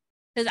me,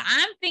 because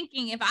I'm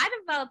thinking if I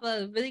develop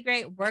a really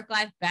great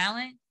work-life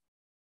balance,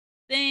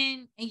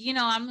 then,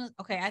 I'm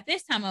okay. At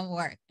this time, I'm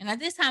work, and at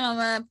this time, I'm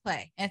gonna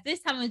play. At this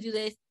time, I'm gonna do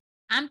this.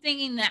 I'm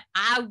thinking that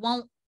it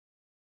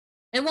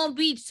won't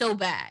be so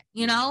bad.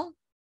 Do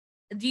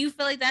you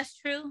feel like that's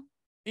true?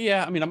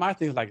 Yeah, I mean, my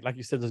thing is like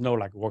you said, there's no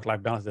like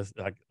work-life balance.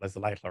 That's a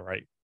lifeline,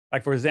 right?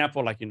 Like, for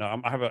example, like,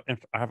 I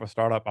have a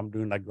startup. I'm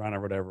doing like grind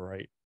or whatever,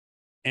 right?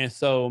 And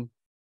so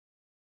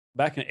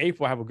back in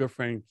April, I have a good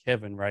friend,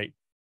 Kevin, right?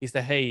 He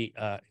said, hey,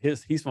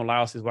 he's from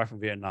Laos, his wife from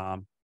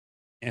Vietnam,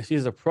 and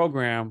she's a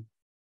program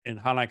in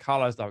Highline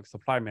College, like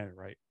supply manager,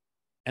 right?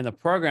 And the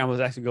program was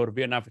actually go to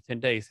Vietnam for 10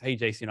 days. Hey,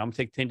 Jason, I'm gonna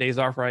take 10 days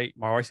off, right?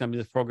 My wife's gonna be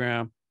this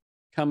program.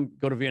 Come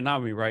go to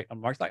Vietnam with me, right?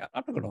 I'm like, I'm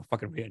not going to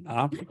fucking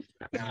Vietnam.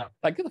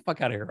 Like, get the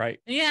fuck out of here, right?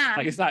 Yeah.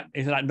 Like, it's not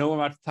nowhere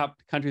about the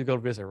top countries to go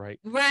to visit, right?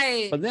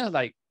 Right. But then,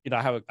 like,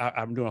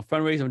 I'm doing a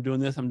fundraiser, I'm doing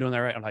this, I'm doing that,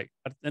 right? I'm like,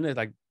 then it's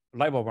like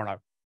light bulb, I'm like,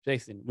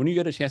 Jason, when you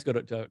get a chance to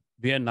go to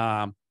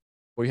Vietnam,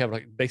 where you have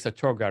like basic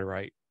tour guide,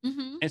 right?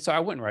 Mm-hmm. And so I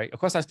went, right? Of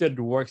course, I still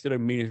do work, still do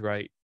meetings,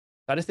 right?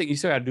 So I just think you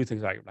still got to do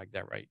things like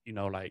that, right?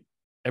 Like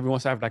every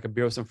once I have like a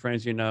beer with some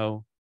friends,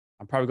 I'm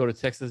probably go to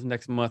Texas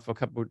next month for a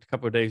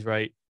couple of days,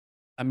 right?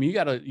 I mean, you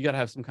gotta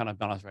have some kind of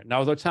balance, right?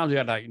 Now, there's times you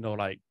gotta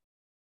like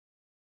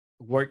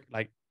work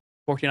like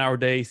 14-hour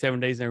days, 7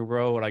 days in a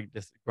row, like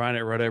just grind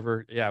it or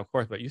whatever. Yeah, of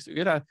course, but you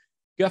gotta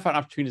find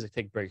opportunities to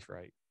take breaks,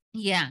 right?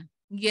 Yeah,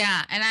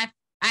 and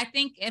I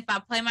think if I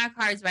play my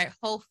cards right,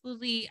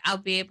 hopefully I'll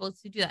be able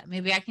to do that.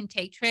 Maybe I can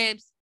take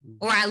trips,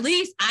 or at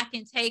least I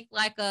can take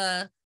like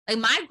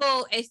my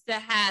goal is to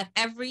have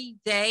every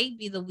day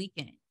be the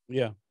weekend.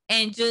 Yeah,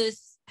 and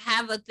just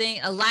have a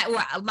life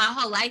where my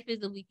whole life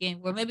is the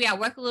weekend, where maybe I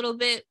work a little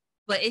bit,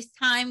 but it's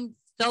timed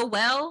so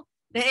well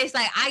that it's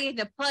like I get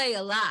to play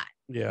a lot.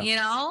 Yeah.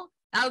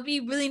 That would be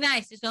really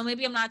nice. So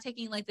maybe I'm not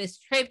taking like this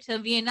trip to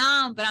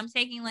Vietnam, but I'm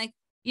taking like,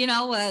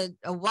 a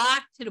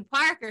walk to the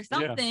park or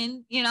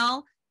something,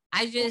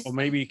 I just. Or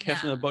maybe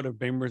catching a boat at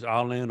Bainbridge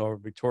Island or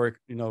Victoria,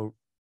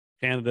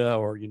 Canada,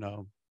 or,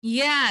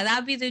 Yeah,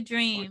 that'd be the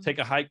dream. Take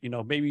a hike,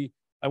 maybe.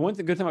 I went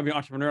to good time of being an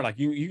entrepreneur. Like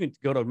you can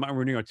go to Mount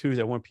Rainier on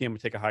Tuesday at 1 p.m.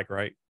 and take a hike,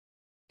 right?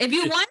 If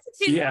you wanted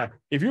to. Yeah.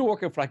 If you're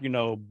working for like,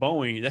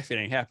 Boeing, that shit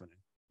ain't happening.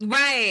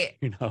 Right.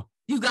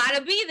 You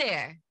gotta be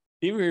there.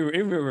 Even if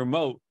you're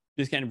remote,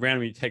 just can't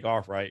randomly take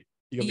off, right?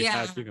 You're gonna be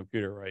tied Yeah. to your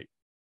computer, right?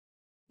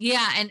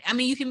 Yeah. And I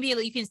mean, you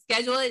can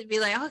schedule it, be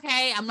like,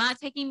 okay, I'm not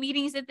taking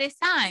meetings at this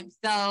time.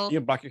 So You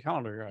can block your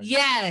calendar, right?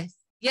 yes.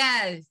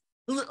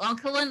 Look, on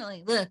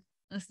Calendly, look,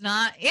 it's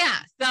not, yeah.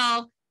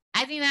 So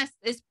I think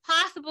it's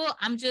possible.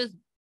 I'm just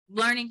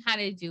learning how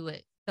to do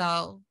it.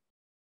 So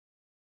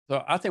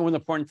So I think one of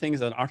the important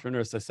things as an entrepreneur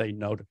is to say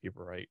no to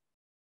people, right?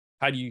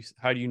 How do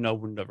you know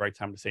when the right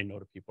time to say no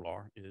to people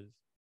is?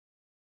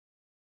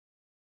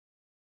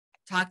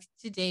 talk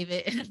to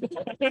David.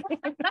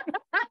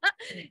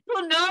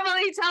 He'll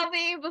normally tell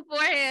me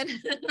beforehand.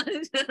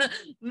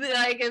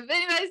 Like if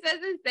anybody says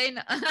it, say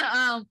no.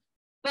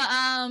 But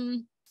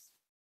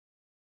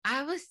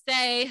I would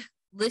say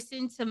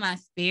listen to my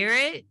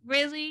spirit,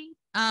 really.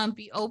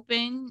 Be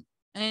open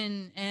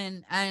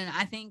and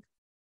I think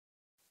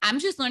I'm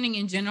just learning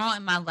in general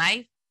in my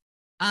life.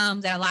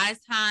 That a lot of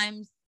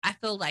times I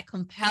feel like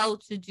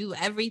compelled to do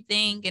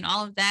everything and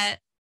all of that,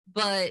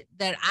 but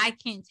that I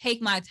can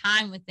take my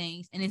time with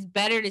things, and it's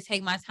better to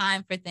take my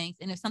time for things.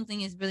 And if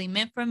something is really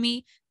meant for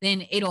me,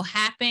 then it'll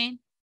happen.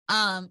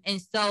 And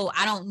so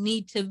I don't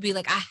need to be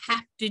like, I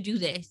have to do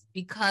this,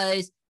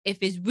 because if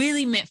it's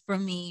really meant for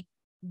me,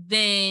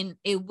 then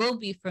it will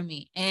be for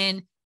me.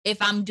 And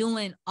if I'm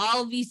doing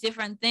all these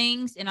different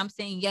things and I'm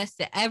saying yes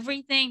to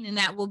everything, then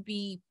that will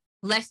be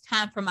less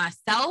time for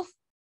myself.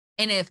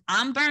 And if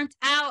I'm burnt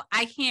out,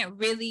 I can't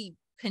really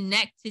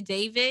connect to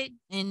David,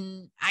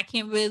 and I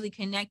can't really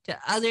connect to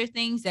other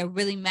things that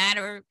really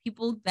matter,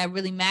 people that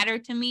really matter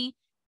to me.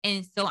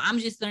 And so I'm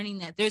just learning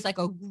that there's like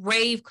a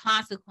grave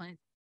consequence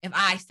if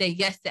I say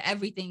yes to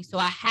everything. So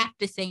I have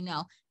to say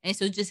no. And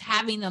so just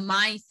having the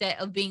mindset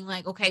of being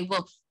like, okay,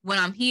 well, when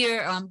I'm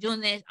here or I'm doing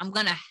this, I'm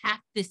going to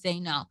have to say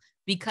no,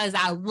 because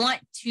I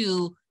want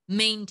to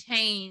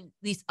maintain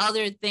these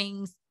other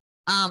things,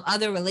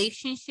 other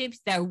relationships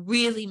that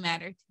really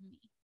matter to me.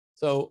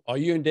 So are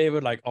you and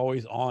David like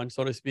always on,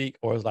 so to speak,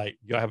 or is like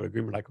y'all have an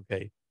agreement like,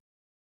 okay,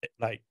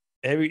 like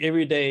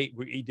every day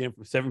we eat dinner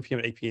from 7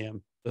 p.m. to 8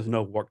 p.m. There's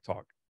no work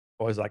talk,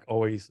 or is like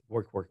always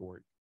work, work,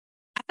 work.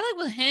 I feel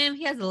like with him,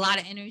 he has a lot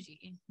of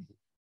energy.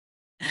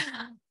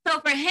 So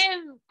for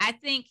him, I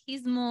think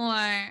he's more.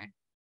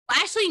 Well,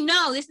 actually,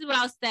 no. This is what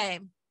I'll say.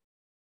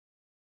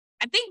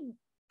 I think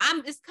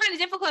it's kind of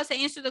difficult to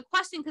answer the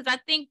question, because I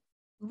think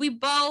we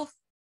both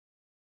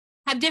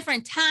have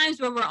different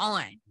times where we're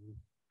on.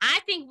 I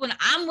think when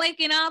I'm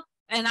waking up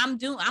and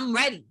I'm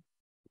ready.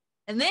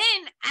 And then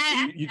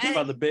you come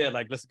out of the bed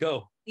like, let's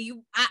go.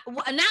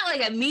 Not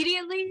like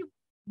immediately,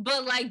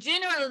 but like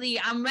generally,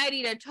 I'm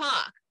ready to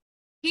talk.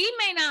 He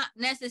may not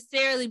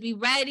necessarily be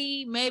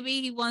ready.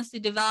 Maybe he wants to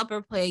develop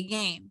or play a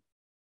game.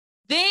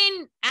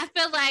 Then I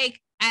feel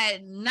like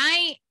at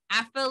night,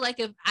 I feel like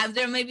if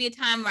there may be a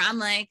time where I'm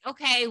like,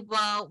 okay,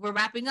 well, we're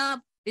wrapping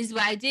up. This is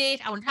what I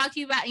did. I want to talk to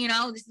you about,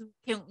 this is,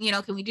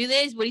 can we do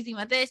this? What do you think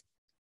about this?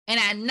 And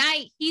at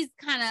night, he's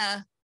kind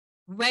of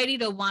ready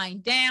to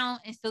wind down.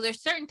 And so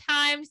there's certain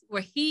times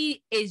where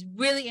he is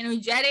really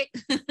energetic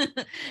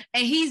and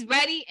he's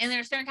ready. And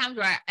there's certain times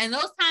and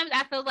those times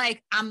I feel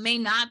like I may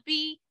not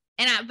be.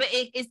 But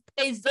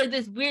it's like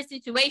this weird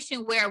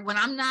situation where when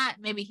I'm not,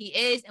 maybe he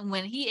is. And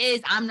when he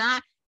is, I'm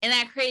not. And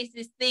that creates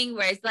this thing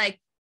where it's like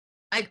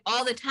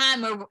all the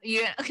time, or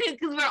because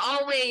we're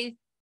always.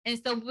 And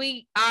so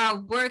we are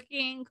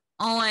working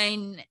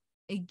on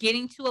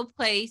getting to a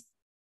place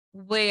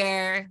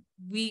where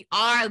we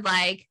are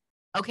like,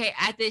 okay,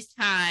 at this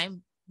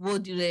time, we'll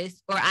do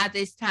this, or at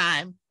this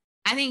time.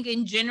 I think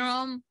in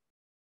general,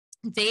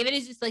 David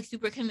is just like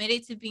super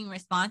committed to being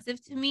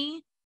responsive to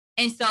me.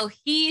 And so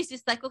he's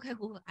just like, okay,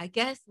 well, I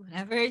guess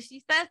whenever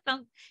she says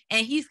something,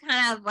 and he's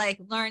kind of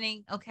like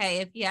learning, okay,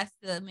 if he has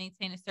to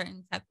maintain a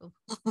certain type of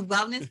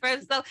wellness for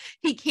himself,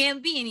 he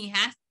can be, and he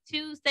has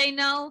to say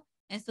no.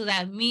 And so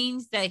that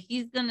means that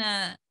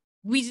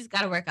we just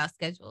got to work out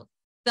schedules.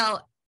 So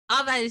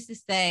all that is to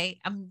say,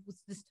 I'm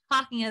just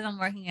talking as I'm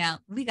working out.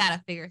 We got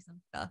to figure some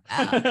stuff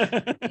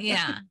out.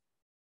 Yeah.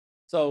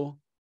 So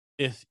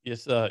it's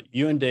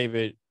you and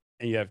David,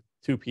 and you have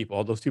two people.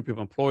 Are those two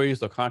people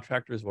employees or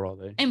contractors? What are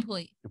they?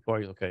 Employees.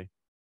 Employees, okay.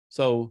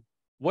 So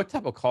what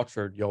type of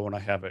culture do y'all want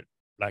to have at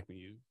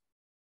BlackMuse?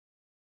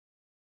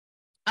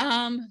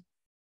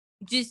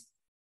 Just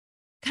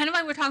kind of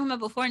like we're talking about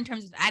before in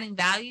terms of adding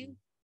value,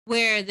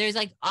 where there's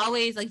like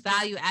always like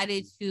value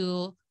added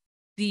to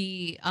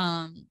the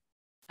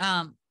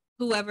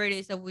whoever it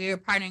is that we're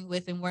partnering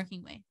with and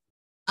working with.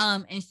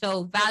 And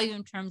so value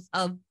in terms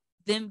of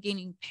them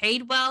getting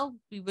paid well.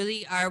 We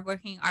really are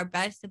working our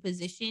best to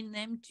position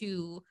them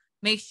to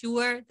make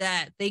sure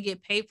that they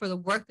get paid for the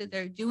work that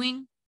they're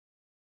doing.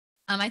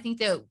 I think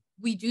that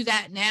we do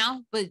that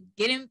now, but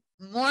getting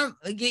more,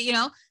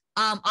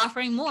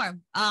 offering more,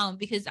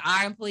 because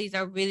our employees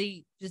are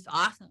really just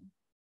awesome.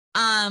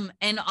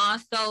 And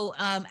also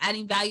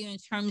adding value in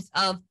terms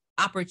of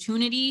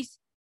opportunities.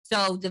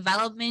 So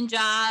development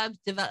jobs,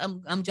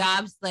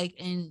 jobs like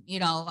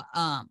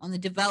on the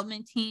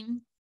development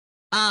team,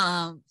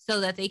 so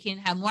that they can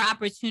have more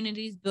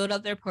opportunities, build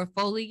up their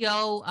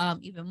portfolio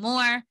even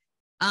more.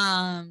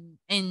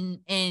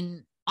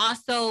 And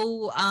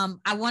also,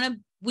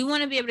 we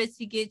want to be able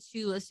to get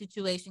to a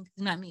situation,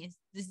 because not me,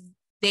 this is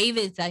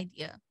David's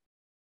idea,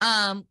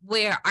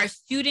 where our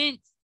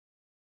students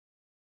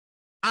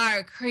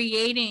are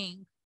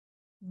creating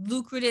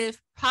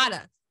lucrative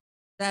products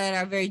that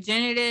are very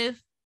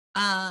generative,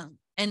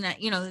 and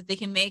that, that they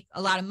can make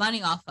a lot of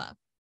money off of.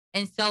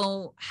 And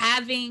so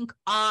having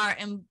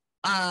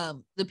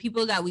the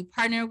people that we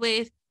partner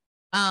with,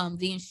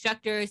 the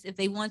instructors, if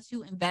they want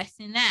to invest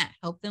in that,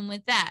 help them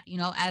with that,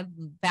 add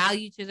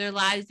value to their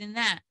lives in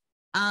that.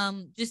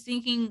 Just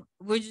thinking,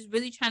 we're just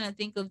really trying to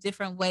think of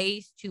different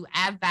ways to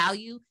add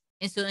value.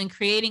 And so in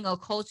creating a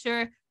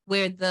culture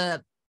where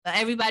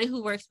everybody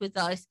who works with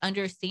us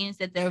understands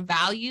that they're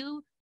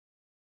valued,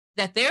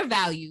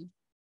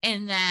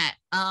 and that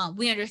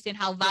we understand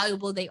how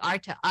valuable they are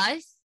to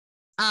us,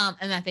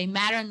 and that they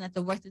matter, and that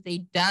the work that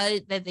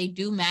they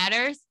do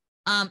matters.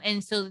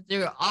 And so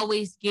they're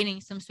always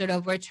getting some sort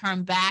of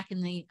return back,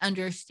 and they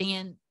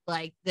understand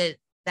like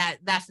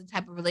that's the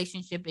type of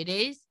relationship it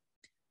is.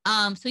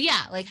 So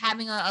yeah, like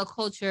having a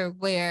culture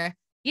where,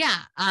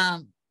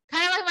 kind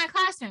of like my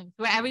classrooms,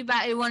 where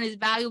everyone is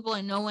valuable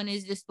and no one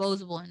is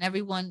disposable, and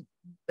everyone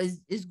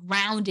is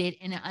grounded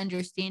in an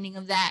understanding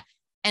of that.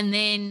 And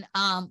then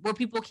where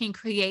people can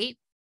create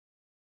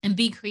and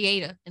be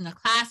creative in the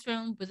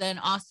classroom, but then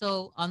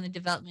also on the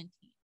development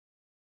team.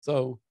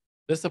 So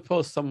let's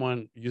suppose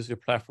someone uses your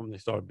platform, they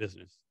start a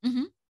business,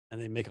 Mm-hmm.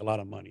 and they make a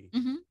lot of money.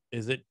 Mm-hmm.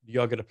 Do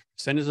y'all get a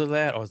percentage of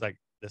that, or is like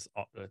this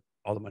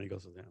all the money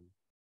goes to them?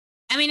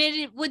 I mean,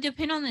 it would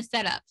depend on the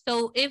setup.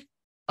 So if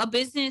a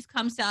business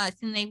comes to us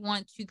and they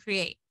want to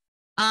create,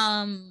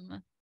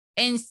 and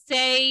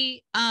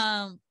say,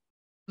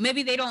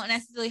 maybe they don't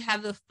necessarily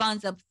have the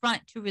funds up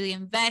front to really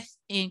invest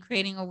in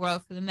creating a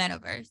world for the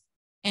metaverse,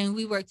 and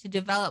we work to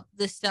develop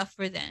the stuff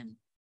for them.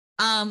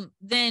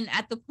 Then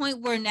at the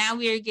point where now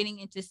we are getting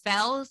into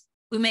sales,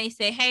 we may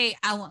say, hey,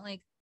 I want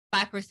like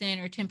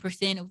 5% or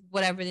 10% of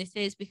whatever this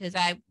is, because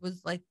I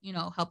was like,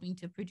 helping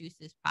to produce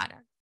this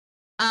product.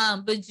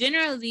 But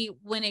generally,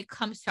 when it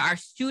comes to our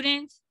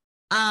students,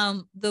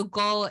 the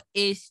goal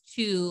is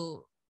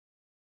to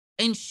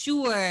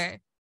ensure,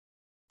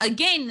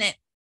 again, that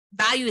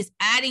value is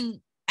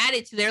added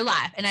to their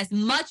life, and as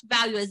much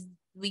value as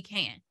we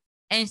can.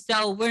 And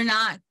so we're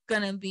not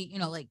gonna be,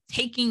 like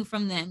taking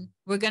from them.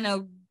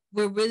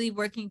 We're really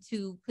working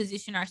to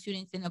position our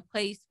students in a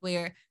place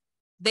where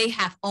they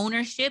have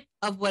ownership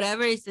of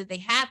whatever it is that they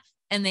have,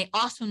 and they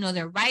also know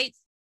their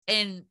rights.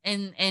 And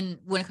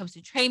when it comes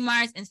to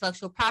trademarks,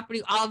 intellectual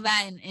property, all of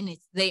that, and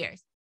it's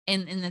theirs,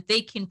 and that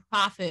they can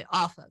profit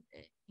off of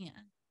it. Yeah.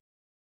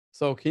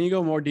 So can you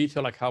go more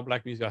detail, like how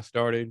BlackMuse got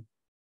started,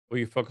 what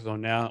you focus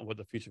on now, and what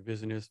the future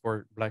vision is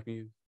for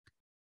BlackMuse?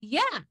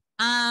 Yeah.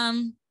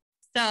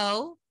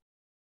 So,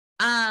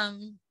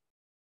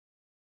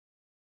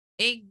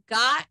 it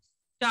got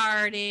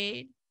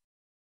started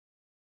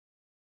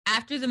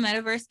after the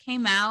Metaverse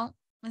came out.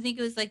 I think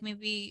it was like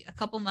maybe a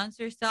couple months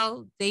or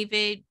so.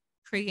 David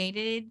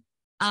created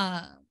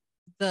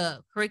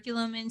the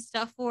curriculum and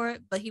stuff for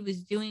it, but he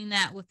was doing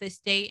that with the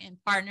state and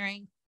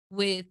partnering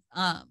with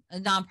a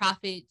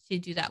nonprofit to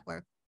do that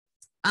work.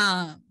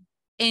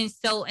 And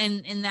so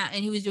and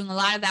he was doing a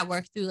lot of that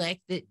work through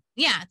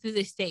through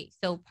the state.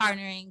 So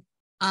partnering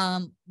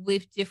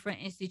with different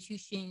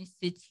institutions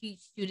to teach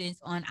students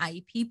on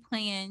IEP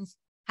plans,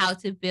 how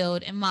to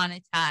build and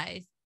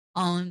monetize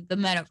on the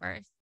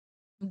metaverse.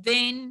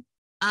 Then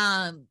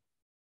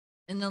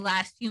in the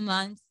last few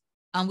months,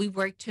 we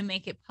worked to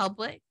make it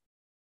public,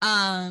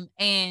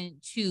 and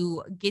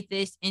to get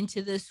this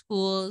into the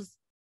schools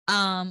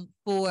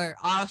for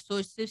all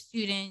sorts of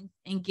students,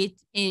 and get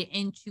it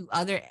into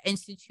other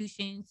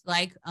institutions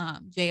like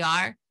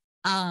JR,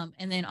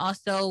 and then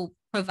also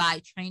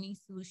provide training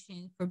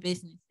solutions for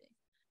businesses.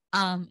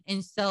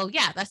 And so,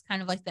 yeah, that's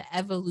kind of like the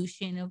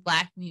evolution of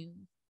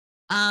BlackMuse.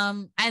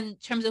 And in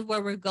terms of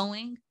where we're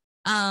going,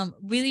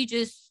 really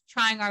just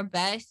trying our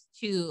best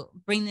to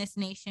bring this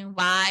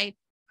nationwide,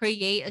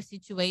 create a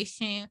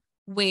situation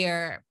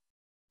where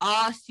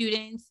all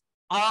students,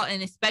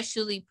 and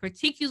especially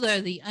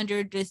particularly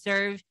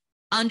underserved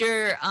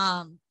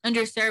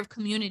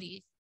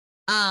communities,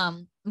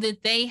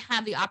 that they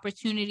have the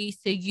opportunities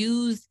to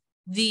use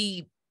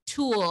the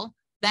tool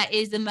that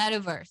is the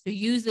metaverse, to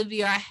use the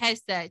VR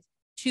headset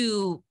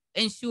to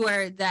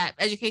ensure that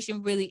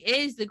education really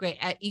is the great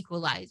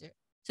equalizer,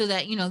 so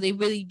that, they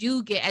really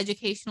do get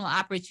educational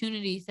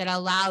opportunities that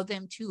allow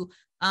them to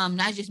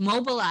not just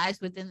mobilize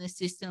within the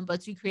system,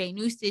 but to create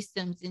new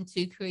systems and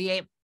to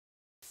create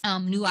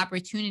new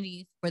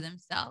opportunities for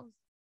themselves.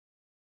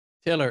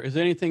 Taylor, is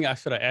there anything I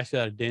should have asked you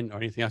that I didn't, or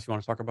anything else you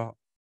want to talk about?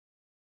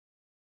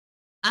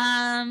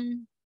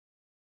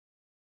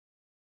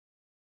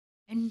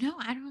 No,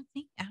 I don't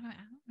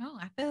know.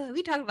 I feel like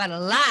we talked about a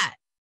lot.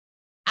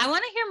 I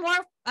want to hear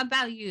more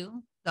about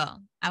you, though.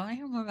 I want to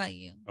hear more about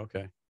you.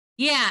 Okay.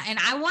 Yeah, and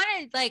I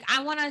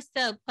want us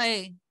to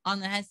play on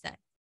the headset.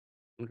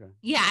 Okay.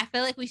 Yeah, I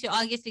feel like we should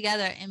all get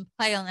together and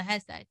play on the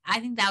headset. I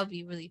think that would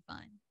be really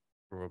fun.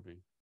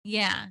 Probably.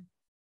 Yeah.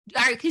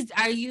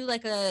 Are you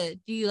like do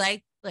you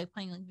like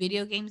playing like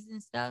video games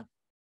and stuff?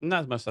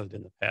 Not as much as I did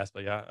in the past,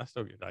 but yeah, I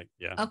still get like,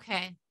 yeah.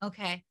 Okay.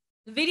 Okay.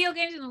 The video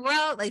games in the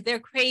world, like they're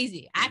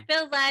crazy. I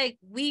feel like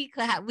we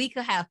could have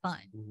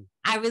fun.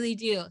 I really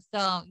do.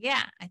 So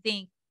yeah, I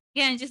think,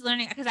 yeah, and just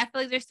learning, because I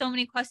feel like there's so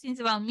many questions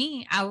about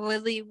me. I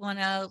really want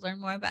to learn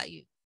more about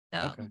you.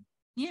 So Okay.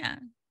 yeah.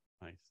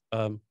 Nice.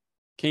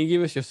 Can you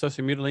give us your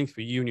social media links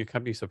for you and your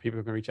company so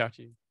people can reach out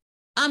to you?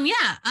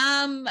 Yeah.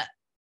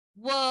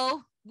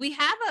 Well, we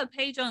have a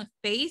page on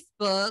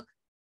Facebook.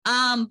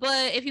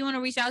 But if you want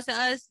to reach out to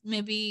us,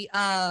 maybe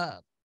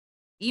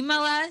email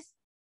us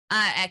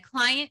at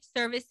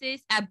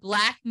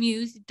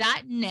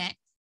clientservices@blackmuse.net.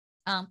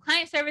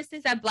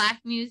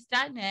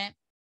 Clientservices@blackmuse.net.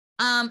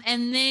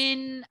 And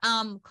then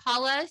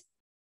call us.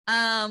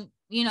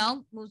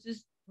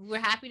 We're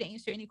happy to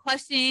answer any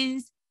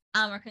questions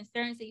or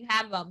concerns that you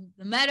have about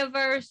the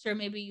metaverse, or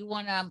maybe you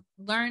want to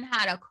learn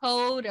how to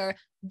code or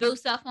build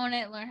stuff on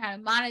it, learn how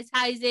to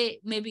monetize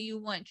it. Maybe you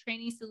want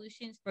training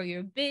solutions for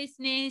your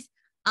business,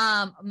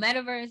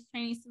 metaverse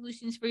training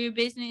solutions for your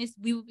business.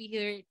 We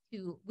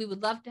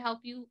would love to help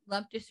you,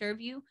 love to serve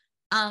you.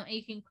 And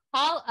you can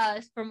call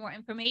us for more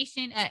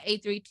information at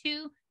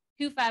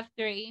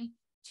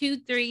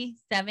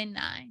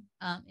 832-253-2379.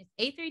 It's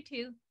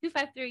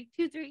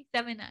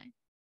 832-253-2379.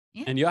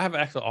 Yeah. And y'all have an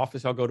actual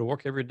office y'all go to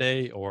work every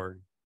day, or?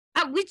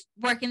 We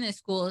work in the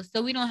school,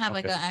 so we don't have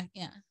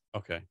yeah.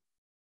 Okay.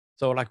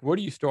 So like, where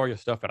do you store your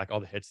stuff at, like all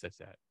the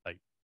headsets at? Like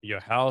your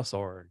house,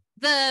 or?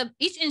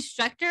 Each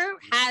instructor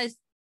has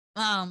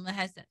the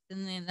headsets,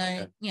 and then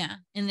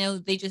and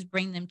they just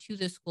bring them to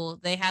the school.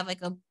 They have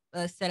like a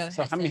set of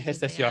So headsets. how many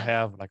headsets y'all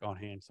have like on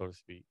hand, so to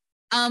speak?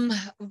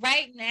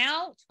 Right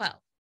now, 12.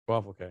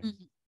 12, okay.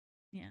 Mm-hmm.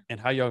 Yeah. And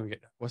how y'all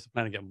what's the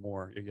plan to get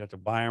more? You have to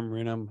buy them,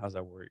 rent them? How's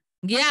that work?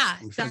 Yeah.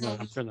 I'm sure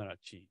they're not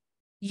cheap.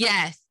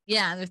 Yes.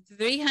 Yeah. There's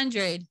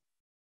 300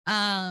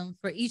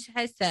 for each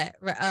headset,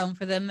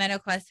 for the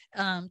MetaQuest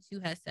 2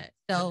 headset.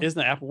 So isn't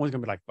the Apple one's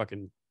gonna be like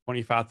fucking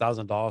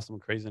 $25,000, some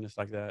craziness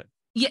like that?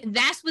 Yeah,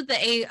 that's with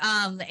the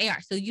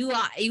AR. So you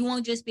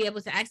won't just be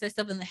able to access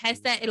stuff in the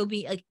headset. It'll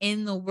be like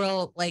in the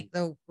world, like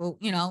the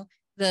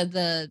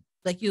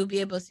like you'll be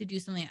able to do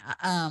something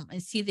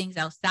and see things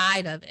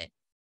outside of it.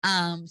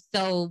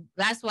 So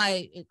that's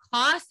why it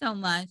costs so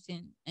much,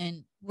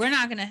 and we're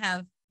not gonna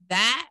have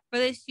that for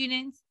the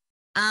students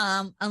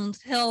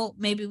until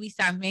maybe we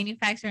start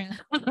manufacturing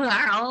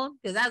our own,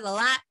 because that's a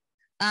lot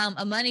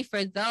of money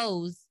for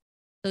those.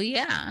 So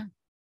yeah.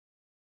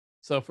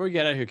 So before we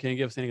get out of here, can you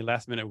give us any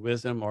last minute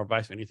wisdom or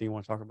advice or anything you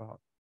want to talk about?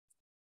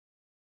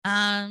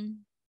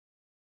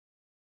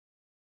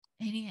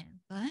 Any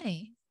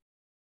advice?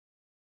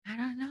 I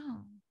don't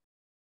know.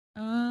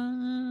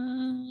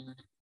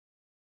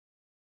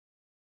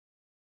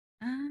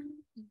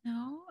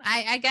 No.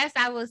 I guess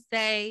I would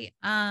say,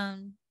 yeah.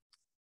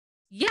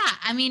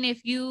 I mean,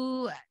 if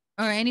you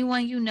or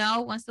anyone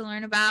wants to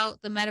learn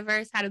about the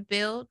metaverse, how to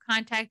build,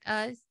 contact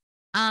us.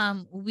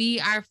 We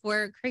are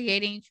for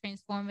creating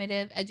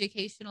transformative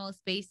educational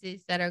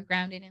spaces that are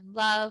grounded in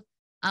love,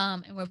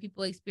 and where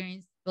people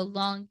experience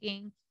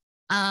belonging,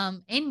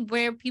 and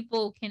where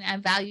people can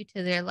add value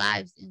to their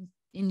lives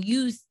and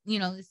use,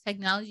 this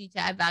technology to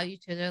add value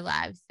to their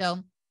lives.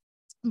 So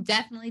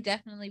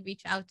definitely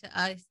reach out to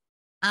us.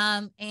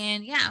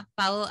 And yeah,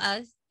 follow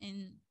us,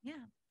 and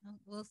yeah,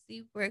 we'll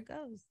see where it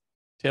goes.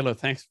 Taylor,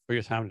 thanks for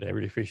your time today. I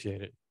really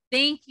appreciate it.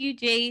 Thank you,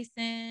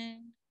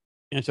 Jason.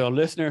 And to our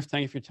listeners,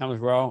 thank you for your time as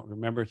well.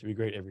 Remember to be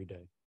great every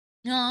day.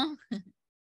 No.